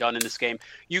lot better done in this game.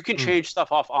 You can change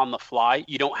stuff off on the fly.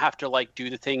 You don't have to like do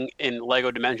the thing in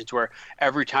Lego Dimensions where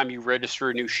every time you register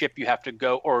a new ship you have to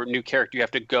go, or a new character, you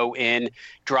have to go in,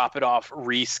 drop it off,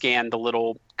 rescan the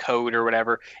little code or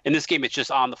whatever. In this game it's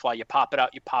just on the fly. You pop it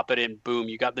out, you pop it in, boom,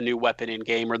 you got the new weapon in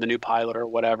game or the new pilot or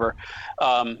whatever.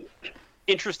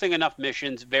 Interesting enough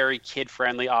missions, very kid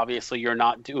friendly. Obviously you're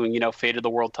not doing Fate of the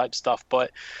World type stuff,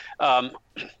 but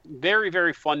very,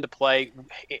 very fun to play.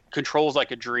 It controls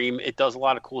like a dream. It does a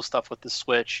lot of cool stuff with the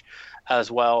Switch as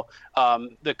well.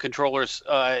 The controllers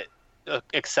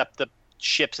accept the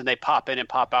ships and they pop in and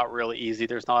pop out really easy.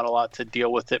 There's not a lot to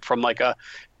deal with it from like a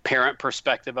parent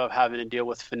perspective of having to deal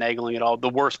with finagling at all. The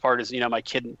worst part is my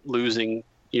kid losing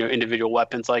individual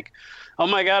weapons, like, oh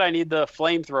my god, I need the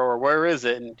flamethrower, where is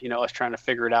it? And us trying to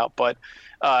figure it out. But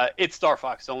it's Star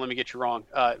Fox, don't let me get you wrong.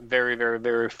 Very, very,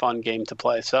 very fun game to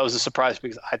play. So that was a surprise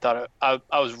because I thought I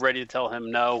was ready to tell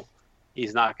him no,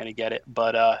 he's not going to get it.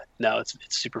 But no, it's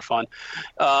super fun.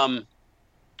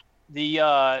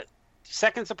 The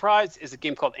second surprise is a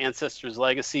game called Ancestors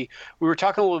Legacy. We were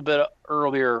talking a little bit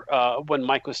earlier when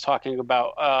Mike was talking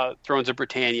about Thrones of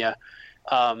Britannia.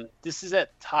 This is a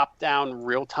top-down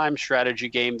real-time strategy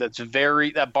game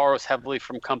that borrows heavily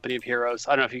from Company of Heroes.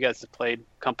 I don't know if you guys have played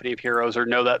Company of Heroes or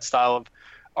know that style of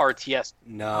RTS.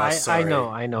 No, sorry.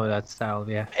 I know that style.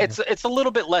 Yeah, it's a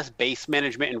little bit less base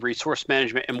management and resource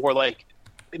management, and more like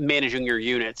managing your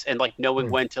units and like knowing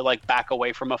when to like back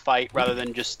away from a fight rather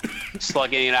than just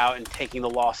slugging it out and taking the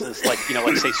losses like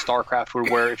like say StarCraft would,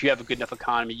 where if you have a good enough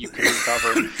economy you can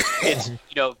recover. It's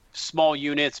small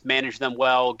units, manage them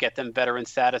well, get them veteran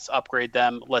status, upgrade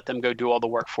them, let them go do all the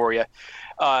work for you.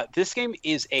 This game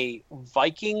is a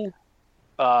Viking,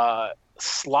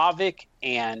 Slavic,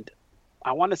 and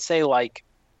I want to say like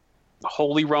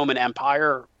Holy Roman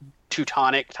Empire,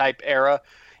 Teutonic type era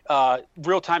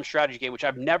real-time strategy game, which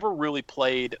I've never really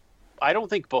played, I don't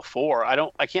think, before.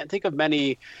 I can't think of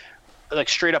many like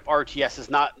straight up RTSs,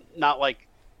 not like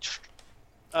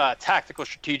tactical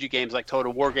strategic games like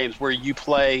Total War games where you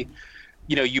play,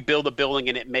 you build a building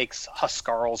and it makes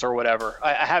Huskarls or whatever.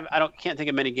 I can't think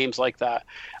of many games like that.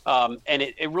 And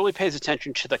it really pays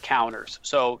attention to the counters.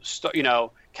 So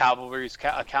cavalry is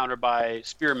countered by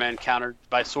spearmen, countered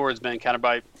by swordsmen, countered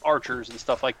by archers and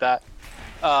stuff like that.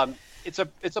 It's a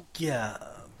yeah.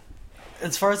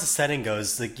 As far as the setting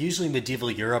goes, like usually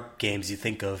medieval Europe games, you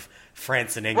think of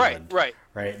France and England.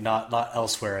 Right. Not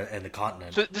elsewhere in the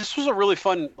continent. So this was a really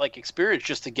fun experience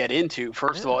just to get into,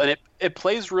 first of all, and it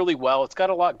plays really well. It's got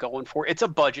a lot going for it. It's a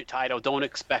budget title. Don't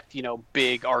expect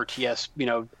big RTS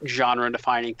genre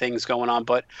defining things going on,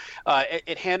 but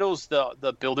it handles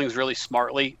the buildings really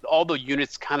smartly. All the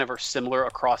units kind of are similar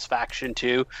across faction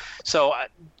too. So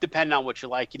depending on what you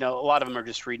like, a lot of them are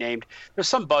just renamed. There's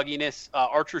some bugginess.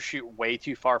 Archers shoot way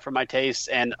too far for my taste,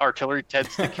 and artillery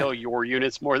tends to kill your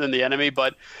units more than the enemy.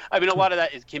 But I mean, a lot of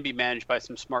that can be managed by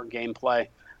some smart gameplay,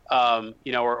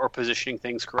 or positioning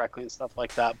things correctly and stuff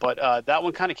like that. But that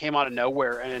one kind of came out of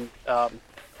nowhere, and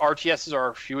RTSs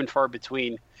are few and far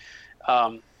between.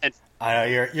 And I know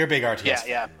you're a big RTS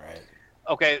fan, right?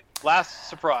 Okay, last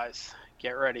surprise.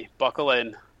 Get ready. Buckle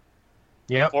in.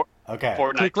 Yep. Okay.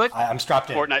 Fortnite. I'm strapped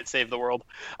in. Fortnite Save the World.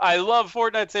 I love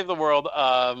Fortnite Save the World.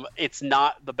 It's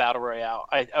not the Battle Royale.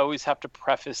 I always have to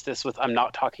preface this with I'm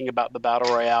not talking about the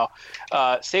Battle Royale.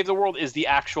 Save the World is the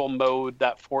actual mode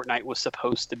that Fortnite was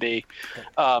supposed to be.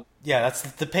 That's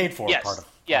the paid for part of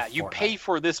you Fortnite. pay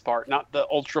for this part, not the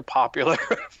ultra popular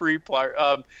free part.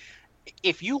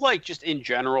 If you like just in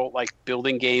general like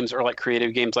building games or like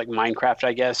creative games like Minecraft,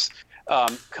 I guess,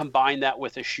 combine that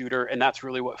with a shooter, and that's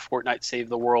really what Fortnite Save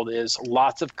the World is.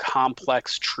 Lots of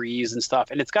complex trees and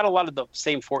stuff, and it's got a lot of the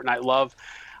same Fortnite love.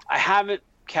 I haven't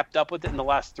kept up with it in the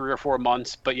last 3 or 4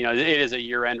 months, but it is a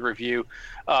year-end review.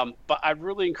 But I'd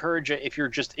really encourage it if you're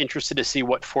just interested to see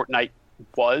what Fortnite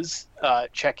was.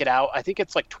 Check it out. I think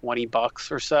it's like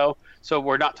 $20 or so. So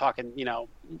we're not talking,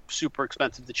 super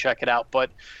expensive to check it out, but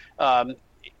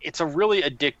it's a really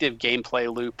addictive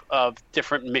gameplay loop of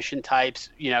different mission types.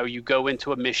 You go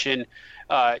into a mission,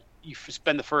 you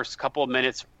spend the first couple of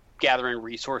minutes gathering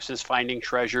resources, finding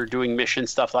treasure, doing mission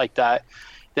stuff like that.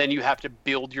 Then you have to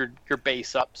build your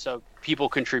base up. So people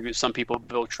contribute. Some people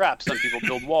build traps. Some people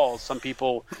build walls. Some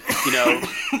people,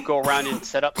 go around and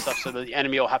set up stuff so that the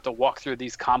enemy will have to walk through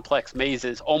these complex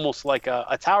mazes, almost like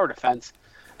a tower defense.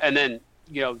 And then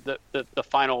the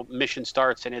final mission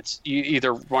starts, and it's you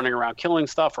either running around killing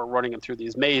stuff or running them through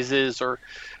these mazes, or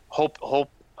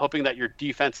hoping that your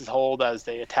defenses hold as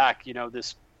they attack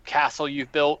this castle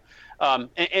you've built.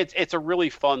 It's a really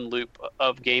fun loop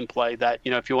of gameplay that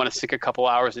if you want to stick a couple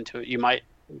hours into it, you might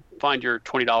find your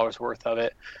 $20 worth of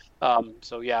it.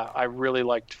 I really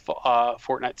liked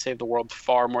Fortnite Save the World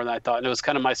far more than I thought, and it was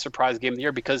kind of my surprise game of the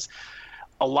year because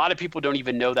a lot of people don't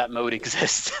even know that mode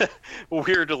exists.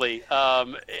 Weirdly,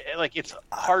 it's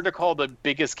hard to call the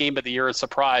biggest game of the year a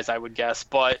surprise, I would guess,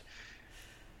 but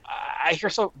I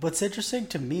hear so. What's interesting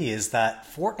to me is that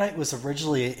Fortnite was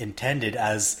originally intended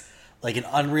as like an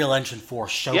Unreal Engine 4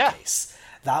 showcase.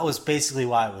 Yeah. That was basically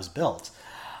why it was built,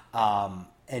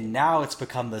 and now it's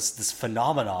become this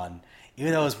phenomenon.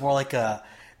 Even though it was more it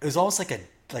was almost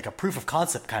like a proof of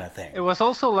concept kind of thing. It was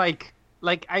also like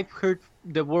I've heard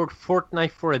the word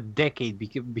Fortnite for a decade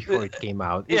before it came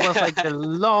out. It was like the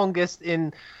longest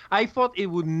in. I thought it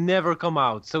would never come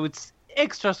out, so it's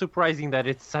extra surprising that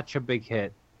it's such a big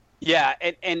hit. Yeah,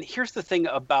 and here's the thing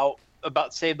about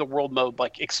Save the World mode,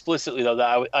 like explicitly though,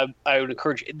 that I would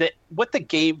encourage that what the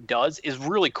game does is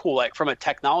really cool, like from a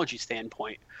technology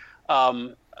standpoint.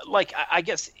 I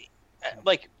guess,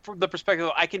 like from the perspective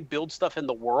of I can build stuff in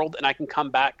the world and I can come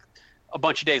back a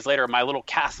bunch of days later, my little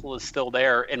castle is still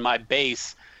there in my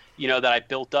base, that I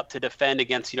built up to defend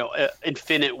against,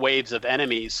 infinite waves of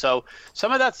enemies. So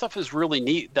some of that stuff is really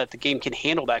neat that the game can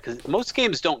handle that, because most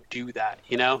games don't do that,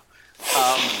 and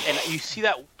you see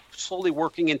that slowly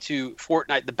working into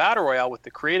Fortnite, the Battle Royale, with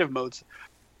the creative modes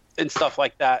and stuff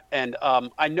like that. And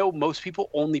I know most people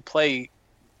only play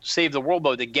Save the World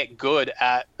mode to get good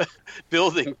at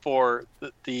building for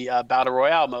the Battle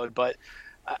Royale mode, but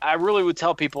I really would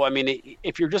tell people, I mean,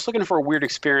 if you're just looking for a weird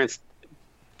experience,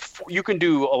 you can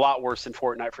do a lot worse than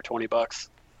Fortnite for $20.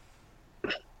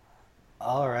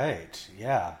 All right.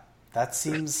 Yeah. That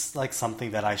seems like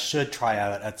something that I should try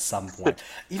out at some point.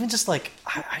 Even just like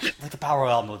the Battle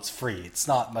Royale mode's free. It's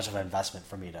not much of an investment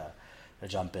for me to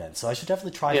jump in. So I should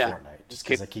definitely try Fortnite just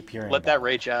because I keep hearing Let that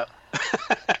rage out.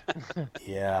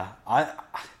 Yeah.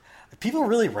 People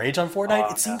really rage on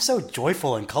Fortnite. It seems so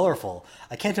joyful and colorful.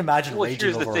 I can't imagine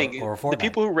raging over Fortnite. The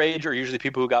people who rage are usually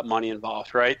people who got money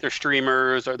involved, right? They're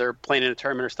streamers or they're playing in a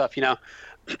tournament or stuff.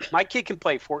 My kid can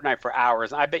play Fortnite for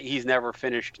hours. I bet he's never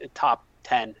finished top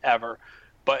 10 ever.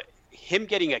 But him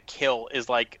getting a kill is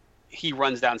like he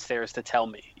runs downstairs to tell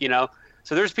me,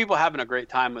 So there's people having a great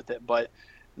time with it. But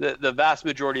the vast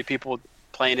majority of people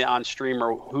playing it on stream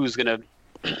are who's going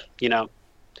to,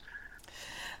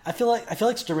 I feel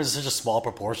like streamers is such a small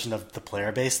proportion of the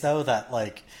player base, though, that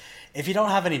like if you don't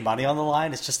have any money on the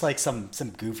line, it's just like some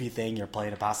goofy thing you're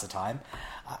playing to pass the time.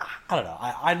 I don't know.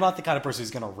 I'm not the kind of person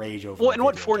who's going to rage over. Well, and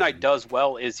what Fortnite does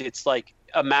well is it's like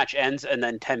a match ends and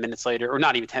then 10 minutes later, or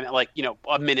not even 10, like, you know,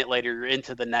 a minute later, you're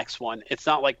into the next one. It's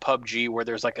not like PUBG where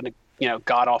there's like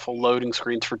god awful loading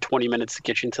screens for 20 minutes to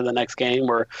get you into the next game,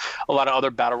 or a lot of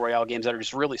other battle royale games that are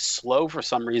just really slow for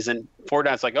some reason.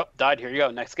 Fortnite's like, oh, died, here you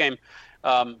go, next game.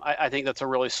 I think that's a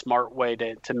really smart way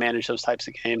to manage those types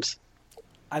of games.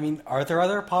 I mean, are there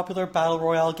other popular battle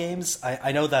royale games?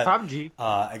 I know that PUBG.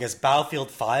 I guess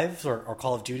Battlefield 5 or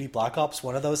Call of Duty Black Ops,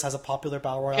 one of those has a popular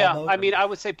battle royale mode. I mean, I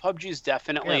would say PUBG is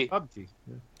definitely PUBG.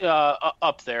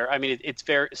 up there. I mean, it's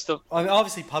very still. I mean,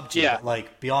 obviously PUBG, but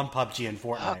like beyond PUBG and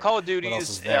Fortnite. Call of Duty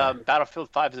is Battlefield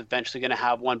 5 is eventually going to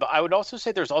have one, but I would also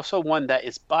say there's also one that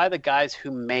is by the guys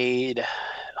who made.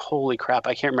 Holy crap!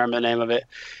 I can't remember the name of it.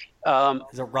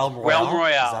 Is it Realm Royale? Realm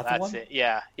Royale, that's one? It.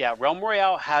 Yeah. Realm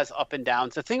Royale has up and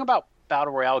downs. The thing about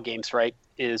battle royale games, right,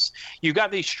 is you've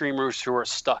got these streamers who are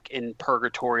stuck in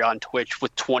purgatory on Twitch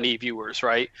with 20 viewers,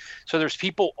 right? So there's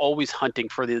people always hunting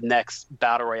for the next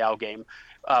battle royale game.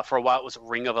 For a while, it was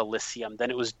Ring of Elysium. Then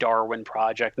it was Darwin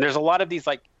Project. And there's a lot of these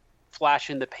like flash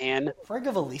in the pan. Ring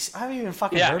of Elysium? I haven't even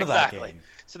fucking heard of that game.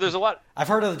 So there's a lot. I've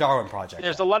heard of the Darwin Project.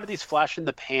 There's a lot of these flash in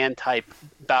the pan type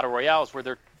battle royales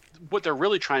where what they're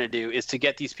really trying to do is to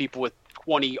get these people with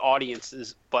 20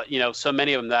 audiences, but so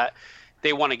many of them that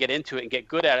they want to get into it and get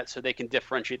good at it so they can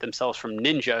differentiate themselves from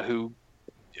Ninja, who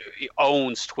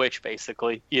owns Twitch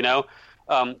basically,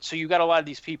 so you got a lot of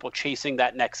these people chasing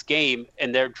that next game,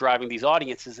 and they're driving these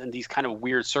audiences in these kind of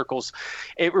weird circles.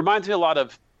 It reminds me a lot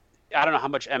of, I don't know how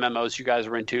much MMOs you guys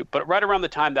are into, but right around the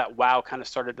time that WoW kind of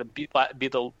started to be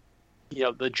the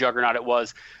juggernaut it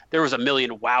was, there was a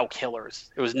million WoW killers.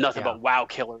 It was nothing but WoW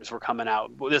killers were coming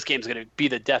out. Well, this game's going to be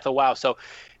the death of WoW. So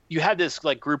you had this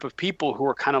like group of people who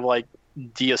were kind of like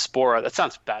diaspora. That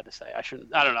sounds bad to say. I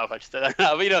don't know if I should say that.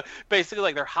 But, basically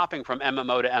like they're hopping from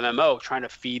MMO to MMO, trying to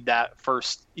feed that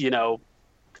first,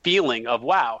 feeling of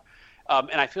WoW.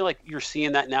 And I feel like you're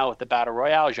seeing that now with the battle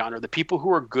royale genre. The people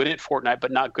who are good at Fortnite but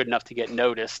not good enough to get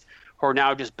noticed, who are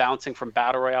now just bouncing from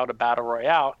battle royale to battle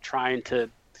royale, trying to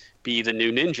be the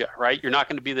new Ninja, right? You're not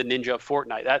going to be the Ninja of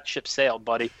Fortnite. That ship sailed,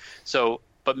 buddy. So,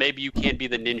 but maybe you can be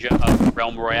the Ninja of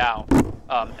Realm Royale.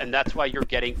 And that's why you're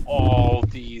getting all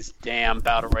these damn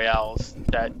battle royales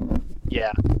that,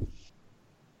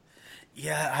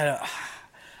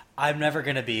 I'm never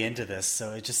going to be into this.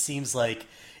 So it just seems like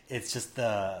it's just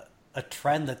a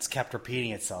trend that's kept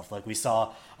repeating itself. Like we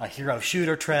saw a hero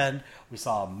shooter trend. We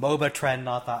saw a MOBA trend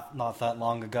not that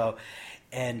long ago.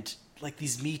 And like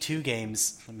these Me Too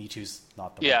games, Me Too's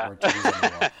not the right word to use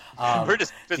anymore. We're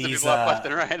just pissing people off left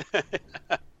and right.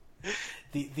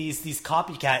 These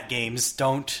copycat games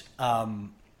don't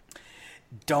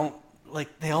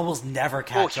like, they almost never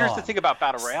catch on. Well, here's the thing about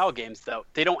battle royale games, though.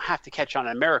 They don't have to catch on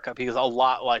in America because a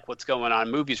lot like what's going on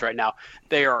in movies right now,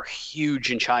 they are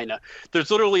huge in China. There's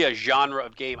literally a genre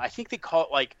of game. I think they call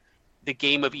it like the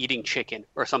game of eating chicken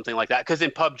or something like that. Because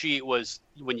in PUBG, it was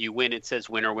when you win, it says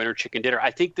winner, winner, chicken dinner. I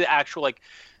think the actual like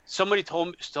somebody told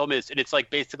me this, and it's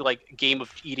like basically like game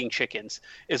of eating chickens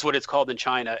is what it's called in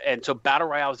China. And so battle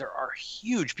royales there are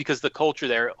huge because the culture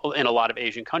there in a lot of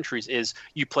Asian countries is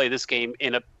you play this game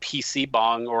in a PC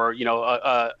bong or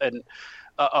a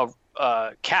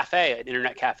cafe, an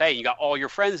internet cafe. You got all your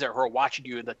friends there who are watching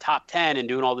you in the top 10 and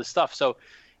doing all this stuff. So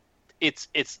it's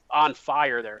on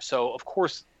fire there. So of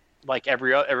course, like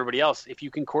everybody else, if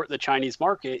you can court the Chinese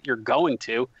market, you're going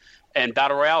to. And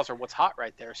battle royales are what's hot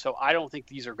right there. So I don't think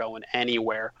these are going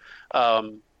anywhere.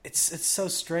 It's so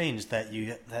strange that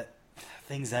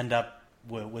things end up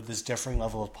with this differing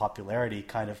level of popularity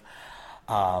kind of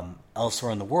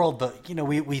elsewhere in the world. But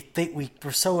we think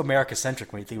we're so America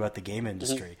centric when you think about the game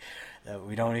industry that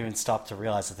we don't even stop to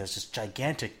realize that there's this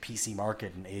gigantic PC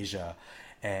market in Asia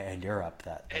and Europe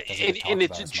that and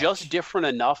it's just different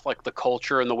enough, like the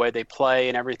culture and the way they play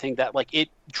and everything, that like it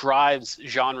drives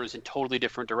genres in totally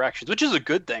different directions, which is a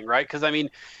good thing, right? Because I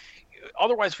mean,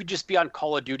 otherwise we'd just be on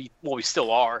Call of Duty. Well, we still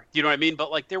are, you know what I mean?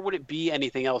 But like there wouldn't be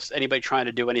anything else, anybody trying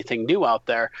to do anything new out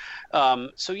there.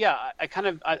 So yeah,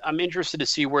 I'm interested to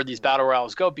see where these battle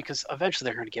royales go, because eventually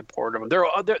they're going to get bored of them. They're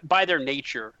by their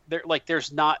nature,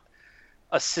 there's not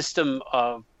a system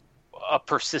of a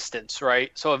persistence, right?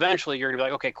 So eventually you're gonna be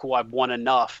like, okay, cool, I've won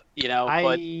enough,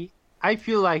 I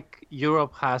feel like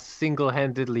Europe has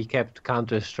single-handedly kept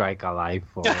Counter-Strike alive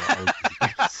for all these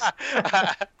years.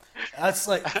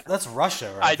 That's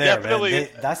Russia right I there, definitely. man.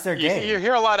 That's their game. You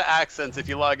hear a lot of accents if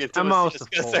you log into Most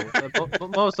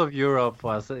of Europe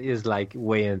is like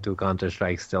way into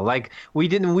Counter-Strike still. Like we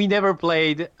never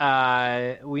played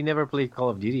Call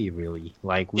of Duty really.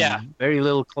 Like very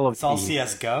little Call of It's all Duty.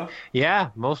 CS:GO. Yeah,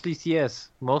 mostly CS.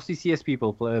 Mostly CS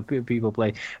people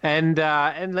play. And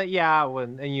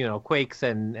Quakes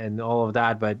and all of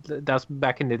that, but that's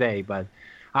back in the day. But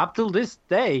up till this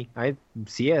day,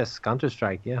 CS,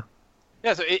 Counter-Strike, yeah.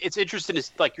 Yeah, so it's interesting.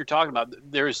 It's like you're talking about.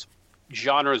 There's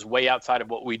genres way outside of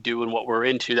what we do and what we're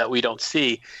into that we don't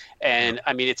see. And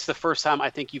I mean, it's the first time I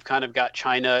think you've kind of got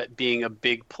China being a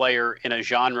big player in a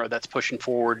genre that's pushing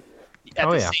forward at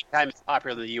the same time it's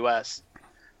popular in the U.S.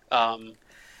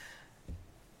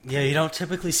 Yeah, you don't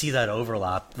typically see that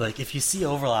overlap. Like, if you see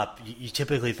overlap, you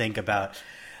typically think about,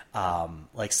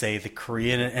 like, say, the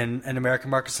Korean and American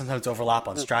markets sometimes overlap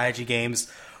on strategy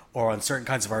games, or on certain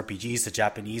kinds of RPGs, the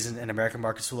Japanese and American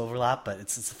markets will overlap. But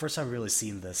it's the first time we've really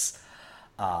seen this,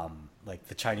 like,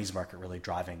 the Chinese market really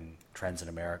driving trends in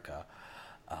America,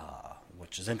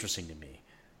 which is interesting to me.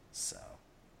 So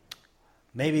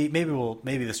maybe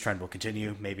this trend will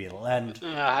continue. Maybe it'll end.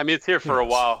 I mean, it's here for a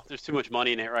while. There's too much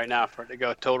money in it right now for it to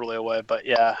go totally away. But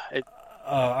yeah,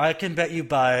 I can bet you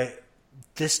by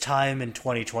this time in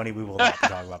 2020 we will not be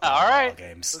talking about all right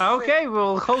games. Okay,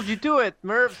 we'll hold you to it,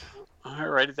 Merv. All right,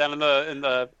 write it down in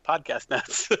the podcast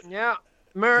notes. Yeah,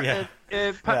 Merv.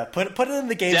 Put it in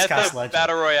the Gamescast legend.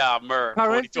 Battle Royale, Merv.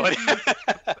 2020.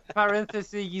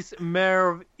 Parentheses.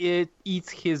 Merv eats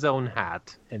his own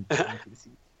hat. And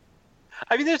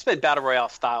I mean, there's been Battle Royale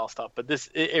style stuff, but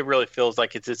it really feels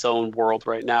like it's its own world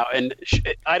right now. And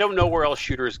I don't know where else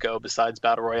shooters go besides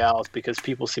Battle Royales because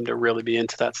people seem to really be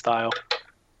into that style.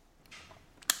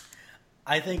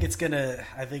 I think it's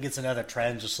another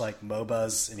trend, just like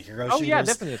MOBAs and hero shooters. Oh yeah,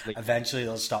 definitely. Eventually,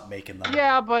 they'll stop making them.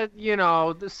 Yeah, but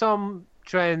some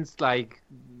trends like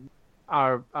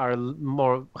are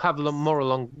more have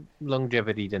more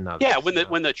longevity than others. Yeah,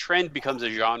 when the trend becomes a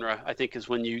genre, I think is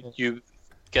when you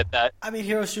get that. I mean,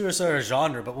 hero shooters are a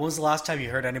genre, but when was the last time you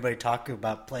heard anybody talk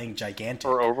about playing Gigantic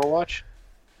or Overwatch?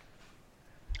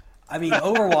 I mean,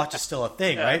 Overwatch is still a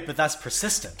thing, right? But that's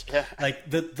persistent. Yeah. Like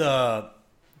the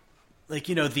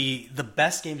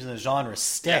best games in the genre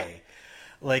stay. Yeah.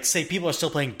 Like, say people are still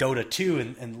playing Dota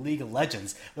 2 and League of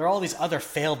Legends. There are all these other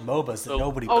failed MOBAs that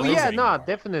nobody plays anymore. No,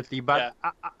 definitely. But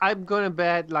yeah. I'm going to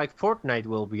bet like Fortnite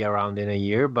will be around in a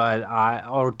year,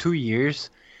 or 2 years.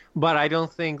 But I don't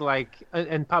think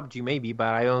and PUBG maybe, but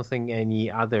I don't think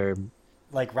any other.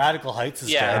 Like Radical Heights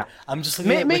is dead. I'm just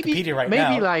looking at Wikipedia right now.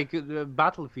 Maybe like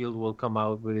Battlefield will come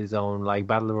out with its own like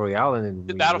Battle Royale, and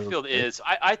the Battlefield is.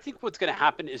 I think what's going to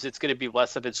happen is it's going to be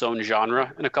less of its own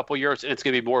genre in a couple of years, and it's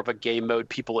going to be more of a game mode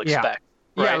people expect.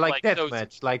 Yeah, right? like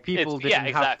deathmatch. Like people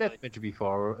didn't have deathmatch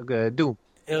before. Doom.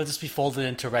 It'll just be folded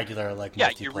into regular multiplayer.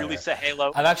 Yeah, you release a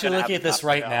Halo. I'm actually looking at this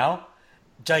right now.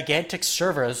 Gigantic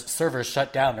servers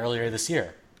shut down earlier this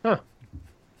year. Huh.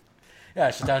 Yeah,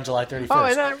 it shut down July 31st. Oh,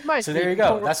 and that reminds me. So there you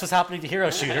go. That's what's happening to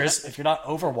hero shooters. If you're not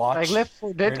Overwatch, like Left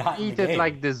 4 Dead created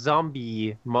like the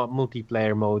zombie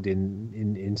multiplayer mode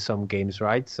in some games,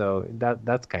 right? So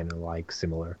that's kind of like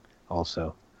similar,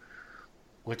 also.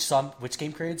 Which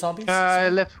game created zombies?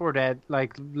 Left 4 Dead,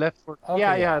 like Left 4. Okay,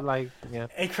 yeah.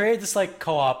 It created this like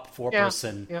co-op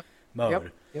 4-person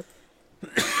mode. Yep.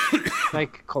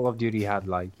 Like Call of Duty had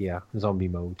zombie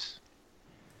modes.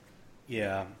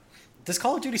 Yeah. Does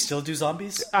Call of Duty still do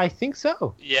zombies? I think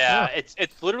so. Yeah, it's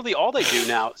literally all they do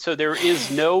now. So there is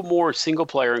no more single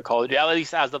player in Call of Duty, at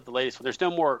least as of the latest one. There's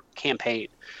no more campaign.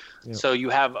 Yep. So you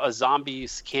have a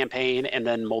zombies campaign and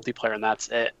then multiplayer, and that's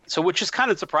it. So which is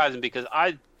kind of surprising because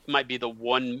I might be the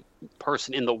one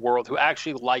person in the world who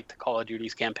actually liked Call of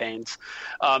Duty's campaigns.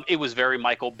 It was very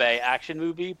Michael Bay action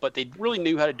movie, but they really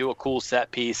knew how to do a cool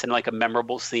set piece and like a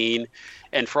memorable scene.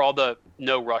 And for all the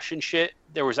no Russian shit,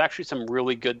 there was actually some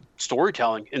really good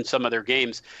storytelling in some of their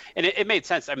games, and it made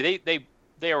sense. I mean,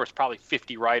 there was probably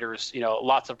 50 writers,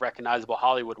 lots of recognizable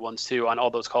Hollywood ones too on all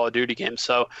those Call of Duty games.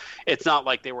 So it's not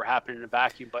like they were happening in a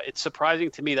vacuum, but it's surprising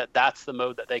to me that that's the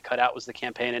mode that they cut out was the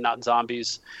campaign and not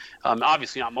zombies.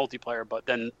 Obviously not multiplayer, but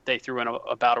then they threw in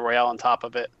a battle royale on top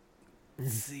of it.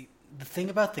 See, the thing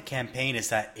about the campaign is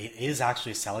that it is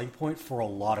actually a selling point for a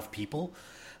lot of people.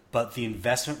 But the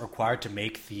investment required to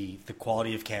make the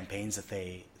quality of campaigns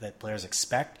that players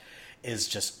expect is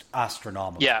just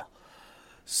astronomical. Yeah.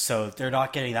 So they're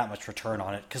not getting that much return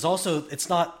on it. Because also, it's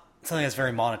not something that's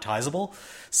very monetizable.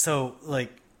 So,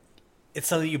 it's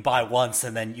something you buy once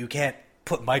and then you can't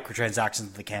put microtransactions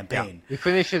into the campaign. Yeah. You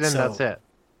finish it and that's it.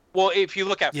 Well, if you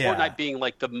look at Yeah. Fortnite being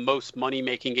like the most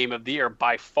money-making game of the year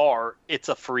by far, it's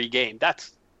a free game.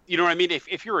 That's, you know what I mean?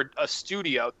 If you're a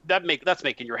studio, that's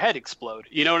making your head explode.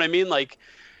 You know what I mean? Like,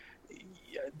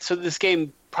 so this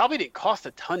game probably didn't cost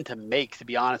a ton to make, to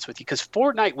be honest with you, because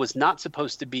Fortnite was not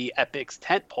supposed to be Epic's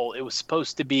tentpole. It was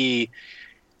supposed to be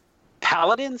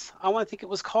Paladins, I want to think it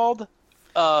was called.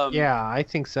 Yeah, I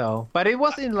think so. But it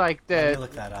wasn't like Let me the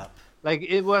look that up. like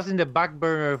it was in the back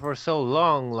burner for so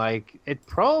long. Like it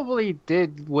probably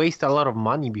did waste a lot of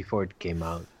money before it came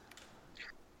out.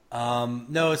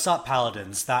 No, it's not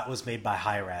Paladins. That was made by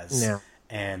Hi-Rez. Yeah.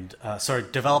 And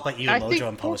developed by I think Mojo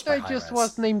and published by Fortnite Hi-Rez. just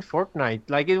was named Fortnite.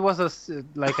 Like it was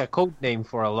a code name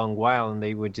for a long while, and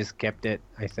they would just kept it.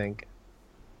 I think.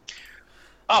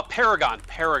 Oh, Paragon.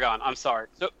 I'm sorry.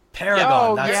 So Paragon.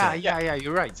 Oh that's yeah, it. yeah.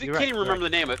 You're right. I You're can't right, even you're remember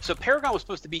right. the name of it. So Paragon was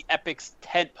supposed to be Epic's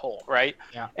tentpole, right?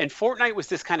 Yeah. And Fortnite was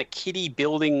this kind of kiddie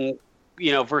building,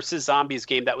 versus zombies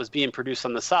game that was being produced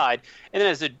on the side. And then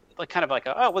as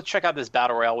let's check out this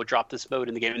battle royale. We'll drop this mode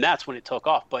in the game, and that's when it took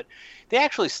off. But they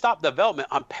actually stopped development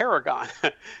on Paragon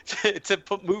to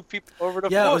move people over to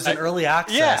Fortnite. Yeah, it was in early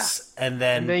access, and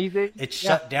then And they- it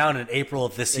shut down in April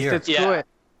of this They year. said, screw Yeah. it.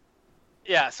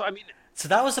 Yeah, so I mean, So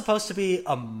that was supposed to be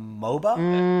a MOBA?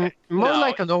 More No.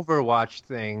 like an Overwatch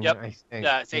thing. Yep. I think.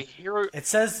 it's a hero. It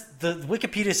says, the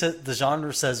Wikipedia says, the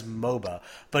genre says MOBA,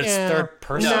 but it's Yeah. third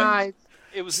person? Nah,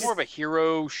 It was more of a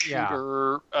hero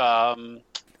shooter,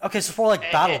 Okay, so for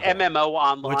like Battle MMO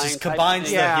online, which is type combines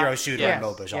thing. the Yeah. hero shooter yes, and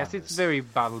MOBA genres. yes, it's very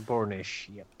Battleborn-ish.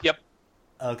 Yep. Yep.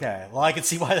 Okay, well, I can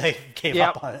see why they gave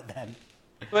Yep. up on it then.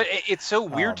 But it's so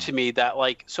weird to me that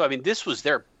this was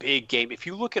their big game. If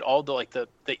you look at all the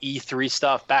E3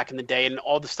 stuff back in the day and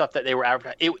all the stuff that they were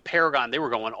advertising, Paragon, they were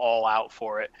going all out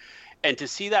for it. And to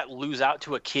see that lose out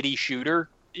to a kiddie shooter,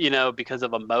 because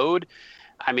of a mode,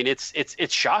 I mean, it's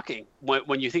shocking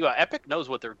when you think about Epic knows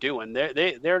what they're doing.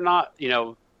 They're not,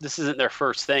 this isn't their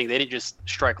first thing. They didn't just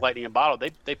strike lightning in a bottle.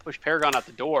 They pushed Paragon out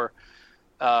the door.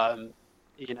 Well,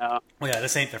 yeah,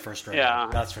 this ain't their first rodeo. Yeah.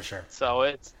 That's for sure. So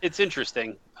it's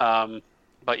interesting.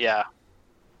 But yeah.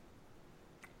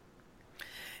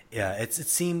 Yeah, it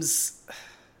seems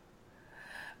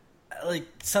like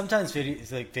sometimes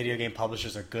video game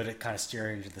publishers are good at kind of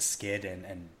steering into the skid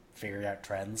and figuring out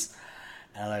trends,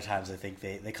 and other times I think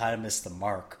they kind of miss the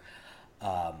mark.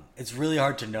 It's really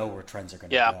hard to know where trends are going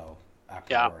to go a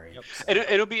priori. Yeah. So-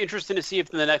 It'll be interesting to see if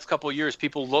in the next couple of years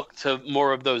people look to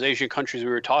more of those Asian countries we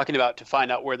were talking about to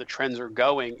find out where the trends are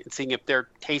going and seeing if they're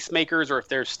tastemakers or if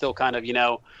they're still kind of,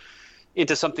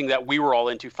 into something that we were all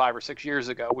into 5 or 6 years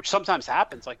ago, which sometimes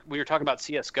happens. Like we were talking about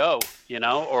CSGO,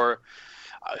 or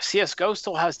CSGO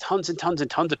still has tons and tons and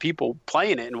tons of people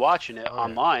playing it and watching it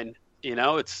online.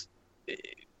 It's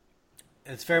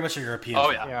very much a European Oh,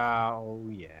 thing. yeah. Yeah. Oh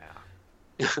yeah.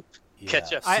 Yeah.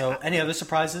 Catch up. So, any other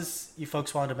surprises you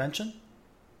folks wanted to mention?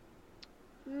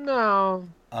 No.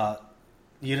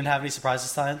 You didn't have any surprises,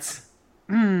 Science?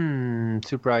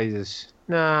 Surprises.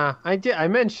 Nah, I did. I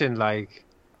mentioned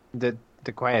the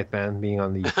Quiet Man being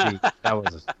on the E3. That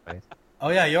was a surprise. Oh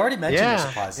yeah, you already mentioned your Yeah,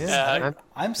 surprises. yeah.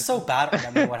 I'm so bad at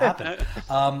remembering what happened.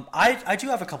 I do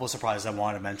have a couple of surprises I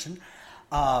want to mention.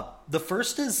 The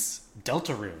first is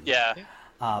Deltarune. yeah.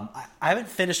 I haven't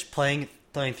finished playing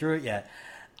through it yet.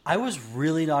 I was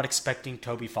really not expecting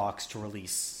Toby Fox to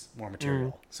release more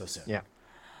material so soon. Yeah.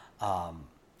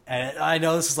 And I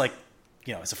know this is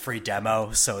it's a free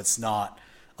demo, so it's not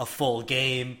a full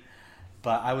game.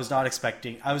 But I was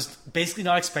basically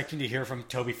not expecting to hear from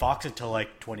Toby Fox until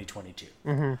 2022.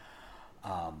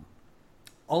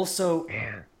 Also,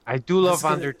 Man, I do love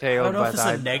Undertale, I don't know but if this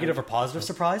is a negative or positive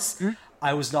surprise.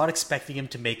 I was not expecting him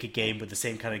to make a game with the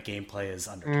same kind of gameplay as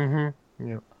Undertale.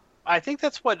 Yeah. I think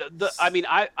that's what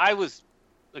I was.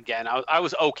 Again, I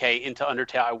was okay into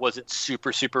Undertale. I wasn't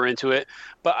super, super into it.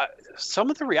 But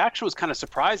some of the reaction was kind of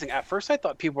surprising. At first, I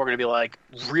thought people were going to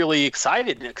be really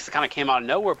excited because it kind of came out of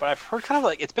nowhere. But I've heard kind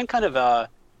of it's been kind of I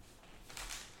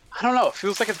don't know. It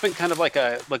feels like it's been kind of like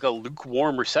a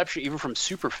lukewarm reception, even from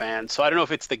super fans. So I don't know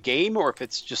if it's the game or if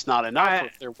it's just not enough. Or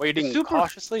if they're waiting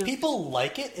cautiously. People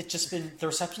like it. It's just been the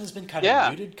reception has been kind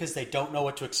of muted because they don't know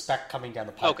what to expect coming down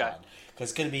the pipeline. Okay. Because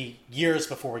it's going to be years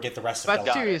before we get the rest of But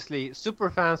it. seriously, super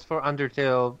fans for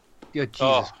Undertale,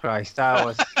 Jesus Christ, that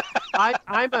was.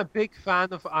 I'm a big fan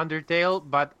of Undertale,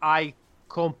 but I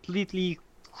completely,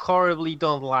 horribly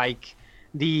don't like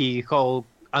the whole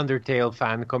Undertale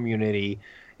fan community.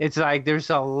 It's there's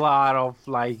a lot of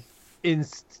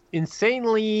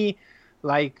insanely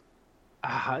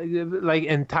like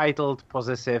entitled,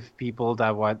 possessive people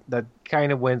that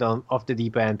kind of went on off the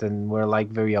deep end and were like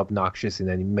very obnoxious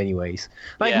in many ways.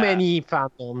 Like many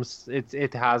fandoms,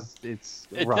 it has its.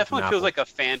 It definitely feels like a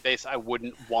fan base I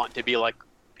wouldn't want to be like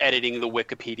editing the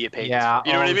Wikipedia pages. Yeah,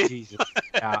 you know what I mean? Jesus.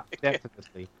 Yeah,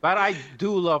 definitely. But I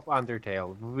do love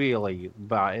Undertale, really.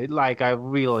 But I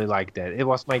really liked it. It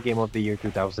was my game of the year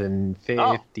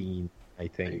 2015, I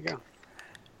think. There you go.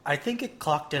 I think it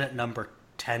clocked in at number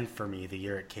 10 for me the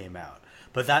year it came out.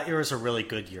 But that year was a really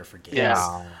good year for games.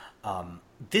 Yeah.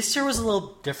 This year was a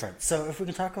little different. So if we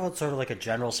can talk about sort of like a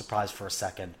general surprise for a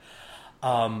second.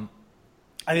 I mean,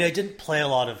 I didn't play a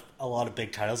lot of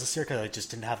big titles this year because I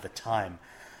just didn't have the time.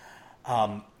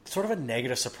 Sort of a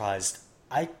negative surprise.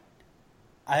 I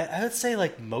would say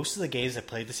like most of the games I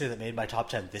played this year that made my top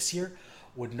 10 this year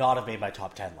would not have made my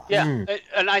top 10 last. Yeah,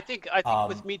 and I think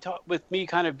with me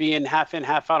kind of being half in,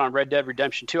 half out on Red Dead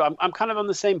Redemption 2, I'm kind of on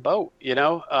the same boat, you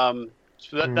know.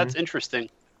 So that's interesting.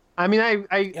 I mean,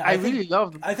 I really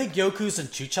loved. I think Yoku's and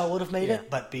Chucha would have made it,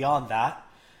 but beyond that,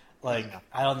 like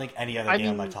I don't think any other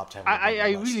game on my top 10.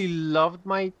 I really loved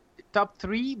my top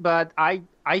 3, but I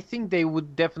think they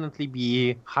would definitely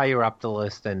be higher up the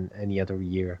list than any other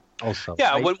year. Also,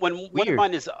 yeah. When one of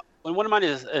mine is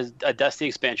a Destiny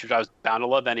expansion, which I was bound to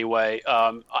love anyway.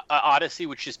 Odyssey,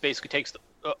 which just basically takes the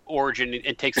Origin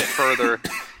and takes it further,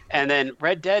 and then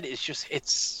Red Dead is just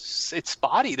it's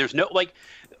spotty. There's no like,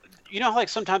 you know, like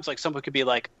sometimes like someone could be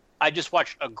like, I just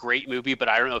watched a great movie, but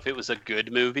I don't know if it was a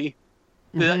good movie.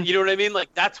 Mm-hmm. You know what I mean?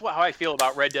 Like that's how I feel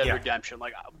about Red Dead Redemption.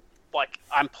 Like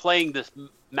I'm playing this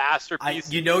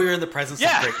masterpiece. You know you're in the presence of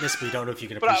greatness, but you don't know if you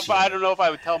can appreciate it. But I don't know if I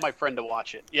would tell my friend to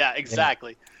watch it. Yeah,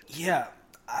 exactly. Yeah.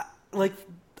 What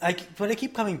I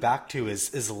keep coming back to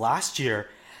is last year,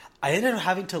 I ended up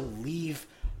having to leave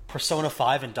Persona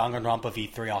 5 and Danganronpa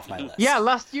V3 off my list. Yeah,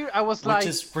 last year I was which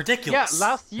is ridiculous. Yeah,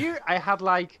 last year I had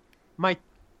like my...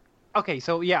 Okay,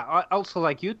 so yeah, also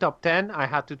like you, top 10, I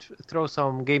had to throw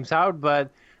some games out, but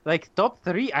like top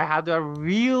 3, I had a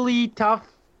really tough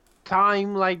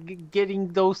time like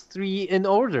getting those 3 in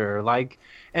order. Like,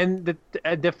 and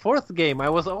the fourth game I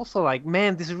was also like,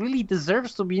 man, this really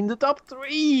deserves to be in the top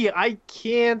 3. I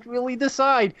can't really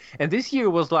decide. And this year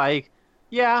was like,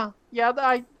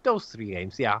 those 3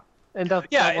 games, and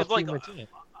that was like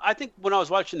I think when I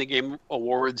was watching the Game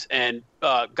Awards and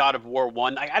God of War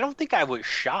 1, I don't think I was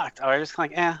shocked. I was just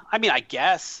like, I mean, I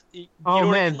guess. You know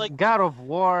man, I mean? Like, God of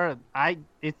War,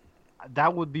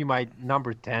 that would be my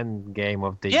number 10 game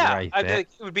of the year. I think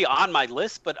it would be on my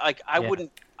list, but like I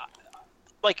wouldn't.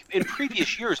 Like in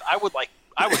previous years, I would go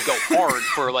hard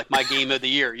for like my game of the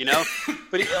year, you know.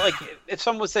 But like if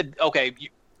someone said, "Okay,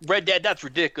 Red Dead, that's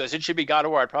ridiculous. It should be God of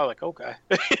War," I'd probably like, "Okay."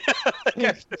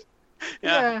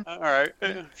 Yeah. All right.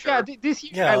 Sure. Yeah. This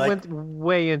year I went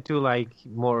way into like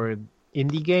more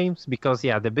indie games because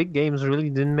the big games really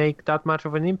didn't make that much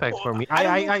of an impact for me.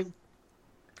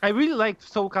 I really liked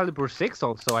Soul Calibur 6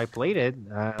 also. I played it.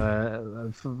 I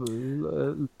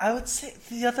would say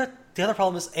the other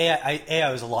problem is I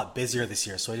was a lot busier this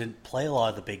year, so I didn't play a lot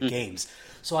of the big games.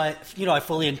 So I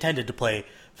fully intended to play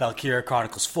Valkyria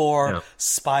Chronicles 4,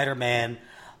 Spider-Man.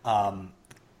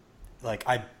 Like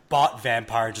I bought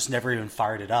Vampire, just never even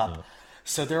fired it up.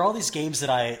 So there are all these games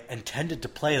that I intended to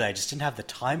play that I just didn't have the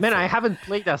time for. Man, I haven't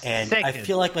played a second. And I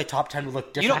feel like my top 10 would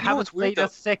look different. I haven't played a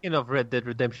second of Red Dead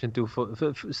Redemption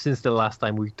 2 since the last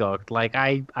time we talked. Like,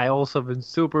 I also been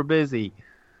super busy.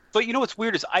 But you know what's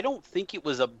weird is I don't think it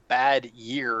was a bad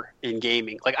year in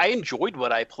gaming. Like, I enjoyed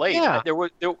what I played. Yeah. There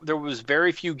was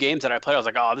very few games that I played. I was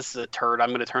like, oh, this is a turd. I'm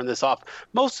going to turn this off.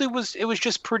 Mostly it was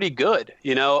just pretty good,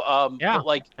 you know? But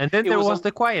like, and then there was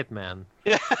The Quiet Man.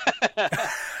 Yeah.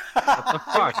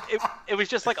 It was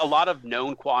just like a lot of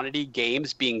known quantity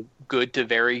games being good to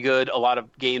very good. A lot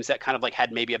of games that kind of like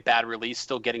had maybe a bad release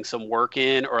still getting some work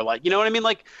in, or like, you know what I mean?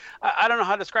 Like, I don't know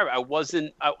how to describe it. I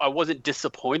wasn't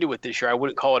disappointed with this year. I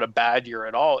wouldn't call it a bad year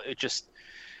at all. It just,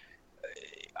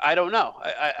 I don't know.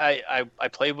 I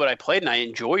played what I played and I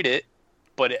enjoyed it,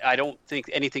 but I don't think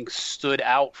anything stood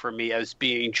out for me as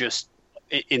being just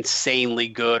insanely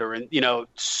good or, you know,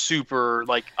 super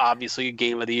like obviously a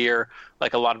game of the year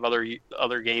like a lot of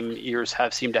other game years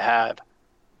have seemed to have.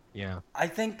 Yeah, I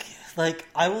think like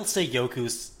I will say Yoku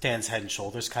stands head and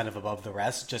shoulders kind of above the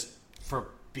rest just for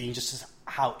being just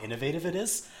how innovative it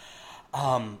is.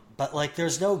 But like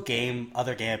there's no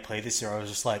other game I played this year I was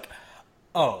just like,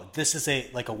 oh, this is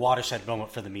a watershed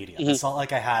moment for the media. Mm-hmm. It's not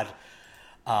like I had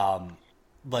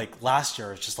like last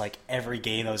year it's just like every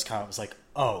game that was kind of was like,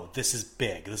 oh, this is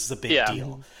big. This is a big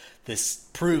deal. This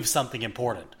proves something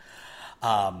important.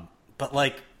 But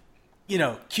like,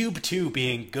 Cube 2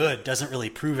 being good doesn't really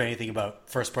prove anything about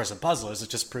first-person puzzlers. It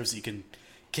just proves that you can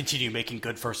continue making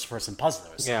good first-person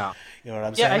puzzlers. Yeah. You know what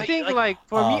I'm Yeah, saying? I think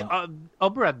for me,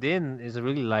 Obra Dinn is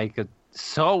really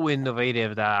so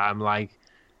innovative that I'm like,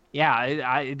 yeah,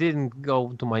 it didn't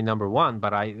go to my number one,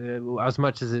 but as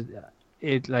much as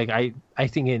I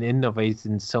think it innovates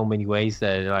in so many ways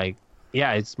that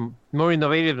it's more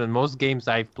innovative than most games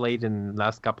I've played in the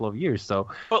last couple of years. So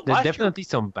there's definitely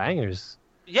some bangers.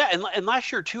 Yeah, and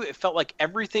last year too, it felt like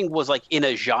everything was in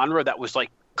a genre that was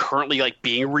currently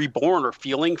being reborn or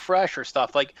feeling fresh or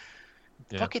stuff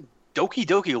fucking Doki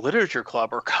Doki Literature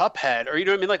Club or Cuphead or you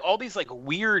know what I mean, all these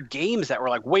weird games that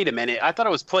were wait a minute, I thought I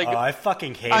was playing. Oh, I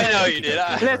fucking hate. I know Doki you did.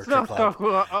 Doki Let's Literature not Club.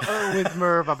 talk with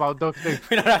Merv about Doki Doki.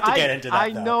 We don't have to get into that.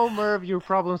 I though. know, Merv, your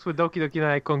problems with Doki Doki, and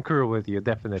I concur with you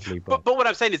definitely. But what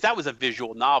I'm saying is that was a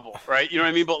visual novel, right? You know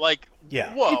what I mean? But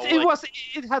yeah, whoa,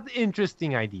 it had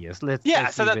interesting ideas. So Let's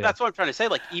that's what I'm trying to say.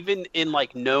 Even in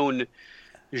known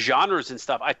genres and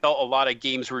stuff, I felt a lot of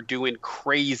games were doing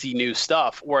crazy new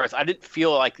stuff, whereas I didn't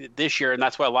feel like this year, and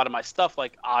that's why a lot of my stuff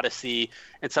like Odyssey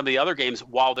and some of the other games,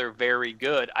 while they're very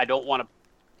good, I don't want to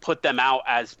put them out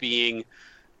as being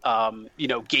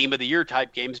game of the year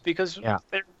type games because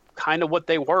they're kind of what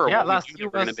they were. Yeah, what last year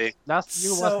was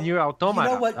Nier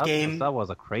Automata. You know what game? That was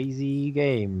a crazy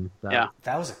game. That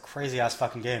was a crazy ass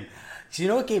fucking game. So you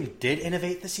know what game did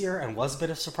innovate this year and was a bit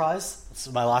of a surprise? This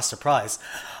is my last surprise.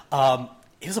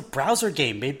 It was a browser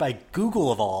game made by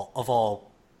Google of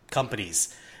all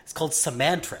companies. It's called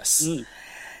Samantris.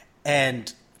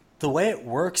 And the way it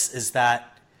works is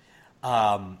that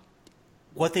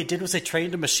what they did was they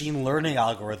trained a machine learning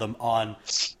algorithm on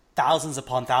thousands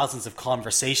upon thousands of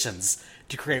conversations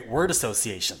to create word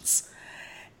associations.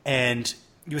 And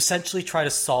you essentially try to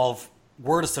solve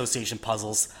word association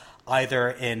puzzles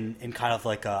either in kind of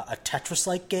like a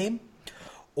Tetris-like game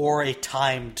or a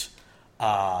timed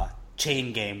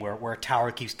chain game where a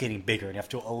tower keeps getting bigger and you have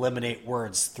to eliminate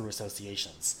words through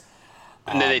associations.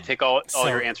 And then they take all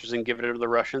your answers and give it to the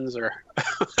Russians, or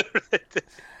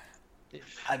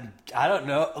I don't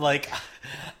know.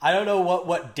 I don't know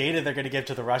what data they're going to give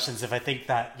to the Russians. If I think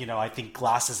that I think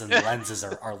glasses and lenses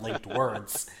are linked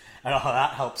words. I don't know how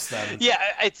that helps them. Yeah,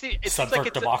 it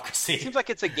subvert democracy. It seems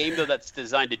like it's a game though that's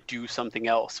designed to do something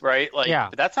else, right?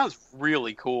 But that sounds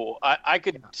really cool. I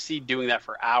could see doing that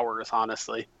for hours,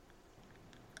 honestly.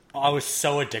 I was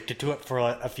so addicted to it for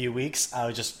a few weeks. I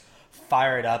would just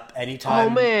fire it up anytime. Oh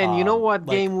man, you know what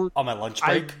game on my lunch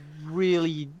break? I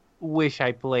really wish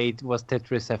I played was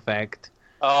Tetris Effect.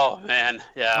 Oh man,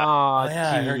 yeah. Oh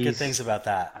yeah, I heard good things about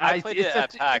that. I played it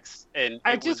at PAX, and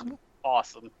it was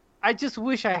awesome. I just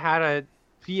wish I had a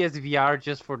PSVR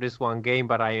just for this one game,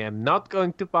 but I am not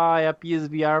going to buy a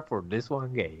PSVR for this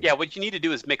one game. Yeah, what you need to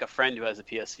do is make a friend who has a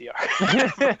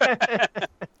PSVR.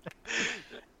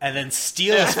 And then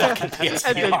steal his fucking PSVR.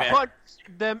 And then punch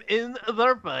them in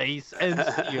their face and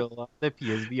steal the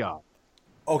PSVR.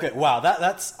 Okay, wow,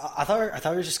 that's. I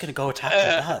thought we were just gonna go attack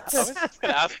their butts. I was just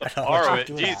gonna ask to borrow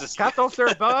it. Jesus, cut off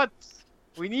their butts.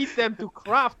 We need them to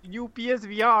craft new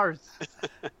PSVRs.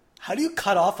 How do you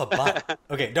cut off a butt?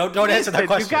 Okay, don't answer that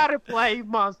question. You gotta play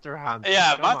Monster Hunter.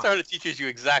 Yeah, Monster Hunter teaches you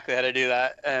exactly how to do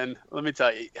that. And let me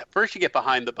tell you, first you get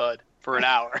behind the bud for an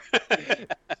hour.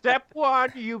 Step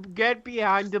 1, you get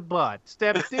behind the butt.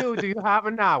 Step 2, do you have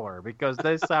an hour? Because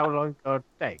that's how long it's going to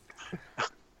take.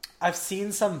 I've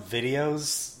seen some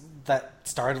videos that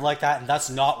started like that, and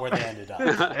that's not where they ended up.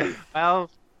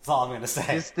 Well, that's all I'm going to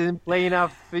say. Just didn't play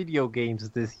enough video games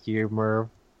this year, Merv.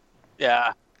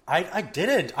 Yeah. I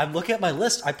didn't. I'm looking at my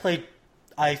list.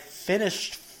 I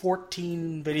finished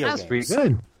 14 video games. That's pretty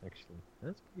good, actually.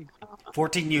 That's pretty good.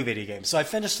 14 new video games. So I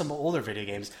finished some older video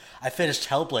games. I finished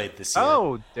Hellblade this year.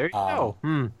 Oh, there you go.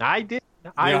 I did.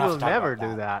 I will never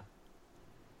do that.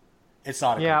 It's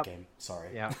not a good game. Sorry.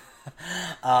 Yeah.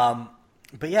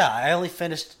 But yeah, I only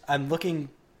finished. I'm looking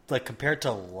compared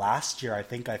to last year. I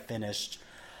think I finished.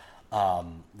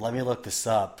 Let me look this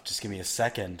up. Just give me a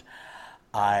second.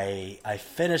 I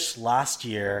finished last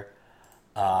year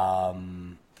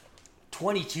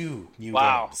 22 new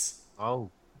games. Oh,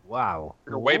 wow.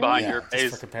 You're way behind your pace.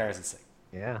 Just for comparison's sake.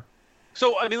 Yeah.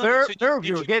 So, I mean,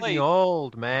 you're getting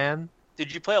old, man.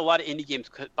 Did you play a lot of indie games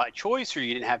by choice, or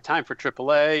you didn't have time for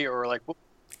AAA, or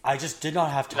I just did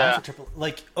not have time for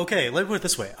AAA. Okay, let me put it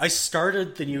this way. I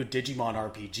started the new Digimon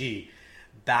RPG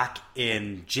back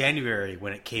in January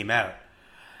when it came out.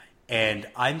 And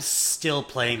I'm still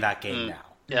playing that game now.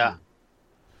 Yeah.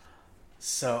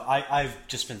 So I've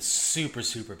just been super,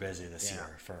 super busy this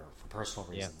year for personal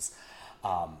reasons.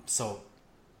 Yeah. So,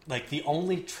 the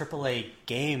only AAA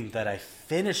game that I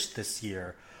finished this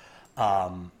year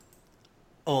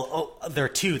there are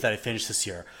two that I finished this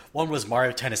year. One was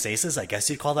Mario Tennis Aces. I guess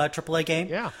you'd call that a AAA game.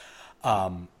 Yeah.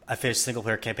 I finished single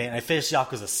player campaign. And I finished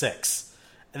Yakuza 6,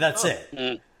 and that's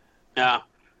it. Yeah.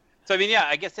 So I mean, yeah,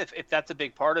 I guess if that's a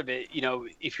big part of it, you know,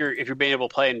 if you're being able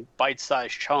to play in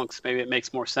bite-sized chunks, maybe it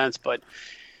makes more sense. But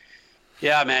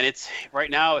yeah, man, it's right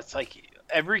now it's like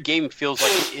every game feels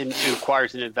like it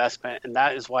requires an investment, and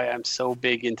that is why I'm so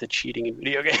big into cheating in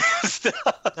video games.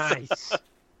 Nice.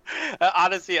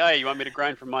 Honestly, hey, you want me to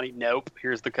grind for money? Nope.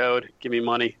 Here's the code. Give me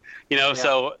money. You know,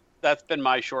 so that's been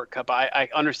my shortcut. But I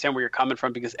understand where you're coming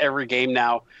from because every game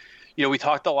now, you know, we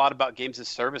talked a lot about games as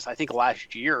service, I think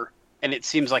last year, and it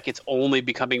seems like it's only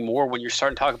becoming more when you're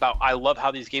starting to talk about, I love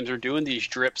how these games are doing these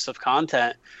drips of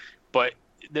content, but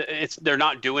they're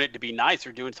not doing it to be nice.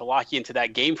 They're doing it to lock you into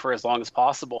that game for as long as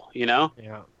possible, you know?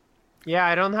 Yeah. Yeah,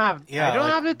 I don't have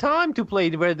have the time to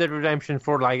play Red Dead Redemption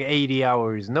for like 80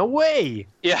 hours. No way.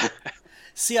 Yeah.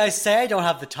 See, I say I don't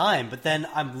have the time, but then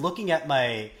I'm looking at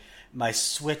my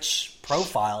Switch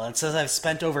profile and it says I've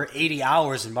spent over 80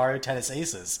 hours in Mario Tennis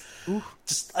Aces.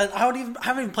 Just I haven't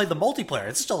even played the multiplayer.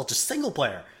 It's still just single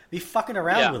player. Be fucking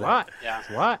around with it. Yeah.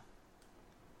 What?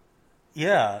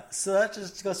 Yeah. So that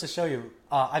just goes to show you.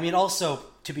 I mean, also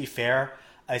to be fair,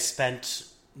 I spent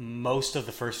most of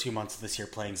the first few months of this year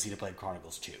playing Xenoblade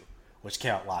Chronicles 2, which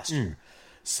came out last year.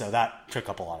 So that took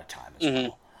up a lot of time as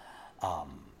well.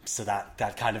 So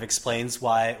that kind of explains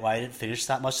why I didn't finish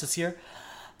that much this year.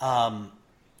 But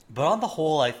on the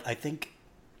whole, I think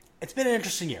it's been an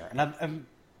interesting year, and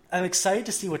I'm excited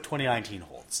to see what 2019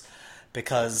 holds,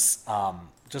 because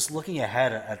just looking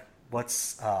ahead at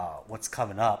what's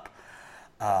coming up.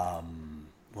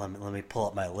 Let me pull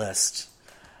up my list.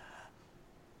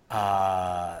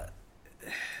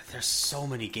 There's so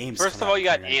many games. First of all, you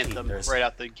got Anthem right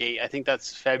out the gate. I think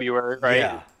that's February, right?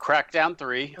 Yeah. Crackdown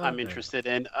 3, I'm interested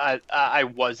in. I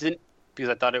wasn't, because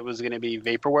I thought it was going to be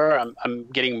vaporware. I'm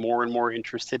getting more and more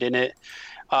interested in it.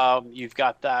 You've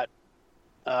got that.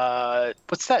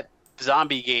 What's that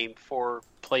zombie game for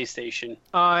PlayStation?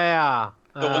 Oh yeah.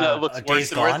 The one that looks worse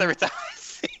Days and worse Gone? every time I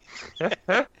see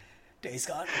it. Days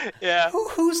Gone. Yeah.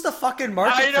 Who's the fucking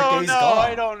market I for don't Days know. Gone?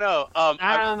 I don't know.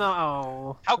 I don't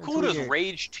know. How It's cool does weird.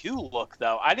 Rage 2 look,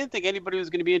 though? I didn't think anybody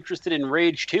was going to be interested in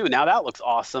Rage 2. Now that looks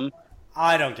awesome.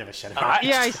 I don't give a shit about it.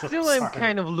 Yeah, I still am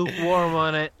kind of lukewarm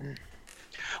on it.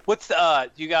 What's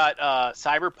you got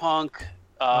Cyberpunk?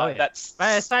 That's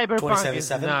Cyberpunk is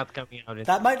 2077? not coming out.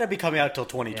 That might not be coming out till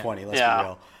 2020. Let's be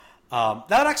real. That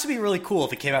would actually be really cool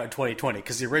if it came out in 2020,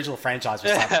 because the original franchise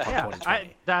was Cyberpunk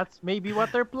 2020. That's maybe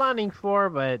what they're planning for,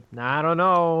 but I don't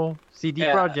know. CD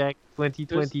Projekt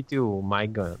 2022, my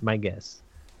guess.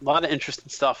 A lot of interesting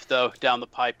stuff, though, down the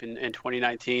pipe in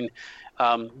 2019.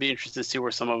 Be interested to see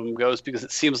where some of them goes, because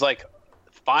it seems like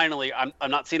finally I'm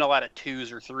not seeing a lot of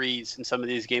 2s or 3s in some of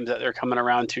these games that they're coming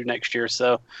around to next year.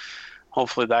 So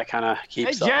hopefully that kind of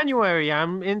keeps up. January,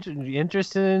 I'm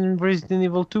interested in Resident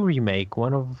Evil 2 remake.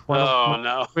 One of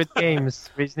my favorite games.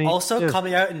 Resident Also Evil 2.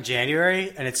 coming out in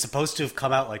January, and it's supposed to have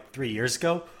come out like 3 years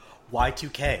ago,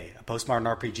 Y2K, a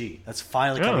postmodern RPG. That's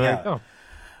finally coming there you out. go.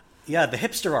 Yeah, the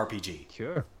hipster RPG.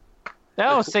 Sure.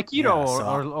 Oh, Sekiro Yeah,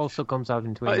 so- also comes out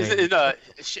in Is 2019. it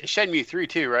Shenmue 3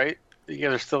 too, right? You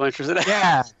guys are still interested in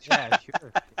Yeah, sure.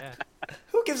 Yeah.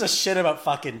 Who gives a shit about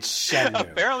fucking Shenmue?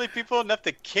 Apparently people enough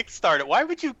to kickstart it. Why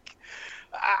would you...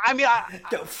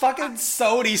 Fucking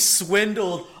Sony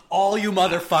swindled all you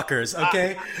motherfuckers,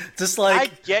 okay? Just I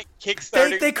like, get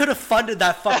Kickstarter. they could have funded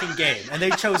that fucking game, and they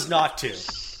chose not to.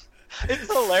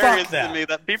 It's hilarious them. to me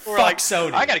that people were Fuck like,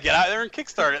 Sony. I got to get out there and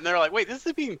kickstart it. And they're like, wait, this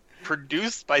is being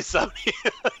produced by Sony.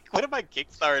 Like, what am I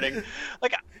kickstarting?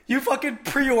 Like, You fucking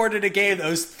pre-ordered a game that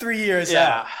was 3 years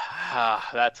yeah, out.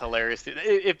 that's hilarious.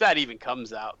 If that even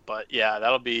comes out, but yeah,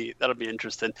 that'll be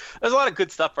interesting. There's a lot of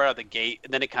good stuff right out the gate,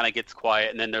 and then it kind of gets quiet,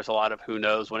 and then there's a lot of who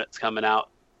knows when it's coming out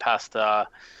past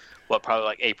probably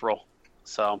like April.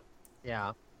 So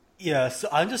Yeah. Yeah, so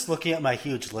I'm just looking at my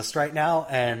huge list right now,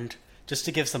 and just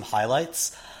to give some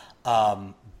highlights,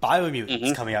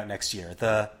 Biomutant coming out next year.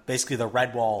 Basically the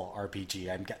Redwall RPG.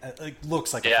 It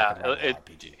looks like a fucking Redwall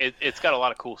RPG. It's got a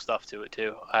lot of cool stuff to it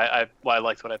too. I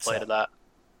liked what I played of that.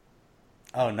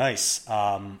 Oh, nice.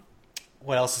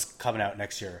 What else is coming out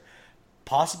next year?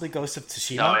 Possibly Ghost of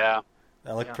Tsushima. Oh yeah,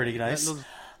 That looked pretty nice. That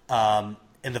looks-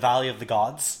 In the Valley of the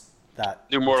Gods. That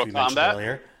New Mortal which we mentioned Kombat?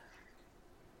 earlier.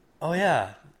 Oh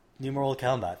yeah, New Mortal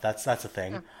Kombat. That's a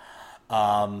thing.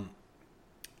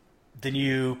 The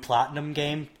new Platinum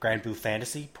game, Grand Blue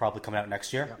Fantasy, probably coming out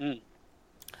next year.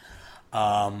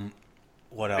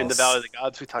 What else? in the Valley of the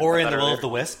Gods we talked Or about in that the Will earlier. of the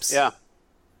Wisps. Yeah,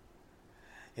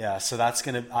 Yeah, so that's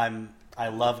gonna. I'm I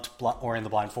loved Ori and the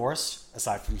Blind Forest,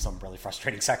 aside from some really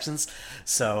frustrating sections.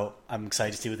 So I'm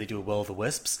excited to see what they do with Will of the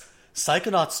Wisps.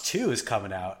 Psychonauts 2 is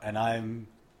coming out, and I'm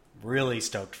really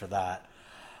stoked for that.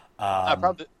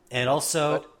 And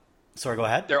also, sorry, go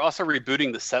ahead. They're also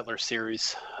rebooting the Settler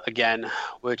series again,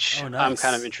 which nice. I'm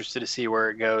kind of interested to see where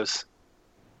it goes.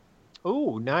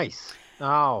 Oh, nice.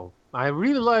 Oh, I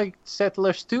really like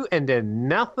Settlers 2, and then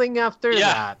nothing after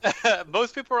that.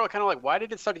 Most people are kind of like, why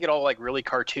did it start to get all like really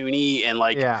cartoony and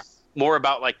like more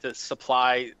about like the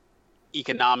supply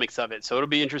economics of it? So it'll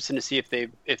be interesting to see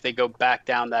if they go back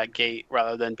down that gate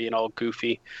rather than being all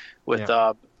goofy with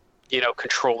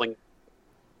controlling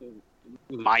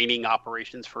mining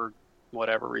operations for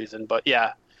whatever reason. But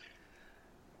yeah.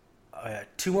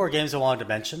 2 more games I wanted to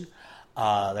mention.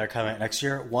 They're coming out next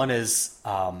year. One is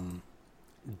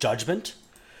Judgment,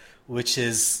 which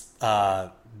is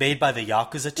made by the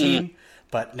Yakuza team,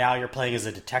 but now you're playing as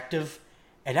a detective,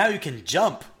 and now you can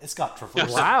jump. It's got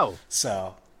traversal. Wow.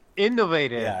 So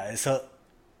innovative. Yeah. So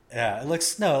it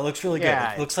looks really good.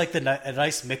 It looks like a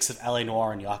nice mix of LA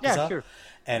Noire and Yakuza. Yeah, sure.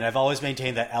 And I've always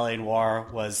maintained that LA Noire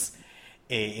was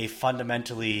a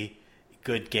fundamentally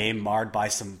good game marred by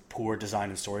some poor design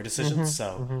and story decisions.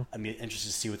 I'm interested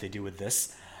to see what they do with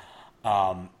this.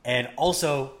 And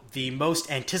also the most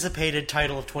anticipated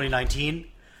title of 2019,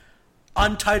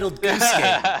 Untitled Goose Game.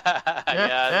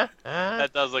 Yeah,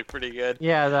 that does look pretty good.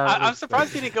 Yeah, I'm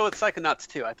surprised you didn't go with Psychonauts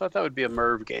 2. I thought that would be a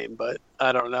Merv game, but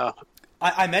I don't know.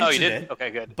 I mentioned you did? it.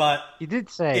 Okay, good. But you did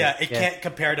say it can't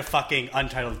compare to fucking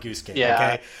Untitled Goose Game. Yeah.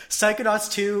 Okay,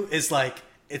 Psychonauts 2 is like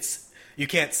you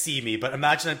can't see me, but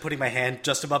imagine I'm putting my hand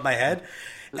just above my head,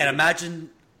 and imagine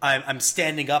I'm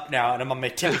standing up now and I'm on my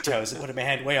tippy toes and putting my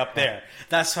hand way up there.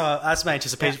 That's my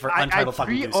anticipation for Untitled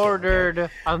fucking Goose Game. I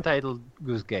pre-ordered Untitled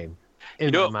Goose Game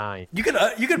in my mind. You can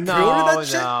pre-order that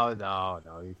shit? No,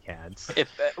 you can't.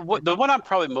 The one I'm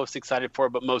probably most excited for,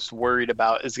 but most worried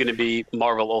about, is going to be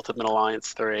Marvel Ultimate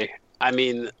Alliance 3. I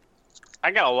mean, I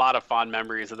got a lot of fond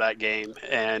memories of that game,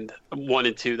 and 1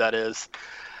 and 2, that is.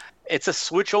 It's a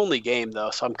Switch-only game,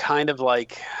 though, so I'm kind of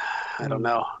like, I don't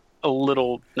know, a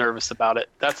little nervous about it.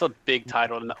 That's a big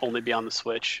title to only be on the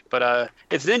Switch. But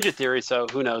it's Ninja Theory, so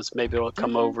who knows? Maybe it'll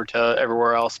come over to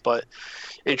everywhere else, but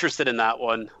interested in that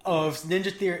one. Oh, if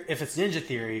it's Ninja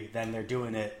Theory, then they're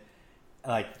doing it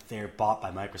like they're bought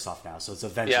by Microsoft now, so it's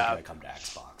eventually going to come to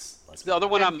Xbox. The other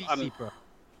one I'm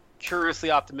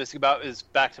curiously optimistic about is,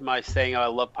 back to my saying I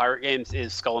love pirate games,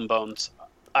 is Skull and Bones.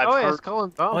 Skull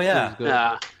and Bones. Oh yeah,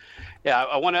 good. Yeah,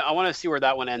 I want to see where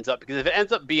that one ends up, because if it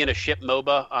ends up being a ship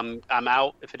MOBA, I'm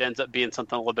out. If it ends up being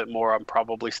something a little bit more, I'm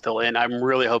probably still in. I'm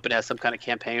really hoping it has some kind of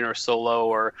campaign or solo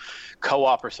or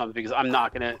co-op or something, because I'm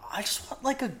not gonna. I just want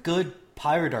like a good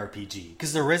pirate RPG,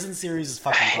 because the Risen series is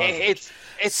fucking garbage.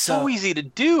 It's so easy to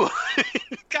do.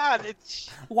 God,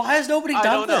 why has nobody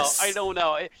done this? I don't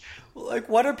know. Like,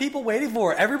 what are people waiting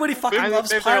for? Everybody fucking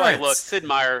loves pirates. Like, look, Sid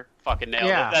Meier fucking nailed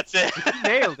it. That's it. You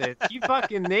nailed it. You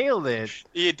fucking nailed it.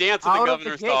 You dance with the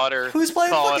governor's daughter. Who's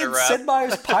playing fucking Sid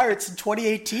Meier's Pirates in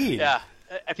 2018? Yeah.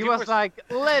 He was like,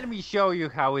 let me show you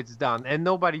how it's done. And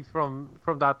nobody from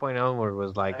that point onward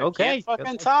was like, okay.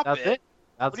 Fucking top that's it.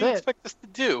 That's what do you expect us to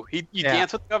do? You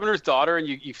dance with the governor's daughter and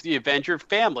you avenge your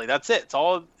family. That's it. It's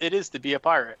all it is to be a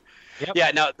pirate. Yep.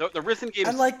 Yeah, no, the Risen games.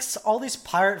 And like all these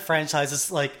pirate franchises,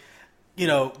 like, you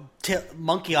know,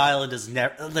 Monkey Island is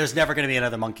there's never going to be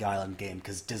another Monkey Island game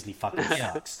because Disney fucking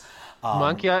sucks.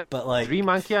 But like 3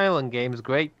 Monkey Island games,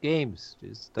 great games.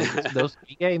 Just those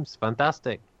 3 games,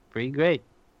 fantastic, pretty great.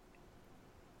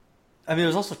 I mean,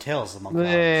 there's also Tales of Monkey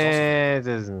Island.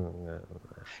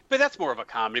 But that's more of a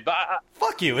comedy. But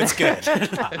fuck you, it's good.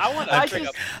 I want to bring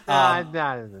up.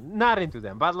 Not into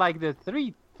them, but like the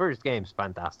 3 first games,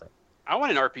 fantastic. I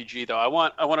want an RPG though. I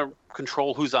want to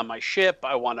control who's on my ship.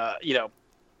 I want to,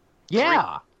 drink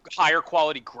higher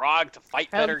quality grog to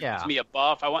fight better. Gives me a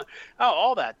buff. I want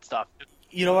all that stuff.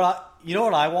 You know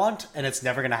what I want, and it's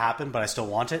never going to happen, but I still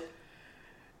want it.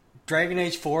 Dragon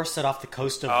Age 4 set off the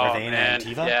coast of Ravena and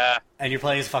Tiva, and you're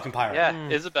playing as a fucking pirate. Yeah,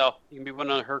 Isabel. You can be one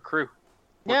of her crew.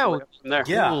 Yeah, from there.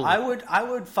 Yeah, cool. I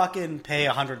would fucking pay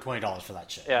 $120 for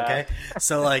that shit. Yeah. Okay,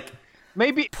 so like.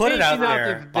 Maybe put it out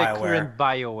there, if the current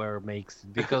BioWare makes,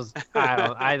 because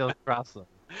I don't trust them.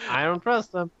 I don't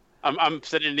trust them. I'm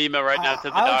sending an email right now to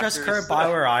the I don't doctors. trust current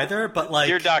BioWare either, but like...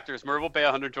 Dear doctors, Merv will pay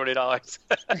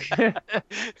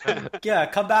 $120. Yeah,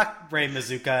 come back, Ray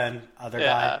Mizuka and other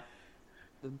guy.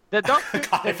 The doctors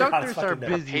are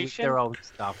busy with their own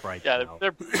stuff right now. Yeah,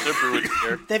 they're brewing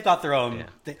beer. They've got their own...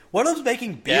 One of them's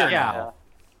making beer now.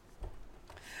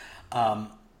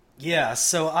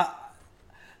 So...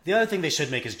 the other thing they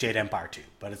should make is Jade Empire 2,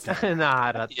 but it's not.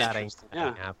 Nah, that ain't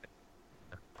gonna happen.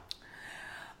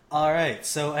 All right.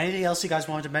 So, anything else you guys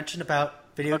wanted to mention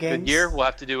about video games? Good year. We'll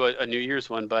have to do a New Year's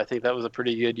one, but I think that was a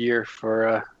pretty good year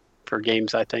for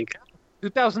games. I think.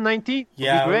 2019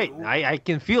 Yeah. will be great. I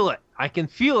can feel it. I can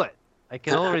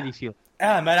already feel it.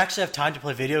 Yeah, I might actually have time to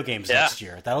play video games next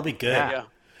year. That'll be good. Yeah.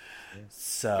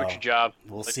 So, Quit your job.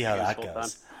 we'll Like see how that full-time.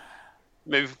 goes.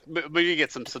 Maybe you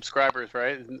get some subscribers,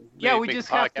 right? Yeah, we Make just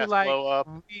the have to podcast blow up.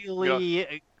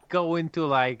 really go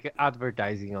into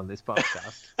advertising on this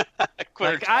podcast.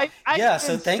 Quit I Yeah,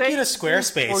 so thank you to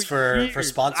Squarespace for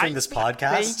sponsoring this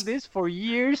podcast. Saying this for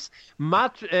years.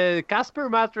 Casper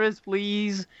Mattress,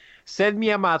 please send me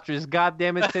a mattress. God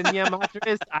damn it, send me a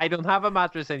mattress. I don't have a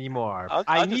mattress anymore.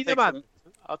 I need a mattress.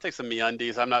 I'll take some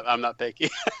MeUndies. I'm not picky.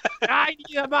 I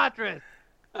need a mattress.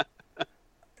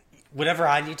 Whenever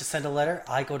I need to send a letter,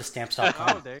 I go to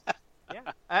stamps.com. Oh, there.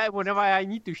 Yeah. Whenever I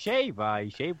need to shave, I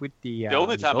shave with the. The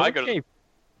only time I go shave.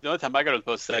 The only time I go to the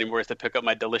post anymore is to pick up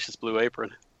my delicious blue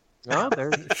apron. Oh, there.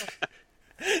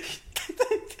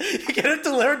 You get it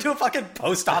delivered to a fucking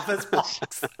post office box.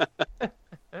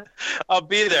 I'll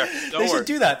be there. They Don't should worry.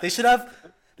 do that. They should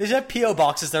have PO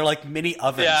boxes. They're like mini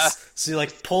ovens. Yeah. So you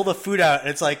like pull the food out, and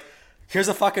it's like, here's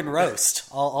a fucking roast,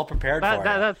 all prepared for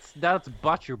you. That's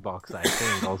Butcher Box, I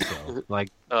think. Also, like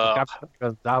Uh,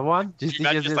 that one. You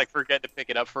might just like forget to pick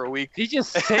it up for a week. They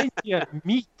just send you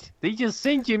meat. They just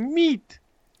send you meat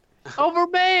over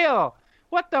mail.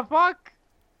 What the fuck?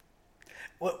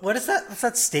 What is that? What's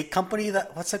that steak company?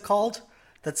 What's it called?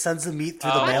 That sends the meat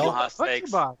through the Oh, mail? Omaha Butcher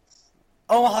Steaks. Box.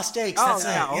 Omaha Steaks. Oh That's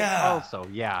yeah. it. Yeah. Also,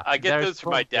 yeah. I get There's those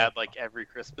from my both. dad like every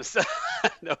Christmas. I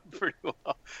know pretty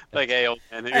well. Like, hey, old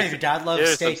man. Hey, your dad loves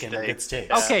here's some steak and steak. good steaks.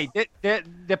 Yeah. Okay.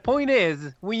 The point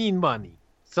is, we need money.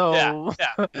 So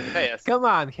Yeah. Pay us. come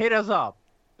on, hit us up.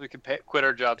 We can quit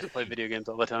our jobs and play video games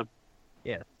all the time.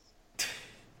 Yes.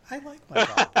 I like my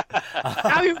job.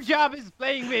 Now your job is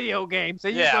playing video games,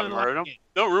 and you Yeah, don't Merv. like it.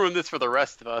 Don't ruin this for the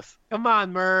rest of us. Come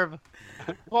on, Merv.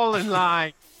 Fall in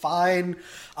line. Fine.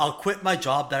 I'll quit my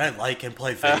job that I like and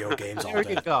play video games all There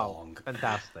day you go. long.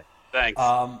 Fantastic. Thanks.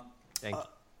 Thank you.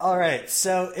 All right.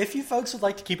 So if you folks would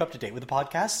like to keep up to date with the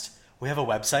podcast, we have a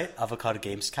website,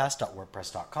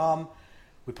 avocadogamescast.wordpress.com.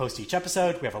 We post each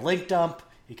episode. We have a link dump.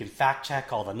 You can fact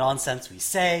check all the nonsense we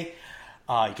say.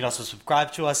 You can also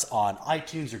subscribe to us on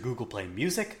iTunes or Google Play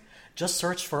Music. Just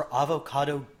search for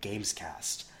Avocado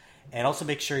Gamescast. And also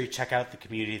make sure you check out the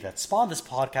community that spawned this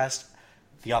podcast,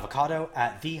 The Avocado,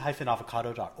 at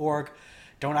the-avocado.org.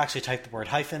 Don't actually type the word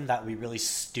hyphen. That would be really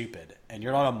stupid. And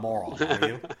you're not a moron, are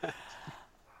you?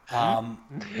 Oh,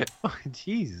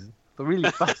 jeez.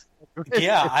 Really fast.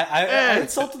 Yeah, I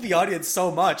insulted the audience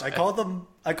so much. I called them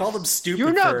stupid.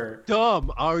 You're not for...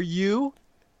 dumb, are you?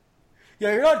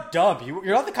 Yeah, you're not dumb. You're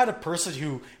not the kind of person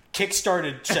who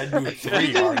kickstarted Shenmue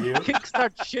 3, are you?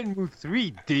 Kickstart Shenmue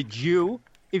 3, did you?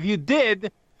 If you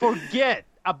did, forget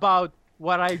about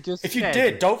what I just If said. you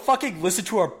did, don't fucking listen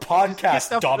to our podcast,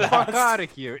 Get the fuck dumbass. out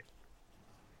of here.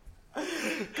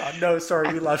 God, no,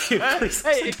 sorry, we love you. Please Hey,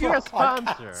 listen if to you're our a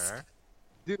podcast. sponsor,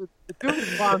 dude,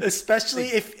 sponsor. Especially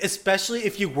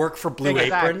if you work for Blue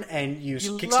Exactly. Apron and you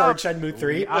You kickstarted love- Shenmue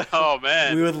 3, Oh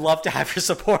man. we would love to have your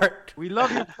support. We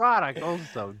love your product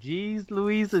also. Jeez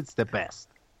Louise, it's the best.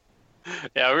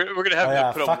 Yeah, we're gonna have Oh, yeah,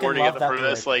 to put a fucking warning love at the that front of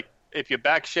this. Blue Like, if you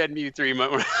back Shenmue 3, you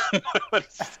might want to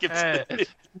skip.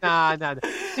 Nah.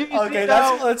 Seriously, Okay,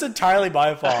 though, that's entirely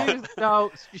my fault. seriously, though,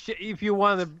 if you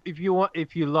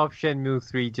love Shenmue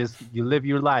 3, just you live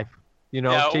your life. You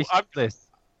know, Yeah, chase I'm- this.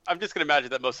 I'm just gonna imagine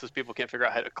that most of those people can't figure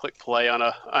out how to click play on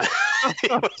a.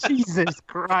 Jesus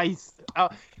Christ!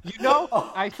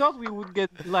 I thought we would get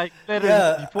like letters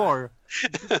Yeah. before.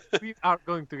 We are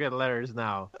going to get letters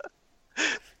now.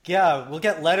 Yeah, we'll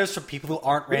get letters from people who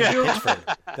aren't Randy Yeah.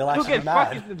 Pitchford. They'll Look actually at be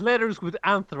mad. fucking letters with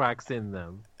anthrax in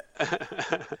them.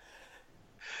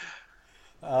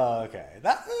 Okay,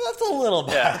 that's a little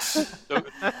much. Yeah. So,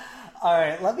 All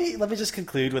right, let me just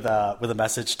conclude with a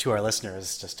message to our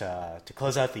listeners, just to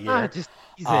close out the year. Just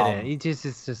ease Um, it in. You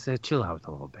just chill out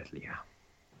a little bit, Leah.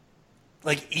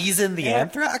 Like ease in the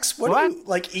anthrax. What? Do you,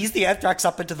 like ease the anthrax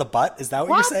up into the butt? Is that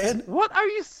what you're saying? What are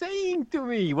you saying to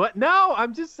me? What? No,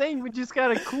 I'm just saying we just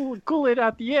gotta cool it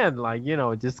at the end, like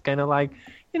just kind of like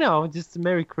just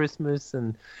Merry Christmas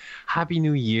and Happy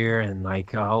New Year and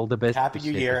like all the best. Happy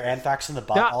New shit. Year, anthrax in the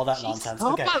butt, No, all that jeez, nonsense.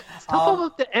 Stop Okay,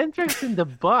 about the anthrax in the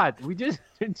butt. We just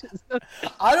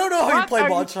I don't know how you What play are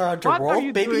you- Monster Hunter what are World.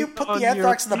 you Maybe you doing put on the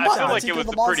anthrax in the your- butt. I feel and like see it who was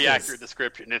the a pretty monsters. accurate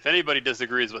description. If anybody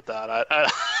disagrees with that,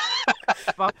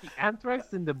 about the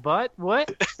anthrax in the butt.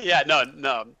 What? yeah, no,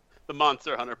 the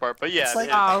Monster Hunter part. But yeah, It's like-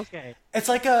 Ah, okay. It's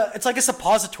like a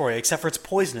suppository, except for it's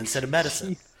poison instead of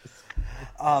medicine.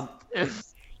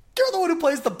 Jesus. You're the one who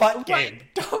plays the butt game.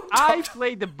 I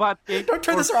play the butt game Don't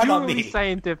turn for this around on purely me.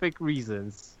 scientific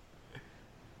reasons.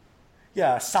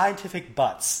 Yeah, scientific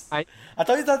butts. I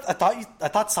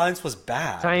thought science was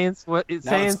bad. Science it's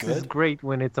science is good? great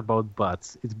when it's about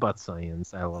butts. It's butt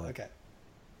science. I love it. Okay.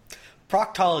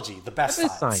 Proctology, the best That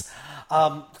is science.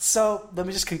 So let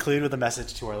me just conclude with a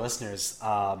message to our listeners.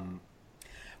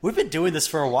 We've been doing this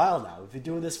for a while now. We've been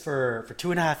doing this for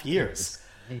 2.5 years.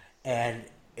 And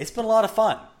it's been a lot of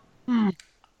fun.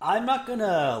 I'm not going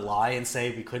to lie and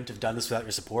say we couldn't have done this without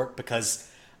your support,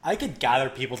 because I could gather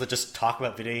people to just talk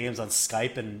about video games on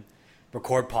Skype and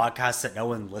record podcasts that no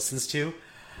one listens to.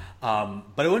 But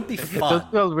it wouldn't be fun.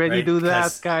 Don't you already right? do that,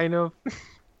 Because kind of?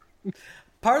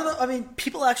 part of the,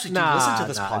 people actually do listen to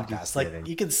this I'm podcast. just Like, kidding.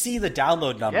 you can see the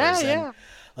download numbers. And,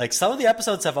 like, some of the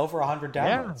episodes have over 100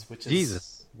 downloads, which is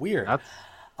Jesus. weird. That's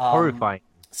horrifying.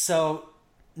 So,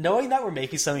 knowing that we're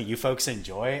making something you folks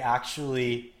enjoy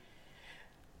actually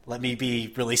let me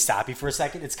be really sappy for a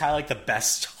second. It's kind of like the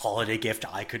best holiday gift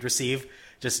I could receive,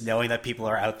 just knowing that people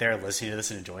are out there listening to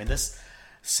this and enjoying this.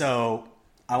 So,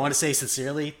 I want to say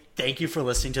sincerely, thank you for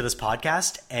listening to this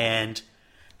podcast, and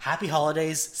happy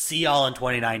holidays. See y'all in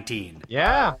 2019.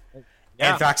 Yeah.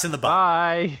 Anthrax in the butt.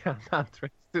 Bye.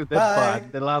 Anthrax to the Bye.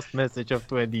 butt. The last message of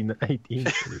 2019.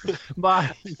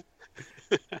 Bye.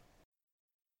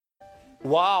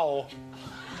 Wow.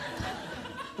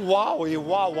 Wow,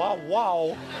 wow, wow,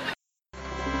 wow.